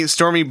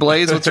Stormy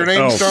Blaze. What's her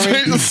name?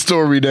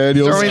 Stormy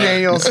Daniels. Stormy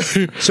Daniels.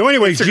 So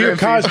anyway,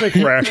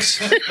 Geocosmic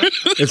Rex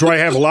is where I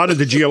have a lot of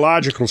the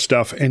geological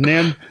stuff, and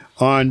then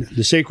on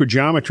the Sacred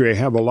Geometry, I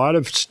have a lot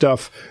of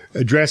stuff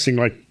addressing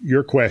like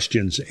your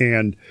questions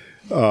and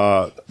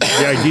the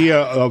idea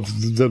of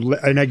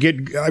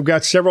I've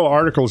got several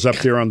articles up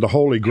there on the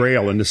Holy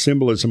Grail and the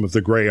symbolism of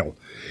the Grail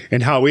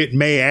and how it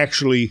may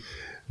actually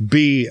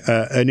be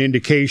an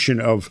indication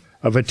of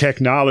a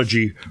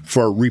technology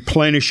for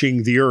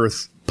replenishing the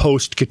earth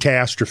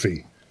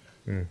post-catastrophe.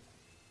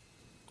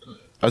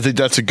 I think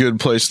that's a good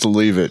place to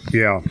leave it.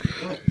 Yeah.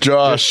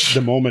 Josh. Just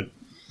the moment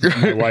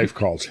my wife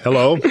calls.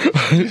 Hello?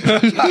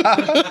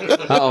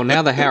 Oh,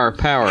 now the Howard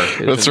Power.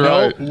 That's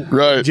right.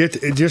 Right.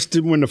 Just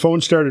when the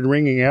phone started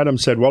ringing, Adam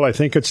said, well, I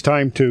think it's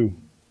time to...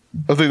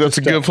 I think that's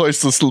a good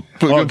place to leave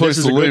it. This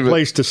is a good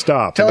place to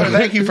stop. Tell her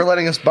thank you for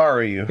letting us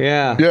borrow you.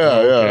 Yeah.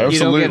 Yeah,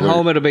 absolutely. You don't get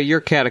home, it'll be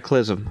your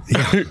cataclysm.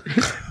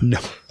 No.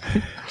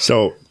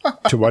 So,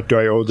 to what do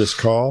I owe this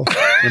call?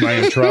 Am I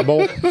in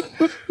trouble?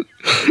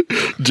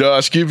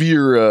 Josh, give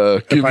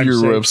your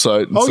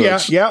website. And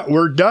such. yeah,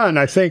 we're done.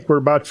 I think we're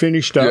about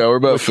finished up. Yeah, we're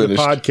about with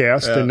finished. the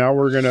podcast, and now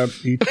we're gonna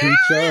eat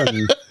pizza.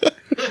 And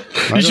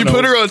you should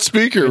put her on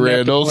speaker,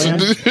 Randall, so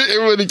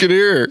everybody can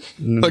hear her,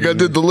 like I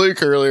did the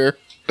Luke earlier.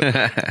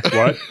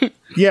 What?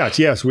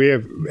 Yes. We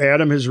have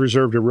Adam has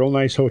reserved a real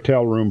nice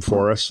hotel room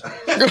for us,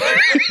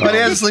 but he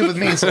has to sleep with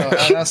me, so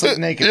I sleep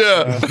naked.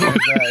 Yeah. So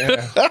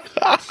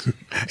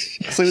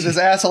sleep with this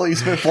asshole you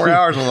spent 4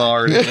 hours with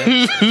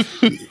already.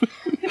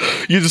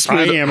 You just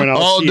spend and I'll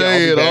all see you. I'll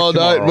day be and back all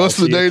tomorrow. night, most of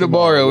the I'll see day you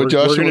tomorrow with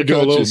Joshua We're going to do a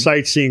little McCutcheon.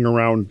 sightseeing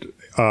around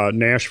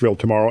Nashville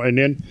tomorrow, and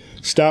then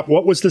stop.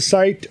 What was the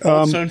site?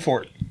 Stone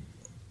Fort.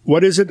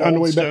 What is it on the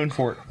way Old back? Stone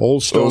Fort.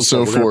 Old Stone Old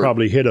Stone Fort. We're going to Fort.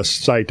 probably hit a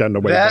site on the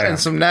way That back. and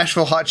some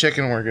Nashville hot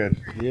chicken were good.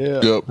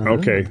 Yeah. Yep.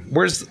 Okay.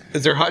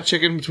 Is there hot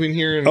chicken between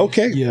here and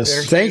Okay.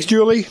 Yes. Thanks,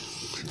 Julie.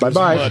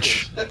 Bye-bye.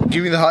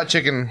 Give me the hot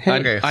chicken.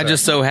 Okay, I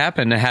just so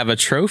happen to have a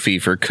trophy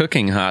for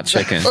cooking hot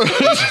chicken.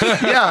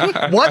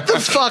 yeah. What the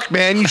fuck,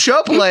 man? You show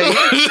up late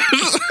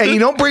and you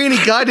don't bring any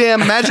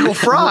goddamn magical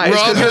fries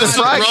Rob because you're the has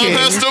fry king.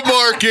 to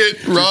mark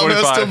it. Rob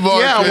has to mark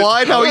it. Yeah, well,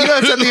 I know you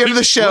guys at the end of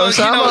the show, Well,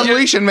 so you know, I'm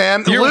unleashing,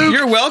 man. Luke,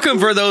 You're welcome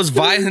for those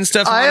Weizen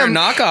stuff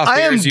knockoff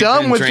I am beers you've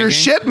done been with your drinking.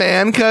 shit,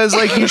 man, because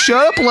like you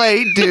showed up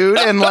late, dude,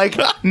 and like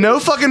no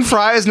fucking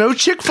fries, no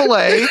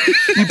Chick-fil-A.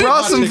 You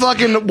brought some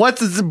fucking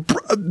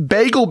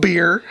bagel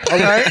beer.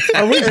 Okay,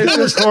 Are we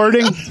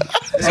recording?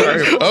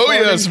 Sorry. Oh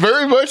yes,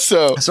 very much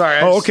so.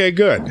 Sorry. Okay,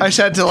 good. I just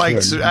had to like.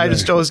 I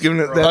just was giving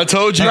it. That. I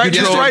told you. Right, you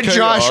just control right,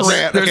 Josh chaos.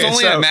 rant. There's Okay,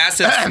 only so- a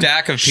massive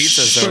stack of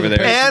pizzas over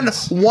there. And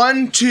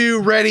 1,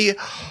 2, ready.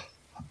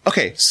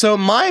 Okay, so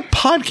my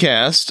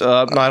podcast,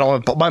 my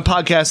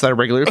podcast that I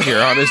regularly appear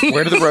on is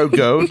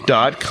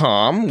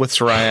whereDidTheRoadGo.com with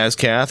Soraya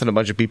Ascath and a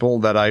bunch of people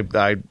that I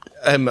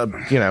am,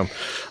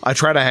 I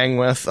try to hang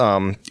with.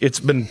 It's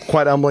been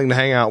quite humbling to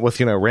hang out with,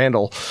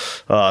 Randall,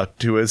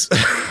 who is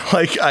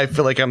like, I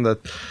feel like I'm the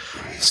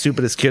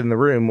stupidest kid in the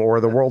room or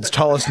the world's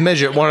tallest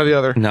midget, one or the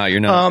other. No, you're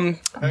not. And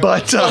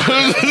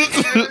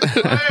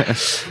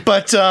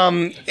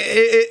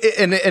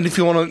if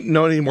you want to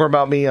know any more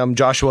about me, I'm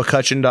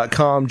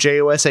JoshuaCutchin.com,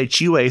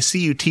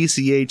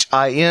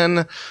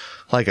 JOSHUACUTCHIN,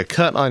 like a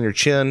cut on your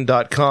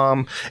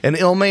chin.com, an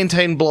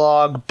ill-maintained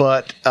blog,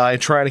 but I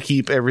try to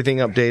keep everything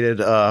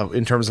updated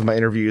in terms of my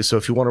interviews. So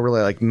if you want to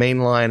really like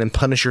mainline and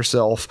punish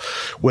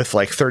yourself with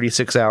like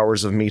 36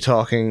 hours of me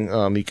talking,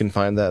 you can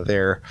find that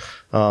there,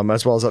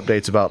 as well as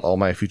updates about all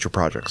my future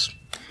projects.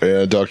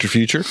 Dr.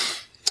 Future.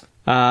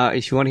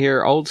 If you want to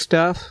hear old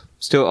stuff,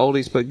 still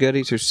oldies but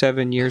goodies, there's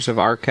 7 years of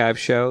archive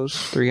shows,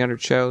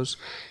 300 shows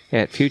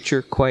at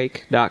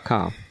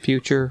futurequake.com.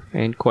 Future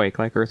and Quake,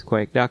 like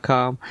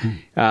earthquake.com.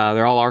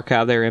 They're all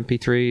archived there,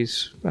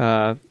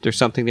 MP3s. There's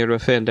something there to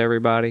offend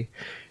everybody.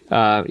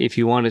 If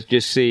you want to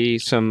just see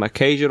some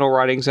occasional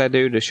writings I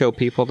do to show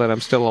people that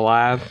I'm still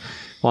alive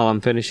while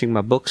I'm finishing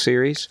my book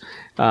series,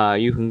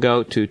 you can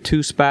go to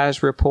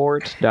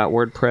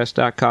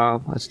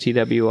twospiesreport.wordpress.com. That's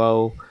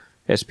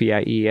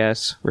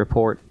TWOSPIES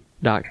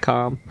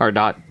report.com or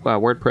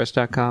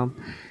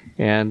 .wordpress.com.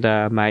 And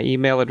my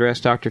email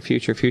address,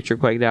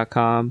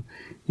 drfuture@futurequake.com,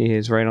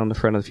 is right on the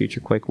front of the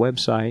FutureQuake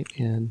website.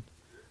 And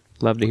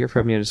love to hear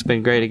from you. And it's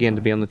been great again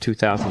to be on the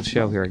 2000th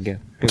show here again.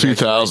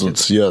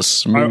 2000s,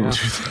 yes.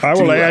 I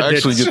will add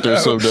actually that, get there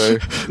someday.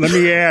 Let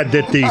me add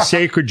that the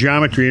Sacred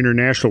Geometry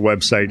International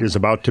website is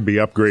about to be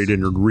upgraded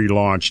and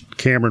relaunched.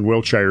 Cameron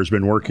Wiltshire has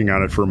been working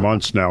on it for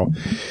months now,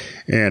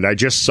 and I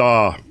just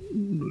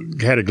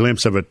had a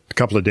glimpse of it a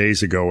couple of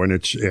days ago, and I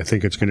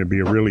think it's going to be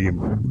a really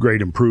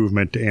great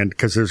improvement. And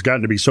because there's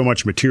gotten to be so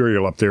much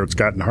material up there, it's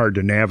gotten hard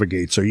to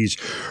navigate. So he's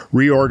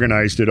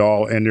reorganized it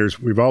all, and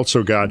we've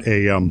also got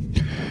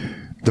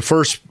the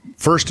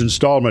first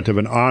installment of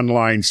an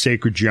online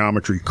sacred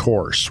geometry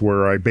course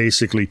where I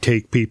basically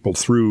take people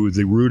through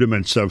the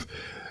rudiments of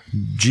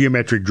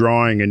geometric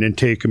drawing and then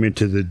take them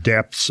into the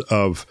depths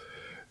of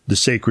the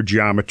sacred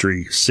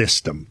geometry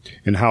system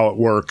and how it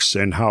works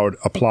and how it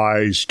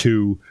applies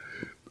to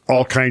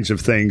all kinds of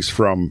things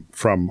from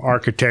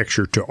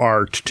architecture to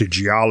art to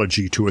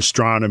geology to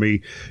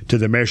astronomy to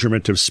the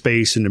measurement of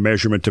space and the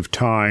measurement of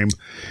time.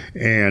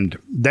 And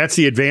that's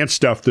the advanced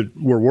stuff that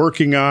we're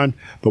working on.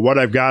 But what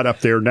I've got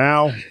up there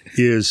now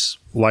is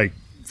like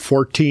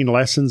 14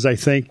 lessons, I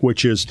think,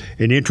 which is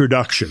an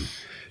introduction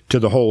to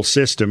the whole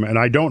system. And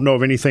I don't know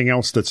of anything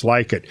else that's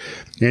like it.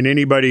 And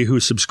anybody who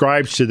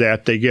subscribes to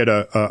that, they get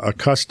a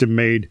custom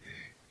made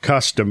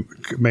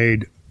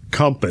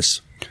compass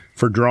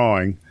for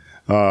drawing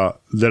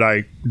that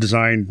I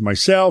designed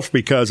myself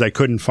because I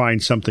couldn't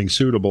find something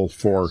suitable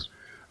for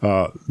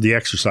the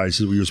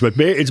exercises we use. But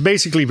it's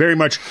basically very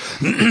much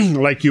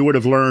like you would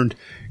have learned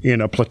in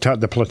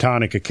the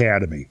Platonic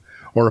Academy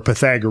or a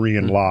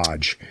Pythagorean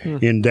lodge,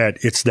 in that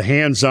it's the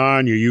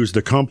hands-on, you use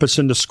the compass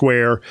and the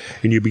square,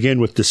 and you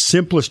begin with the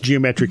simplest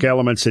geometric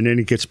elements, and then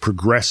it gets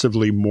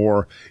progressively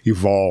more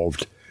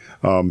evolved.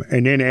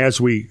 And then as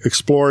we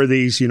explore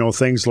these,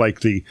 things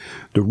like the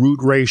root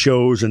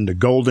ratios and the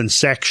golden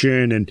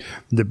section and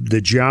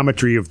the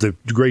geometry of the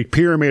Great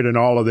Pyramid and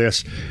all of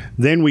this,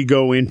 then we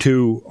go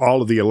into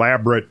all of the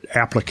elaborate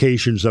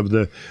applications of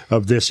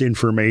this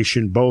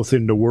information, both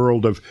in the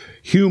world of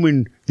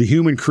the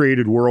human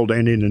created world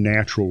and in the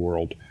natural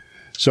world.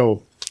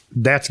 So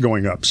that's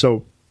going up.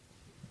 So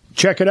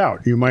check it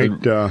out. You might,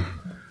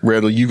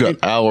 Randall, you've got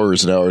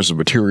hours and hours of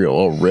material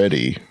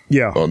already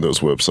on those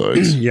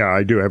websites. Yeah,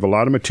 I do. I have a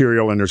lot of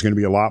material, and there's going to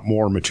be a lot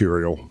more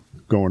material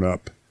going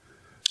up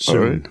soon.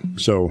 All right.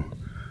 So,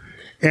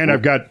 and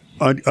I've got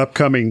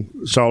upcoming,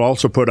 so I'll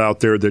also put out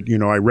there that,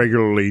 I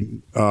regularly,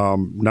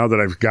 now that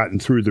I've gotten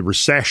through the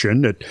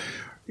recession that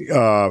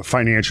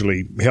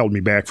financially held me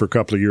back for a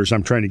couple of years,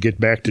 I'm trying to get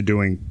back to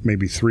doing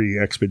maybe 3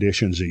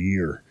 expeditions a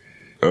year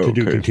to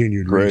do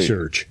continued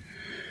research.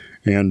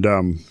 And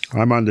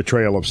I'm on the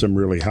trail of some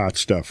really hot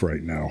stuff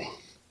right now.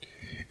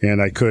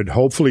 And I could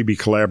hopefully be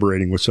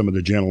collaborating with some of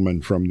the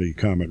gentlemen from the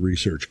Comet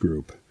Research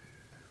Group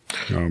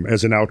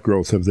as an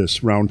outgrowth of this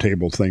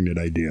roundtable thing that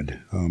I did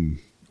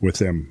with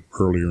them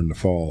earlier in the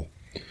fall.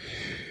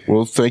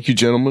 Well, thank you,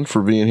 gentlemen,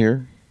 for being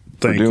here.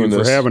 Thank you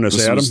for having us,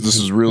 Adam. This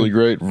is really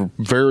great.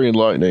 Very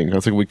enlightening.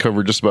 I think we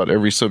covered just about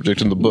every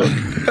subject in the book.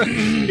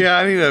 Yeah,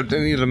 I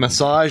need a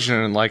massage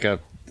and like a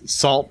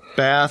salt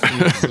bath.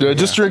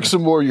 Just drink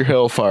some more of your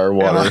Hellfire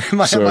water.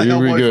 My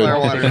you'll be good.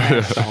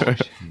 water.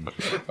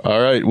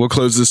 All right, we'll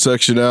close this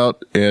section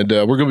out, and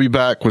we're going to be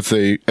back with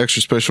a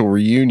extra special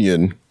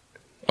reunion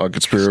on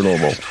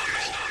Conspiranormal.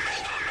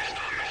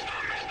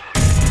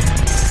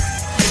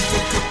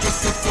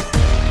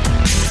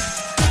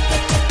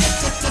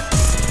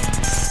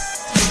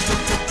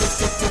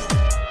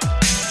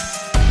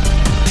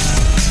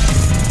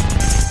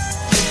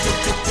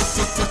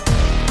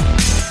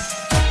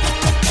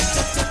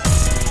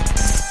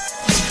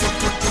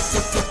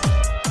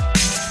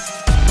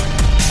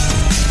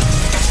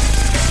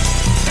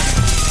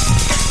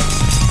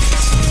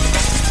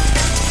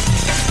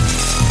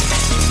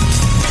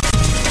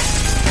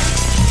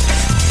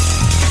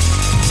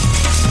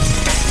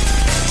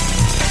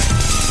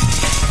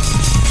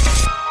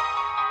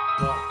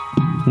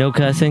 No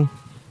cussing?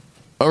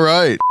 All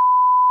right.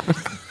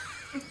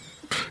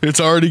 It's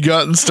already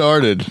gotten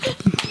started.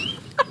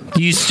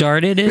 You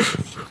started it?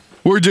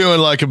 We're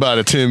doing like about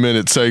a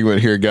 10-minute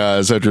segment here,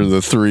 guys, after the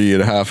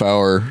 3.5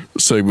 hour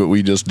segment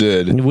we just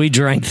did. We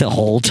drank the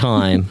whole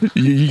time.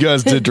 You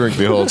guys did drink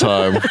the whole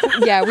time.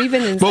 Yeah, we've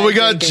been inside. But we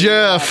got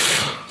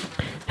Jeff.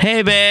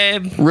 Hey,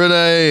 babe.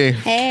 Renee.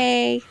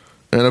 Hey.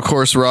 And, of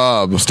course,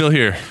 Rob. Still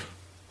here.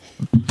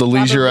 The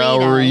Leisure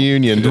Hour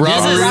reunion.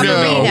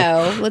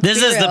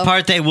 This is the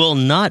part they will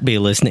not be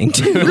listening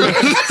to.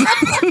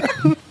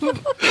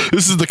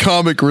 This is the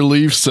comic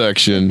relief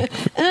section. They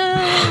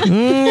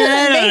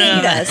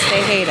hate us.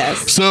 They hate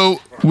us.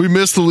 So we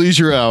missed the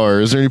Leisure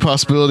Hour. Is there any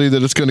possibility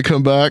that it's going to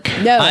come back?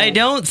 No. I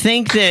don't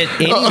think that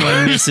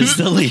anyone misses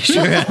the Leisure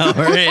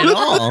Hour at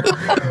all.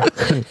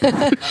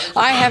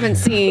 I haven't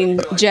seen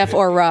Jeff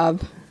or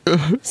Rob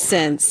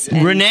since.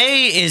 And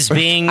Renee is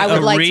being I would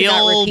a like to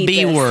not real repeat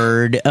B this.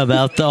 word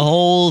about the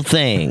whole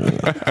thing.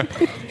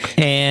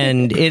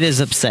 And it is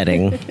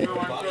upsetting.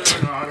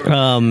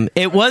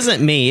 It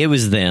wasn't me, it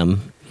was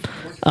them.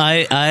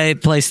 I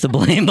placed the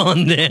blame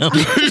on them.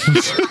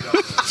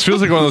 This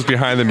feels like one of those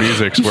behind the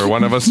musics where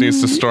one of us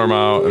needs to storm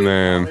out and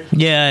then...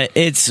 Yeah,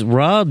 it's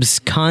Rob's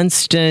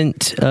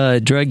constant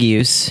drug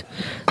use.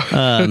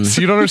 So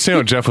you don't understand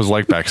what Jeff was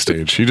like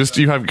backstage. You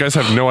guys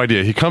have no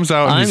idea. He comes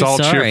out and he's I'm all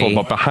sorry.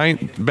 cheerful,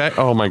 but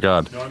oh my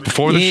God.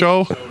 Before the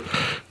show,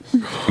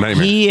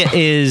 nightmare.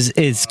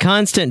 It's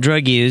constant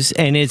drug use,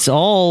 and it's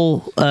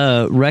all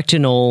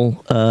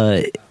rectal.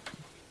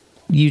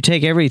 You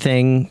take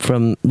everything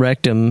from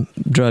rectum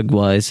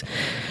drug-wise.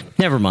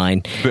 Never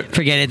mind.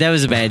 Forget it. That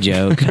was a bad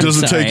joke.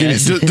 Doesn't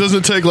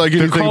take like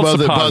anything by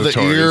the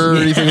ear or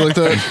anything like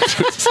that.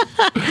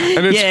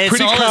 And it's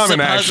pretty all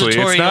common, actually.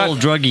 It's not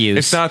drug use.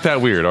 It's not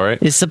that weird, all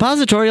right? Is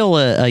suppositorial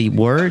a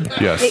word?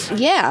 Yes.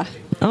 Yeah.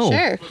 Oh,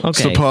 sure.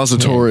 Okay.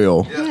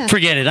 Suppositorial. Yeah.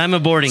 Forget it. I'm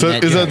aborting So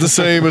that. is joke. that the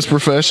same as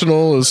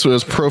professional,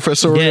 as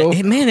professorial?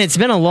 Yeah, man, it's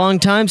been a long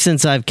time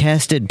since I've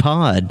casted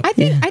pod. I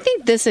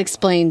think this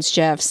explains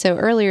Jeff. So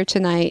earlier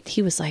tonight,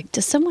 he was like,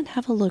 "Does someone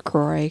have a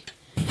LaCroix?"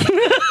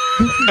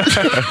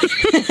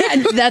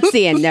 That's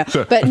the end. No,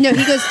 but no.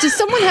 He goes, "Does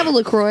someone have a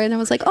LaCroix?" And I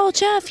was like, "Oh,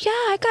 Jeff, yeah,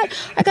 I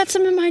got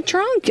some in my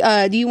trunk.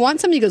 Do you want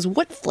some?" He goes,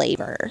 "What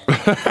flavor?"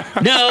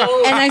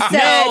 No, and I said,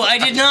 "No, I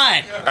did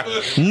not."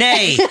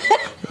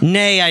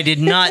 Nay, I did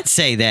not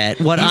say that.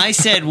 What I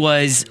said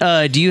was,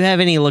 "Do you have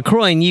any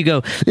LaCroix?" And you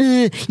go,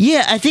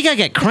 "Yeah, I think I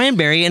got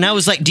cranberry." And I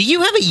was like, "Do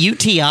you have a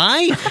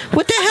UTI?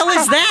 What the hell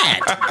is that?"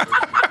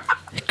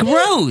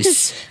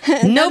 gross.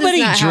 That Nobody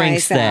is not how I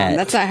drinks sound. that.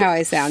 That's not how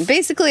I sound.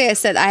 Basically, I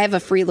said I have a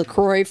free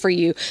LaCroix for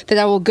you that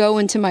I will go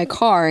into my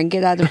car and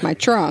get out of my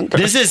trunk.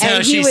 This is how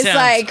and she he was sounds.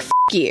 like, "F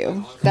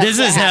you." That's This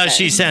what is how happened.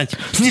 she sounds.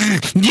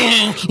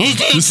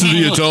 This is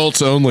the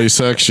adults only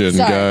section,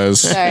 Sorry.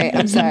 guys. Sorry,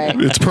 I'm sorry.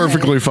 It's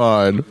perfectly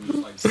fine.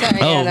 Sorry,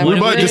 Adam, we I'm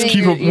might just ruining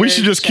keep your- them. We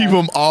should just keep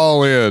them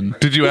all in.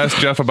 Did you ask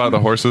Jeff about the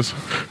horses?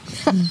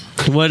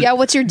 What? Yeah,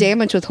 what's your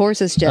damage with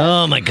horses, Jeff?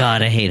 Oh my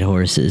god, I hate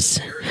horses.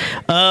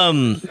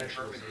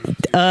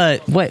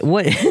 What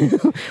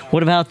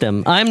what about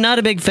them? I'm not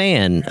a big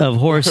fan of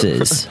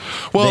horses.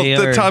 Well, They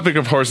the are- topic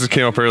of horses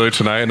came up earlier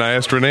tonight, and I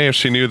asked Renee if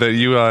she knew that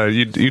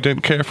you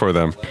didn't care for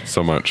them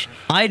so much.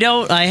 I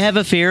don't. I have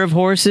a fear of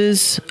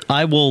horses.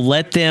 I will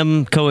let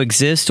them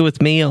coexist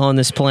with me on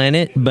this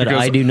planet, but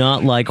Because I do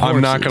not like horses.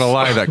 I'm not going to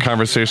lie. That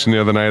conversation the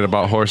other night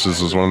about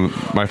horses was one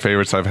of my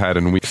favorites I've had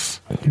in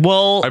weeks.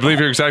 Well, I believe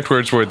your exact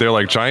words were, "They're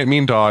like giant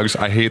mean dogs.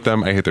 I hate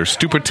them. I hate their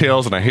stupid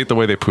tails, and I hate the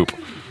way they poop."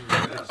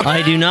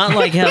 I do not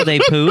like how they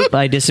poop.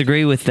 I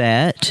disagree with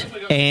that.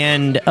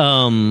 And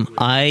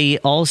I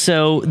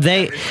also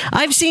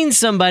I've seen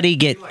somebody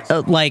get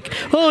like,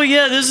 oh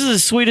yeah, this is the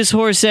sweetest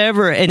horse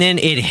ever, and then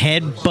it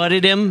head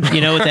butted him,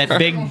 you know, with that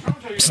big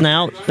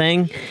snout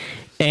thing.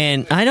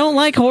 And I don't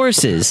like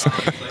horses.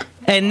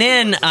 And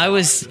then I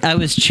was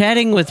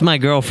chatting with my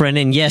girlfriend,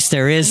 and yes,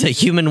 there is a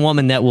human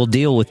woman that will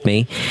deal with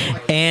me.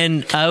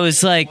 And I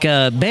was like,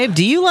 babe,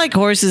 do you like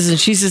horses? And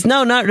she says,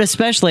 no, not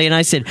especially. And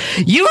I said,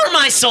 you are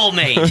my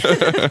soulmate.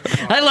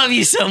 I love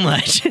you so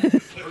much.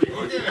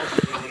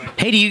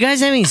 Hey, do you guys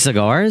have any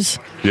cigars?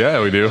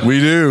 Yeah, we do. We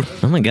do.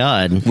 Oh my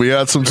god. We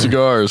had some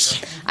cigars.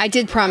 I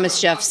did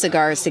promise Jeff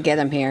cigars to get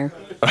him here.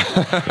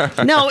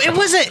 No, it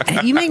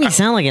wasn't. You make me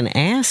sound like an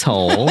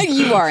asshole.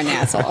 You are an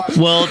asshole.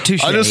 Well,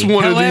 touche. I just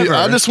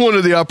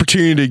wanted the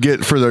opportunity to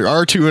get for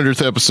our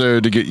 200th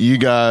episode to get you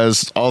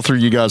guys, all three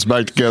of you guys,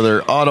 back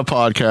together on a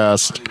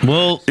podcast.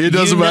 Well, it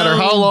doesn't matter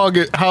how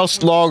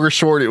long or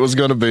short it was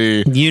going to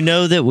be. You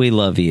know that we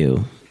love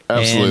you.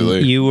 Absolutely.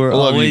 And you were I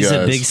love you always a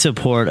guys. big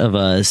support of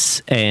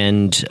us,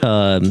 and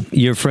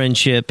your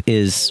friendship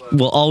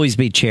will always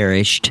be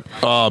cherished.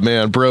 Oh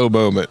man, bro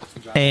moment.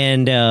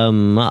 And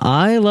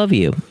I love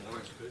you.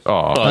 Oh,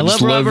 I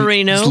love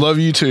Roberino. Just love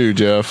you too,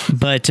 Jeff.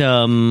 But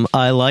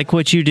I like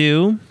what you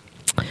do.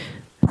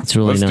 It's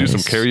really Let's nice. do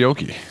some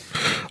karaoke.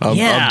 I'm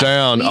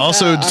down.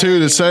 Also, too,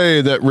 to say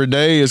that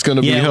Renee is going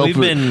to be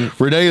helping.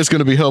 Renee is going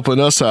to be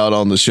helping us out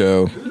on the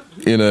show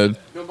in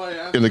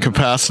the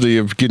capacity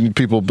of getting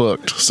people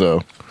booked.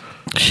 So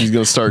she's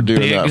going to start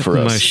doing Big that for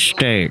us.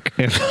 Mistake.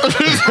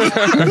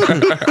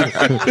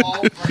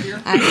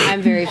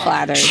 I'm very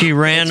flattered. She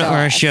ran That's all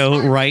our right. show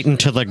right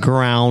into the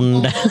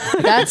ground.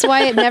 That's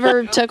why it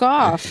never took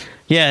off.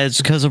 Yeah,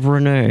 it's because of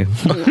Renee.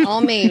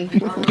 All me.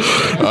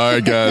 All right,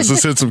 guys,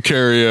 let's hit some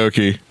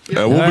karaoke.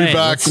 We'll All be right,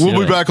 back. let's We'll do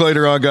be it. back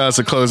later on, guys,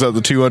 to close out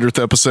the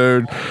 200th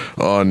episode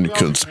on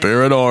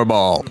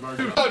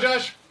Conspiranormal. Oh,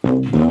 Josh.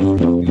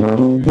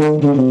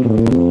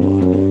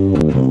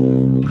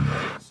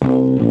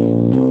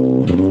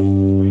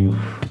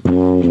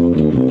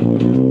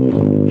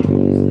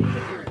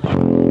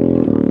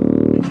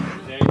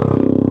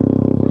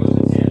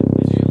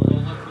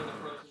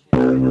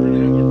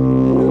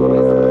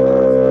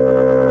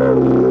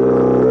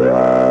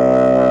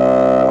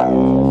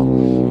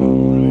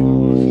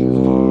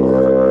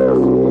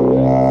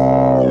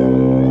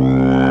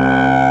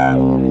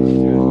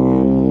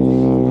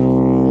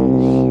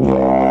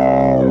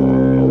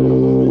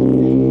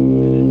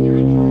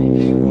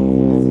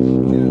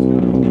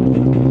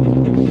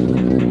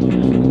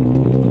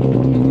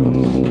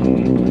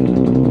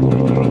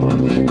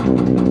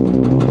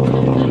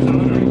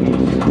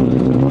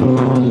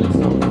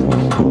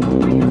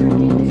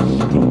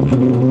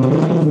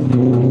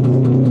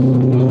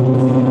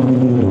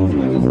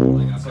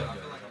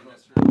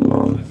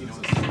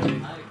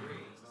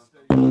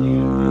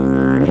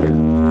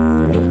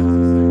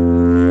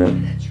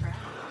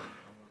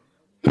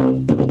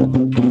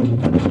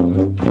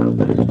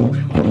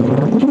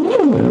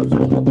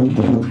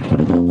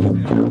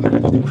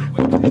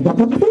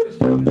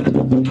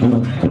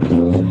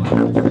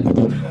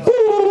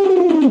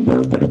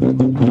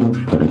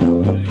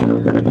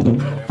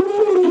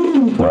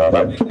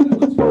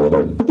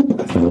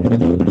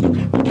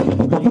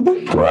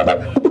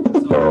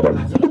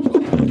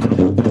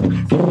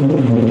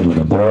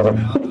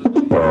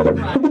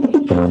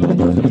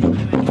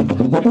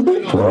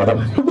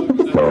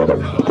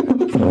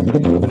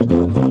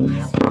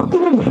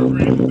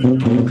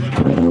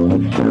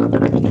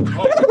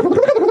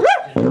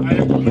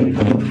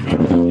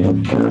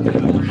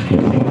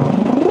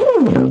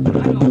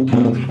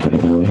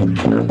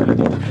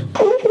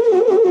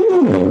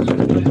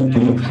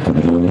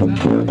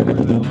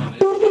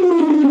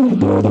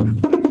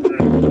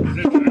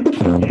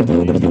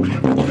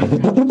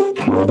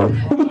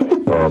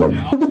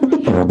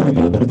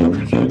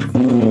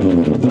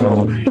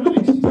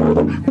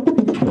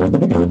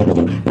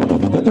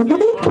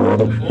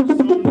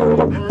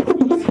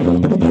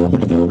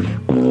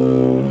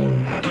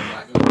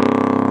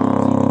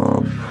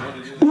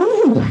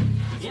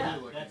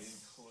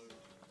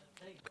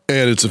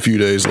 it's a few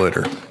days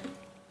later.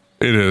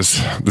 It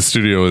is. The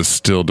studio is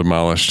still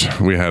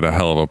demolished. We had a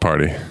hell of a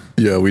party.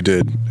 Yeah, we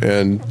did.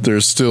 And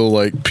there's still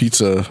like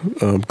pizza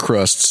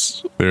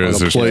crusts on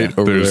a plate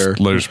over there.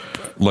 There's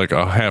like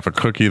a half a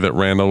cookie that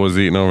Randall was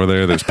eating over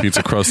there. There's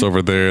pizza crust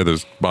over there.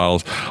 There's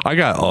bottles. I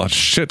got a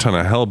shit ton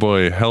of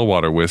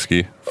Hellwater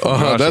whiskey.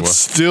 That's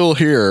still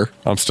here.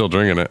 I'm still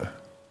drinking it.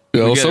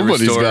 Yeah, well,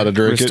 somebody's got to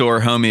drink restore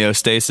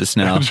homeostasis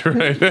now. That's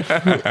right.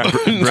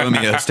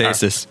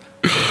 Homeostasis.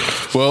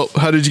 Well,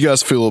 how did you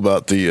guys feel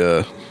about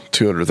the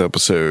 200th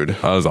episode?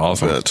 That was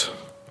awesome.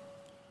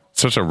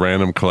 Such a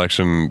random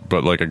collection,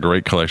 but like a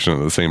great collection at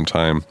the same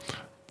time.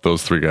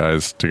 Those three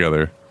guys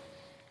together.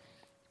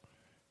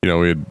 You know,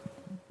 we had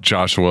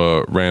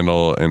Joshua,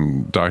 Randall,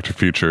 and Dr.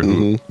 Future,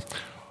 who,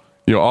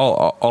 you know,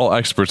 all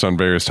experts on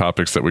various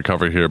topics that we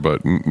cover here,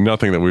 but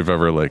nothing that we've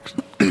ever like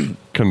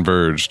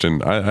converged.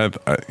 And I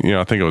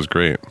think it was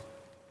great.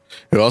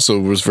 It also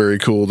was very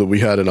cool that we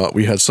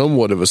had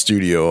somewhat of a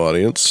studio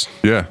audience.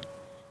 Yeah,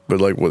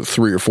 but like with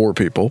 3 or 4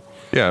 people.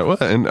 Yeah, well,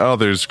 and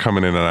others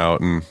coming in and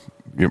out and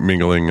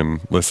mingling and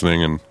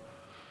listening. And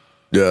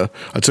yeah,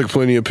 I took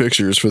plenty of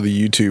pictures for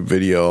the YouTube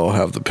video. I'll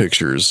have the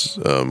pictures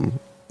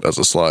as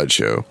a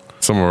slideshow.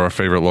 Some of our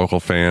favorite local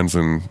fans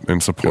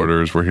and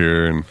supporters were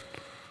here. And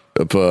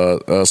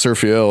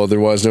Surfiel,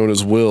 otherwise known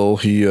as Will,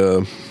 he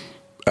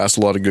asked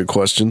a lot of good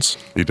questions.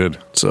 He did.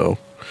 So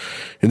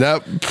in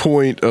that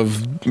point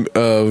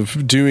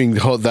of doing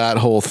that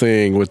whole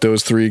thing with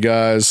those 3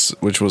 guys,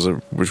 which was a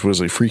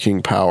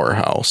freaking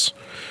powerhouse.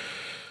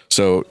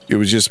 So it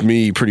was just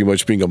me pretty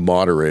much being a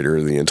moderator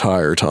the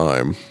entire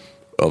time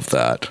of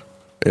that.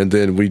 And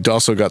then we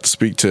also got to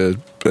speak to,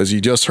 as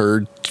you just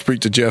heard,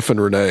 speak to Jeff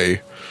and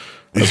Renee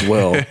as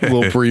well. A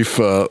little brief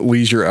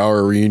leisure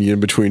hour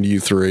reunion between you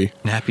 3.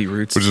 Nappy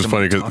Roots. Which is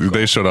funny because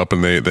they showed up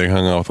and they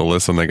hung out with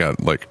Alyssa and they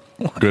got like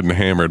good and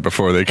hammered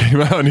before they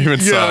came out and even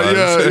saw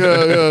us.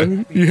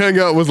 Yeah. You hang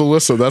out with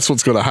Alyssa, that's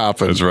what's going to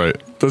happen. That's right.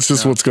 That's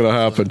just what's going to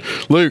happen.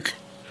 Luke.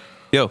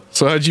 Yo.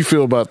 So how'd you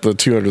feel about the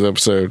 200th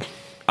episode?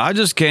 I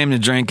just came to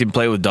drink and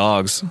play with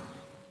dogs.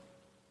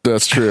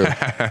 That's true.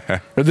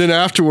 And then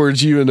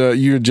afterwards, you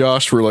and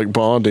Josh were like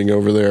bonding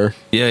over there.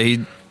 Yeah,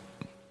 he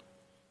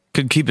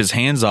could keep his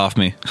hands off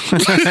me.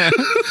 I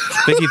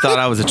think he thought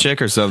I was a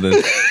chick or something.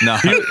 No,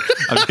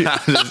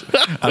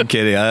 I'm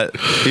kidding.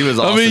 He was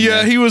awesome. I mean,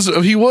 yeah, man. he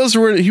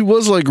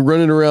was like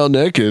running around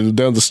naked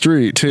down the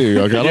street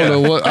too. Like I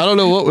don't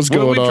know what was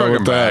going on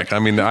with that. Back. I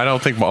mean, I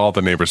don't think all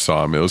the neighbors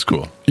saw him. It was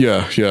cool.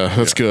 Yeah,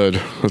 that's good.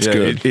 That's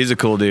good. He's a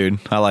cool dude.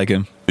 I like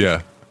him.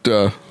 Yeah.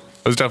 It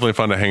was definitely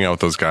fun to hang out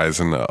with those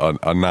guys in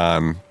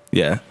a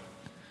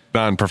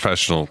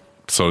non-professional,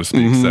 so to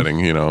speak, setting,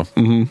 you know.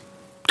 Mm-hmm.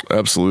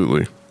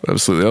 Absolutely. I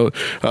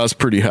was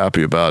pretty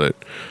happy about it.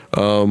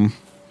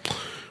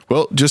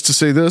 Well, just to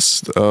say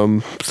this,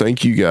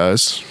 thank you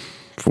guys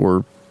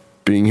for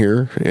being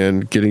here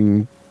and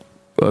getting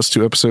us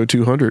to episode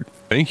 200.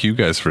 Thank you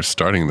guys for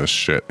starting this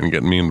shit and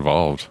getting me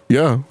involved.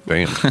 Yeah.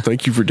 Damn.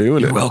 Thank you for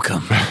doing it. You're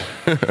welcome.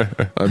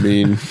 I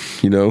mean,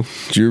 you know,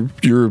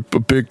 you're a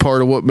big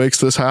part of what makes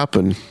this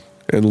happen.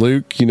 And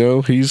Luke, you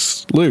know,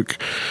 he's Luke.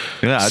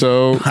 Yeah.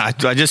 So I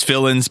just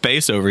fill in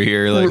space over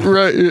here. Like.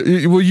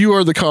 Right. Well, you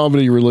are the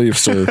comedy relief,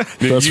 sir.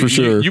 That's for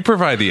sure. You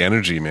provide the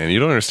energy, man. You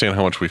don't understand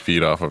how much we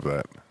feed off of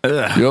that.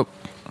 Yep.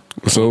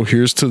 So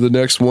here's to the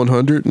next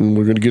 100, and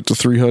we're going to get to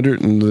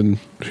 300, and then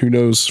who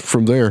knows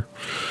from there.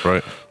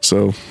 Right.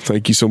 So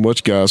thank you so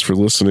much, guys, for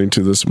listening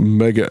to this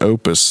mega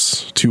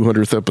opus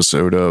 200th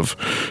episode of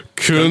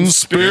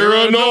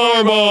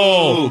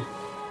Conspiranormal.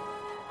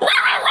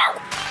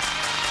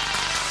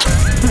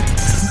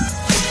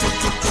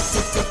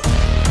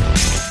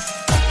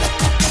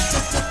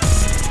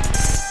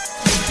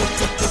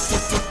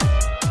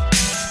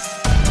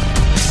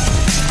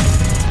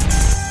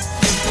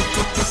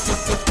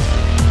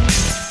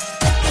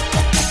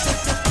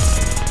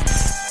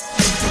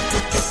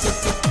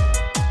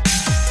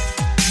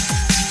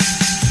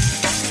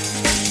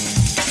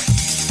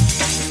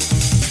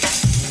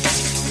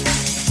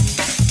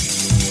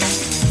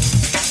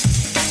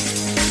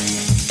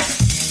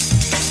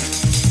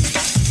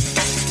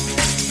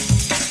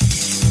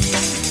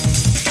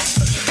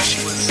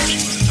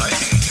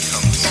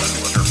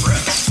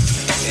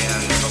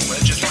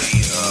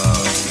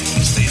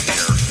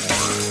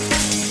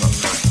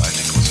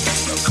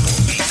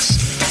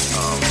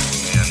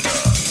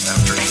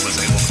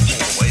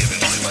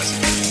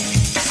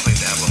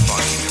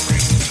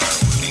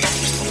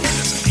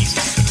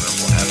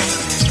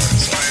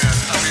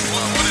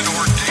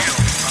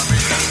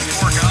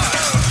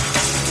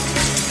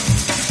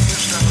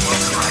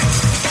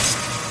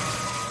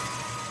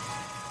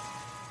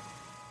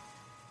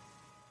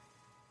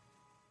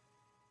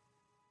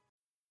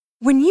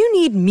 When you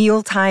need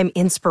mealtime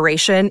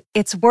inspiration,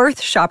 it's worth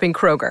shopping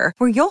Kroger,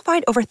 where you'll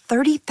find over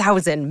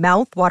 30,000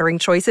 mouth-watering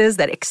choices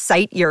that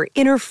excite your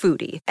inner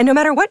foodie. And no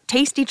matter what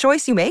tasty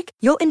choice you make,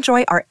 you'll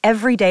enjoy our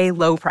everyday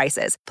low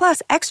prices,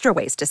 plus extra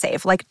ways to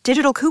save, like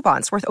digital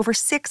coupons worth over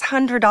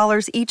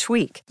 $600 each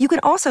week. You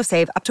can also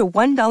save up to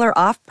 $1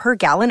 off per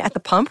gallon at the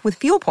pump with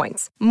fuel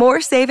points.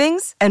 More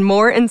savings and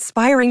more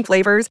inspiring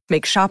flavors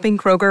make shopping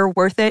Kroger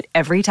worth it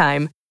every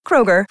time.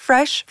 Kroger,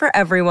 fresh for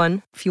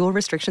everyone. Fuel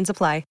restrictions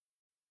apply.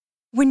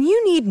 When you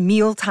need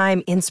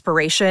mealtime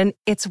inspiration,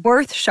 it's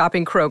worth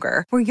shopping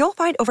Kroger, where you'll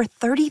find over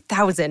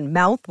 30,000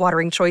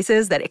 mouth-watering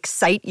choices that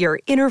excite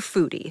your inner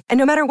foodie. And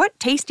no matter what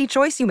tasty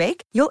choice you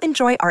make, you'll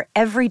enjoy our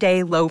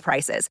everyday low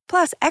prices,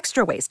 plus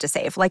extra ways to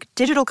save, like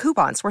digital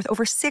coupons worth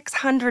over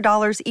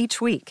 $600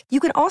 each week. You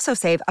can also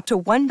save up to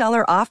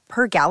 $1 off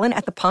per gallon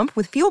at the pump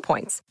with fuel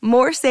points.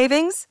 More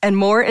savings and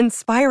more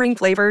inspiring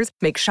flavors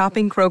make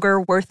shopping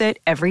Kroger worth it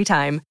every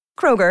time.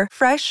 Kroger,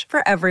 fresh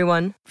for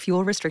everyone.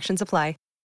 Fuel restrictions apply.